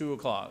meeting at 2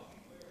 o'clock.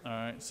 All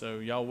right, so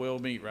y'all will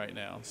meet right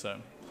now. So,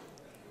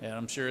 and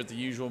I'm sure at the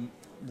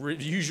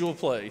usual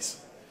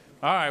place.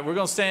 All right, we're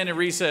going to stand in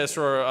recess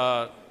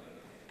for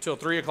till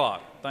 3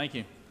 o'clock. Thank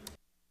you.